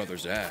save her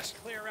brother's ass.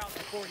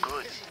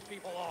 Good.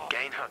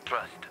 Gain her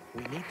trust.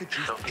 We need the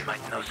juice. Sophie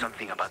might know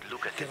something about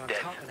Lucas's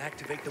death. And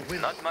activate the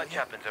window. Not much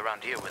happens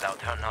around here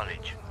without her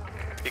knowledge.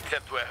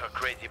 Except where her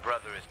crazy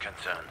brother is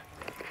concerned.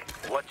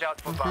 Watch out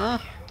for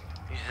Barney.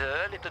 He's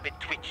a little bit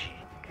twitchy.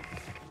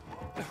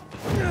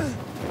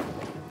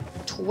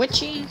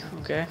 Twitchy?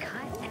 Okay.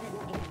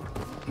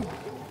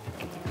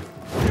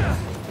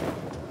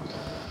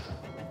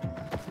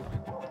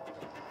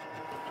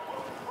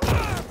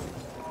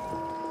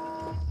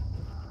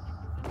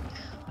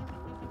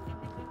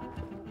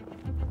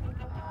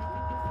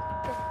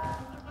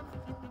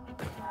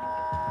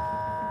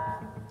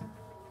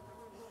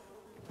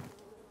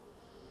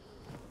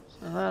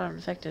 A lot of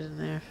infected in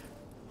there.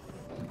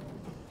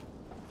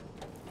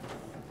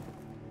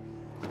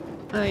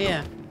 Oh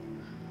yeah.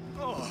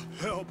 Oh,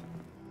 help.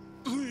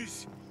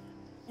 Please.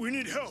 We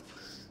need help.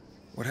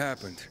 What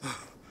happened?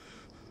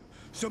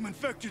 Some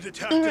infected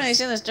attacked I've already us.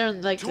 seen this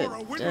during like Tore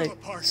our window the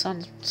apart.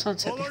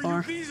 sunset All before.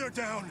 our UVs are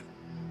down.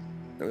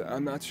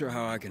 I'm not sure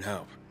how I can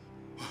help.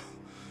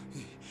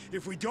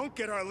 If we don't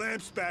get our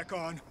lamps back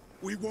on,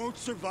 we won't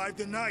survive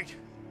the night.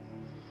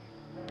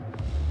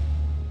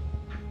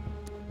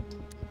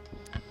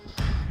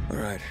 All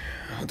right,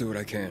 I'll do what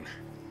I can.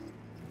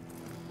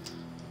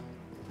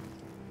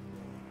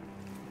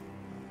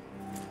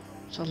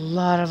 There's a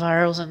lot of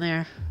arrows in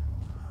there.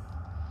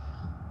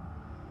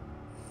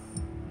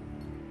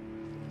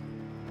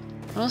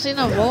 I don't see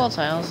no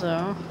volatiles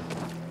though.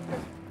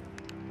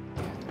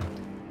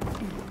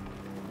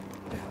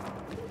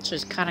 Which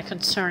is kind of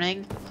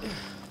concerning.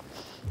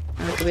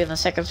 And it could be on the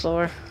second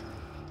floor.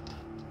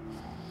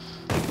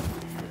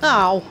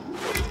 Ow!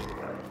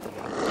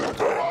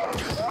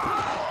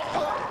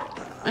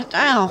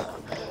 Ow!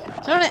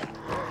 Darn it!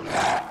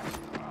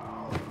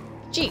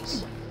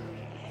 Jeez.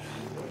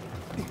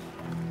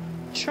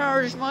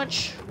 Charge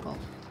much? Oh,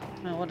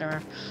 no,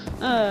 whatever.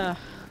 I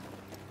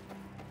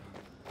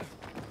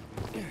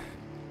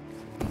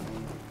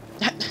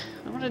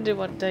want to do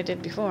what I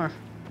did before.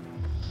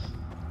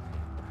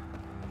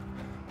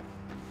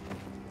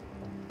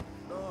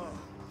 Oh,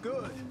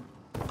 good.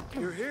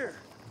 You're here.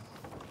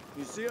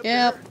 You see up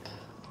Yep.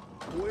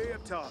 there? Way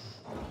up top.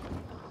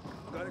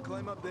 Gotta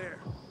climb up there.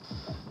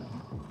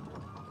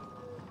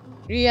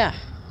 Yeah,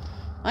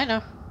 I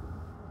know.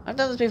 I've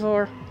done this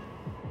before.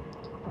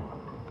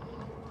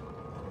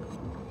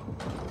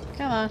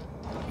 Come on.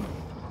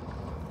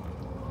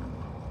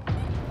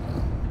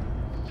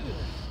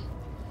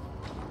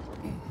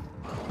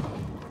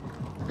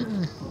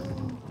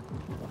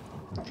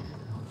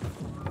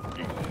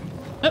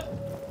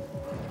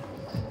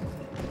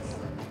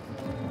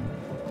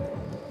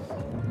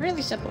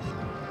 Really simple.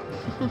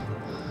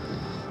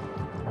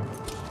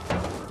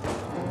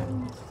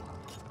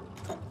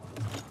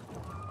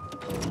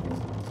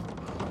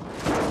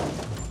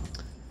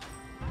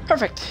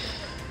 Perfect.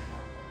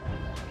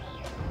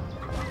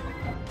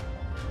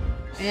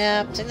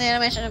 Yep, seen the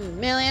animation a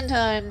million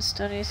times.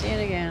 Don't need to see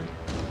it again.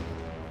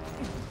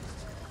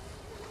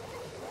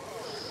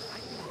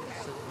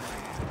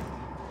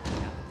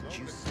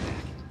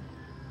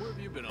 Where have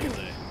you been all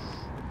day?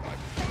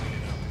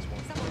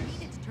 Someone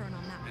needed to turn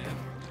on that one.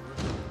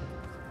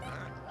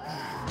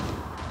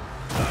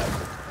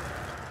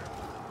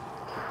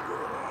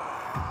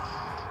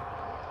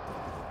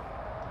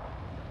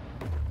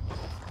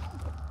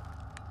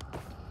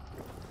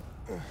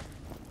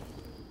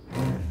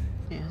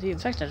 Yeah, the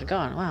infected are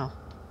gone. Wow.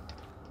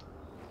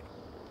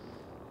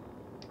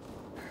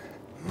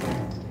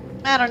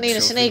 I don't need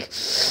a snake.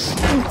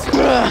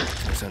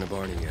 Son of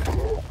Barney yet.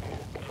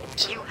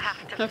 You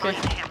have to Okay.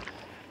 find him.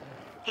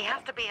 He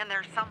has to be in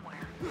there somewhere.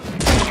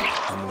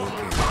 I'm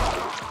looking.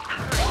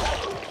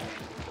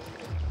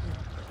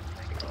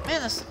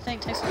 Man, this thing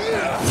takes.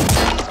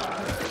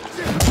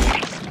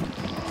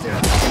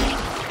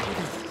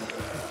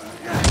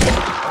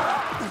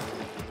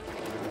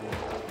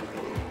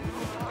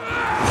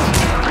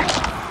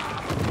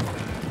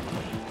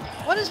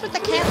 What is with the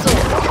cancel?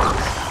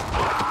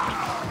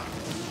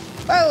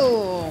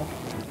 Oh!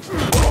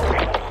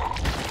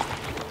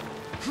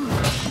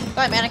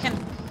 Bye, mannequin.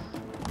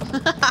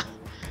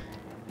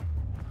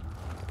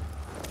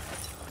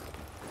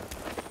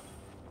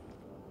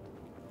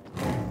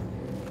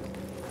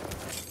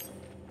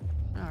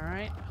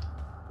 Alright.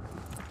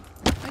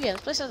 Oh yeah,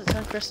 this place has a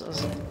ton of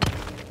crystals.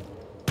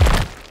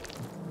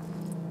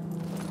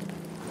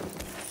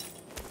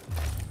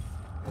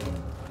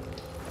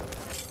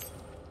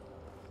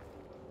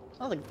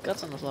 All the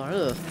guts on the floor.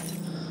 Ugh.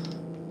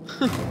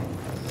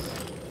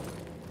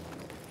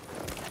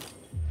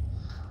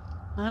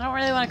 I don't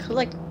really want to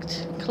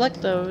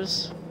collect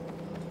those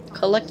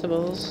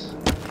collectibles.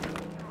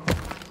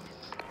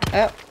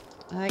 Oh,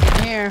 I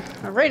can hear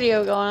a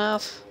radio going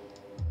off.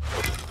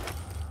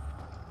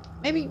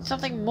 Maybe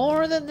something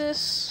more than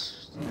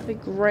this. That'd be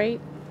great.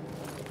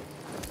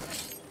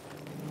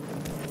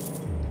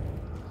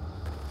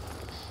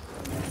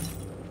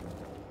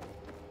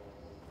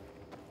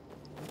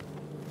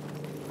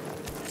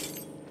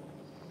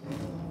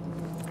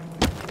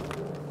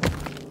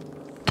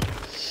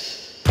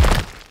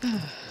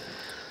 Come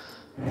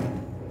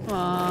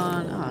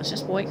on. Oh, it's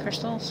just white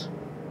crystals.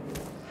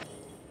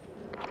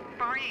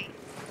 Barney,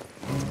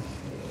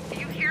 do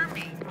you hear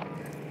me?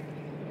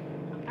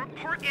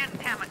 Report in,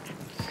 damn it.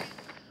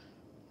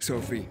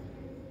 Sophie,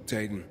 it's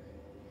Aiden.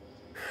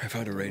 I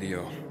found a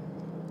radio.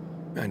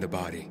 And a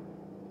body.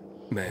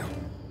 Male.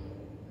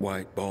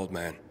 White, bald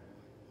man.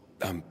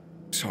 I'm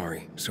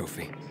sorry,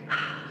 Sophie.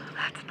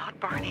 That's not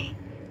Barney.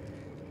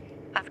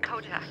 That's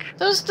Kojak.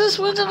 Those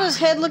wounds on his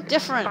head look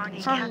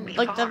different from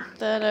like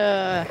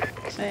that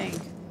thing.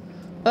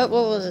 What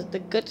was it? The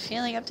gut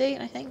feeling update,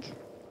 I think.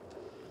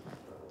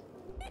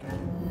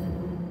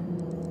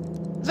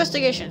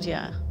 Investigations,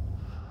 yeah.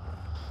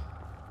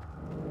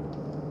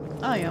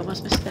 Oh, you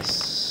almost missed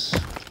this.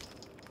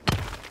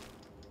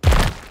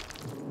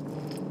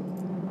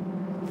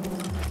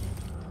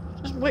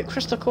 Just white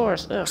crystal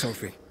cores. Ugh.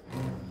 Sophie,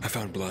 I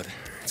found blood.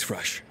 It's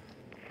fresh.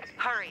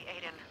 Hurry,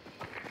 Aiden.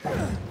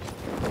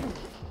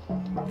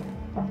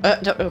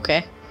 No,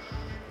 okay.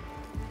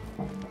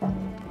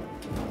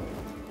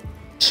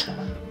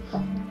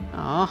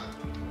 Aw.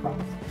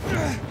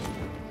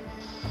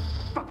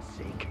 Fuck's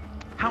sake.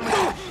 How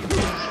much?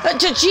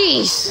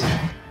 Jeez!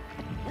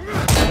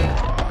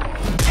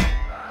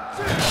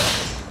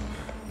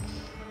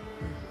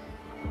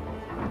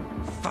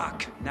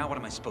 Fuck. Now what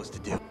am I supposed to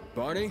do?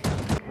 Barney?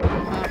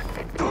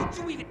 Don't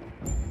you even...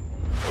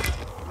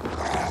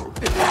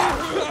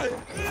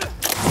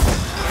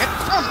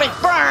 Oh, big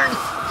burn!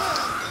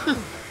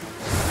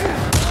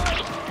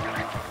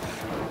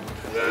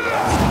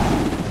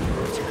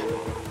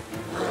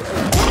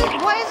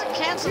 Why is it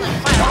canceling?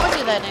 Fine, I won't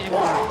do that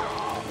anymore.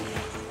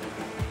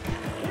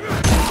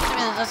 I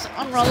mean, that's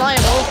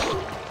unreliable.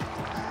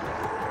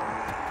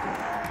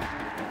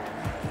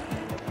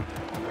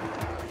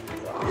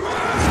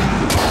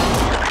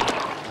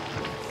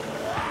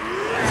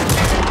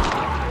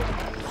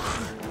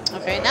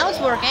 Okay, now it's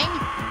working.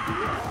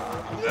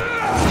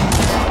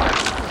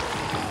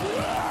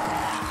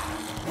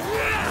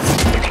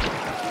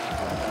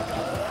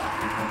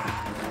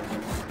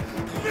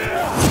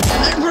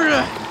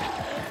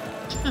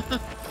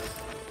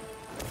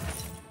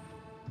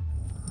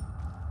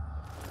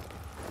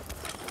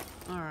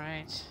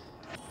 Alright.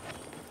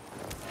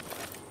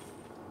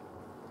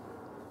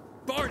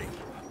 Barney!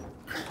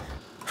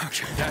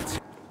 Okay, that's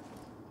it.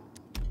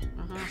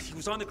 He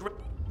was on the ground.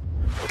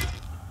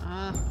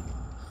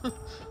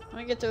 Let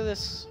me get through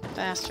this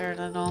faster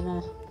than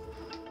normal.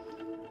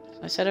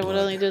 I said I would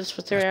only do this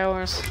for 3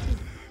 hours.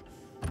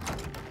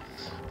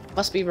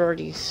 Must be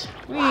birdies.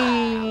 Whee!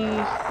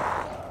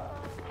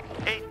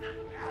 Hey,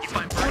 you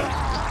find Barney?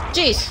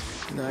 Jeez!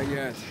 Not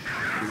yet.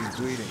 He was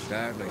bleeding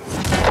badly.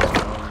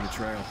 On the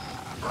trail.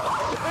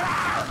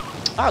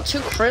 Oh, 2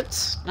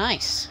 crits.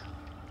 Nice.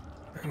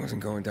 I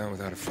wasn't going down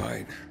without a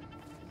fight.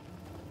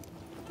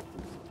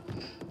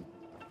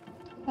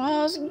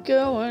 Wasn't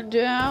going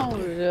down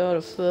without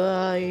a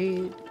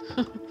fight.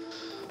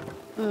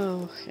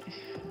 Okay.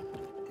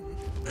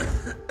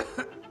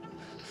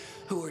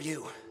 Who are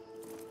you?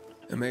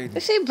 A maiden. They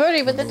say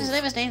Birdie, but then his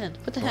name is Nathan.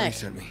 What the Barney heck?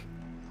 sent me.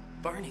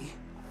 Barney.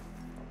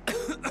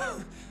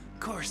 Of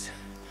course.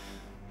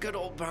 Good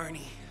old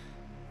Barney.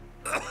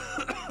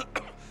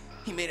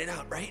 He made it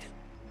out, right?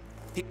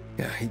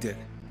 Yeah, he did.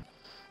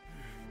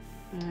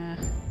 Yeah.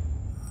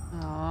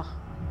 Aw.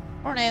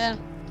 Poor Nathan.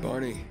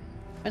 Barney.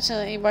 That's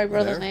my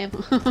brother's name.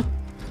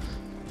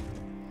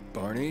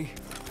 Barney?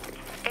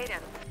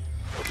 Aiden.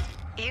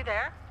 You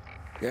there?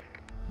 Yeah.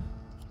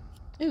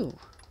 Ooh.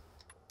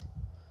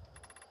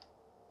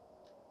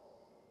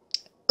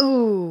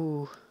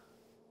 Ooh.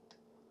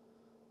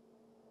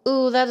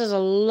 Ooh, that is a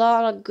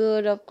lot of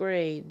good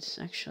upgrades,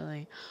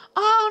 actually.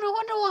 Oh, no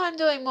wonder why I'm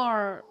doing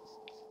more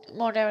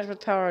damage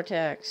with power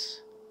attacks.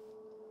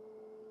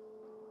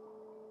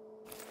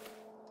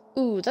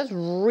 Ooh, that's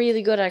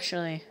really good,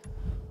 actually.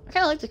 I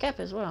kind of like the cap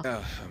as well.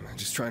 Yeah, I'm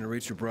just trying to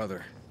reach your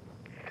brother.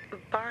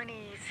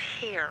 Barney's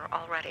here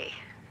already.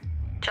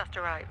 Just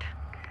arrived.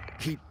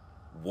 He...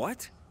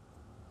 what?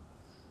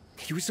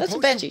 He was That's a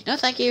supposed Benji. No,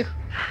 thank you.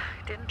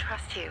 Didn't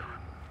trust you.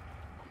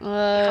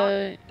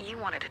 Uh... You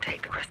wanted to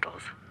take the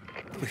crystals.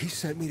 But he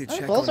sent me to Oh,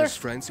 check Bolter. on his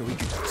friend so he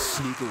could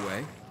sneak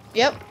away?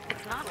 Yep.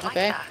 It's not like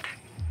Okay. that.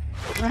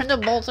 Random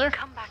bolter.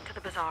 Come back to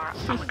the bazaar.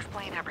 I'll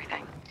explain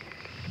everything.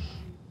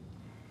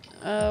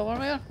 Where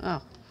am I going?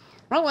 Oh.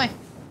 Wrong way.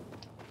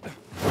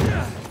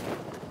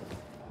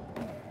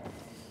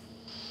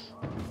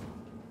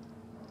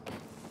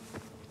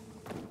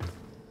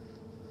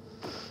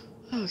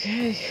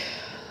 Okay.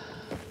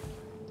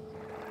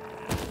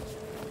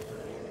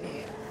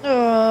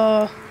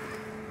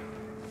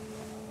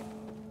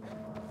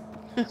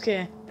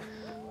 Okay.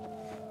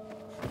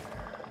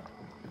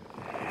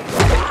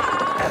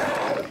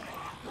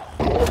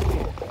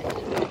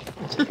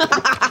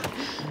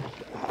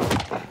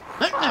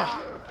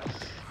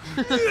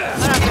 I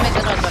don't have to make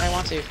the noise, but I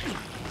want to.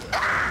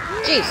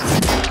 Jeez.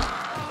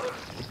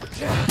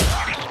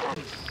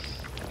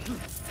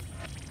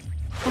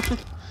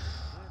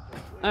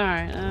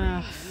 Alright,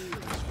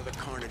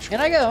 here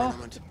I go.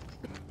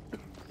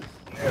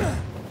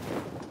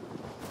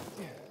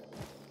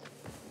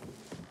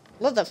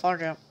 Love that far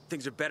jump.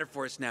 Things are better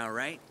for us now,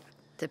 right?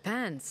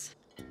 Depends.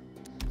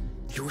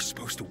 You were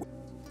supposed to...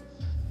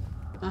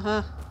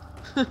 Uh-huh.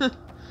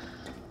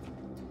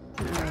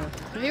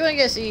 If you want to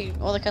get to see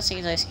all the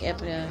cutscenes I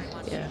skipped, yeah,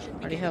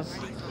 already have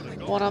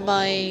one on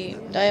my...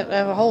 I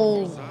have a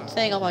whole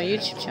thing on my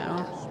YouTube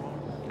channel.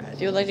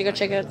 If you would like to go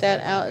check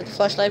that out,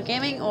 Flashlight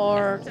Gaming,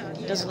 or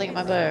there's a link in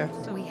my bio.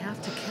 We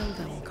have to kill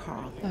them,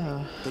 Carl.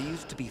 Oh. They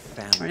used to be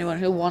family. For anyone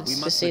who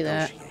wants to see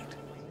that.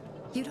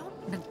 You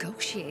don't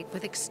negotiate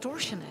with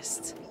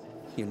extortionists.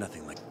 You're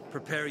nothing like...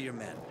 Prepare your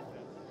men.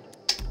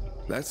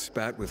 That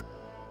spat with...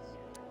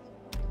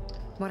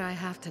 What I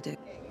have to do.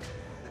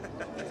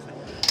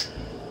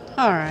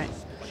 Alright.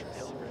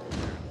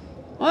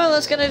 Well,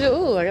 that's gonna do...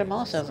 Ooh, I got a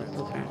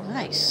Molotov.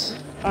 Nice.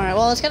 Alright,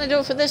 well, that's gonna do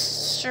it for this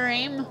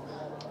stream.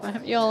 I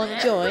hope you all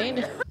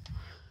enjoyed.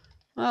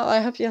 Well,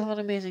 I hope you all have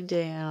an amazing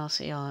day, and I'll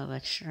see you all in the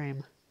next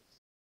stream.